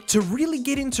someone to really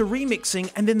get into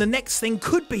remixing, and then the next thing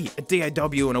could be a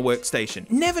DAW and a workstation.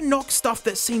 Never knock stuff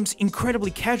that seems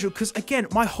incredibly casual, because again,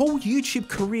 my whole YouTube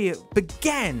career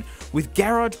began with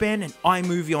GarageBand and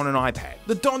iMovie on an iPad.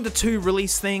 The Donda 2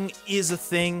 release thing is a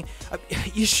thing.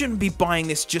 You shouldn't be buying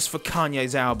this just for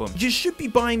Kanye's album. You should be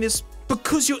buying this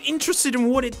because you're interested in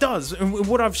what it does and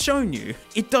what I've shown you.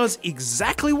 It does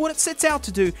exactly what it sets out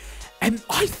to do, and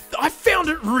I found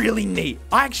it really neat.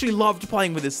 I actually loved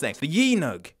playing with this thing. The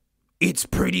Yenug, it's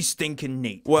pretty stinking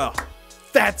neat. Well,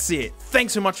 that's it.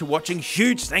 Thanks so much for watching.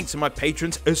 Huge thanks to my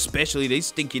patrons, especially these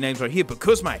stinky names right here,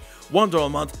 because, mate, $1 a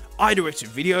month, I direct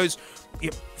your videos.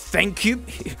 Yep, thank you.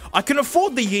 I can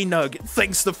afford the Yenug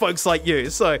thanks to folks like you.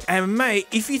 So, and mate,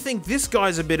 if you think this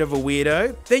guy's a bit of a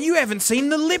weirdo, then you haven't seen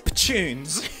the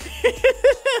LipTunes.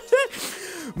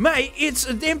 Mate, it's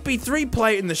an MP3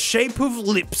 player in the shape of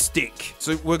lipstick.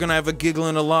 So we're gonna have a giggle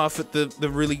and a laugh at the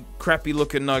really crappy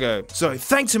looking nuggo. So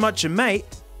thanks so much, and mate,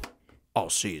 I'll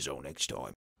see you all next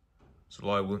time. So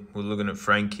like we're looking at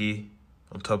Frank here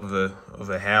on top of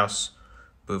a house.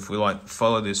 But if we like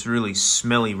follow this really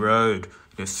smelly road,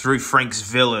 you know, through Frank's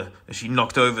villa as she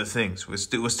knocked over things, we're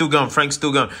still going. Frank's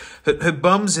still going. Her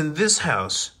bum's in this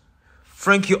house.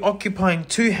 Frank, you're occupying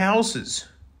 2 houses.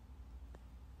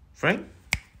 Frank,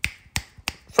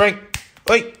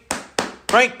 wait,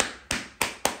 Frank.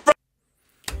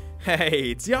 Hey,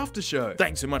 it's the after show.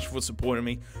 Thanks so much for supporting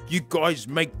me. You guys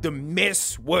make the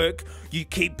mess work. You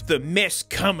keep the mess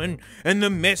coming, and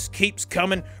the mess keeps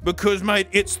coming because, mate,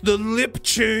 it's the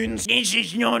LipTunes. This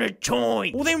is not a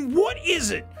toy. Well, then what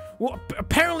is it? Well,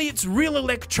 apparently it's real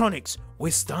electronics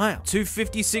with style.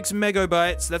 256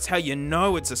 megabytes, that's how you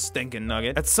know it's a stinking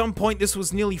nugget. At some point, this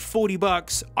was nearly 40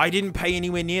 bucks. I didn't pay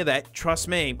anywhere near that, trust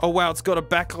me. Oh wow, it's got a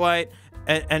backlight.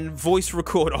 And voice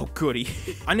record, oh goody.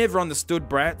 I never understood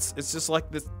brats. It's just like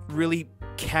this really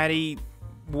catty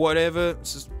whatever.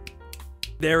 It's just,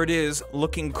 there it is,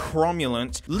 looking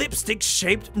cromulent.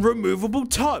 Lipstick-shaped removable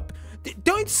top.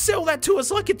 Don't sell that to us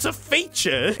like it's a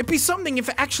feature. It'd be something if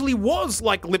it actually was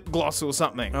like lip gloss or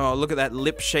something. Oh, look at that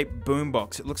lip-shaped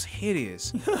boombox. It looks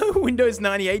hideous. Windows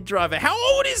 98 driver. How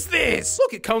old is this?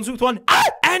 Look, it comes with one. Ah!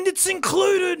 And it's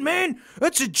included, man.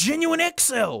 It's a genuine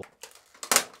XL.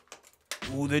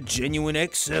 Oh, the genuine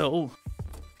XL.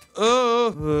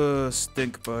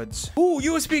 Stink buds. Oh,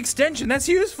 USB extension, that's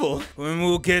useful. And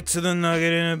we'll get to the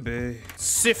nugget in a bit.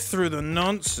 Sift through the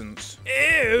nonsense.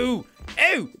 Ew,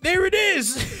 ew, there it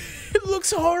is. It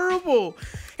looks horrible.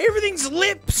 Everything's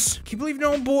lips. Can you believe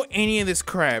no one bought any of this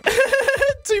crap?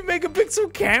 2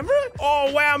 megapixel camera?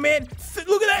 Oh, wow, man.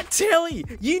 Look at that telly.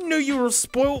 You knew you were a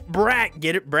spoilt brat.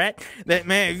 Get it, brat? That,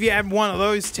 man, if you had one of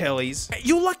those tellies,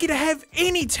 you're lucky to have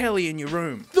any telly in your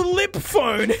room. The lip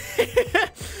phone.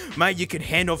 Mate, you could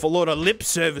hand off a lot of lip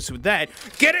service with that.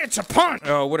 Get it, it's a punt.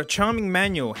 Oh, what a charming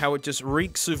manual. How it just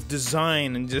reeks of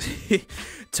design and just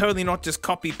totally not just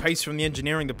copy-paste from the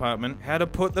engineering department. How to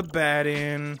put the bat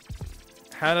in.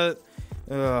 How to...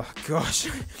 Oh, gosh.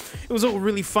 It was all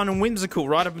really fun and whimsical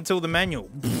right up until the manual.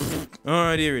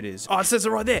 Alright, here it is. Oh, it says it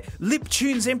right there.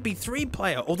 LipTunes MP3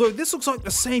 player. Although this looks like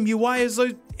the same UI as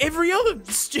every other...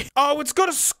 Oh, it's got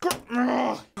a script.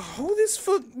 Oh, this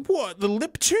for what? The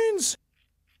LipTunes?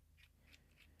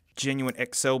 Genuine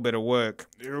XL better work.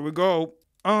 Here we go.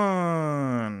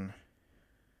 On.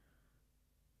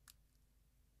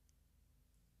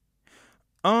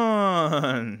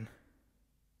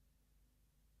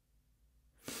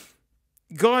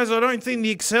 Guys, I don't think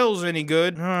the XL's any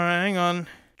good. Alright, hang on.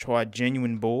 Try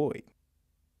Genuine Boy.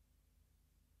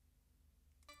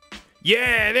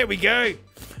 Yeah, there we go.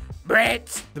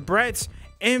 Brats. The Brats.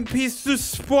 MP3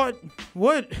 spot.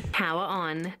 What? Power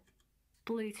on.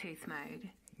 Bluetooth mode.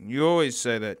 You always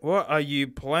say that. What are you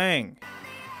playing?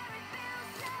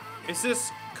 Is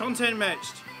this content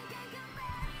matched?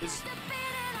 Is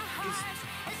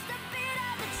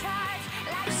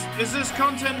this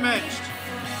content matched?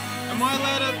 Am I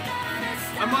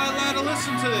allowed to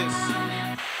listen to this?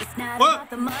 What?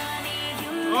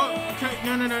 Oh, okay,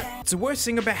 no. The worst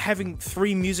thing about having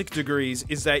 3 music degrees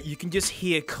is that you can just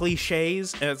hear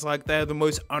cliches, and it's like they're the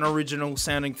most unoriginal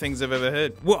sounding things I've ever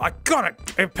heard. Well,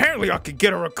 apparently I could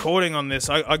get a recording on this.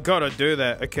 I gotta do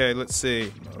that. Okay, let's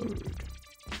see.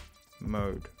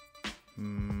 Mode.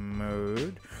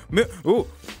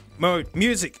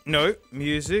 Music. No,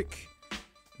 music.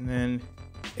 And then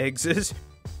exit.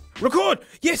 Record!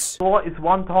 Yes! Like, it's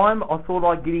one time I thought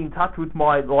I'd get in touch with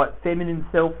my, like, feminine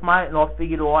self, mate, and I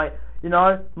figured, like, you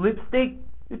know, lipstick,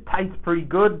 it tastes pretty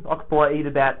good. I could probably eat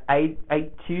about eight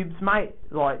tubes, mate.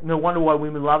 Like, no wonder why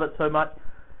women love it so much.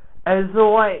 And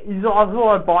so, like, I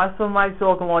thought I'd buy some, mate,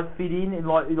 so I can, like, fit in and,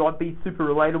 like, be super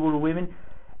relatable to women.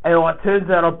 And, like, turns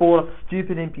out I bought a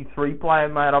stupid MP3 player,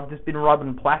 mate. I've just been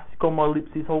rubbing plastic on my lips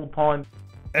this whole time.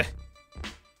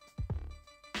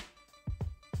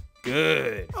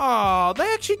 Good. Oh,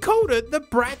 they actually called it the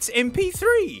Bratz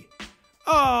MP3.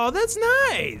 Oh, that's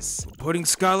nice. Putting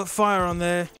Scarlet Fire on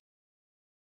there.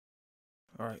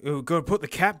 Alright, we've got to put the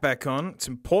cap back on. It's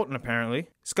important, apparently.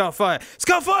 Scarlet Fire.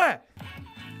 Scarlet Fire!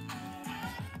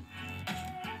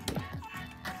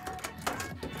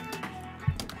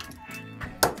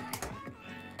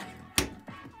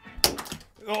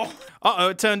 Oh. Uh-oh,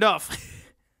 it turned off.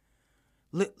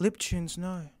 LipTunes,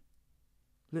 no.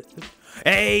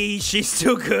 Hey, she's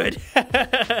still good.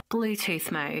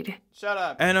 Bluetooth mode. Shut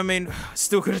up. And I mean,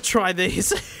 still gonna try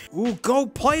these. Ooh,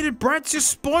 gold-plated Bratz just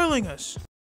spoiling us.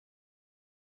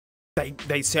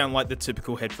 They sound like the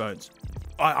typical headphones.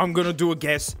 I'm gonna do a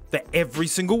guess that every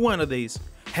single one of these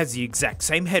has the exact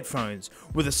same headphones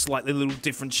with a slightly little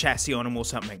different chassis on them or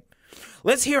something.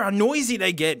 Let's hear how noisy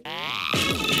they get.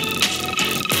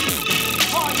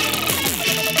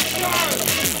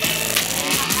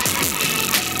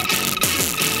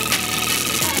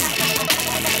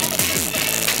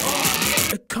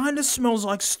 It kind of smells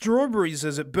like strawberries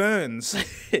as it burns.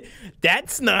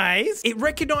 That's nice. It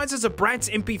recognizes a Bratz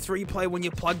MP3 player when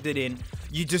you plugged it in.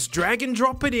 You just drag and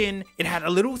drop it in. It had a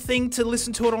little thing to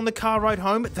listen to it on the car ride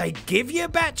home. They give you a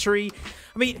battery.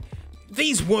 I mean,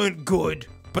 these weren't good,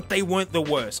 but they weren't the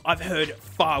worst. I've heard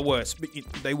far worse, but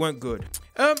they weren't good.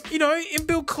 You know,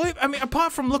 inbuilt clip, I mean,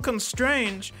 apart from looking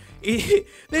strange,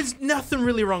 there's nothing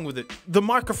really wrong with it. The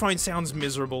microphone sounds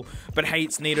miserable, but hey,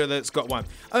 it's neater that it's got one.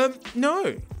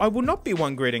 No, I will not be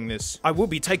one grading this. I will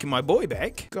be taking my boy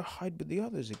back. Go hide with the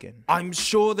others again. I'm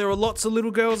sure there are lots of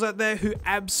little girls out there who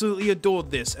absolutely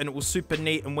adored this, and it was super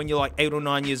neat, and when you're like 8 or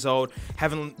 9 years old,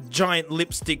 having giant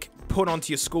lipstick put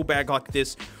onto your school bag like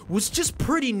this was just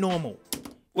pretty normal.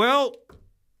 Well,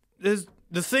 the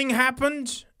thing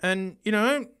happened, and, you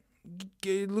know,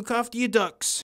 look after your ducks.